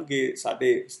ਬਜ਼ੁਰਗ ਹਨਗੇ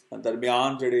ਸਾਡੇ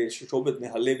ਦਰਮਿਆਨ, ਜਿਹੜੇ ਸੁਸ਼ੋਭਿਤ ਨੇ,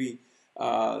 ਹਾਲੇ ਵੀ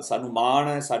ਸਾਨੂੰ ਮਾਣ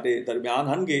ਹੈ, ਸਾਡੇ ਦਰਮਿਆਨ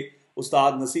ਹਨਗੇ।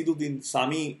 ਉਸਤਾਦ ਨਸੀਰੁੱਦੀਨ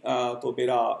ਸਾਮੀ ਤੋਂ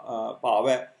ਮੇਰਾ ਭਾਵ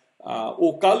ਹੈ,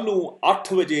 ਉਹ ਕੱਲ੍ਹ ਨੂੰ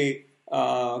 8 ਵਜੇ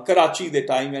ਕਰਾਚੀ ਦੇ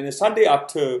ਟਾਈਮ, ਯਾਨੀ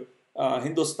 8:30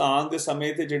 ਹਿੰਦੁਸਤਾਨ ਦੇ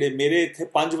ਸਮੇਂ, ਤੇ ਜਿਹੜੇ ਮੇਰੇ ਇੱਥੇ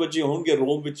 5 ਵਜੇ ਹੋਣਗੇ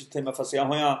ਰੋਮ ਵਿੱਚ, ਜਿੱਥੇ ਮੈਂ ਫਸਿਆ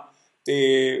ਹੋਇਆ,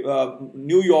 ਤੇ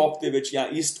ਨਿਊਯਾਰਕ ਦੇ ਵਿੱਚ ਜਾਂ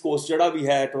ਈਸਟ ਕੋਸਟ ਜਿਹੜਾ ਵੀ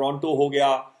ਹੈ, ਟੋਰਾਂਟੋ ਹੋ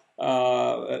ਗਿਆ,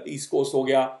 ਈਸਟ ਕੋਸਟ ਹੋ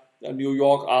ਗਿਆ,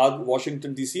 ਨਿਊਯਾਰਕ ਆਦਿ,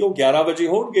 ਵਾਸ਼ਿੰਗਟਨ DC, ਉਹ 11 ਵਜੇ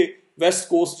ਹੋਣਗੇ। ਵੈਸਟ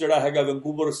ਕੋਸਟ ਜਿਹੜਾ ਹੈਗਾ,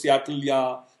 ਵੈਨਕੂਵਰ, ਸਿਆਟਲ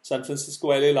ਜਾਂ ਸੈਨ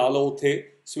ਫਰਾਂਸਿਸਕੋ ਐਲੇ ਲਾ ਲਓ, ਉੱਥੇ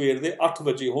ਸਵੇਰ ਦੇ 8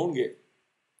 ਵਜੇ ਹੋਣਗੇ।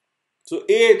 ਸੋ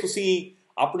ਇਹ ਤੁਸੀਂ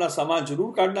ਆਪਣਾ ਸਮਾਂ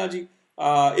ਜ਼ਰੂਰ ਕੱਢਣਾ ਜੀ।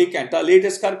 ਇਹ ਘੰਟਾ ਲੇਟ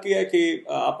ਇਸ ਕਰਕੇ ਹੈ ਕਿ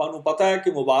ਆਪਾਂ ਨੂੰ ਪਤਾ ਹੈ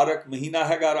ਕਿ ਮੁਬਾਰਕ ਮਹੀਨਾ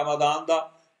ਹੈਗਾ ਰਮਾਦਾਨ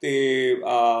ਦਾ, ਤੇ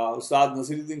ਉਸਤਾਦ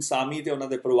ਨਸੀਰੁੱਦੀਨ ਸਾਮੀ ਤੇ ਉਹਨਾਂ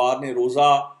ਦੇ ਪਰਿਵਾਰ ਨੇ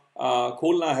ਰੋਜ਼ਾ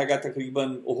ਖੋਲ੍ਹਣਾ ਹੈਗਾ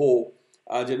ਤਕਰੀਬਨ, ਉਹ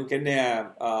ਜਿਹਨੂੰ ਕਹਿੰਦੇ ਆ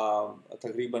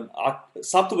ਤਕਰੀਬਨ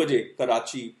 7 ਵਜੇ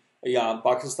ਕਰਾਚੀ ਜਾਂ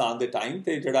ਪਾਕਿਸਤਾਨ ਦੇ ਟਾਈਮ,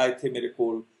 ਤੇ ਜਿਹੜਾ ਇੱਥੇ ਮੇਰੇ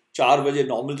ਕੋਲ 4 ਵਜੇ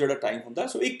ਨਾਰਮਲ ਜਿਹੜਾ ਟਾਈਮ ਹੁੰਦਾ।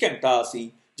 ਸੋ 1 ਘੰਟਾ ਅਸੀਂ,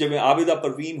 ਜਿਵੇਂ ਆਬਿਦਾ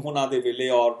ਪਰਵੀਨ ਹੋਣਾ ਦੇ ਵੇਲੇ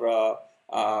ਔਰ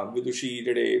ਵਿਦੁਸ਼ੀ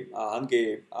ਜਿਹੜੇ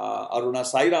ਹਨਗੇ ਅਰੁਣਾ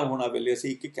ਸਾਇਰਾ ਹੋਣਾ ਵੇਲੇ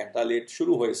ਅਸੀਂ 1 ਘੰਟਾ ਲੇਟ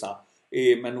ਸ਼ੁਰੂ ਹੋਏ ਸਾਂ।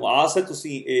 ਇਹ ਮੈਨੂੰ ਆਸ ਹੈ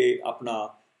ਤੁਸੀਂ ਇਹ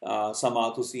ਆਪਣਾ ਸਮਾਂ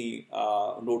ਤੁਸੀਂ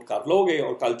ਨੋਟ ਕਰ ਲਓਗੇ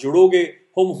ਔਰ ਕੱਲ੍ਹ ਜੁੜੋਗੇ।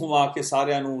 ਹੁਮਾ ਕੇ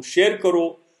ਸਾਰਿਆਂ ਨੂੰ ਸ਼ੇਅਰ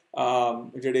ਕਰੋ।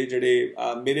 ਜਿਹੜੇ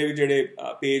ਮੇਰੇ ਵੀ ਜਿਹੜੇ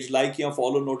ਪੇਜ ਲਾਈਕ ਜਾਂ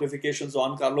ਫੋਲੋ, ਨੋਟੀਫਿਕੇਸ਼ਨਸ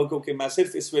ਔਨ ਕਰ ਲਓ, ਕਿਉਂਕਿ ਮੈਂ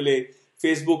ਸਿਰਫ ਇਸ ਵੇਲੇ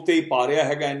ਫੇਸਬੁੱਕ 'ਤੇ ਹੀ ਪਾ ਰਿਹਾ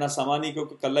ਹੈਗਾ, ਇੰਨਾ ਸਮਾਂ ਨਹੀਂ,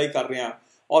 ਕਿਉਂਕਿ ਇਕੱਲਾ ਹੀ ਕਰ ਰਿਹਾ।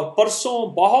 ਔਰ ਪਰਸੋਂ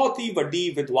ਬਹੁਤ ਹੀ ਵੱਡੀ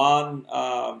ਵਿਦਵਾਨ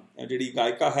ਜਿਹੜੀ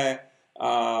ਗਾਇਕਾ ਹੈ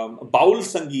ਬਾਉਲ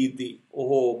ਸੰਗੀਤ ਦੀ,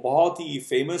 ਉਹ ਬਹੁਤ ਹੀ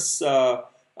ਫੇਮਸ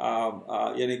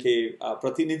ਯਾਨੀ ਕਿ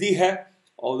ਪ੍ਰਤੀਨਿਧੀ ਹੈ,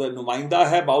 ਉਹਦਾ ਨੁਮਾਇੰਦਾ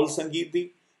ਹੈ ਬਾਉਲ ਸੰਗੀਤ ਦੀ।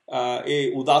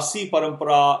 ਇਹ ਉਦਾਸੀ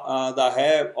ਪਰੰਪਰਾ ਦਾ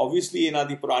ਹੈ। ਓਬਵੀਅਸਲੀ ਇਹਨਾਂ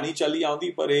ਦੀ ਪੁਰਾਣੀ ਚੱਲੀ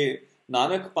ਆਉਂਦੀ, ਪਰ ਇਹ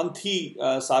ਨਾਨਕ ਪੰਥੀ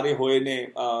ਸਾਰੇ ਹੋਏ ਨੇ,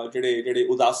 ਜਿਹੜੇ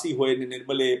ਉਦਾਸੀ ਹੋਏ ਨੇ,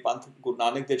 ਨਿਰਮਲੇ ਪੰਥ ਗੁਰੂ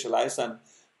ਨਾਨਕ ਦੇ ਚਲਾਏ ਸਨ।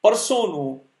 ਪਰਸੋਂ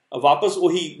ਨੂੰ ਵਾਪਸ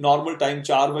ਉਹੀ ਨਾਰਮਲ ਟਾਈਮ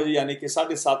 4 ਵਜੇ ਯਾਨੀ ਕਿ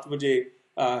 7:30 ਵਜੇ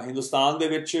ਹਿੰਦੁਸਤਾਨ ਦੇ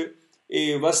ਵਿੱਚ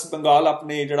ਇਹ ਵੈਸਟ ਬੰਗਾਲ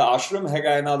ਆਪਣੇ ਜਿਹੜਾ ਆਸ਼ਰਮ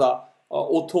ਹੈਗਾ ਇਹਨਾਂ ਦਾ,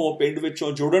 ਉੱਥੋਂ ਪਿੰਡ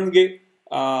ਵਿੱਚੋਂ ਜੁੜਨਗੇ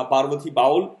ਪਾਰਵਤੀ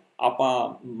ਬਾਉਲ।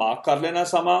 ਆਪਾਂ ਮਾਰਕ ਕਰ ਲੈਣਾ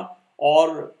ਸਮਾਂ।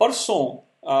 ਔਰ ਪਰਸੋਂ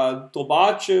ਤੋਂ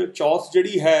ਬਾਅਦ 'ਚ ਚੌਥ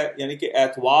ਜਿਹੜੀ ਹੈ ਯਾਨੀ ਕਿ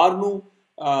ਐਤਵਾਰ ਨੂੰ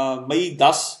ਮਈ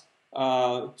 10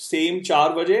 ਸੇਮ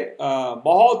 4 ਵਜੇ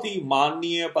ਬਹੁਤ ਹੀ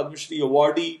ਮਾਨਨੀय ਪਦਮਸ਼੍ਰੀ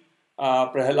ਅਵਾਰਡੀ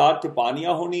ਪ੍ਰਹਿਲਾਦ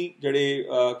ਟਿਪਾਨੀਆ ਹੋਣੀ ਜਿਹੜੇ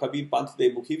ਕਬੀਰ ਪੰਥ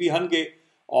ਦੇ ਮੁਖੀ ਵੀ ਹਨਗੇ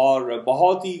ਔਰ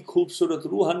ਬਹੁਤ ਹੀ ਖੂਬਸੂਰਤ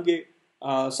ਰੂਹ ਹਨਗੇ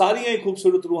ਸਾਰੀਆਂ ਹੀ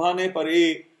ਖੂਬਸੂਰਤ ਰੂਹਾਂ ਨੇ ਪਰ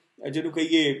ਇਹ ਜਿਹਨੂੰ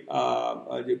ਕਹੀਏ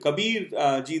ਕਬੀਰ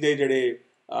ਜੀ ਦੇ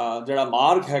ਜਿਹੜਾ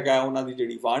ਮਾਰਗ ਹੈਗਾ ਉਹਨਾਂ ਦੀ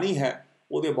ਜਿਹੜੀ ਬਾਣੀ ਹੈ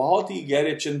ਉਹਦੇ ਬਹੁਤ ਹੀ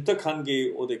ਗਹਿਰੇ ਚਿੰਤਕ ਹਨਗੇ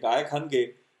ਉਹਦੇ ਗਾਇਕ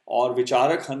ਹਨਗੇ ਔਰ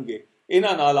ਵਿਚਾਰਕ ਹਨਗੇ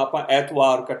ਇਹਨਾਂ ਨਾਲ ਆਪਾਂ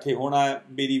ਐਤਵਾਰ ਇਕੱਠੇ ਹੋਣਾ ਹੈ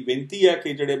ਮੇਰੀ ਬੇਨਤੀ ਹੈ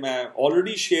ਕਿ ਜਿਹੜੇ ਮੈਂ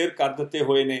ਆਲਰੇਡੀ ਸ਼ੇਅਰ ਕਰ ਦਿੱਤੇ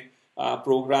ਹੋਏ ਨੇ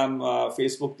ਪ੍ਰੋਗਰਾਮ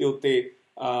ਫੇਸਬੁੱਕ ਦੇ ਉੱਤੇ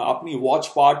ਆਪਣੀ ਵਾਚ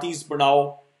ਪਾਰਟੀਜ਼ ਬਣਾਓ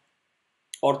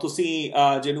ਔਰ ਤੁਸੀਂ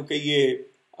ਜਿਹਨੂੰ ਕਹੀਏ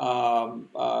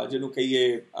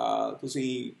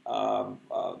ਤੁਸੀਂ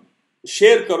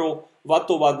ਸ਼ੇਅਰ ਕਰੋ ਵੱਧ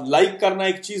ਤੋਂ ਵੱਧ ਲਾਈਕ ਕਰਨਾ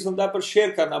ਇੱਕ ਚੀਜ਼ ਹੁੰਦਾ ਪਰ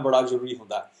ਸ਼ੇਅਰ ਕਰਨਾ ਬੜਾ ਜ਼ਰੂਰੀ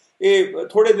ਹੁੰਦਾ ਇਹ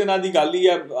ਥੋੜੇ ਦਿਨਾਂ ਦੀ ਗੱਲ ਹੀ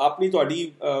ਹੈ ਆਪਣੀ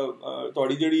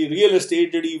ਤੁਹਾਡੀ ਜਿਹੜੀ ਰੀਅਲ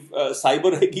ਏਸਟੇਟ ਜਿਹੜੀ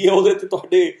ਸਾਈਬਰ ਹੈਗੀ ਹੈ ਉਹਦੇ ਤੇ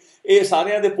ਤੁਹਾਡੇ ਇਹ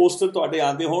ਸਾਰਿਆਂ ਦੇ ਪੋਸਟਰ ਤੁਹਾਡੇ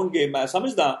ਆਉਂਦੇ ਹੋਣਗੇ ਮੈਂ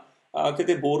ਸਮਝਦਾ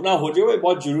ਕਿਤੇ ਬੋਰ ਨਾ ਹੋ ਜਾਓ ਇਹ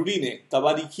ਬਹੁਤ ਜ਼ਰੂਰੀ ਨੇ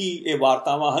ਤਵਾਰੀਖੀ ਇਹ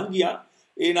ਵਾਰਤਾਵਾਂ ਹਨਗੀਆਂ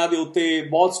ਇਹਨਾਂ ਦੇ ਉੱਤੇ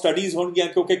ਬਹੁਤ ਸਟੱਡੀਜ਼ ਹੋਣਗੀਆਂ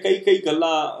ਕਿਉਂਕਿ ਕਈ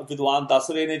ਗੱਲਾਂ ਵਿਦਵਾਨ ਦੱਸ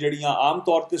ਰਹੇ ਨੇ ਜਿਹੜੀਆਂ ਆਮ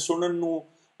ਤੌਰ 'ਤੇ ਸੁਣਾਉਣ ਨੂੰ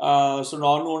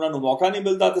ਉਹਨਾਂ ਨੂੰ ਮੌਕਾ ਨਹੀਂ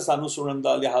ਮਿਲਦਾ ਅਤੇ ਸਾਨੂੰ ਸੁਣਨ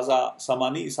ਦਾ ਲਿਹਾਜ਼ਾ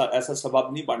ਸਮਾਂ ਨਹੀਂ ਐਸਾ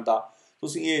ਸਬਬ ਨਹੀਂ ਬਣਦਾ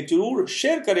ਤੁਸੀਂ ਇਹ ਜ਼ਰੂਰ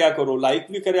ਸ਼ੇਅਰ ਕਰਿਆ ਕਰੋ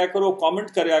ਲਾਈਕ ਵੀ ਕਰਿਆ ਕਰੋ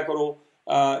ਕਮੈਂਟ ਕਰਿਆ ਕਰੋ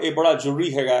ਇਹ ਬੜਾ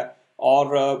ਜ਼ਰੂਰੀ ਹੈਗਾ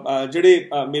ਔਰ ਜਿਹੜੇ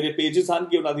ਮੇਰੇ ਪੇਜਸ ਹਨ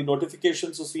ਕਿ ਉਹਨਾਂ ਦੀ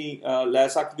ਨੋਟੀਫਿਕੇਸ਼ਨ ਤੁਸੀਂ ਲੈ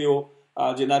ਸਕਦੇ ਹੋ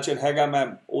ਜਿੰਨਾ ਚਿਰ ਹੈਗਾ ਮੈਂ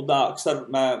ਉੱਦਾਂ ਅਕਸਰ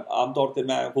ਮੈਂ ਆਮ ਤੌਰ 'ਤੇ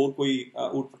ਮੈਂ ਹੋਰ ਕੋਈ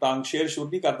ਊਟ ਪਟਾਂਗ ਸ਼ੇਅਰ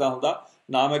ਨਹੀਂ ਕਰਦਾ ਹੁੰਦਾ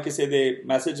ਨਾ ਮੈਂ ਕਿਸੇ ਦੇ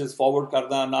ਮੈਸੇਜਸ ਫਾਰਵਰਡ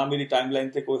ਕਰਦਾ ਨਾ ਮੇਰੀ ਟਾਈਮਲਾਈਨ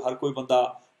 'ਤੇ ਹਰ ਕੋਈ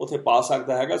ਬੰਦਾ ਉੱਥੇ ਪਾ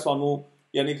ਸਕਦਾ ਹੈਗਾ ਸਾਨੂੰ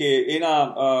ਯਾਨੀ ਕਿ ਇਹਨਾਂ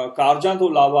ਕਾਰਜਾਂ ਤੋਂ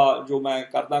ਇਲਾਵਾ ਜੋ ਮੈਂ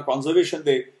ਕਰਦਾ ਕੰਜ਼ਰਵੇਸ਼ਨ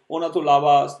ਦੇ ਉਹਨਾਂ ਤੋਂ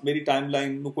ਇਲਾਵਾ ਮੇਰੀ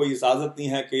ਟਾਈਮਲਾਈਨ ਨੂੰ ਕੋਈ ਇਜਾਜ਼ਤ ਨਹੀਂ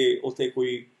ਹੈ ਕਿ ਉੱਥੇ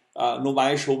ਕੋਈ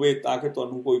ਨੁਮਾਇਸ਼ ਹੋਵੇ ਤਾਂ ਕਿ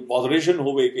ਤੁਹਾਨੂੰ ਕੋਈ ਬੋਦਰੇਸ਼ਨ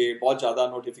ਹੋਵੇ ਕਿ ਬਹੁਤ ਜ਼ਿਆਦਾ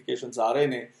ਨੋਟੀਫਿਕੇਸ਼ਨਸ ਆ ਰਹੇ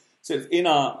ਨੇ ਸਿਰਫ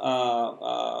ਇਹਨਾਂ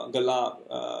ਗੱਲਾਂ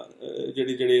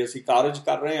ਜਿਹੜੇ ਅਸੀਂ ਕਾਰਜ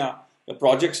ਕਰ ਰਹੇ ਹਾਂ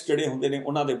ਪ੍ਰੋਜੈਕਟਸ ਜਿਹੜੇ ਹੁੰਦੇ ਨੇ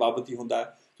ਉਹਨਾਂ ਦੇ ਬਾਬਤ ਹੀ ਹੁੰਦਾ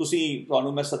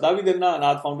ਤੁਹਾਨੂੰ ਮੈਂ ਸੱਦਾ ਵੀ ਦਿੰਦਾ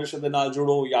ਅਨਾਦ ਫਾਊਂਡੇਸ਼ਨ ਦੇ ਨਾਲ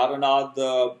ਜੁੜੋ ਯਾਰ ਅਨਾਦ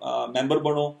ਮੈਂਬਰ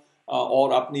ਬਣੋ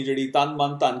ਔਰ ਆਪਣੀ ਜਿਹੜੀ ਤਨ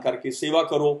ਮਨ ਧਨ ਕਰਕੇ ਸੇਵਾ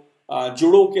ਕਰੋ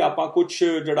ਜੁੜੋ ਕਿ ਆਪਾਂ ਕੁਛ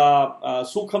ਜਿਹੜਾ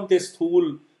ਸੂਖਮ ਤੇ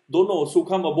ਸਥੂਲ ਦੋਨੋਂ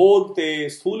ਸੂਖਮ ਅਬੋਧ ਤੇ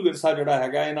ਸਥੂਲ ਵਿਰਸਾ ਜਿਹੜਾ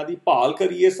ਹੈਗਾ ਇਹਨਾਂ ਦੀ ਭਾਲ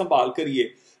ਕਰੀਏ ਸੰਭਾਲ ਕਰੀਏ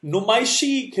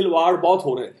ਨੁਮਾਇਸ਼ੀ ਖਿਲਵਾੜ ਬਹੁਤ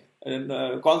ਹੋ ਰਹੇ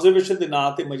ਨੇ ਕੰਜ਼ਰਵੇਸ਼ਨ ਦੇ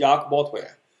ਨਾਂ ਤੇ ਮਜ਼ਾਕ ਬਹੁਤ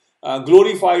ਹੋਇਆ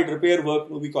ਗਲੋਰੀਫਾਈਡ ਰਿਪੇਅਰ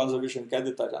ਵਰਕ ਨੂੰ ਵੀ ਕੰਜ਼ਰਵੇਸ਼ਨ ਕਹਿ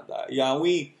ਦਿੱਤਾ ਜਾਂਦਾ ਹੈ ਜਾਂ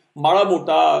ਉਹੀ ਮਾੜਾ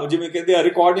ਮੋਟਾ ਜਿਵੇਂ ਕਹਿੰਦੇ ਆ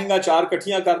ਰਿਕਾਰਡਿੰਗਾਂ 4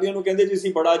 ਇਕੱਠੀਆਂ ਕਰਦੀਆਂ ਉਹਨੂੰ ਕਹਿੰਦੇ ਜੀ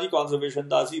ਅਸੀਂ ਬੜਾ ਜੀ ਕੰਜ਼ਰਵੇਸ਼ਨ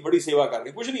ਦਾ ਅਸੀਂ ਬੜੀ ਸੇਵਾ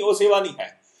ਕਰਦੇ ਕੁਝ ਨਹੀਂ ਉਹ ਸੇਵਾ ਨਹੀਂ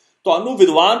ਹੈ ਤੁਹਾਨੂੰ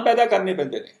ਵਿਦਵਾਨ ਪੈਦਾ ਕਰਨੇ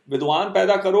ਪੈਂਦੇ ਨੇ ਵਿਦਵਾਨ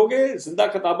ਪੈਦਾ ਕਰੋਗੇ ਜ਼ਿੰਦਾ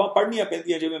ਕਿਤਾਬਾਂ ਪੜ੍ਹਨੀਆਂ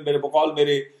ਪੈਂਦੀਆਂ ਜਿਵੇਂ ਮੇਰੇ ਬਕੌਲ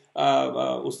ਮੇਰੇ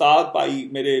ਉਸਤਾਦ ਭਾਈ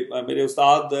ਮੇਰੇ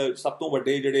ਉਸਤਾਦ ਸਭ ਤੋਂ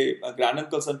ਵੱਡੇ ਜਿਹੜੇ ਗ੍ਰੈਂਡ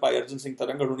ਅੰਕਲ ਸਨ ਭਾਈ ਅਰਜਨ ਸਿੰਘ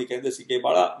ਤਰੰਗੜ ਹੁਣੀ ਕਹਿੰਦੇ ਸੀ ਕਿ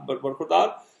ਬੜਾ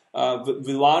ਬਰਖੁਰਦਾਰ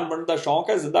ਵਿਦਵਾਨ ਬਣਨ ਦਾ ਸ਼ੌਂਕ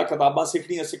ਹੈ ਜ਼ਿੰਦਾ ਕਿਤਾਬਾਂ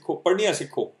ਸਿੱਖਣੀਆਂ ਸਿੱਖੋ ਪੜ੍ਹਨੀਆਂ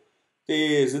ਸਿੱਖੋ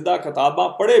ਤੇ ਜ਼ਿੰਦਾ ਕਿਤਾਬਾਂ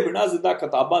ਪੜ੍ਹੇ ਬਿਨਾਂ ਜ਼ਿੰਦਾ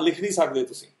ਕਿਤਾਬਾਂ ਲਿਖ ਨਹੀਂ ਸਕਦੇ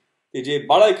ਤੁਸੀਂ ਤੇ ਜੇ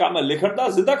ਬੜਾ ਹੀ ਕੰਮ ਹੈ ਲਿਖਣ ਦਾ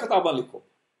ਜ਼ਿੰਦਾ ਕਿਤਾਬਾਂ ਲਿਖੋ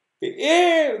ਤੇ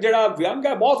ਇਹ ਜਿਹੜਾ ਵਿਅੰਗ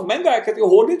ਹੈ ਬਹੁਤ ਮਹਿੰਗਾ ਹੈ ਕਿਤੇ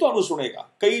ਹੋਰ ਨਹੀਂ ਤੁਹਾਨੂੰ ਸੁਣੇਗਾ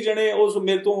ਕਈ ਜਣੇ ਉਸ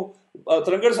ਮੇਰੇ ਤੋਂ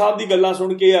ਤਰੰਗੜ ਸਾਹਿਬ ਦੀ ਗੱਲਾਂ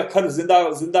ਸੁਣ ਕੇ ਅੱਖਰ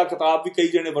ਜ਼ਿੰਦਾ ਕਿਤਾਬ ਵੀ ਕਈ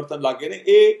ਜਣੇ ਵਰਤਣ ਲੱਗ ਗਏ ਨੇ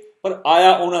ਇਹ ਪਰ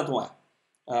ਆਇਆ ਉਹਨਾਂ ਤੋਂ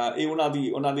ਹੈ ਇਹ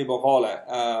ਉਹਨਾਂ ਦੀ ਬਕੌਲ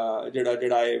ਹੈ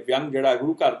ਜਿਹੜਾ ਇਹ ਵਿਅੰਗ ਜਿਹੜਾ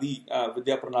ਗੁਰੂ ਘਰ ਦੀ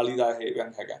ਵਿਦਿਆ ਪ੍ਰਣਾਲੀ ਦਾ ਇਹ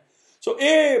ਵਿਅੰਗ ਹੈਗਾ ਸੋ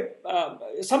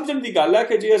ਇਹ ਸਮਝਣ ਦੀ ਗੱਲ ਹੈ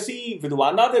ਕਿ ਜੇ ਅਸੀਂ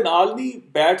ਵਿਦਵਾਨਾਂ ਦੇ ਨਾਲ ਨਹੀਂ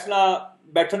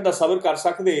ਬੈਠਣ ਦਾ ਸਬਰ ਕਰ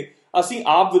ਸਕਦੇ ਅਸੀਂ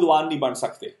ਆਪ ਵਿਦਵਾਨ ਨਹੀਂ ਬਣ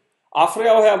ਸਕਦੇ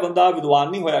ਆਫਰਿਆ ਹੋਇਆ ਬੰਦਾ ਵਿਦਵਾਨ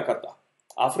ਨਹੀਂ ਹੋਇਆ ਕਰਦਾ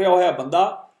ਆਫਰਿਆ ਹੋਇਆ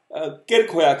ਬੰਦਾ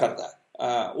ਕਿਰਕ ਹੋਇਆ ਕਰਦਾ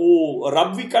ਉਹ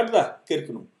ਰੱਬ ਵੀ ਕੱਢਦਾ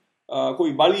ਕਿਰਕ ਨੂੰ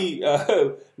ਕੋਈ ਬਾਲੀ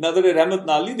ਨਜ਼ਰ ਰਹਿਮਤ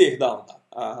ਨਾਲ ਨਹੀਂ ਦੇਖਦਾ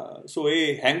ਹੁੰਦਾ ਸੋ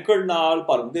ਇਹ ਹੈਂਕੜ ਨਾਲ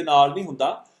ਭਰਮ ਦੇ ਨਾਲ ਨਹੀਂ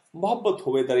ਹੁੰਦਾ ਮੁਹੱਬਤ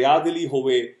ਹੋਵੇ ਦਰਿਆ ਦਿਲੀ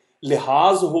ਹੋਵੇ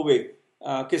ਲਿਹਾਜ਼ ਹੋਵੇ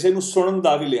ਕਿਸੇ ਨੂੰ ਸੁਣਨ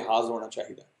ਦਾ ਵੀ ਲਿਹਾਜ਼ ਹੋਣਾ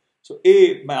ਚਾਹੀਦਾ ਸੋ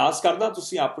ਇਹ ਮੈਂ ਆਸ ਕਰਦਾ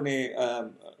ਤੁਸੀਂ ਆਪਣੇ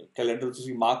ਕੈਲੰਡਰ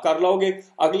ਤੁਸੀਂ ਮਾਰਕ ਕਰ ਲਓਗੇ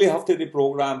ਅਗਲੇ ਹਫਤੇ ਦੇ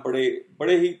ਪ੍ਰੋਗਰਾਮ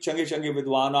ਬੜੇ ਹੀ ਚੰਗੇ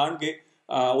ਵਿਦਵਾਨ ਆਉਣਗੇ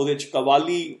ਉਹਦੇ 'ਚ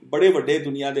ਕਵਾਲੀ ਬੜੇ ਵੱਡੇ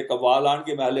ਦੁਨੀਆ ਦੇ ਕਵਾਲ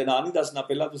ਆਉਣਗੇ ਮੈਂ ਹਲੇ ਨਾਂ ਨਹੀਂ ਦੱਸਣਾ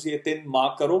ਪਹਿਲਾਂ ਤੁਸੀਂ ਇਹ 3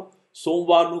 ਮਾਰਕ ਕਰੋ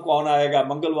ਸੋਮਵਾਰ ਨੂੰ ਕੌਣ ਆਏਗਾ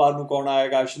ਮੰਗਲਵਾਰ ਨੂੰ ਕੌਣ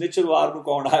ਆਏਗਾ ਸ਼ਨੀਚਰਵਾਰ ਨੂੰ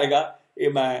ਕੌਣ ਆਏਗਾ ਇਹ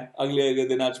ਮੈਂ ਅਗਲੇ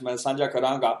ਦਿਨਾਂ 'ਚ ਮੈਂ ਸਾਂਝਾ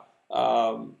ਕਰਾਂਗਾ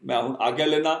ਮੈਂ ਹੁਣ ਆਗਿਆ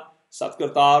ਲੈਣਾ ਸਤਿ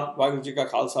ਕਰਤਾਰ ਵਾਹਿਗੁਰੂ ਜੀ ਕਾ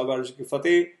ਖਾਲਸਾ ਵਾਹਿਗੁਰੂ ਜੀ ਕੀ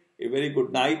ਫਤਿਹ A very good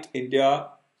night India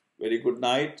very good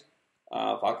night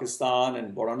Pakistan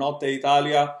and buonanotte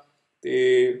Italia ਤੇ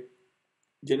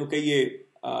ਜਿਹਨੂੰ ਕਹੀਏ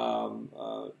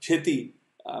ਛੇਤੀ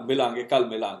ਮਿਲਾਂਗੇ ਕੱਲ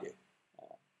ਮਿਲਾਂਗੇ